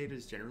think Crusade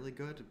is generally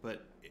good,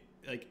 but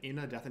like in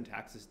a Death and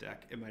Taxes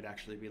deck, it might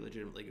actually be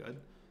legitimately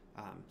good.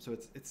 So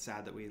it's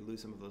sad that we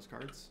lose some of those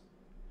cards.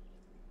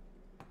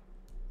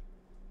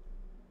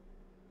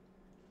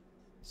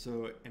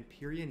 So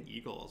Empyrean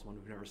Eagle is one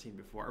we've never seen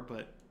before,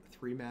 but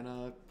 3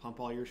 mana pump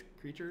all your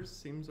creatures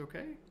seems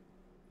okay.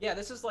 Yeah,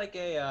 this is like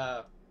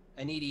an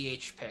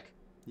EDH pick.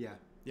 Yeah.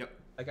 Yep.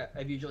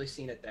 I've usually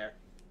seen it there.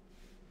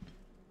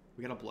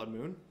 We got a Blood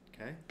Moon.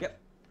 Okay. Yep.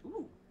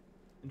 Ooh.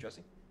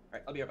 Interesting. All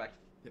right, I'll be right back.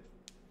 Yep.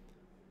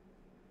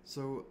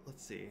 So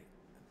let's see.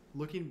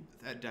 Looking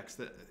at decks,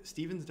 that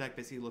Steven's deck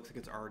basically looks like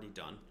it's already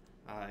done.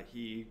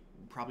 He's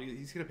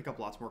gonna pick up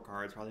lots more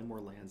cards, probably more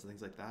lands and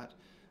things like that.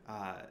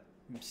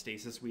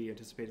 Stasis we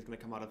anticipate is gonna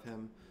come out of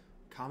him.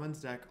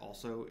 Common's deck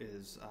also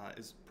is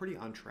pretty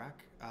on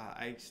track.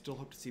 I still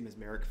hope to see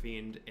Mesmeric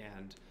Fiend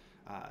and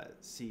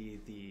see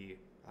the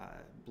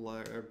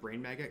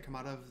Brain Maggot come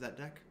out of that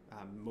deck,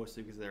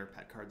 mostly because they're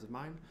pet cards of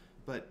mine.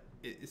 But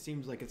it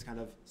seems like it's kind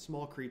of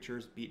small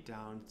creatures, beat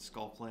down,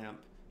 Skull Clamp,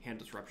 Hand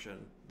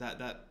Disruption,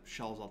 that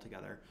shells all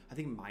together. I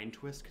think Mind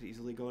Twist could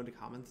easily go into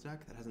Common's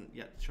deck. That hasn't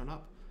yet shown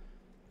up.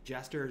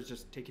 Jaster is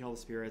just taking all the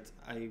spirits.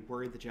 I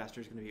worry that Jaster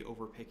is going to be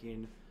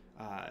overpicking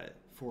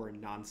for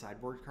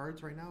non-sideboard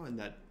cards right now, and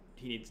that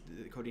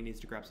Cody needs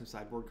to grab some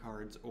sideboard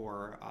cards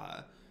or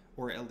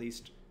at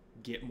least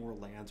get more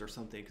lands or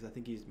something, because I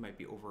think he might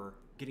be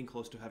getting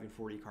close to having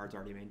 40 cards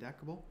already main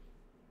deckable.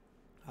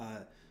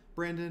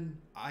 Brandon,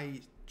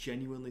 I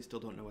genuinely still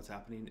don't know what's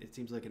happening. It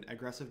seems like an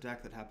aggressive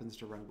deck that happens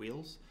to run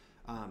wheels.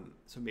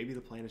 So maybe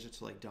the plan is just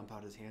to like dump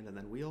out his hand and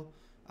then wheel.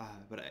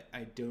 But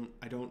I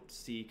don't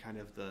see kind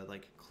of the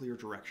like clear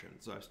direction.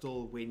 So I'm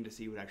still waiting to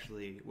see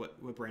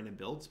what Brandon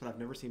builds. But I've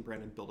never seen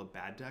Brandon build a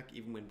bad deck,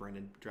 even when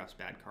Brandon drafts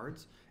bad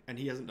cards, and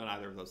he hasn't done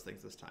either of those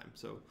things this time.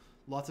 So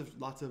lots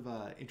of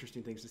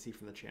interesting things to see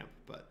from the champ.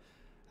 But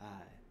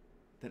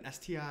then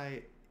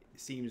STI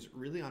seems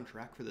really on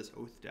track for this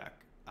Oath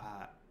deck.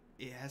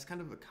 It has kind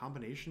of a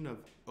combination of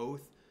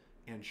Oath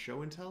and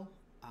Show and Tell,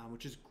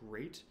 which is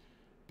great.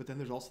 But then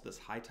there's also this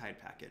High Tide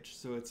package,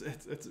 so it's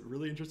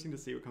really interesting to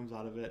see what comes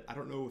out of it. I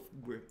don't know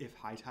if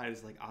High Tide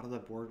is like out of the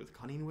board with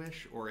Cunning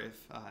Wish, or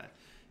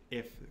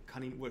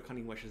what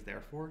Cunning Wish is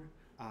there for.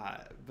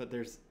 But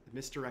there's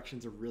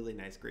Misdirection's a really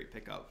nice, great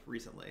pickup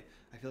recently.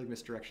 I feel like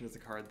Misdirection is a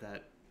card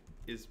that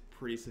is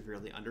pretty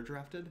severely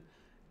underdrafted,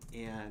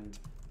 and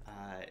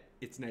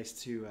it's nice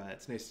to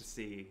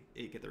see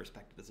it get the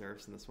respect it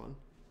deserves in this one.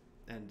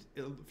 And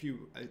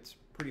it's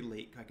pretty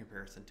late by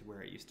comparison to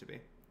where it used to be.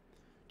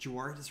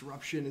 Jawari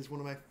Disruption is one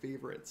of my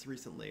favorites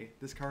recently.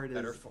 This card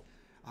is...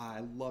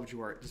 I love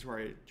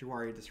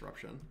Jawari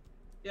Disruption.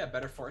 Yeah,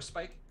 better force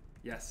spike.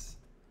 Yes.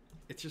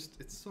 It's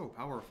so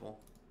powerful.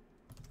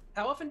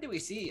 How often do we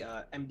see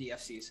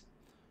MDFCs?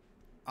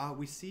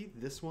 We see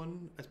this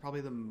one as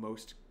probably the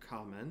most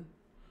common.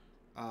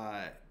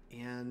 Uh,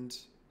 and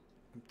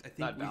I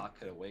think Not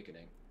Valakut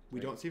Awakening. we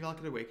right? don't see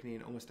Valakut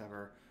Awakening almost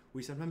ever.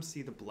 We sometimes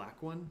see the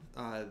black one,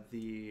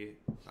 the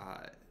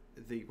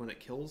one that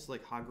kills,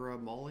 like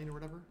Hagra Mauling or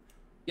whatever.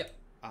 Yep.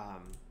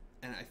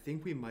 And I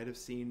think we might have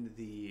seen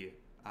the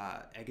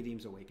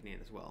Egadim's Awakening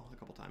as well a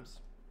couple times.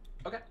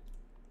 Okay.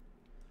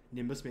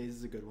 Nimbus Maze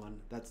is a good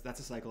one. That's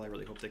a cycle I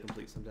really hope they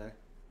complete someday.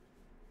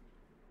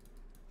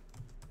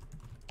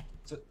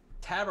 So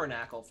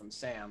Tabernacle from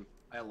Sam,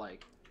 I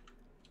like.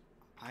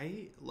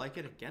 I like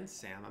it against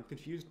Sam. I'm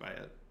confused by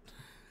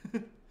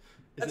it.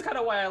 That's kind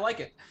of why I like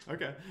it.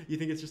 Okay. You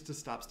think it's just to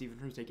stop Steven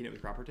from taking it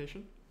with crop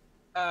rotation?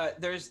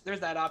 There's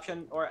that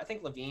option, or I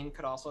think Levine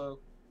could also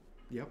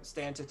Yep.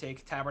 stand to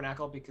take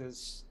Tabernacle,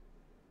 because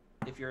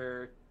if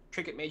your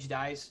Trinket Mage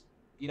dies,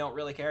 you don't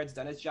really care. It's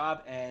done its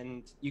job,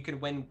 and you can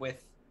win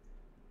with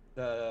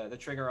the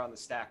trigger on the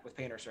stack with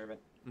Painter Servant.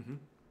 Mm-hmm.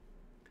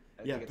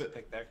 I Yeah, think it's a but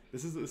pick there.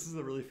 this is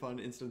a really fun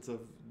instance of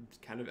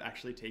kind of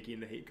actually taking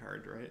the hate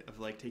card, right? Of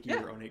like taking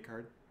Yeah. your own hate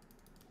card.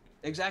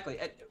 Exactly.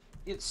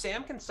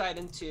 Sam can side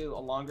into a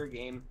longer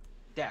game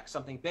deck,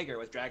 something bigger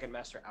with Dragon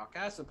Master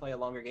Outcast, and play a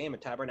longer game,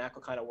 and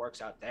Tabernacle kind of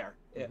works out there.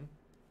 Mhm.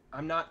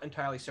 I'm not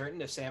entirely certain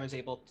if Sam is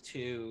able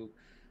to,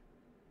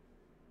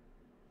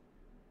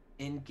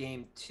 in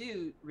game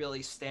 2,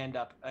 really stand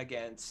up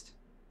against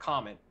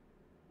Common,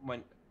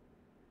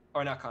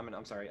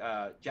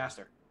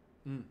 Jaster.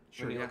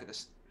 Sure, When you yeah. look at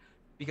this,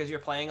 because you're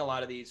playing a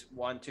lot of these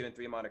 1, 2, and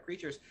 3 mana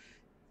creatures,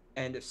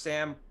 and if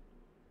Sam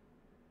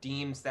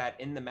deems that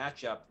in the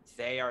matchup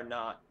they are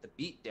not the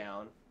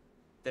beatdown,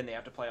 then they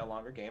have to play a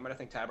longer game, and I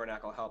think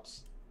Tabernacle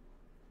helps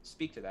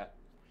speak to that.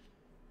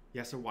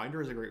 Yeah, so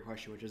Winder is a great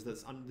question, which is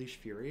this Unleash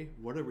Fury.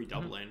 What are we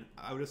doubling?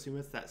 I would assume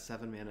it's that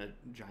 7-mana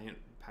giant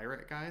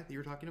pirate guy that you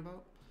were talking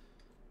about.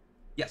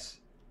 Yes.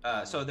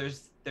 So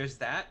there's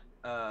that.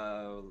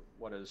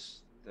 What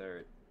is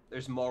there?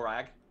 There's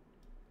Morag,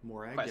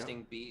 Morag, Questing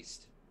yep.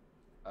 Beast.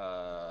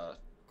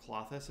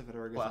 Clothis, if it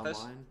ever goes Clothis.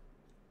 online.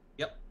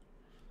 Yep.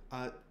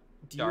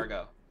 Do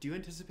Dargo. you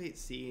anticipate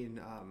seeing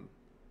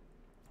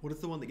what is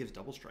the one that gives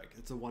double strike?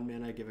 It's a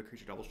 1-mana give a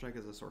creature double strike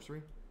as a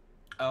sorcery.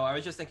 Oh, I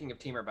was just thinking of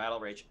Teamer Battle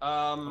Rage.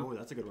 Oh,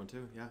 that's a good one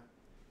too. Yeah.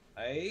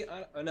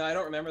 No, I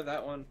don't remember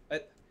that one.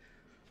 I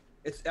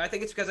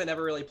think it's because I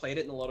never really played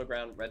it in the low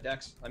ground red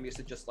decks. I'm used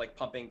to just like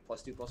pumping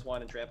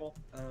 +2/+1 and trample.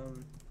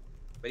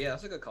 But yeah,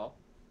 that's a good call.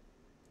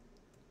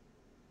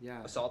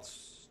 Yeah. Assault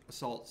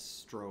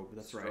Strobe.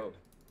 That's right. Strobe.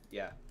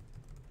 Yeah.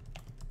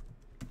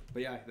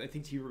 But yeah, I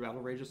think Teamer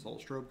Battle Rage,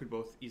 Assault Strobe could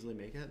both easily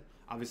make it.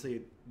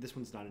 Obviously, this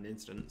one's not an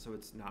instant, so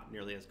it's not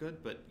nearly as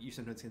good. But you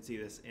sometimes can see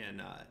this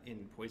in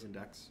poison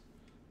decks.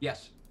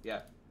 Yes.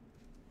 Yeah.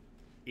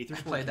 Aether I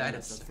Sworn played that.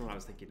 Canvas, that's the one I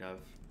was thinking of.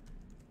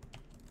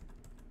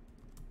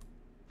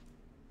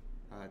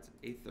 It's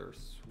Aether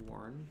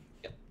Sworn.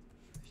 Yep.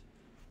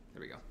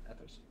 There we go.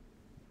 Ethers.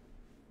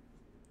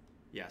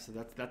 Yeah, so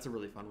that's a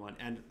really fun one.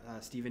 And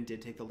Steven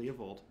did take the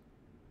Leovold.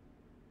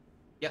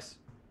 Yes.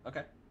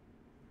 Okay.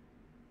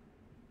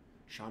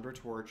 Chandra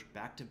Torch,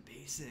 back to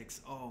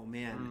basics. Oh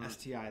man,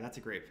 STI, that's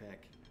a great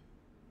pick.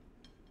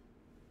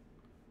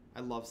 I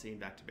love seeing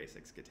back to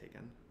basics get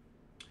taken.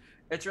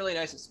 It's really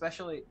nice,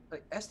 especially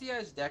like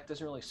SDI's deck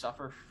doesn't really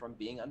suffer from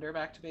being under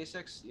back to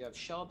basics. You have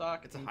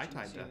Shelldock. It's a high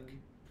tide deck.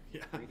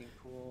 Yeah. Breeding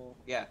Pool.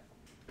 Yeah.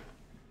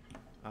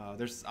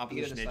 There's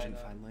Opposition to sign Agent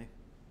up. finally.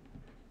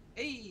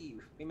 Hey,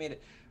 we made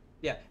it.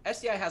 Yeah,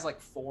 SDI has like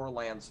 4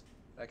 lands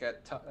that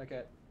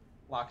get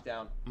locked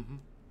down. Mm-hmm.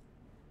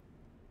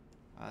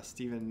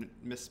 Steven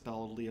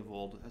misspelled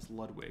Leovold as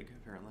Ludwig,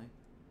 apparently.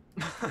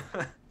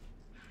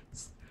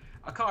 It's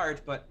a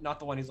card, but not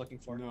the one he's looking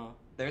for. No.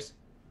 There's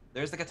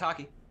the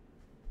Kataki.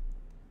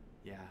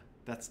 Yeah,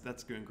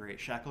 that's going great.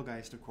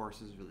 Shacklegeist, of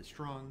course, is really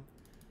strong.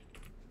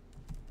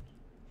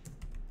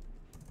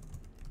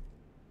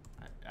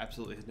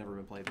 Absolutely has never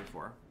been played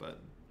before, but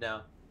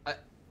No.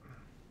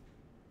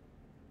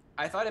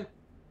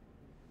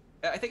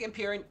 I think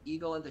Empyrean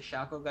Eagle into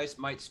Shacklegeist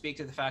might speak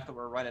to the fact that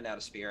we're running out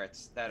of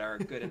spirits that are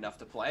good enough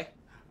to play.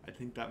 I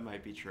think that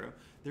might be true.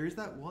 There is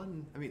that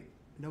one. I mean,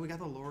 no, we got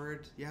the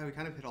Lord. Yeah, we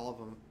kind of hit all of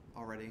them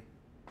already.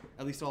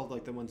 At least all of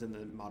like the ones in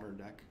the modern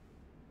deck.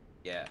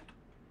 Yeah.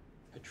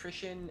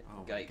 Patrician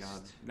Oh Geist. my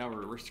god. Now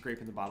we're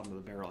scraping the bottom of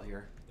the barrel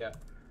here. Yeah.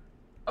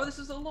 Oh, this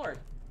is the Lord.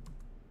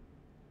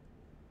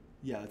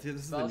 Yeah, this is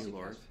the Spells new you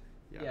Lord. cast.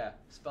 Yeah. Yeah.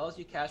 Spells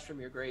you cast from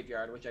your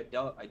graveyard, which I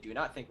do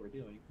not think we're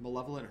doing.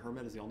 Malevolent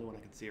Hermit is the only one I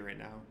can see right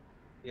now.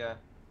 Yeah.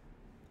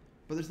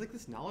 But there's like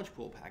this knowledge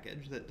pool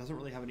package that doesn't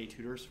really have any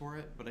tutors for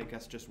it, but I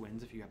guess just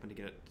wins if you happen to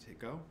get it to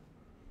go.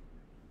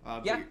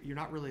 But Yeah. you're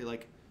not really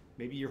like,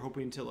 maybe you're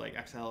hoping to like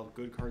exile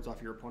good cards off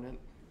your opponent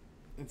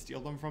and steal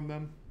them from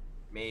them.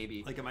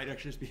 Maybe. Like it might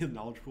actually just be the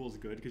knowledge pool is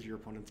good because your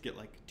opponents get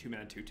like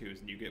 2-mana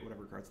 2/2s and you get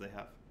whatever cards they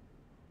have.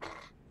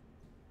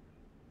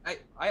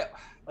 I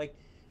like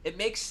it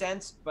makes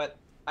sense, but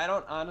I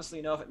don't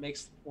honestly know if it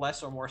makes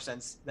less or more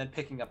sense than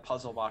picking a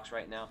puzzle box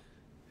right now.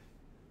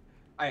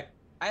 I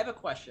I have a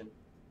question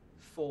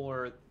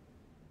for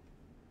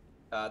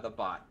the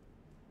bot.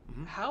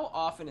 Hmm. How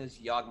often is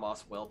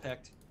Yawgmoth's Will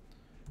picked?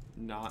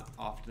 Not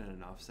often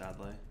enough,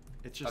 sadly.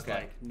 It's just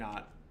Okay.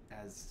 like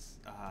as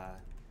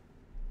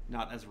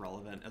not as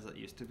relevant as it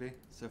used to be.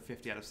 So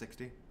 50 out of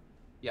 60.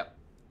 Yep.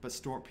 But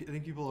Storm, I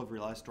think people have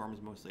realized Storm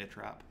is mostly a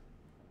trap.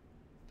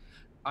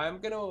 I'm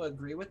gonna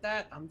agree with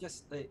that. I'm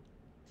just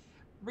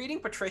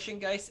reading Patrician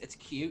Geist. It's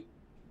cute,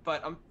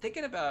 but I'm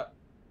thinking about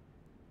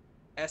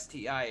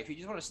STI. If you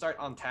just want to start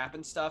on tap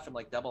and stuff and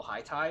like double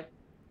high tide,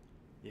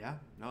 Yeah,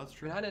 no, it's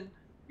true.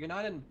 you're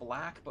not in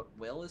black, but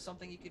Will is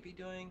something you could be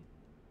doing.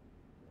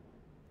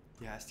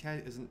 Yeah,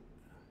 STI isn't.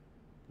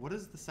 What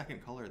is the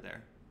second color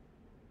there?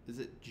 Is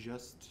it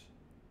just?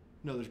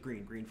 No, there's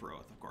green. Green for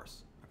Oath, of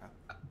course. Okay.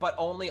 But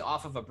only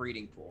off of a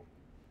breeding pool.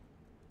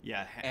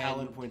 Yeah,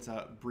 Alan points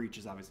out Breach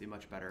is obviously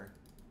much better.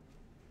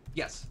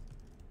 Yes.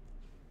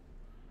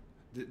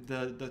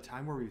 The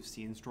time where we've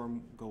seen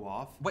Storm go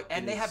off. Wait,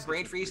 and they have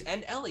Brain Freeze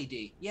and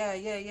LED.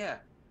 Yeah.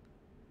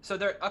 So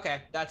they're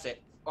okay. That's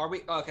it. Are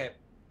we okay?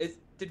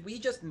 Did we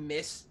just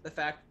miss the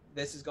fact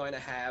this is going to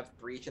have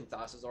Breach and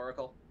Thassa's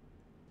Oracle?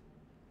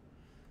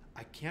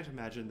 I can't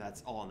imagine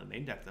that's all on the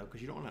main deck though,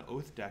 because you don't want an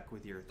Oath deck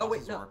with your Oh, wait,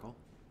 Thassa's no. Oracle.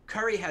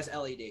 Curry has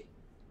LED.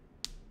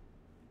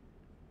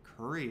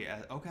 Curry,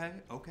 okay.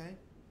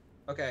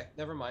 Okay,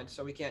 never mind.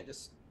 So we can't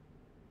just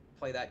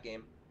play that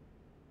game.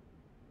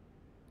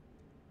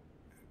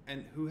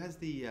 And who has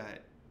the?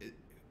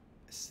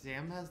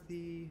 Sam has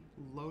the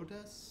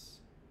Lotus.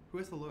 Who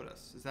has the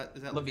Lotus? Is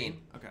that Levine?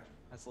 Okay.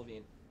 That's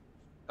Levine.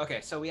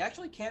 Okay, so we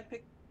actually can't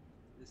pick.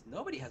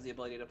 Nobody has the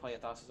ability to play a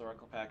Thassa's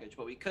Oracle package,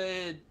 but we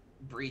could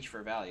Breach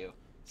for value.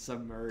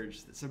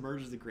 Submerge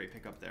is a great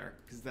pickup there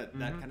because that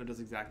kind of does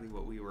exactly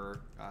what we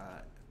were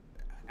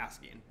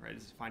asking, right?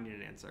 Is finding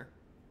an answer.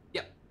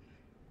 Yep.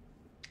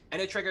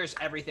 And it triggers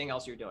everything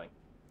else you're doing.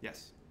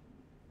 Yes.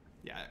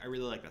 Yeah, I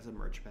really like that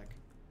Submerge pick.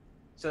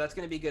 So that's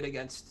going to be good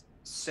against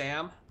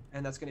Sam,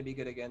 and that's going to be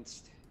good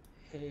against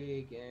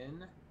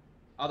Hagen.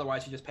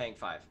 Otherwise, you're just paying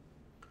 5.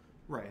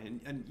 Right,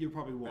 and you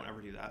probably won't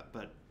ever do that,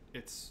 but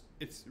it's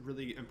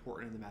really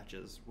important in the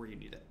matches where you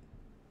need it.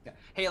 Yeah.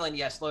 Halen,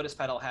 yes, Lotus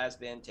Petal has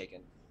been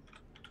taken.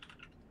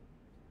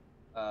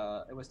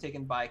 It was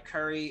taken by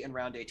Curry in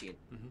round 18.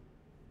 Mm-hmm.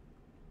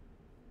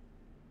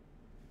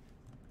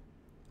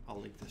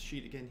 I'll link the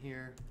sheet again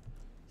here.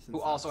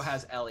 Who also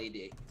has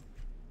LED.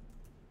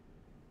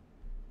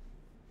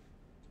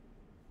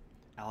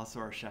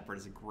 Allosaurus Shepherd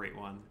is a great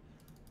one.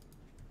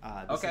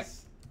 Okay.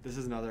 This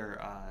is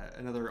another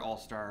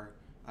all-star.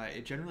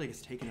 It generally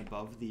gets taken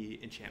above the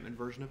enchantment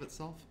version of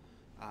itself.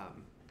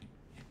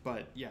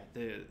 But yeah,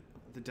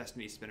 the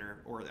Destiny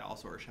Spinner or the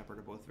Allosaurus Shepherd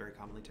are both very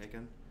commonly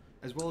taken.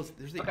 As well as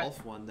there's the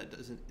Elf one that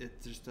doesn't.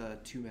 It's just a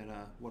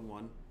 2-mana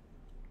 1/1.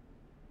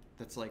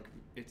 That's like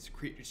it's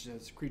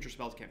creature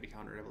spells can't be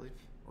countered, I believe.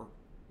 Or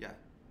yeah.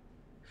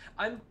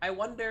 I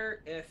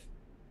wonder if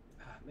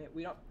man,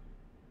 we don't.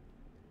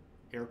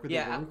 Eric with the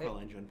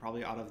Wormquill engine,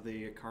 probably out of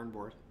the Karn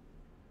board.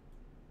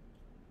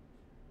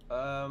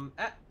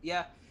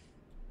 Yeah.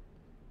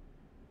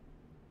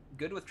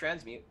 Good with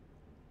transmute.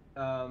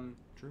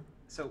 True.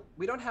 So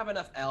we don't have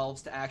enough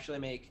elves to actually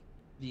make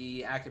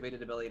the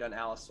activated ability on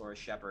Allosaurus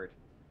Shepherd.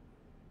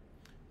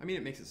 I mean,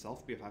 it makes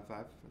itself be a 5/5.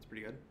 That's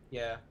pretty good.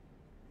 Yeah.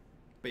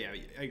 But yeah,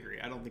 I agree.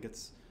 I don't think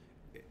that's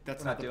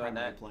We're not the doing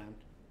primary that. plan.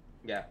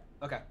 Yeah.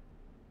 Okay.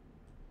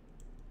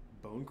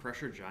 Bone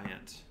Crusher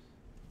Giant.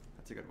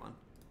 That's a good one.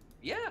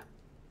 Yeah.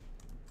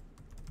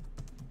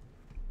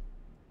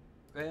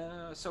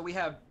 So we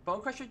have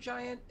Bone Crusher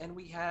Giant and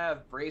we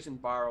have Brazen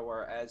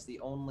Borrower as the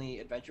only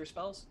adventure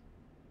spells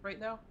right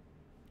now.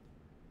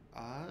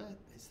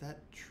 Is that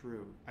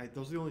true?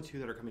 Those are the only two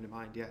that are coming to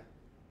mind. Yeah.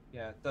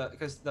 Yeah,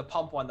 because the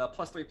pump one, the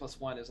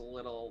 +3/+1, is a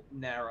little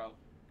narrow.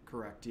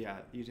 Correct. Yeah,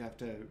 you'd have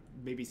to.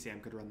 Maybe Sam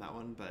could run that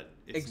one, but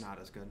it's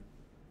not as good.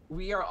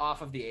 We are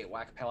off of the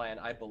 8-whack plan,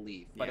 I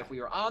believe. But Yeah. if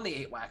we were on the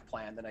 8-whack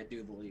plan, then I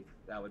do believe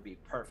that would be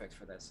perfect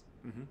for this.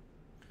 Mm-hmm.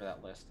 For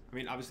that list. I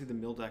mean, obviously the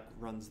mill deck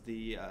runs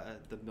the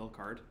mill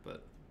card,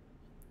 but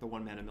the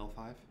 1-mana mill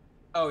 5.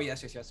 Oh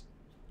yes.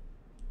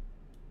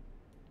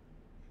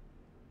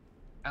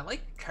 I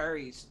like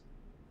Curry's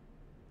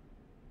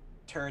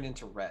turn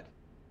into red.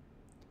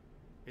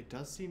 It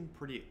does seem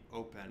pretty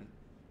open.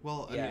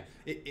 Well, I Yeah.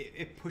 mean,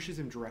 it pushes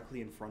him directly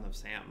in front of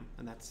Sam,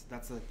 and that's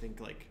I think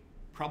like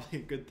probably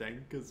a good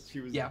thing because she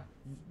was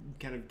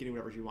kind of getting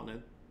whatever she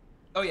wanted.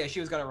 Oh yeah,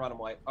 she was gonna run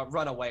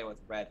away with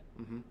red.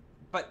 Mm-hmm.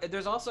 But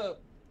there's also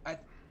I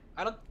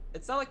don't.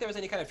 It's not like there was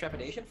any kind of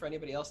trepidation for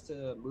anybody else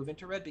to move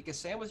into red because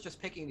Sam was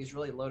just picking these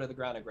really low to the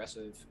ground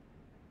aggressive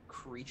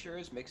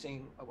creatures,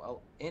 mixing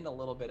in a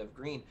little bit of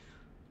green.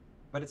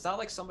 But it's not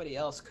like somebody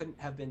else couldn't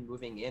have been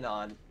moving in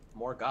on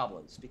more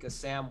goblins because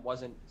Sam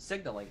wasn't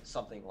signaling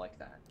something like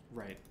that.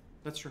 Right.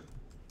 That's true.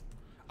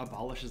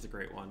 Abolish is a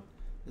great one.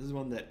 This is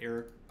one that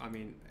Eric, I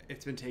mean,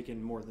 it's been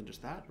taken more than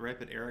just that, right?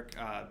 But Eric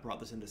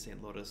brought this into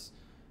St. Lotus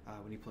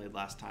when he played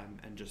last time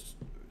and just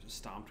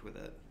stomped with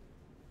it.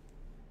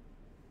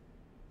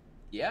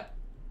 Yeah.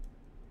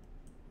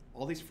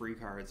 All these free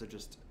cards are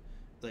just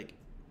like,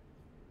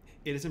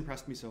 it has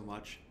impressed me so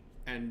much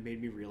and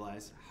made me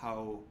realize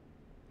how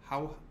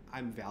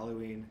I'm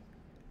valuing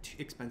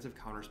expensive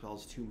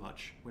counterspells too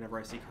much whenever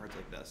I see cards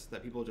like this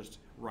that people just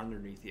run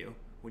underneath you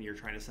when you're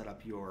trying to set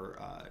up your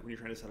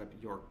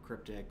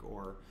cryptic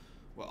or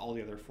all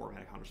the other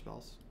 4-mana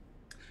counterspells.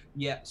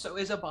 Yeah. So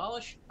is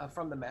Abolish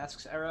from the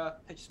Masks era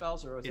pitch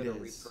spells, or is it a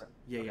reprint?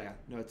 Yeah, Okay. yeah.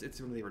 No, it's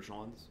one of the original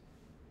ones.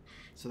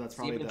 So that's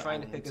Steven probably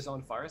trying to pick his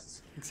own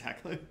forests.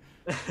 Exactly.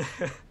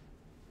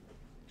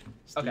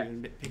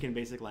 Steven picking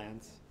basic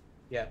lands.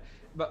 Yeah,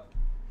 but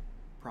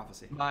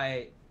Prophecy.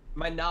 My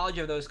knowledge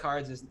of those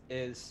cards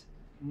is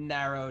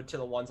narrowed to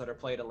the ones that are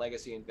played in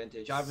Legacy and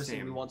Vintage. Obviously,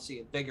 Same. we won't see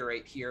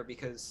Invigorate here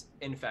because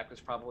Infect was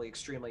probably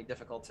extremely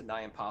difficult to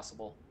nigh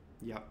impossible.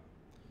 Yep.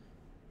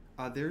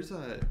 There's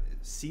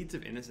Seeds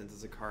of Innocence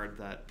is a card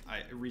that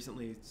I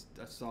recently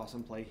saw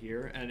some play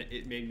here, and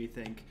it made me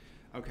think,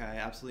 okay, I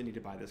absolutely need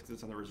to buy this because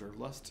it's on the reserve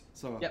list.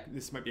 So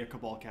This might be a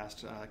Cabal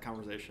cast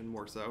conversation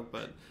more so,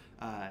 but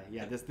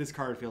yeah, this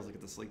card feels like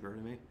it's a sleeper to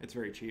me. It's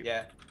very cheap.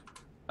 Yeah.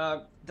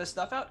 Does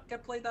Snuff Out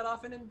get played that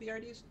often in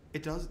BRDs?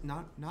 It does,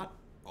 not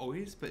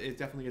always, but it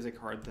definitely is a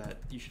card that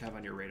you should have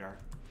on your radar.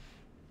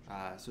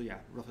 So yeah,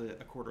 roughly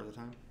a quarter of the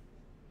time.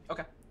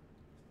 Okay.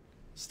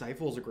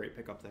 Stifle's a great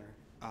pickup there.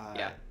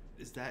 Yeah.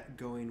 Is that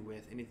going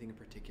with anything in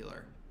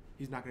particular?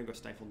 He's not going to go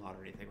Stifle Knot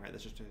or anything, right?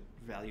 That's just a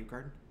value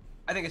card?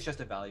 I think it's just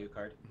a value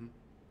card. Mm-hmm.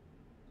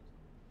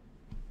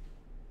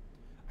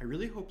 I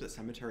really hope that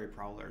Cemetery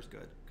Prowler is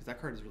good, because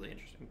that card is really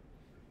interesting.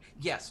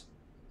 Yes.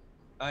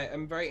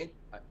 I'm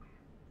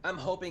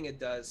hoping it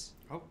does.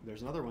 Oh,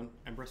 there's another one.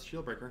 Empress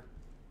Shieldbreaker.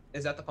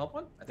 Is that the pump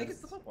one? I think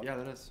it's the pump one. Yeah,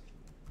 that is.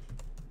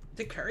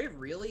 Did Curry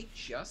really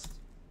just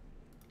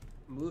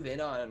move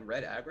in on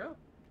red aggro?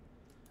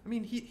 I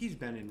mean, he's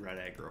been in red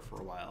aggro for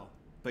a while.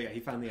 But yeah,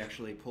 he finally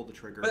actually pulled the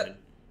trigger and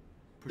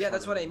pushed. Yeah,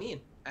 that's what I mean.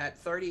 At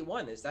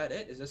 31, is that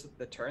it? Is this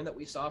the turn that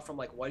we saw from,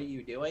 like, What Are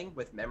You Doing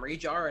with Memory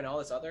Jar and all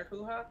this other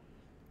hoo-ha?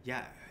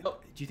 Yeah. Oh,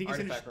 do you think he's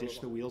going to ditch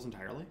the wheels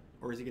entirely?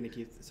 Or is he going to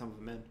keep some of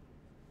them in?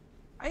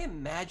 I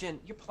imagine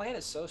your plan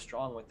is so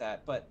strong with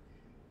that, but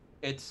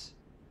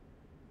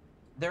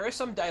there are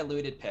some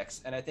diluted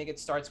picks, and I think it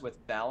starts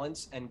with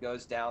balance and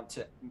goes down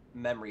to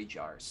Memory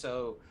Jar.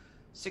 So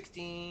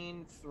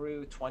 16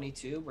 through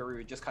 22, where we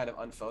were just kind of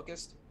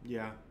unfocused.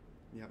 Yeah.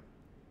 Yep.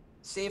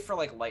 Save for,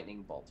 like,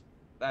 Lightning Bolt.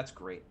 That's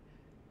great.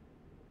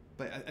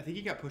 But I think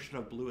he got pushed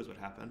out of blue is what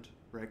happened,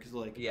 right? Because,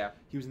 like,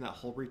 he was in that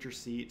Hull Breacher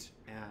seat,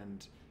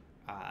 and,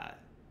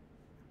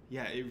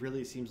 yeah, it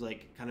really seems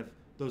like kind of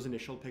those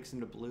initial picks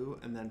into blue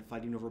and then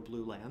fighting over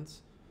blue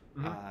lands.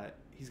 Mm-hmm.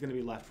 He's going to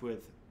be left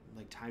with,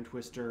 like, Time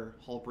Twister,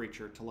 Hull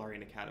Breacher,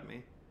 Tolarian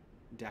Academy,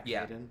 Deck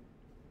Maiden,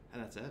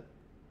 and that's it.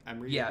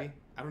 Emery, maybe?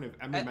 I don't know.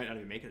 Emery might not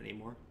even make it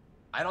anymore.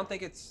 I don't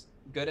think it's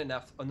good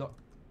enough. Oh, no.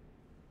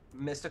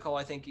 Mystical,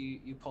 I think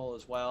you pull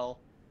as well.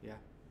 Yeah.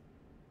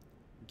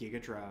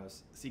 Giga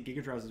Drowse. See,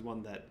 Giga Drowse is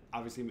one that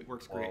obviously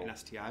works great in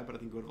STI, but I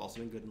think would have also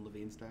been good in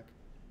Levine's deck.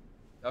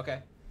 Okay.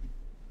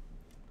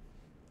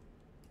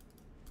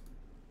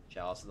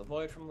 Chalice of the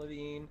Void from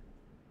Levine.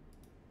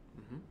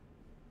 Mm-hmm.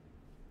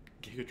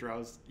 Giga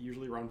Drowse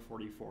usually around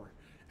 44,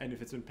 and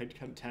if it's been picked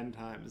 10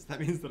 times, that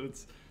means that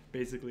it's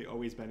basically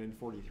always been in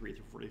 43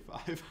 through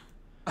 45.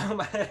 Oh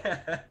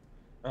my!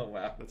 Oh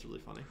wow, that's really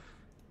funny.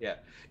 Yeah,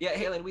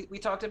 Halen, we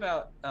talked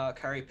about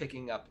Kari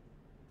picking up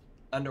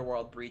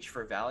Underworld Breach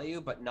for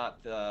value, but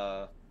not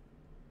the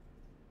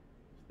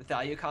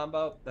value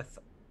combo,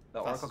 the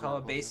Oracle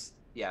combo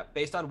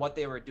based on what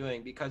they were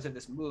doing because of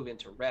this move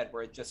into red,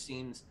 where it just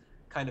seems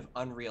kind of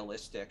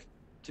unrealistic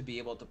to be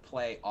able to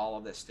play all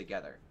of this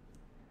together.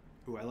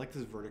 Ooh, I like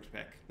this Verdict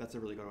pick. That's a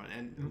really good one,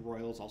 and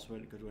Royal's also a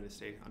good one to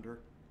stay under.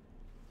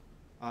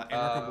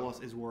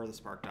 Anarchobolus is War of the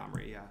Spark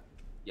Domri,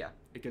 yeah.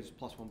 It gives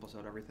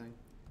 +1/+out everything.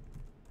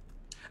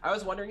 I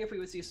was wondering if we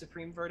would see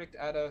Supreme Verdict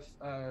out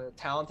of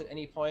Talent at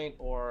any point,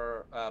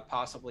 or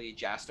possibly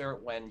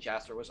Jaster when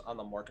Jaster was on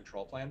the more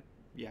control plan.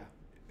 Yeah.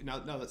 Now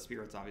that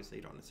Spirits, obviously,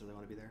 you don't necessarily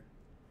want to be there.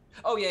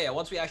 Oh, yeah.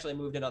 Once we actually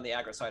moved in on the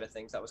aggro side of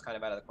things, that was kind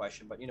of out of the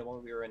question. But,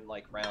 when we were in,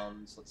 like,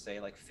 rounds, let's say,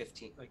 like,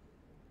 15, like...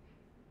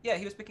 Yeah,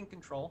 he was picking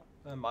control.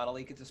 Mono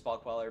Leak into Spell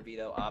Queller,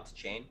 Veto, Opt,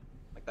 Chain.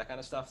 Like, that kind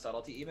of stuff.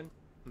 Subtlety, even.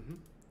 Mm-hmm.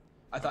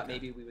 I thought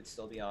maybe we would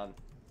still be on...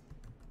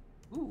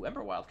 Ooh,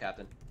 Emberwild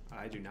Captain.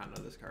 I do not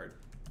know this card.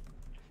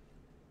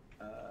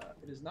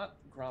 It is not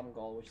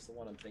Gromgol, which is the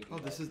one I'm thinking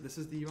of. This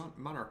is the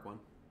Monarch one.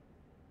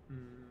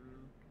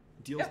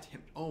 Deals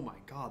temp. Oh my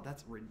god,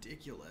 that's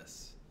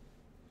ridiculous.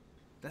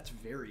 That's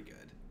very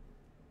good.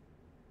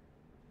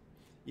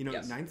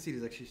 Ninth Seed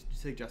is actually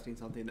suggesting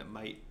something that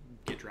might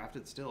get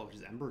drafted still, which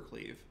is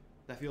Embercleave.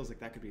 That feels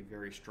like that could be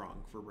very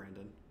strong for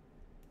Brandon.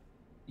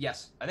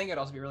 Yes, I think it'd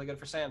also be really good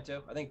for Sam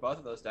too. I think both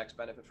of those decks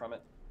benefit from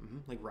it. Mm-hmm.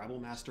 Like Rabble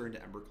Master into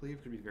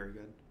Embercleave could be very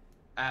good.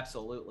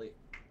 Absolutely.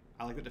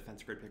 I like the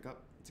Defense Grid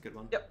pickup. It's a good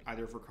one. Yep.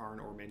 Either for Karn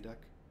or main deck.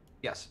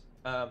 Yes.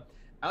 I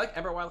like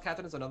Emberwild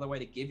Captain as another way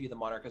to give you the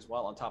Monarch as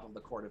well on top of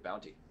the Court of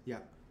Bounty. Yeah.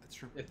 That's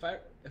true.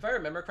 If I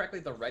remember correctly,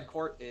 the red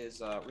court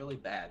is really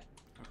bad.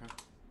 Okay.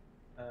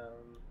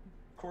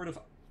 Court of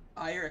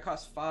Ire, it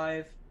costs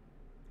 5.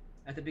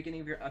 At the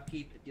beginning of your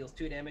upkeep, it deals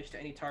 2 damage to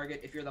any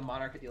target. If you're the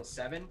monarch, it deals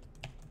 7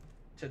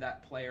 to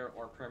that player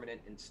or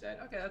permanent instead.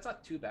 Okay, that's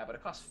not too bad, but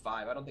it costs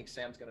 5. I don't think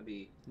Sam's gonna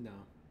be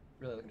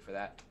really looking for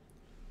that.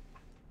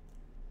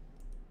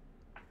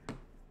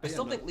 I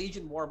still think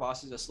Legion War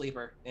Boss is a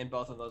sleeper in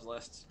both of those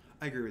lists.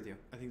 I agree with you.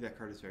 I think that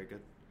card is very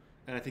good,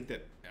 and I think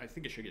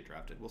it should get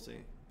drafted. We'll see,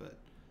 but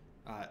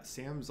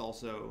Sam's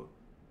also.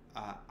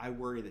 I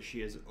worry that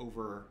she is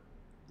over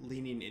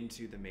leaning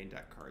into the main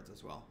deck cards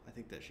as well. I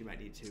think that she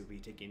might need to be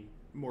taking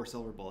more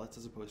silver bullets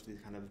as opposed to these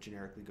kind of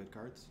generically good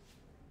cards.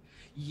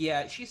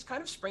 Yeah, she's kind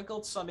of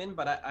sprinkled some in,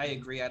 but I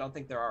agree. I don't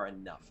think there are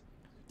enough.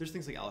 There's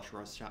things like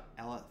Allosaurus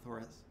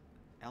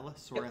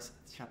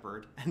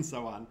Shepherd and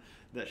so on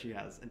that she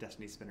has, and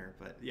Destiny Spinner.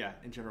 But yeah,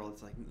 in general,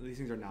 it's like these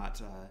things are not.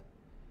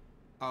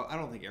 I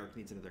don't think Eric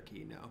needs another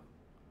key. No.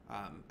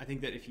 I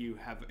think that if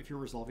you're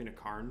resolving a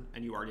Karn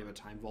and you already have a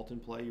Time Vault in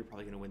play, you're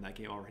probably going to win that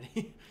game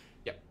already.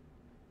 Yep.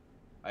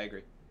 I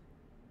agree.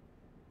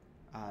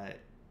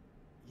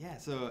 Yeah,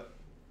 so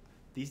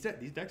these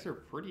decks are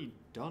pretty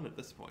done at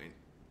this point.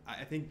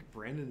 I think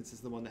Brandon's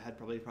is the one that had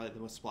probably the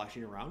most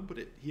splashing around, but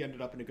he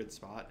ended up in a good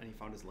spot and he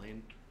found his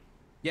lane.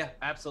 Yeah,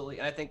 absolutely.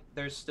 And I think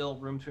there's still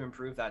room to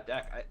improve that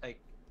deck.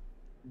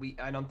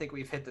 I don't think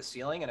we've hit the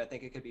ceiling, and I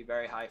think it could be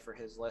very high for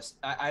his list.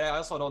 I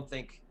also don't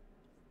think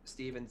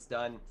Steven's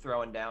done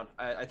throwing down.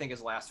 I think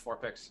his last 4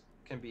 picks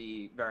can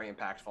be very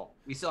impactful.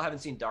 We still haven't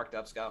seen Dark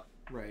Depths go.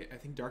 Right. I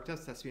think Dark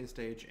Depths, Thespian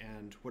Stage,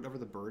 and whatever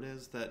the bird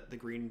is, the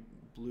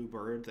green-blue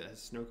bird that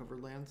has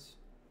snow-covered lands,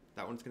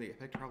 that one's going to get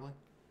picked probably.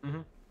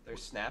 Mm-hmm.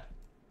 There's Snap.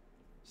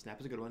 Snap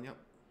is a good one, yep.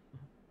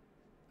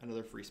 Mm-hmm.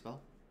 Another free spell.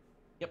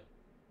 Yep.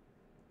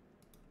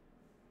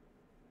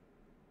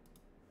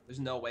 There's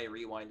no way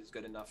Rewind is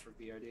good enough for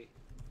BRD.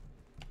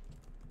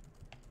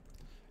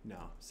 No,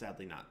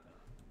 sadly not.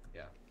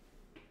 Yeah.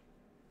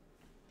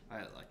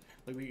 I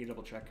we can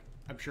double check.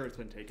 I'm sure it's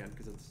been taken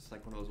because it's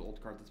like one of those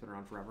old cards that's been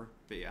around forever.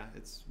 But yeah,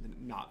 it's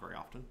not very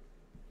often.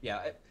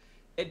 Yeah,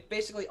 it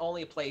basically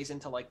only plays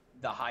into like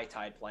the High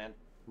Tide plan.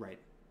 Right.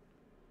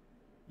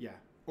 Yeah,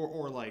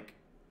 or like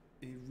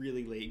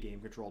really late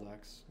game control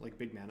decks, like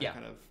big mana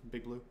kind of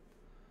big blue.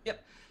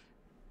 Yep.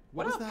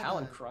 What is that?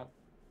 Palinchron?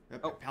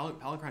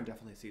 Palinchron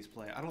definitely sees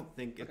play. I don't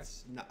think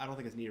it's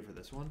needed for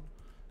this one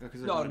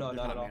because not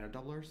mana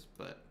doublers.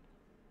 But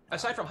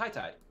aside from High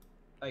Tide,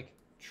 like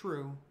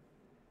true.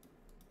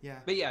 Yeah.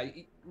 But yeah,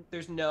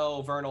 there's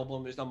no Vernal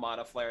Bloom, there's no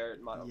Mana Flare,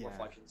 Mana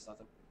Reflections,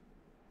 nothing.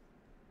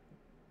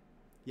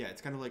 Yeah,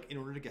 it's kind of like in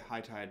order to get High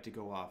Tide to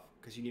go off,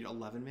 because you need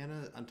 11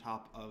 mana on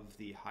top of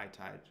the High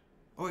Tide.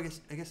 Oh, I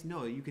guess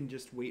no, you can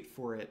just wait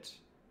for it.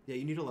 Yeah,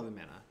 you need 11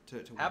 mana to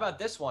win. How about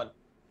this one?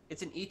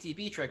 It's an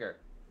ETB trigger.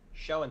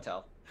 Show and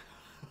Tell.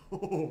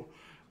 Oh,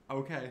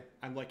 okay.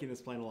 I'm liking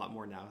this plan a lot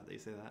more now that you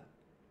say that.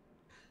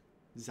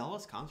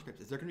 Zealous Conscript.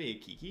 Is there going to be a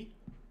Kiki?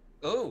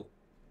 Oh.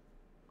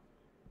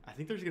 I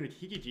think there's going to be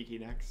Kiki Jiki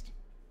next.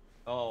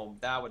 Oh,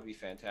 that would be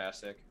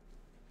fantastic.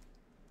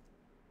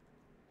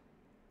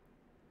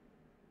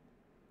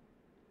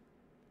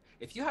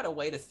 If you had a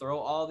way to throw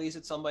all these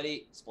at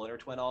somebody, Splinter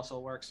Twin also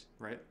works.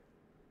 Right.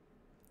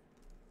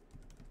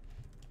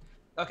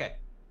 Okay,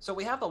 so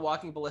we have the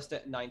Walking Ballista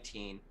at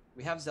 19.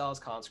 We have Zealous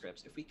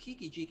Conscripts. If we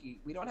Kiki Jiki,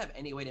 we don't have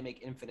any way to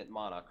make infinite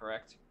mana,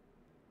 correct?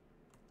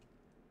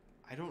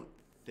 I don't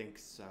think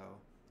so.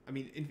 I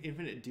mean,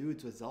 infinite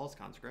dudes with Zealous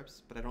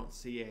Conscripts, but I don't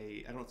see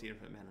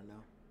infinite mana, no.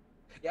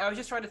 Yeah, I was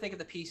just trying to think of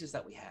the pieces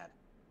that we had.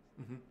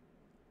 Mm-hmm.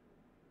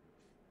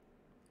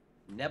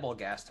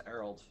 Nebelgast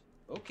Herald.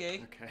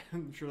 Okay. Okay,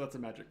 I'm sure that's a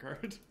magic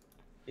card.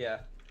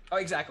 Yeah. Oh,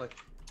 exactly.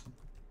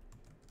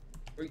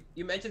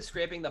 You mentioned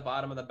scraping the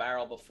bottom of the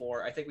barrel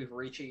before. I think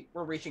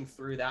we're reaching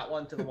through that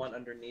one to the one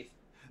underneath.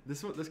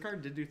 This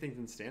card did do things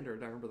in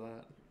standard. I remember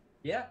that.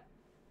 Yeah.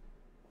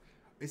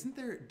 Is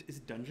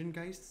Dungeon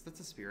Geist? That's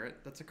a spirit.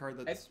 That's a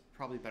card that's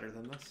probably better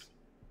than this.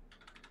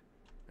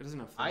 It doesn't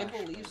have flash. I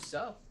believe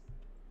so.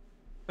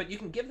 But you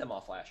can give them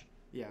all flash.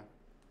 Yeah.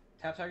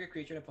 Tap target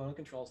creature and opponent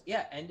controls.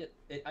 Yeah, and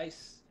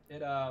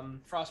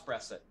it frost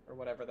breaths it, or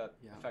whatever that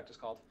effect is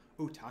called.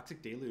 Oh,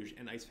 Toxic Deluge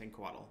and Ice Fang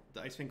Coatl.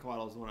 The Ice Fang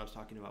Coatl is the one I was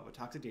talking about, but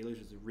Toxic Deluge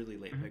is a really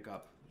late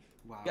pickup.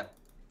 Wow. Yep.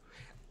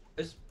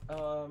 Is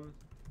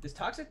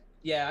Toxic?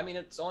 Yeah, I mean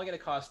it's only going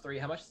to cost 3.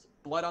 How much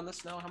Blood on the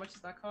Snow? How much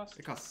does that cost?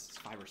 It costs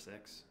 5 or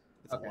 6.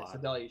 It's a lot. So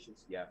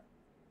Delusions, yeah.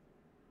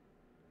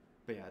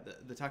 But yeah,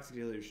 the Toxic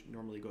Deluge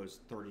normally goes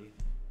 30.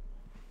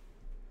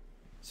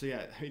 So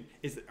yeah, I mean,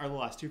 are the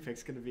last 2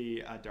 picks going to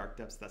be Dark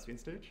Depths Thespian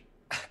Stage?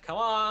 Come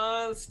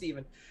on,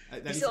 Steven.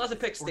 He still hasn't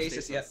picked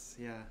Stasis yet.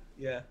 Yeah.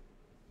 Yeah.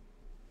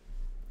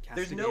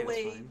 Castigate there's no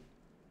way. Fine.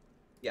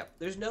 Yeah,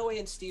 there's no way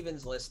in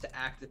Steven's list to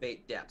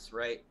activate Depths,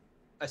 right?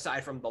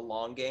 Aside from the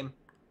long game.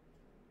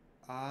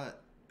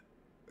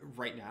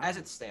 Right now. As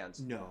it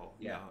stands. No.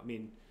 Yeah. No. I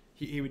mean,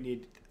 he would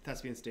need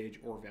Thespian Stage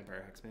or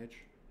Vampire Hexmage.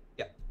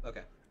 Yeah.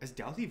 Okay. Has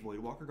Douthie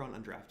Voidwalker gone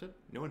undrafted?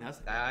 No one has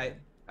that.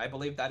 I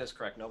believe that is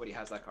correct. Nobody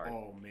has that card.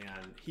 Oh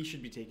man, he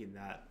should be taking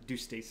that. Do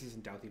Stasis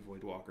and Doubt the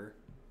Voidwalker.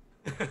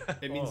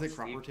 It means Oh, that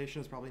crop Steve.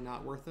 rotation is probably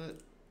not worth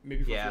it.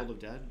 Maybe for Yeah. Field of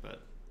Dead,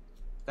 but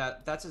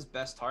That's his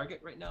best target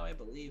right now, I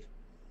believe.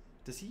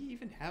 does he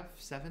even have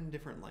 7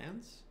 different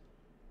lands?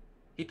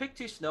 He picked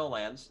 2 snow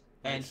lands,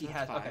 Right, and so he that's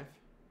has 5. okay.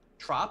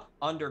 Trop,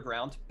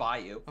 Underground,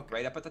 Bayou, Okay.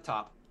 right up at the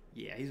top.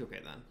 Yeah, he's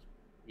okay then.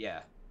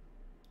 Yeah.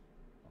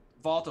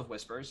 Vault of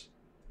Whispers,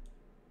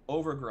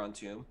 Overgrown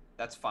Tomb.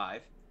 That's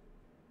 5.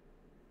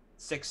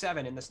 6,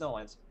 7 in the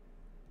Snowlands,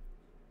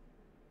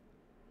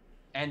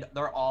 and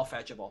they're all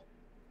fetchable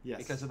Yes.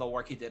 because of the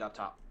work he did up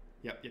top.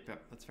 Yep.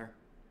 That's fair.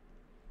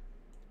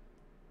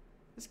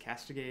 This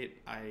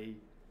Castigate, I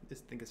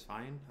just think is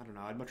fine. I don't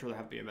know. I'd much rather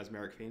have it be a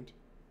Mesmeric Fiend.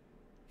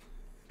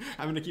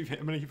 I'm gonna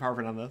keep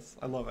harping on this.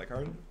 I love that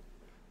card.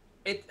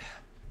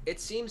 It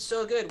seems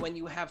so good when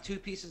you have 2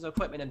 pieces of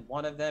equipment and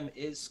one of them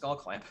is Skull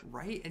Clamp.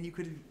 Right, and you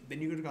could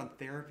have gone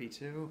Therapy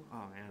too.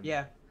 Oh man.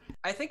 Yeah,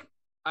 I think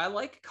I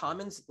like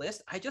Common's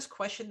list. I just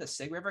question the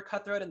Sig River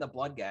Cutthroat and the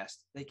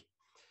Bloodghast. Like,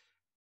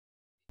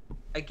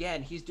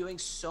 again, he's doing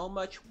so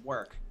much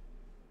work.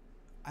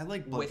 I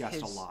like with Bloodghast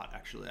his- a lot,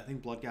 actually. I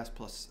think Bloodghast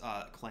plus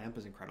Clamp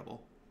is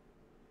incredible.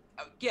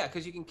 Yeah,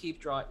 because you can keep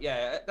drawing.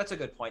 Yeah, that's a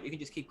good point. You can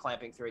just keep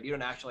clamping through it. You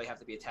don't actually have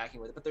to be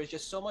attacking with it. But there's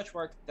just so much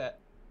work that,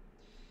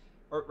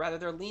 or rather,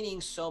 they're leaning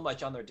so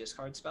much on their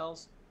discard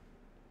spells.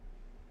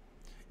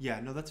 Yeah,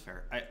 no, that's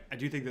fair. I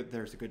do think that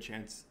there's a good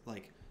chance,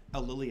 like,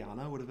 a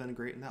Liliana would have been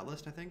great in that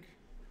list, I think.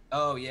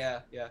 Oh,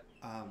 yeah. Yep.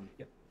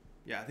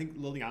 Yeah, I think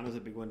Liliana's a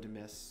big one to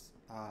miss.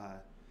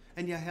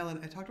 And yeah, Helen,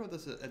 I talked about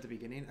this at the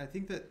beginning. I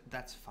think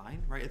that's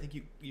fine, right? I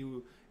think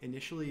you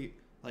initially,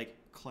 like,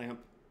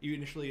 you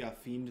initially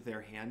fiend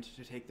their hand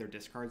to take their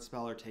discard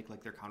spell or take,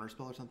 like, their counter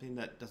spell or something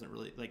that doesn't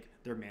really, like,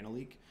 their mana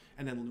leak.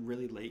 And then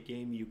really late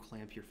game, you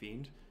clamp your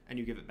fiend and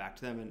you give it back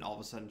to them, and all of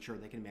a sudden, sure,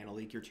 they can mana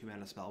leak your 2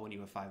 mana spell when you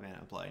have 5 mana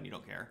in play and you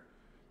don't care.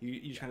 You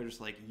just kind of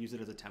just, like, use it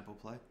as a tempo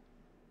play.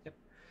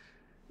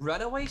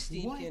 Runaway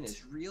Steamkin What?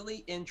 is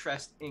really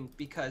interesting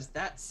because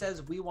that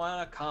says we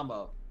want a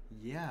combo,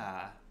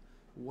 Yeah.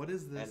 What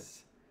is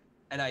this?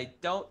 and I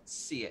don't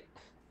see it.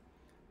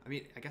 I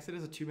mean, I guess it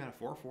is a 2 mana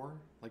 4/4.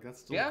 Like, that's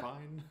still Yeah.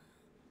 fine.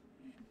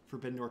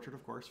 Forbidden Orchard,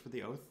 of course, for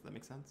the Oath. That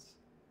makes sense.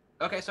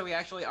 Okay, so we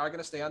actually are going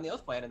to stay on the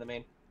Oath plan in the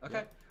main. Okay.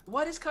 Yep.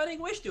 What is Cunning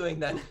Wish doing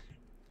then?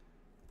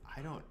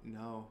 I don't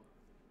know.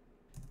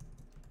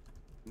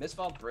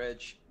 Mistfall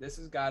Bridge. This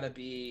has got to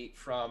be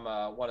from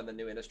one of the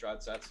new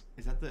Innistrad sets.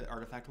 Is that the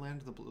artifact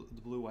land? The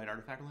blue-white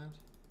artifact land?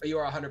 You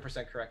are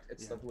 100% correct.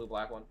 It's the Yeah.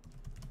 blue-black one.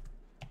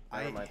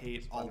 I Never mind. hate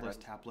It's all fun, those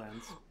right? tap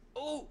lands.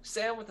 Oh,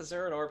 Sam with the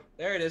Zerad Orb.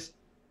 There it is.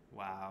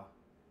 Wow.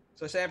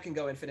 So Sam can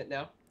go infinite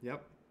now.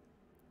 Yep.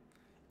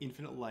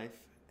 Infinite life.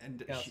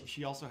 And Yeah,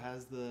 she also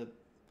has the...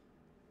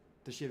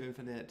 Does she have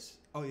infinite...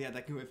 Oh, yeah,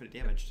 that can do infinite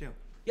damage, too.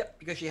 Yep,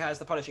 because she has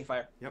the Punishing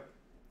Fire. Yep.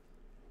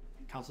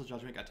 Council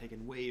Judgment got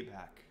taken way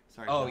back.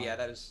 Sorry. Oh, John. yeah,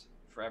 that is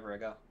forever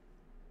ago.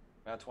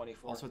 Around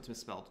 24. Also, it's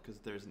misspelled because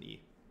there's an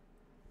E.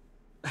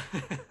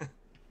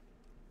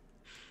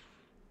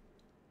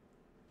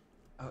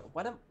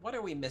 What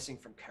are we missing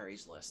from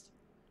Curry's list?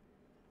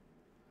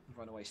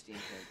 Runaway Steam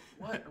King.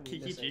 What are we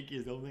Kiki missing? Jiki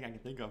is the only thing I can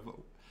think of.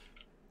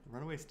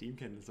 Runaway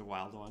Steamkin is a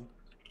wild one.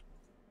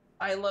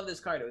 I love this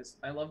card.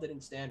 I loved it in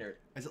Standard.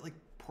 Is it like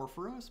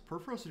Porphyros?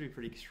 Porphyros would be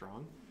pretty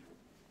strong.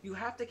 You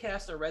have to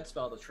cast a red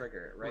spell to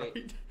trigger it,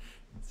 right?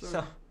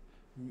 So,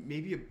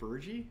 maybe a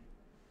Burgie?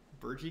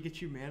 Burgie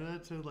gets you mana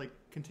to, like,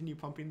 continue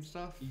pumping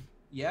stuff?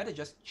 Yeah, to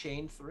just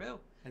chain through.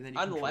 And then you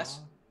Unless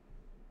can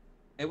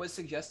it was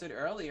suggested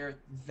earlier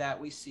that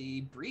we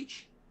see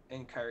Breach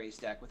in Curry's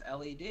deck with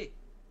LED. draw.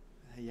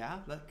 Yeah,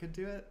 that could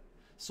do it.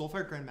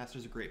 Soulfire Grandmaster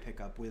is a great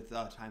pickup with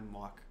Time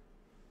Walk.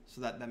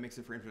 So that makes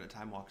it for infinite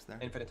Time Walks there.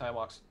 Infinite Time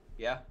Walks.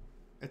 Yeah.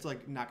 It's,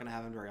 like, not going to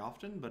happen very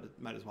often, but it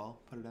might as well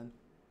put it in.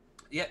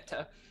 Yeah,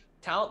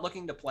 talent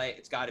looking to play,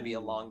 it's got to be a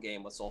long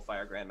game with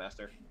Soulfire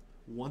Grandmaster.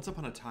 Once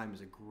Upon a Time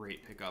is a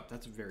great pickup.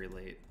 That's very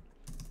late.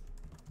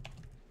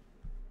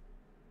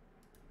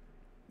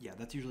 Yeah,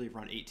 that's usually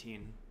around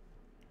 18.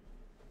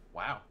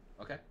 Wow.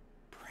 Okay.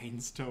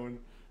 Brainstone.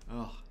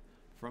 Ugh.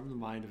 From the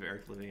mind of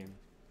Eric Levine.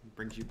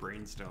 Brings you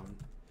Brainstone.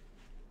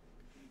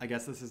 I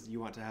guess this is, you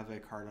want to have a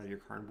card on your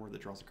card board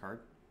that draws a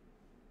card?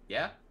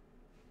 Yeah.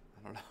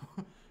 I don't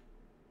know.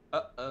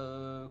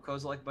 Uh-oh.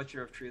 Kozilek,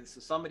 Butcher of Truth. So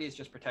somebody is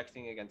just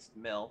protecting against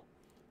Mill.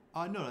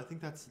 No, I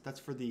think that's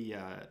for the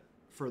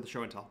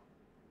show and tell.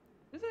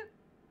 Is it?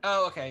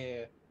 Oh,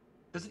 okay,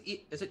 yeah.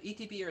 Is it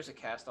ETB or is it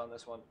cast on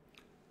this one?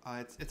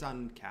 It's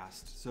on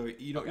cast, so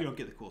you don't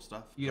get the cool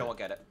stuff. You don't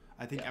get it.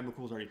 I think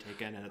Emrakul's already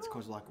taken, and it's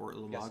Kozilek or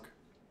Ilumog. Yes.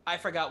 I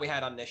forgot we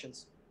had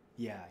Omniscience.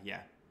 Yeah.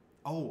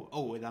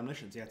 Oh, with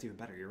Omniscience, yeah, it's even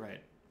better. You're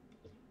right.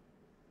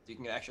 You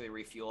can actually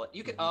refuel it.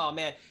 You can. Oh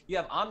man, you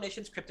have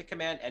Omniscience, Cryptic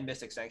Command, and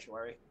Mystic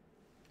Sanctuary.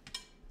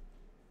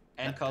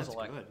 And That's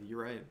Kozilek. good.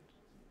 You're right.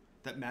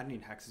 That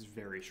Maddening Hex is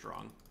very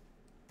strong.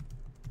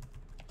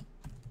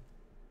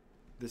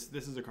 This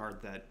is a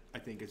card that I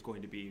think is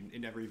going to be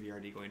in every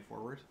VRD going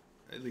forward.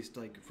 At least,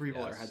 like, for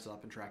people that are heads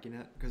up and tracking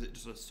it, because it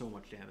just does so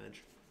much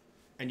damage.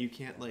 and you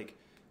can't like.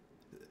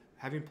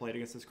 Having played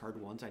against this card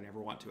once, I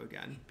never want to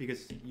again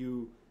because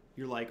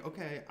you're like,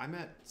 okay, I'm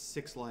at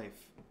 6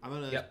 life. I'm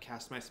gonna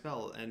cast my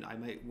spell, and I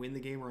might win the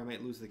game or I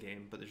might lose the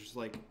game. But there's just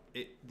like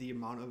the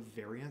amount of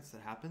variance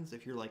that happens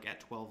if you're like at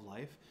 12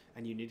 life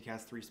and you need to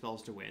cast 3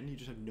 spells to win. You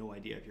just have no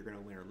idea if you're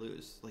gonna win or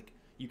lose. Like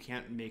you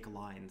can't make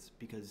lines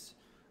because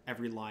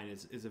every line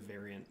is a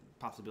variant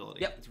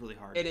possibility. Yep. It's really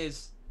hard. It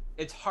is.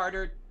 It's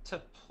harder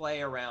to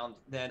play around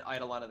than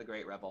Eidolon of the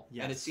Great Revel.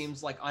 Yes. And it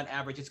seems like on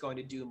average it's going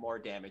to do more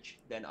damage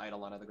than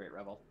Eidolon of the Great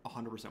Revel.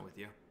 100% with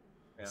you.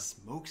 Yeah.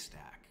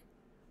 Smokestack.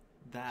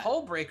 That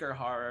Hullbreaker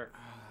Horror.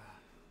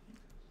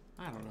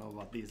 I don't know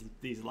about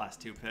these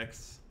last 2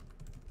 picks.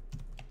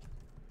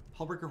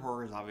 Hullbreaker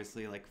Horror is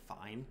obviously like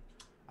fine.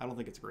 I don't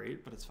think it's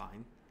great, but it's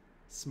fine.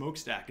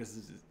 Smokestack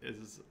is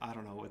I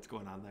don't know what's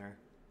going on there.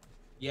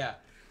 Yeah.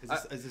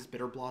 Is this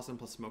Bitter Blossom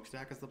plus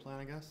Smokestack as the plan,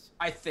 I guess?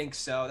 I think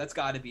so. That's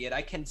got to be it.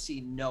 I can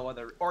see no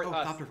other. Or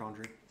Thopter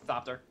Foundry.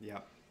 Thopter. Yeah.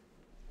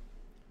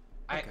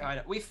 Okay. I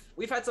know.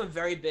 We've had some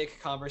very big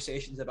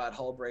conversations about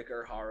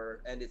Hullbreaker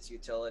Horror and its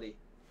utility.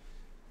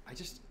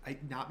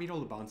 Not being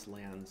able to bounce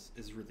lands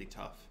is really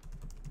tough.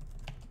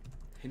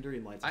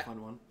 Hindering Light's a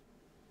fun one.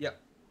 Yep.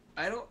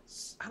 I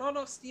don't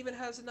know if Steven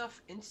has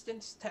enough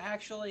instants to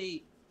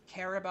actually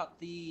care about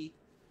the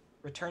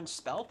return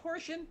spell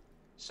portion.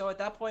 So at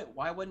that point,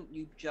 why wouldn't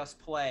you just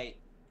play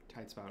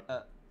Tidespout?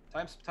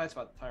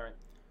 Tidespout Tyrant.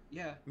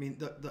 Yeah. I mean,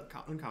 the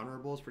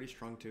uncounterable is pretty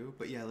strong too,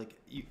 but yeah, like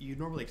you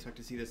normally expect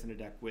to see this in a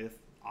deck with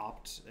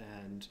Opt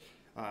and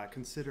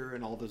Consider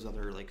and all those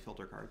other like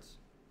filter cards.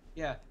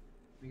 Yeah,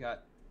 we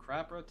got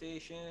Crop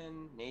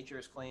Rotation,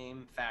 Nature's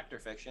Claim, Fact or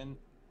Fiction,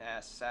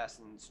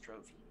 Assassin's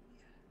Trophy.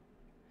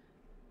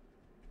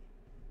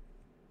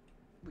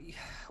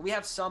 We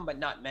have some, but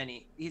not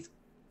many.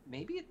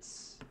 Maybe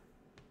it's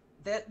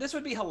that this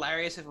would be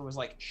hilarious if it was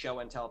like show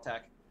and tell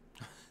tech.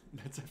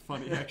 That's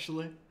funny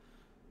actually.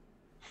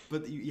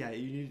 But you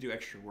need to do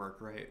extra work,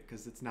 right?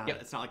 Because it's not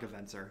like a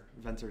Venser.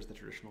 Venser is the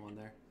traditional one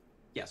there.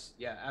 Yes,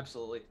 yeah,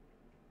 absolutely.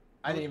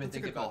 I didn't even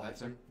think about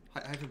Venser.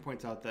 Hyphen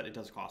points out that it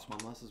does cost 1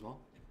 less as well.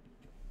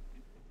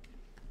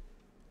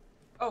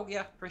 Oh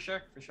yeah, for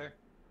sure.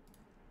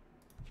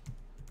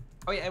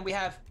 Oh yeah, and we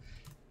have.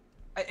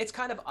 It's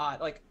kind of odd.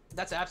 Like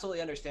that's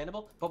absolutely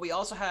understandable, but we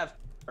also have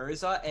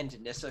Urza and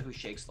Nissa who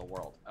shakes the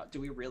world.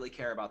 Do we really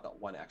care about that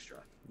one extra?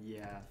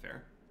 Yeah,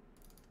 fair.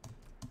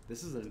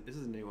 This is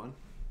a new one.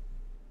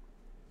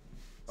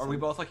 Are we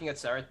both looking at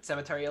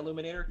Cemetery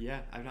Illuminator?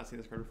 Yeah, I've not seen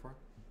this card before.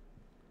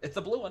 It's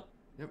the blue one.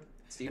 Yep.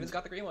 Steven's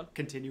got the green one.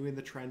 Continuing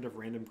the trend of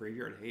random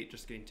graveyard hate,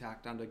 just getting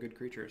tacked onto good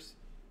creatures.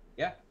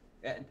 Yeah,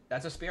 and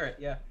that's a spirit.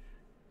 Yeah.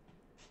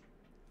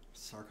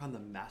 Sarkhan the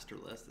Master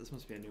List. This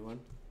must be a new one.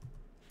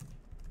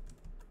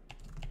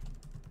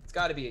 It's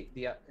got to be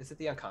is it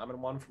the uncommon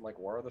one from like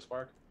War of the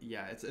Spark?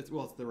 Yeah, it's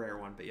the rare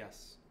one, but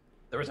yes.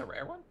 There was a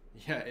rare one?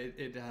 Yeah,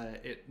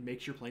 it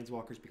makes your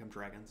planeswalkers become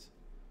dragons.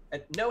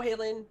 And no,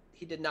 Halen,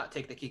 he did not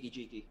take the Kiki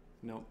Jiki.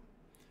 Nope.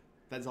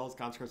 Benzal's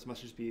constructs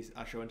must just be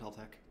show and tell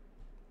tech.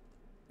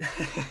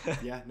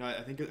 Yeah, no,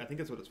 I think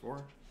that's what it's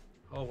for.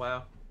 Oh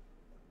wow.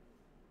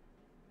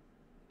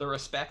 The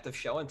respect of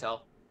show and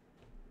tell.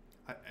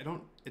 I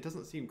don't. It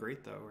doesn't seem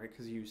great though, right?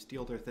 Because you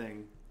steal their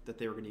thing that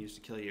they were going to use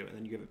to kill you, and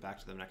then you give it back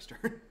to them next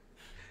turn.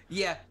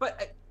 Yeah,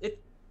 but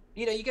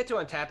you get to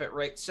untap it,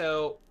 right?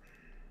 So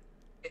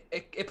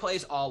it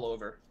plays all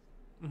over.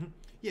 Mm-hmm.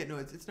 Yeah, no,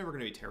 it's never going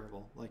to be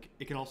terrible. Like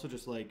it can also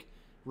just like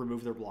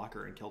remove their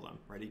blocker and kill them,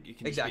 right? It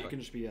can exactly. It can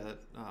just be a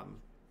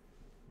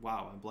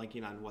wow, I'm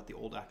blanking on what the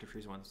old active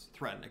trees ones.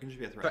 Threaten. It can just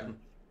be a threaten.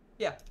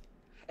 Yeah.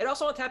 It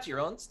also untaps your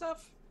own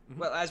stuff. Mm-hmm.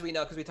 Well, as we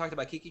know, because we talked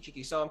about Kiki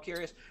Chiki. So I'm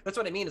curious. That's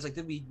what I mean. Is like,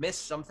 did we miss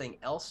something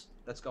else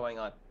that's going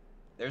on?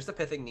 There's the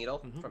Pithing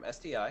Needle from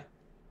STI.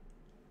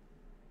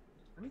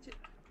 Let me take.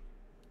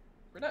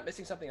 We're not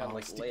missing something on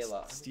like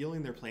Layla.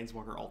 Stealing their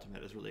Planeswalker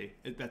ultimate is really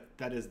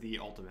that is the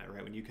ultimate,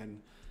 right? When you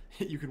can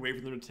wait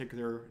for them to take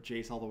their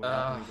Jace all the way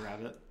up and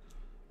grab it.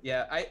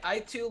 Yeah, I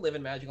too live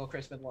in magical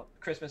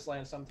Christmas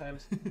land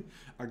sometimes.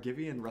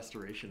 Argivian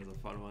Restoration is a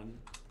fun one.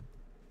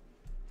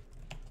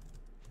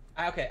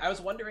 Okay, I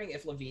was wondering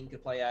if Levine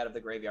could play out of the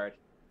graveyard.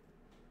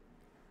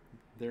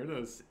 There it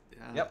is.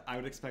 Yep. I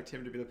would expect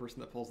him to be the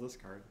person that pulls this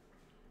card.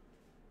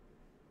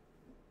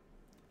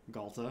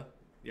 Galta.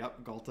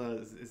 Yep, Galta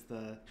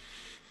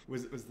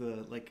was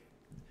the like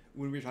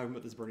when we were talking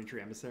about this Burning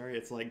Tree Emissary,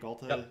 it's like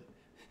Galta.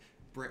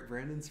 Yep.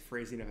 Brandon's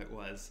phrasing of it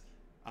was,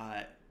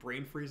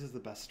 Brain Freeze is the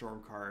best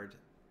Storm card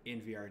in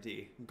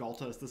VRD.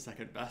 Galta is the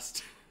second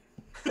best.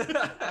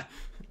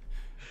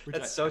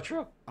 That's so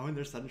true. Oh, and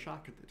there's Sudden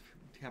Shock to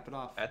cap it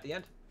off at the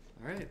end.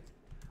 All right.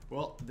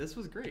 Well, this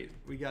was great.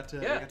 We got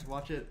to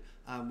watch it.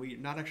 We're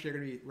not going to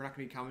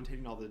be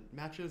commentating all the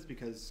matches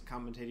because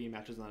commentating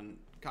matches on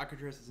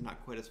Cockatrice is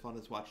not quite as fun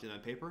as watching them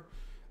on paper.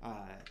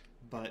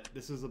 But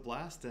this was a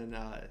blast, and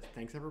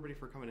thanks everybody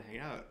for coming to hang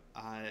out.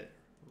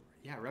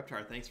 Yeah,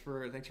 Reptar, thanks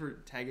for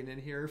tagging in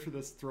here for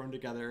this thrown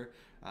together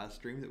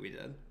stream that we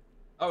did.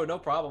 Oh, no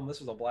problem. This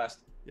was a blast.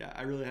 Yeah,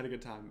 I really had a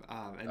good time.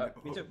 And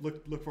Me too.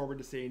 look forward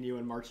to seeing you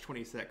on March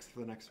 26th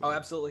for the next Oh, one.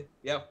 absolutely.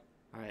 Yeah.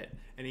 All right.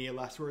 Any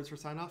last words for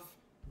sign off?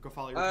 Go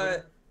follow your Uh,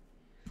 Twitter.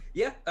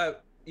 yeah.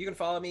 You can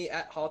follow me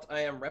at Halt I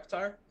am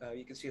Reptar.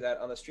 You can see that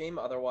on the stream.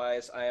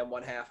 Otherwise, I am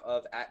one half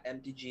of at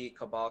MTG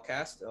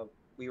Cabalcast.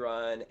 We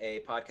run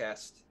a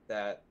podcast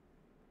that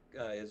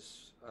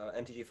is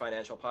MTG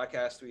Financial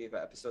Podcast. We have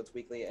episodes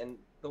weekly, and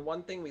the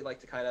one thing we like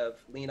to kind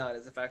of lean on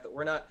is the fact that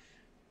we're not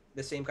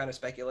the same kind of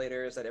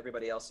speculators that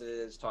everybody else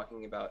is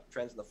talking about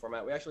trends in the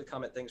format. We actually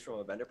come at things from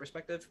a vendor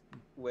perspective,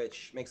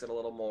 which makes it a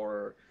little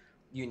more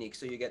unique.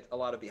 So you get a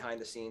lot of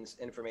behind the scenes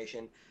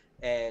information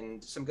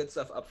and some good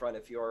stuff up front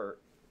if you're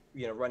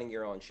running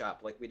your own shop.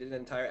 Like we did an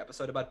entire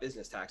episode about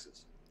business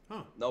taxes.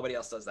 Huh. Nobody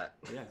else does that.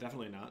 Yeah,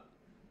 definitely not.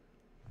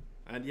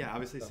 And yeah,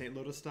 obviously St.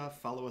 Lotus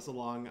stuff. Follow us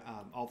along.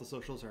 All the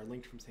socials are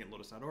linked from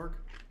stlotus.org.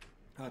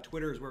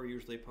 Twitter is where we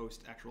usually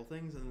post actual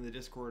things, and then the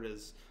Discord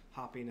is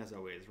hopping as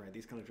always, right?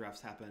 These kind of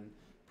drafts happen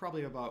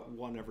probably about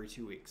one every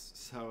 2 weeks,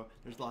 so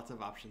there's lots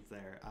of options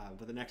there.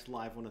 But the next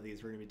live one of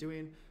these we're going to be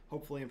doing,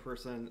 hopefully in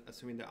person,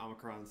 assuming that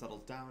Omicron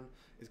settles down,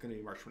 is going to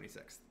be March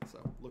 26th. So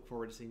look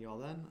forward to seeing you all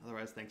then.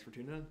 Otherwise, thanks for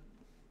tuning in.